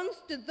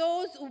belongs to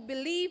those who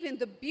believe in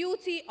the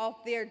beauty of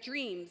their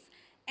dreams,"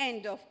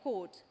 end of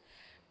quote.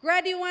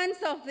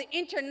 Graduands of the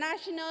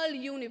International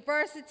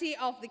University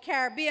of the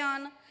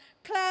Caribbean,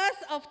 class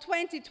of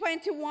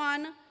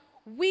 2021,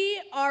 we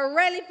are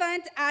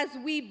relevant as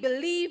we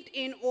believed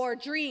in our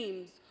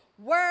dreams.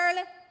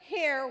 World,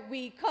 here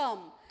we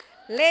come.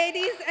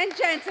 Ladies and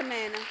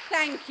gentlemen,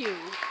 thank you.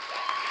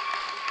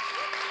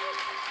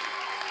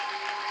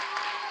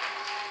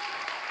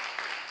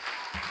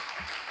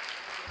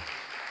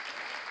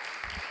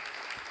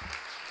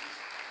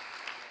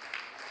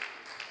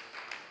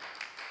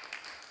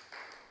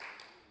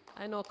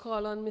 I now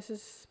call on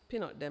Mrs.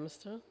 Pinnock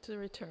Dempster to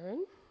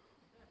return.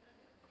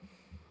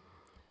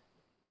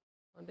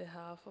 On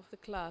behalf of the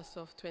class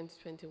of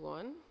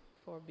 2021,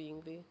 for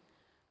being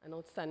an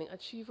outstanding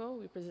achiever,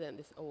 we present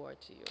this award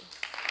to you.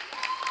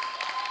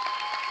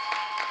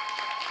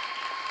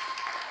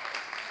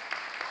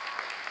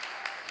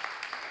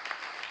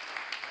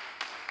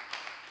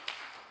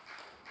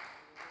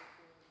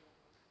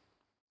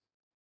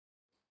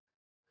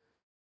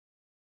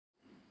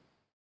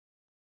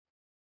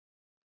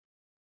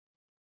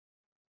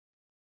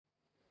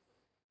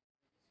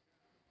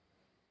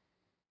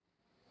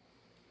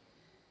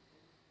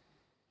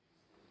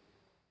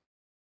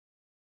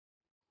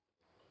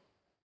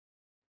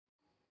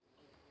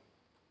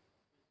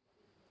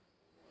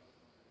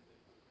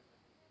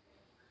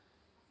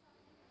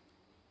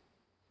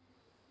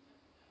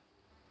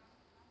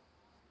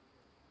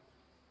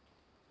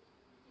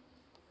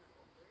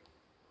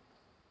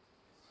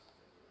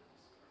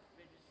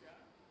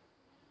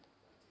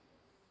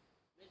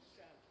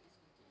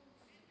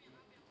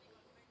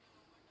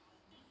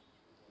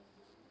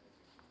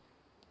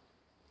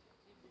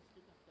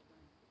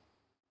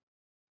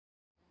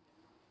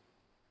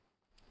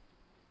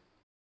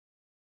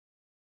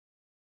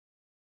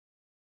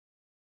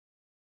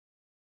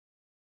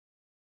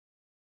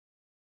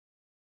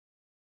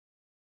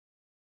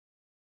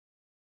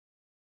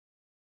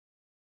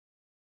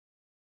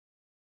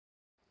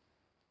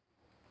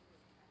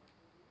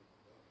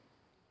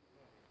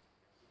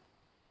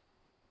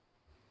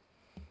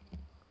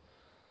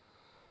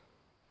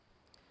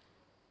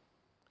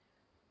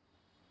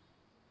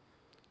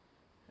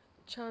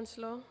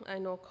 Chancellor, I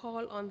now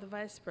call on the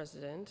Vice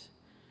President,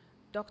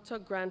 Dr.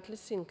 Grantley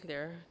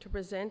Sinclair, to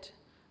present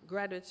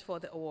graduates for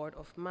the award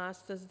of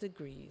master's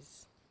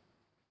degrees.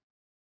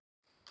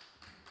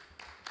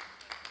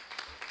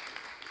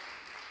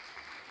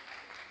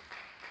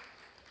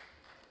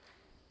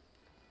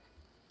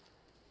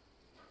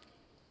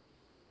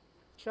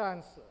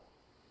 Chancellor,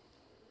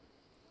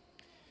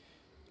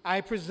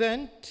 I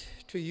present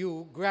to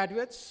you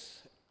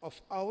graduates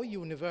of our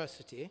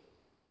university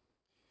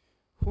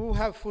who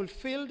have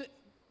fulfilled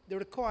the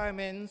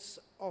requirements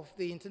of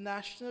the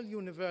International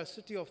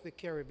University of the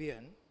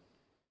Caribbean,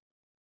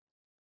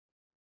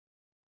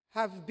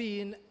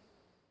 haven't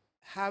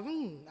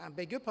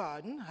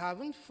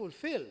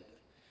fulfilled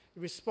the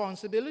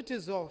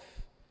responsibilities of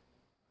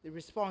the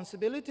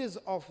responsibilities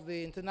of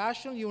the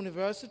International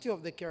University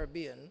of the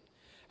Caribbean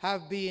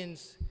have been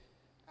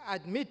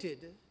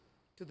admitted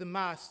to the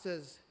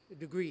master's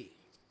degree.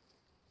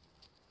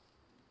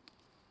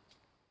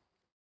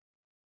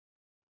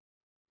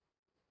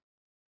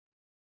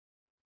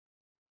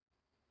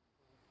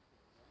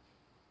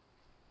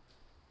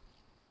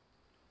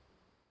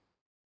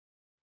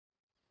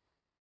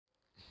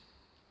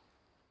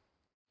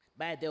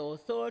 By the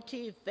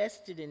authority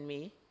vested in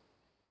me,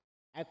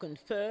 I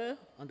confer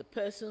on the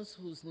persons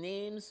whose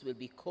names will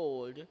be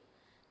called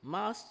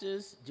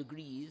master's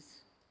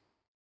degrees,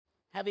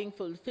 having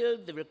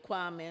fulfilled the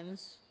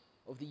requirements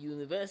of the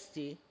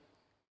university,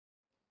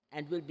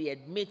 and will be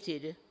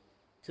admitted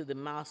to the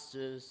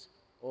Masters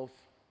of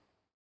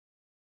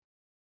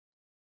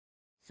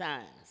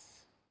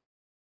Science.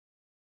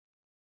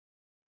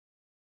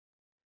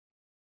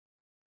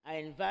 I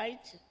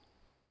invite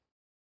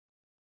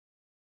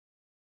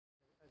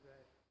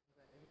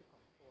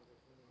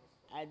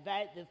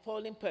the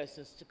following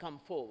persons to come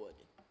forward.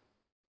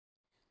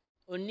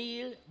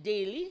 O'Neill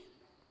Daly,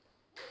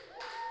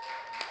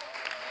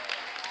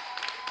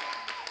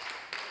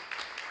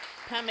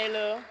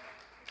 Pamela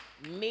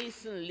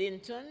Mason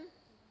Linton,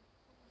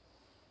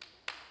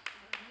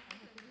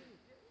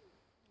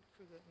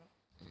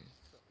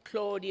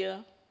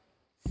 Claudia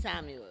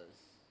Samuels.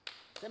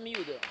 Some of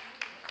you there.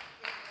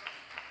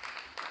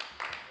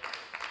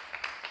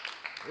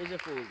 Where's your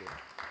folder?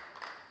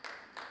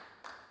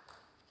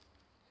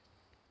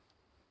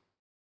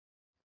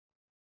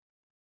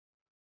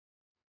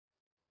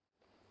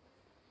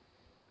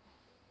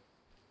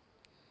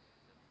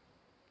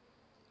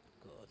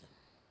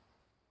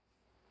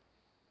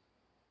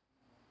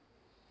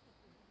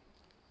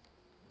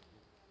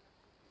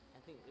 I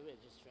think the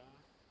registrar.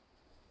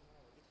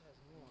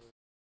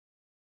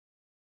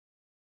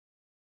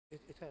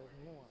 It has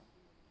more.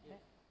 Yeah.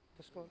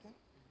 Let's go again.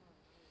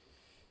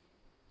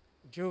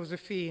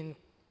 Josephine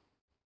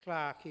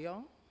Clark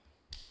Young.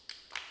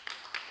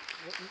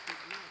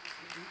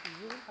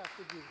 You will have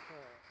to give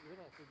her, you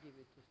will have to give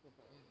it to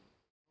somebody.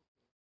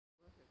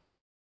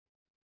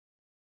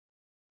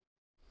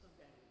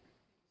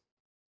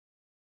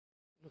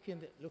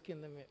 Look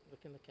in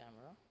the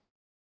camera.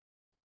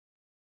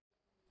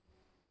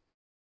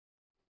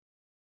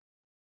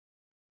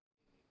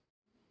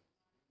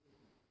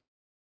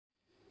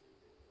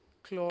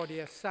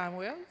 Claudia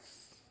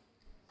Samuels.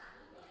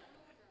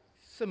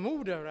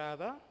 Samuda,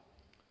 rather.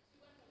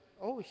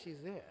 Oh,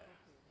 she's there.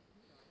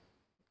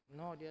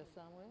 Nadia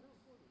Samuels?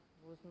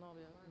 Who's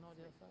Nadia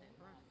Samuels?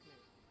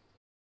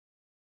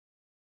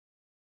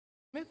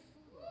 Smith?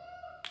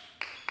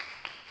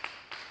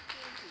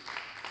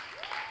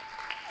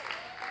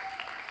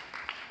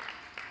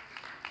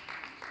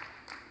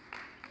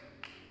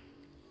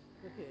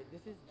 Okay,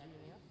 this is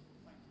Genius.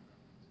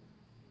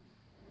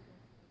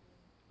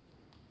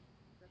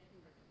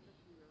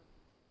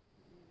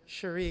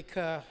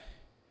 Sharika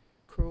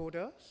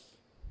Krodos.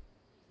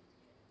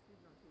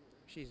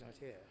 She's not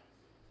here.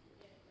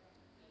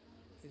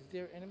 Is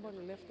there anybody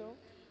left out?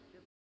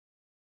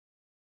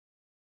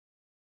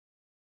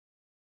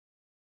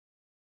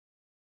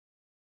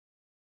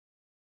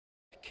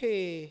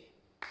 Kay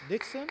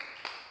Dixon.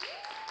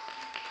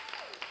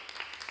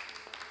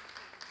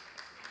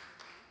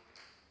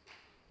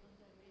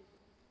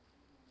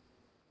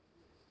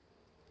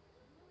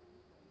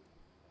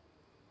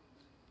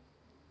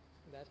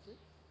 That's it.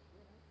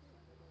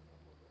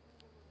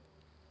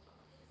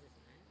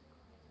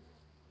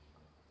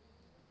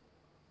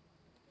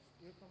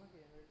 You come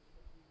again.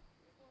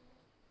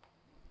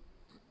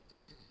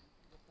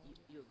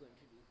 You're going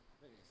to do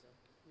Vanessa?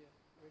 Yeah,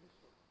 ready?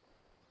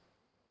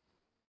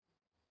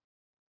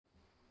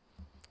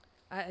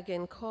 I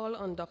again call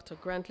on Dr.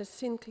 Grantley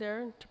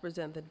Sinclair to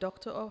present the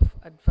Doctor of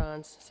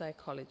Advanced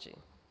Psychology.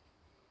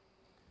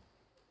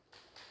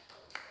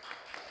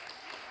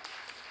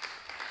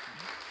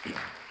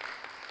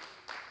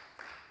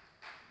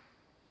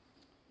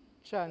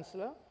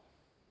 Chancellor,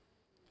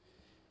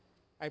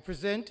 I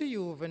present to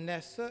you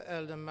Vanessa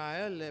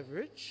Eldermeyer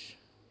Leverage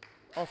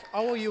of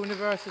our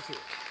university.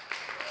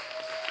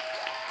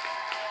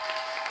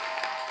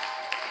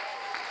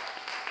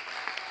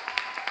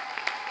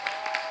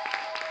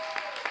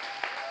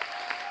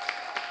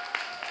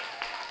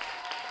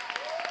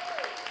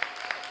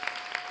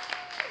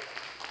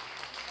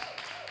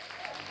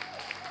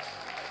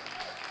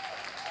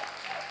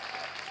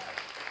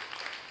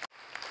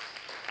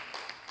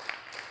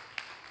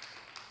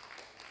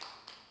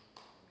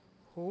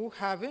 Who,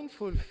 having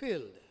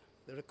fulfilled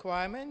the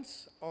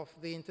requirements of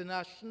the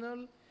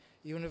International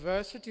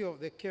University of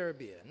the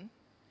Caribbean,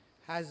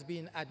 has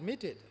been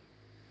admitted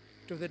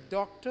to the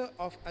Doctor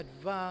of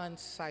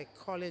Advanced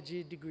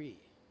Psychology degree.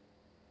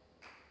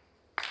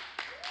 I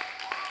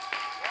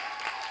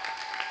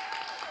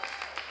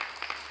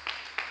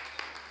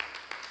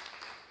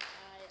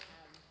am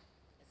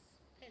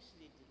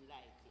especially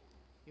delighted.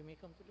 You may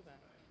come to the back.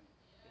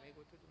 You may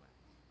go to the back.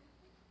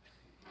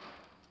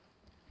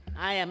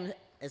 I am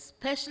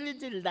especially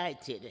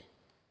delighted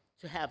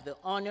to have the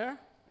honor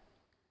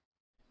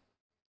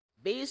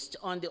based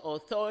on the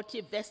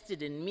authority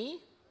vested in me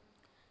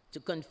to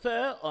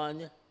confer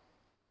on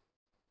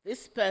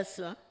this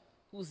person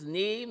whose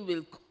name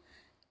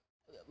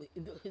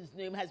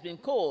has been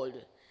called,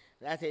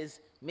 that is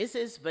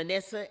Mrs.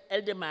 Vanessa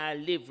Eldemar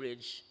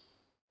Leverage,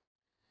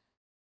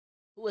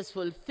 who has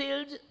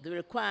fulfilled the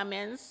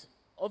requirements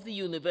of the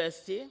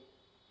university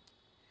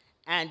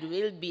and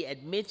will be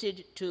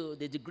admitted to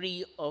the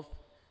degree of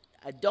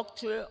a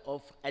Doctor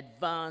of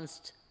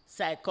Advanced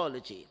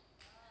Psychology.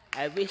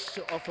 I wish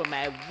to offer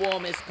my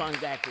warmest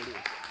congratulations.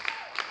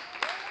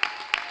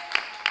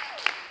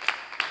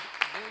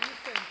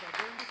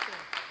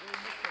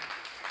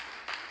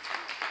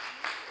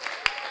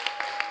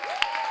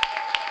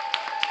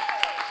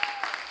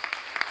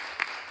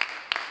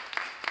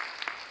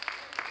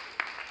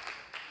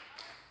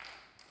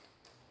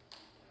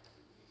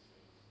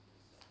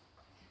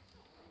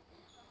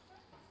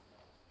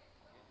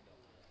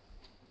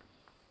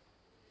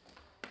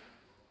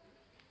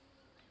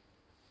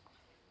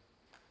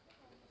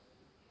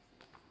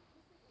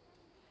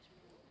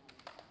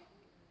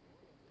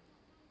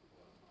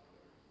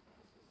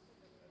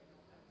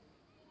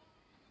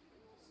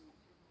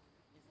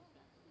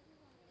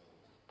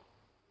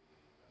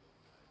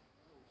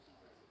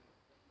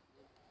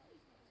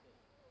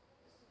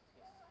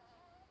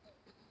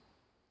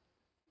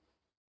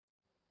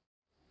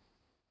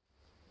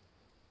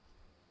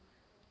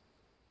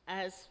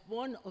 As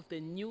one of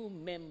the new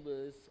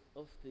members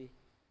of the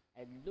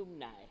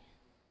alumni,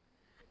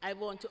 I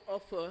want to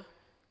offer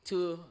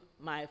to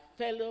my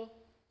fellow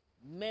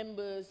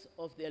members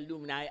of the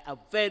alumni a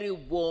very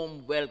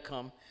warm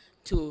welcome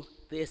to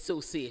the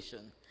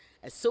association.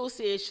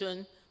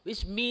 Association,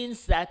 which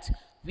means that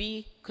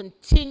we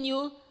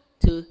continue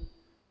to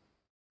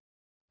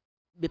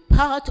be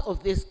part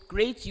of this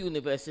great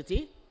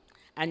university.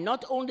 And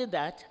not only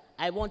that,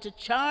 I want to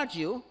charge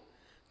you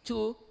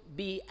to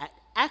be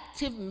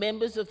active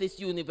members of this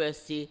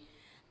university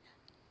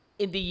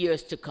in the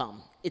years to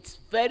come. It's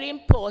very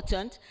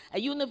important. A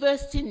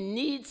university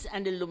needs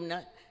an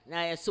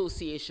alumni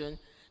association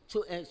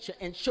to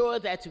ensure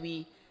that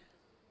we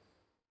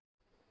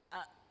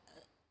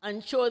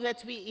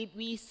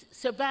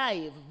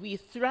survive, we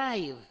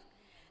thrive.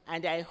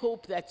 And I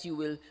hope that you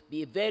will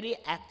be very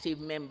active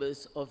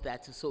members of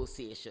that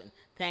association.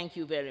 Thank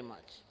you very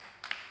much.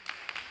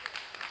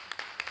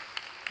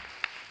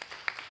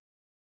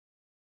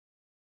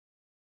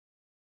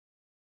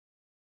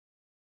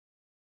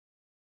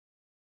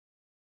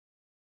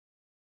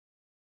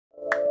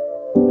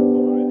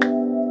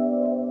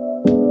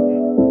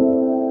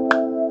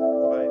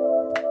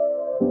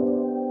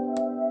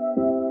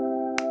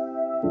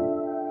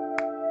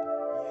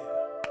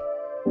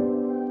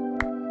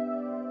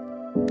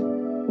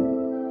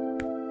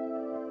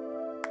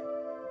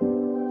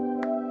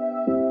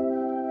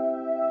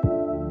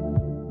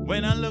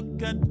 When I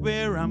look at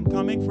where I'm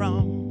coming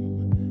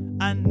from,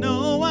 I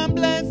know I'm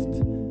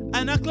blessed,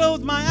 and I close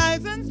my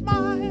eyes and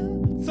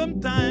smile.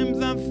 Sometimes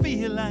I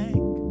feel like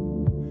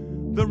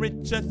the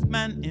richest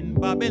man in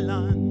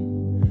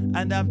Babylon,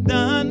 and I've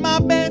done my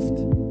best,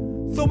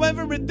 so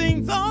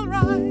everything's all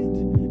right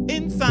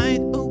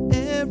inside.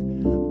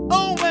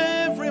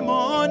 Every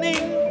morning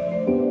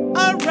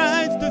I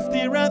rise to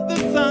stare at the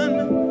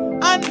sun.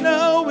 I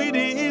know it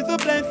is a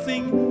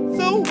blessing,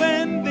 so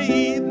when the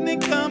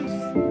evening comes,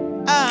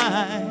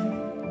 I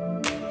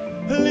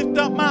lift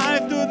up my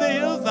eyes to the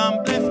hills.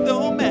 I'm blessed,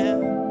 oh man,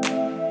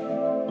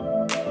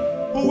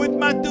 with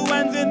my two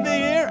hands in the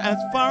air as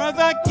far as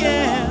I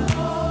can.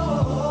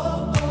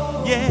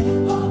 Yeah,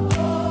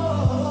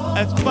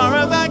 as far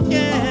as I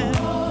can.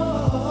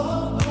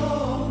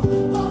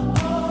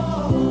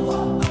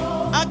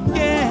 I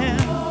can.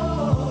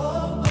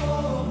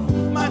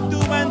 My two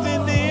hands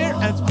in the air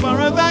as far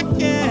as I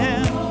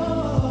can.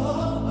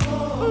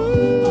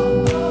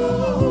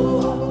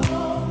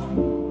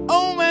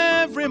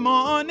 Every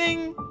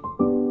morning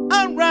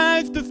I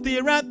rise to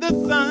stare at the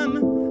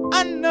sun.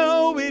 I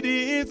know it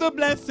is a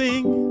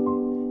blessing,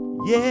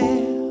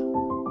 yeah.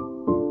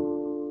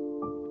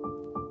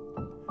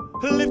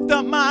 Lift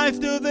up my eyes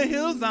to the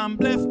hills, I'm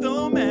blessed,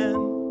 oh man.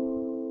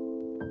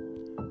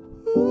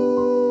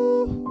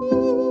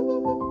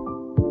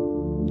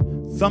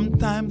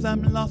 Sometimes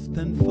I'm lost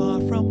and far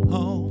from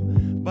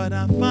home, but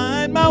I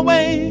find my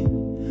way,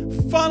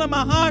 follow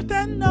my heart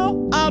and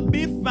know I'll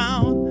be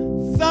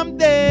found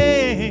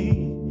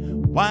someday.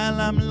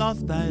 While I'm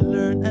lost, I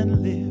learn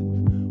and live.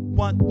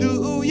 What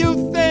do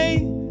you say?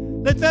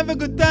 Let's have a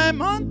good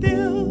time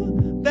until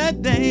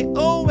that day.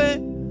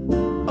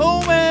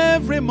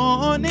 Every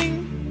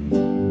morning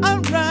I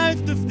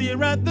rise to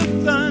stare at the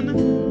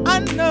sun. I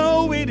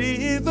know it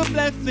is a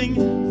blessing,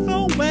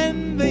 so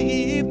when the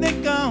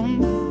evening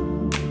comes,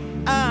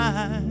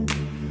 I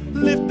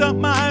lift up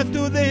my eyes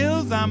to the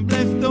hills. I'm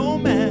blessed, oh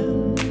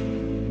man,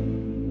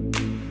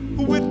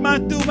 with my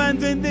two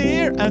hands in the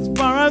air as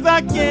far as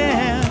I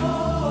can.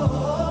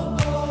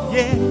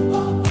 Yeah,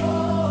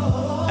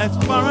 as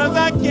far as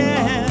I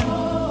can.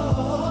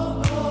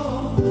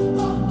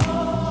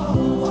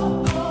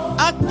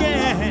 I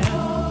can.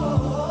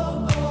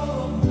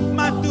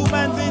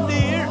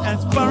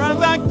 far as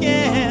I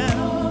can.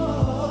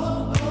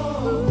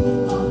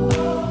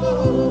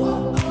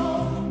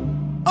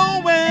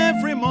 Oh,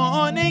 every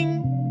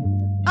morning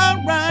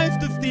I rise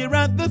to stare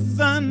at the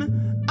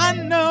sun. I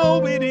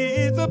know it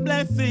is a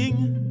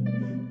blessing.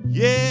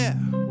 Yeah.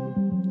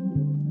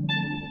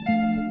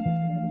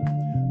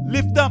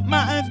 Lift up my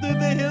eyes to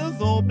the hills,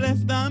 oh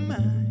blessed am I.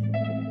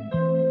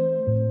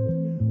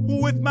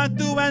 With my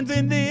two hands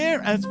in the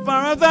air as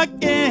far as I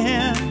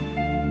can.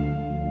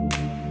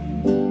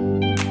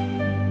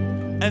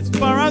 As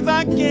far as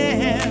I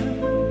can.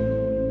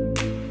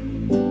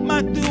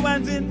 My two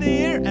hands in the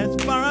air as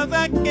far as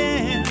I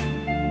can.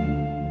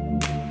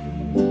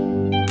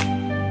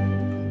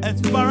 As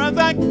far as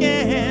I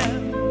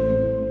can.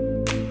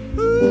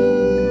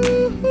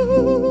 Ooh.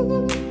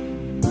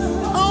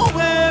 Oh,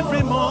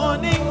 every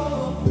morning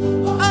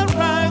I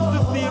rise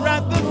to stare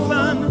at the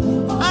sun.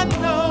 I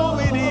know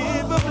it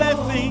is a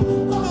blessing,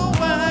 so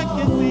I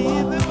can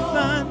see the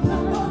sun.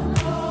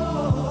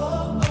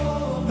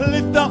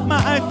 Lift up my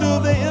eyes to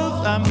the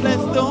hills, I'm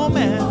blessed, oh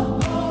man.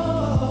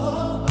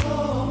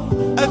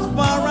 As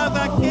far as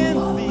I can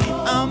see,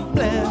 I'm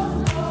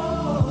blessed.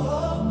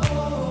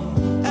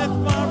 As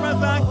far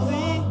as I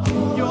see,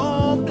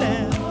 you're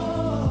blessed.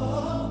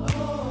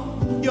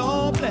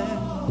 You're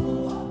blessed.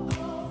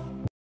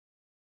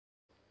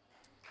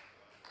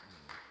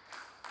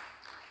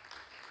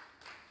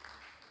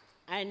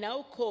 I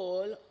now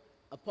call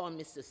upon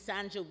Mr.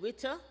 Sandra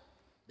Witter,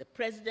 the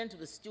President of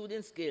the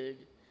Students' Guild,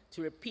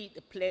 to repeat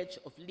the Pledge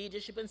of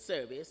Leadership and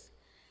Service,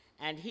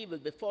 and he will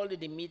be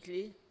followed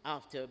immediately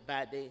after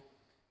by the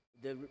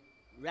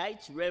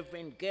Right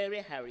Reverend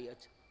Gary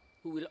Harriott,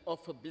 who will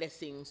offer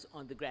blessings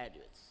on the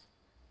graduates.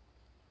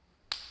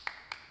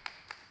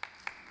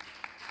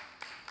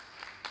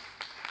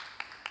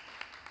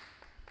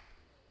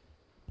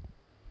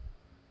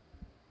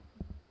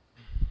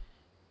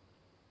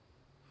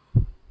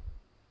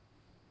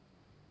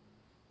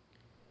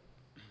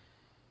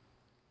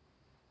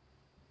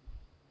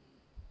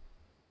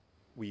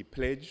 We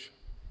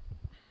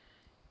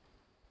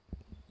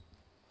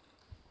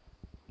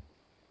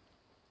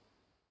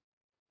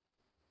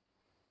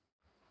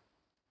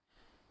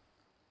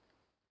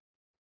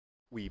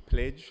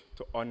pledge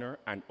to honor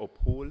and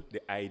uphold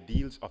the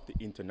ideals of the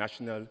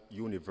International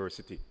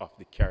University of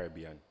the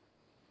Caribbean.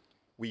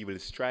 We will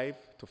strive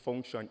to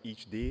function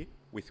each day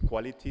with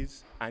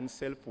qualities and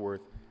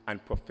self-worth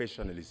and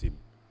professionalism,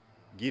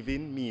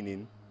 giving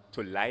meaning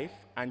to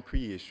life and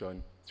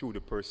creation through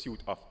the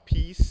pursuit of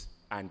peace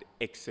and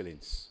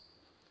excellence.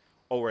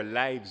 Our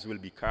lives will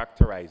be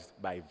characterized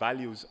by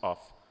values of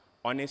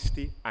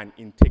honesty and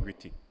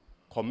integrity,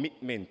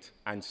 commitment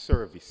and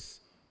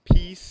service,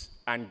 peace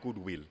and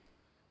goodwill,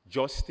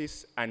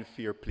 justice and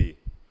fair play,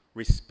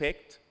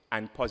 respect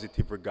and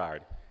positive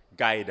regard,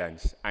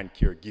 guidance and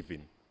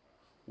caregiving.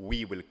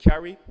 We will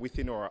carry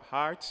within our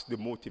hearts the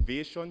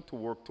motivation to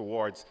work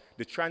towards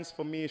the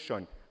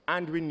transformation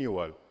and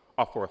renewal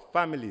of our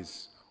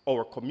families,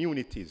 our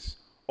communities,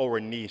 our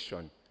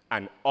nation,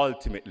 and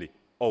ultimately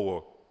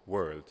our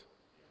world.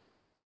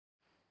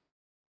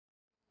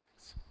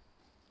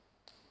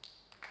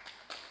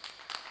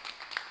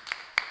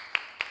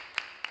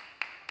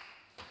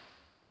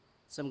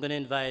 So I'm going to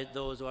invite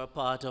those who are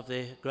part of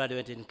the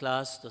graduating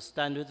class to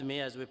stand with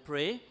me as we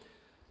pray.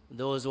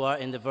 Those who are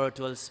in the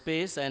virtual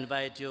space, I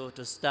invite you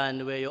to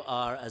stand where you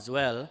are as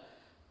well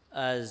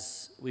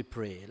as we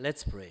pray.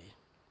 Let's pray.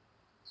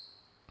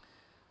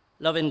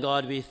 Loving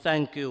God, we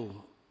thank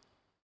you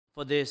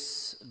for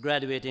this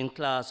graduating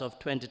class of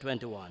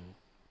 2021.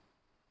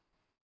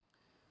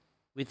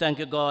 We thank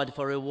you, God,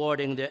 for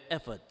rewarding their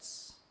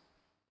efforts.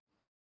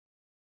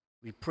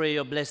 We pray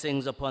your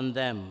blessings upon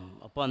them,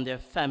 upon their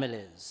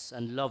families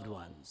and loved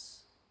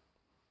ones.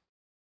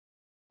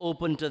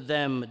 Open to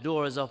them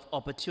doors of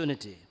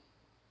opportunity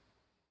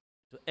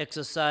to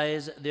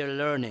exercise their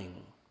learning,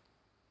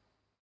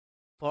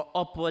 for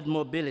upward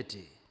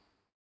mobility,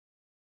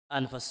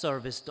 and for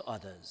service to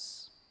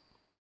others.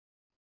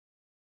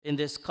 In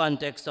this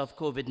context of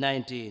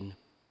COVID-19,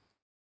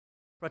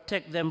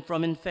 protect them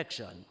from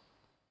infection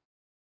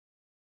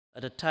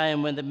at a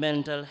time when the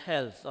mental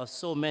health of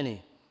so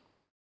many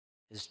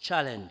is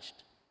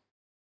challenged.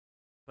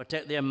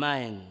 Protect their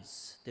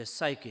minds, their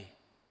psyche,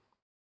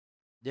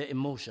 their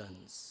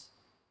emotions.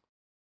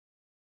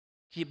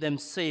 Keep them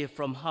safe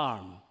from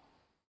harm.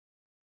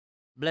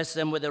 Bless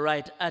them with the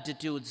right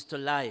attitudes to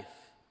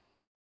life,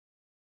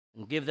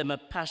 and give them a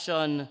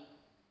passion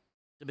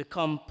to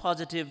become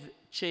positive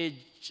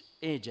change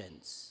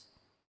agents.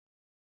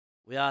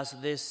 We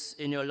ask this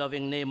in your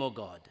loving name, O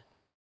God.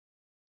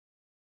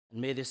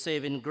 And may the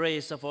saving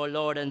grace of our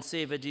Lord and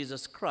Savior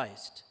Jesus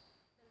Christ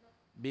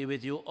be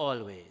with you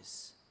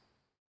always.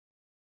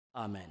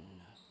 Amen.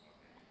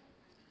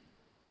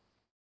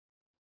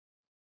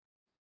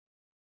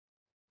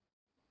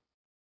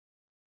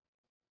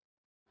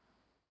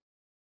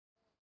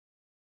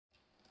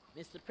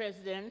 Mr.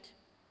 President,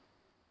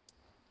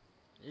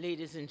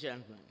 ladies and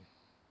gentlemen,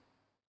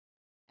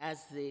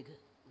 as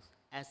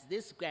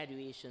this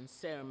graduation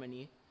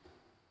ceremony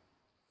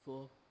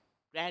for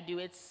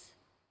Graduates,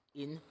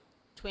 in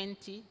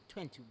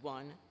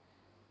 2021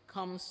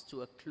 comes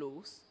to a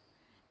close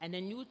and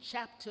a new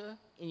chapter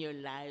in your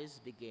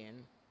lives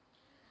begin.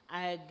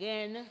 I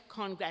again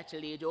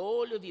congratulate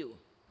all of you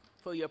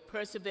for your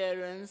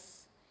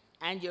perseverance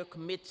and your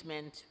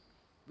commitment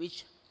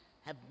which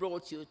have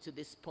brought you to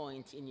this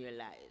point in your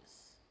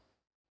lives.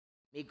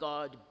 May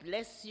God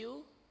bless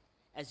you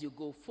as you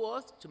go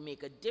forth to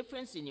make a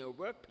difference in your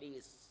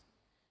workplace,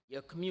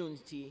 your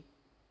community,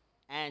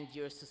 and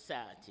your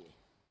society.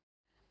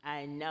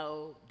 I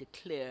now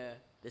declare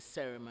the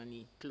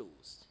ceremony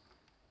closed.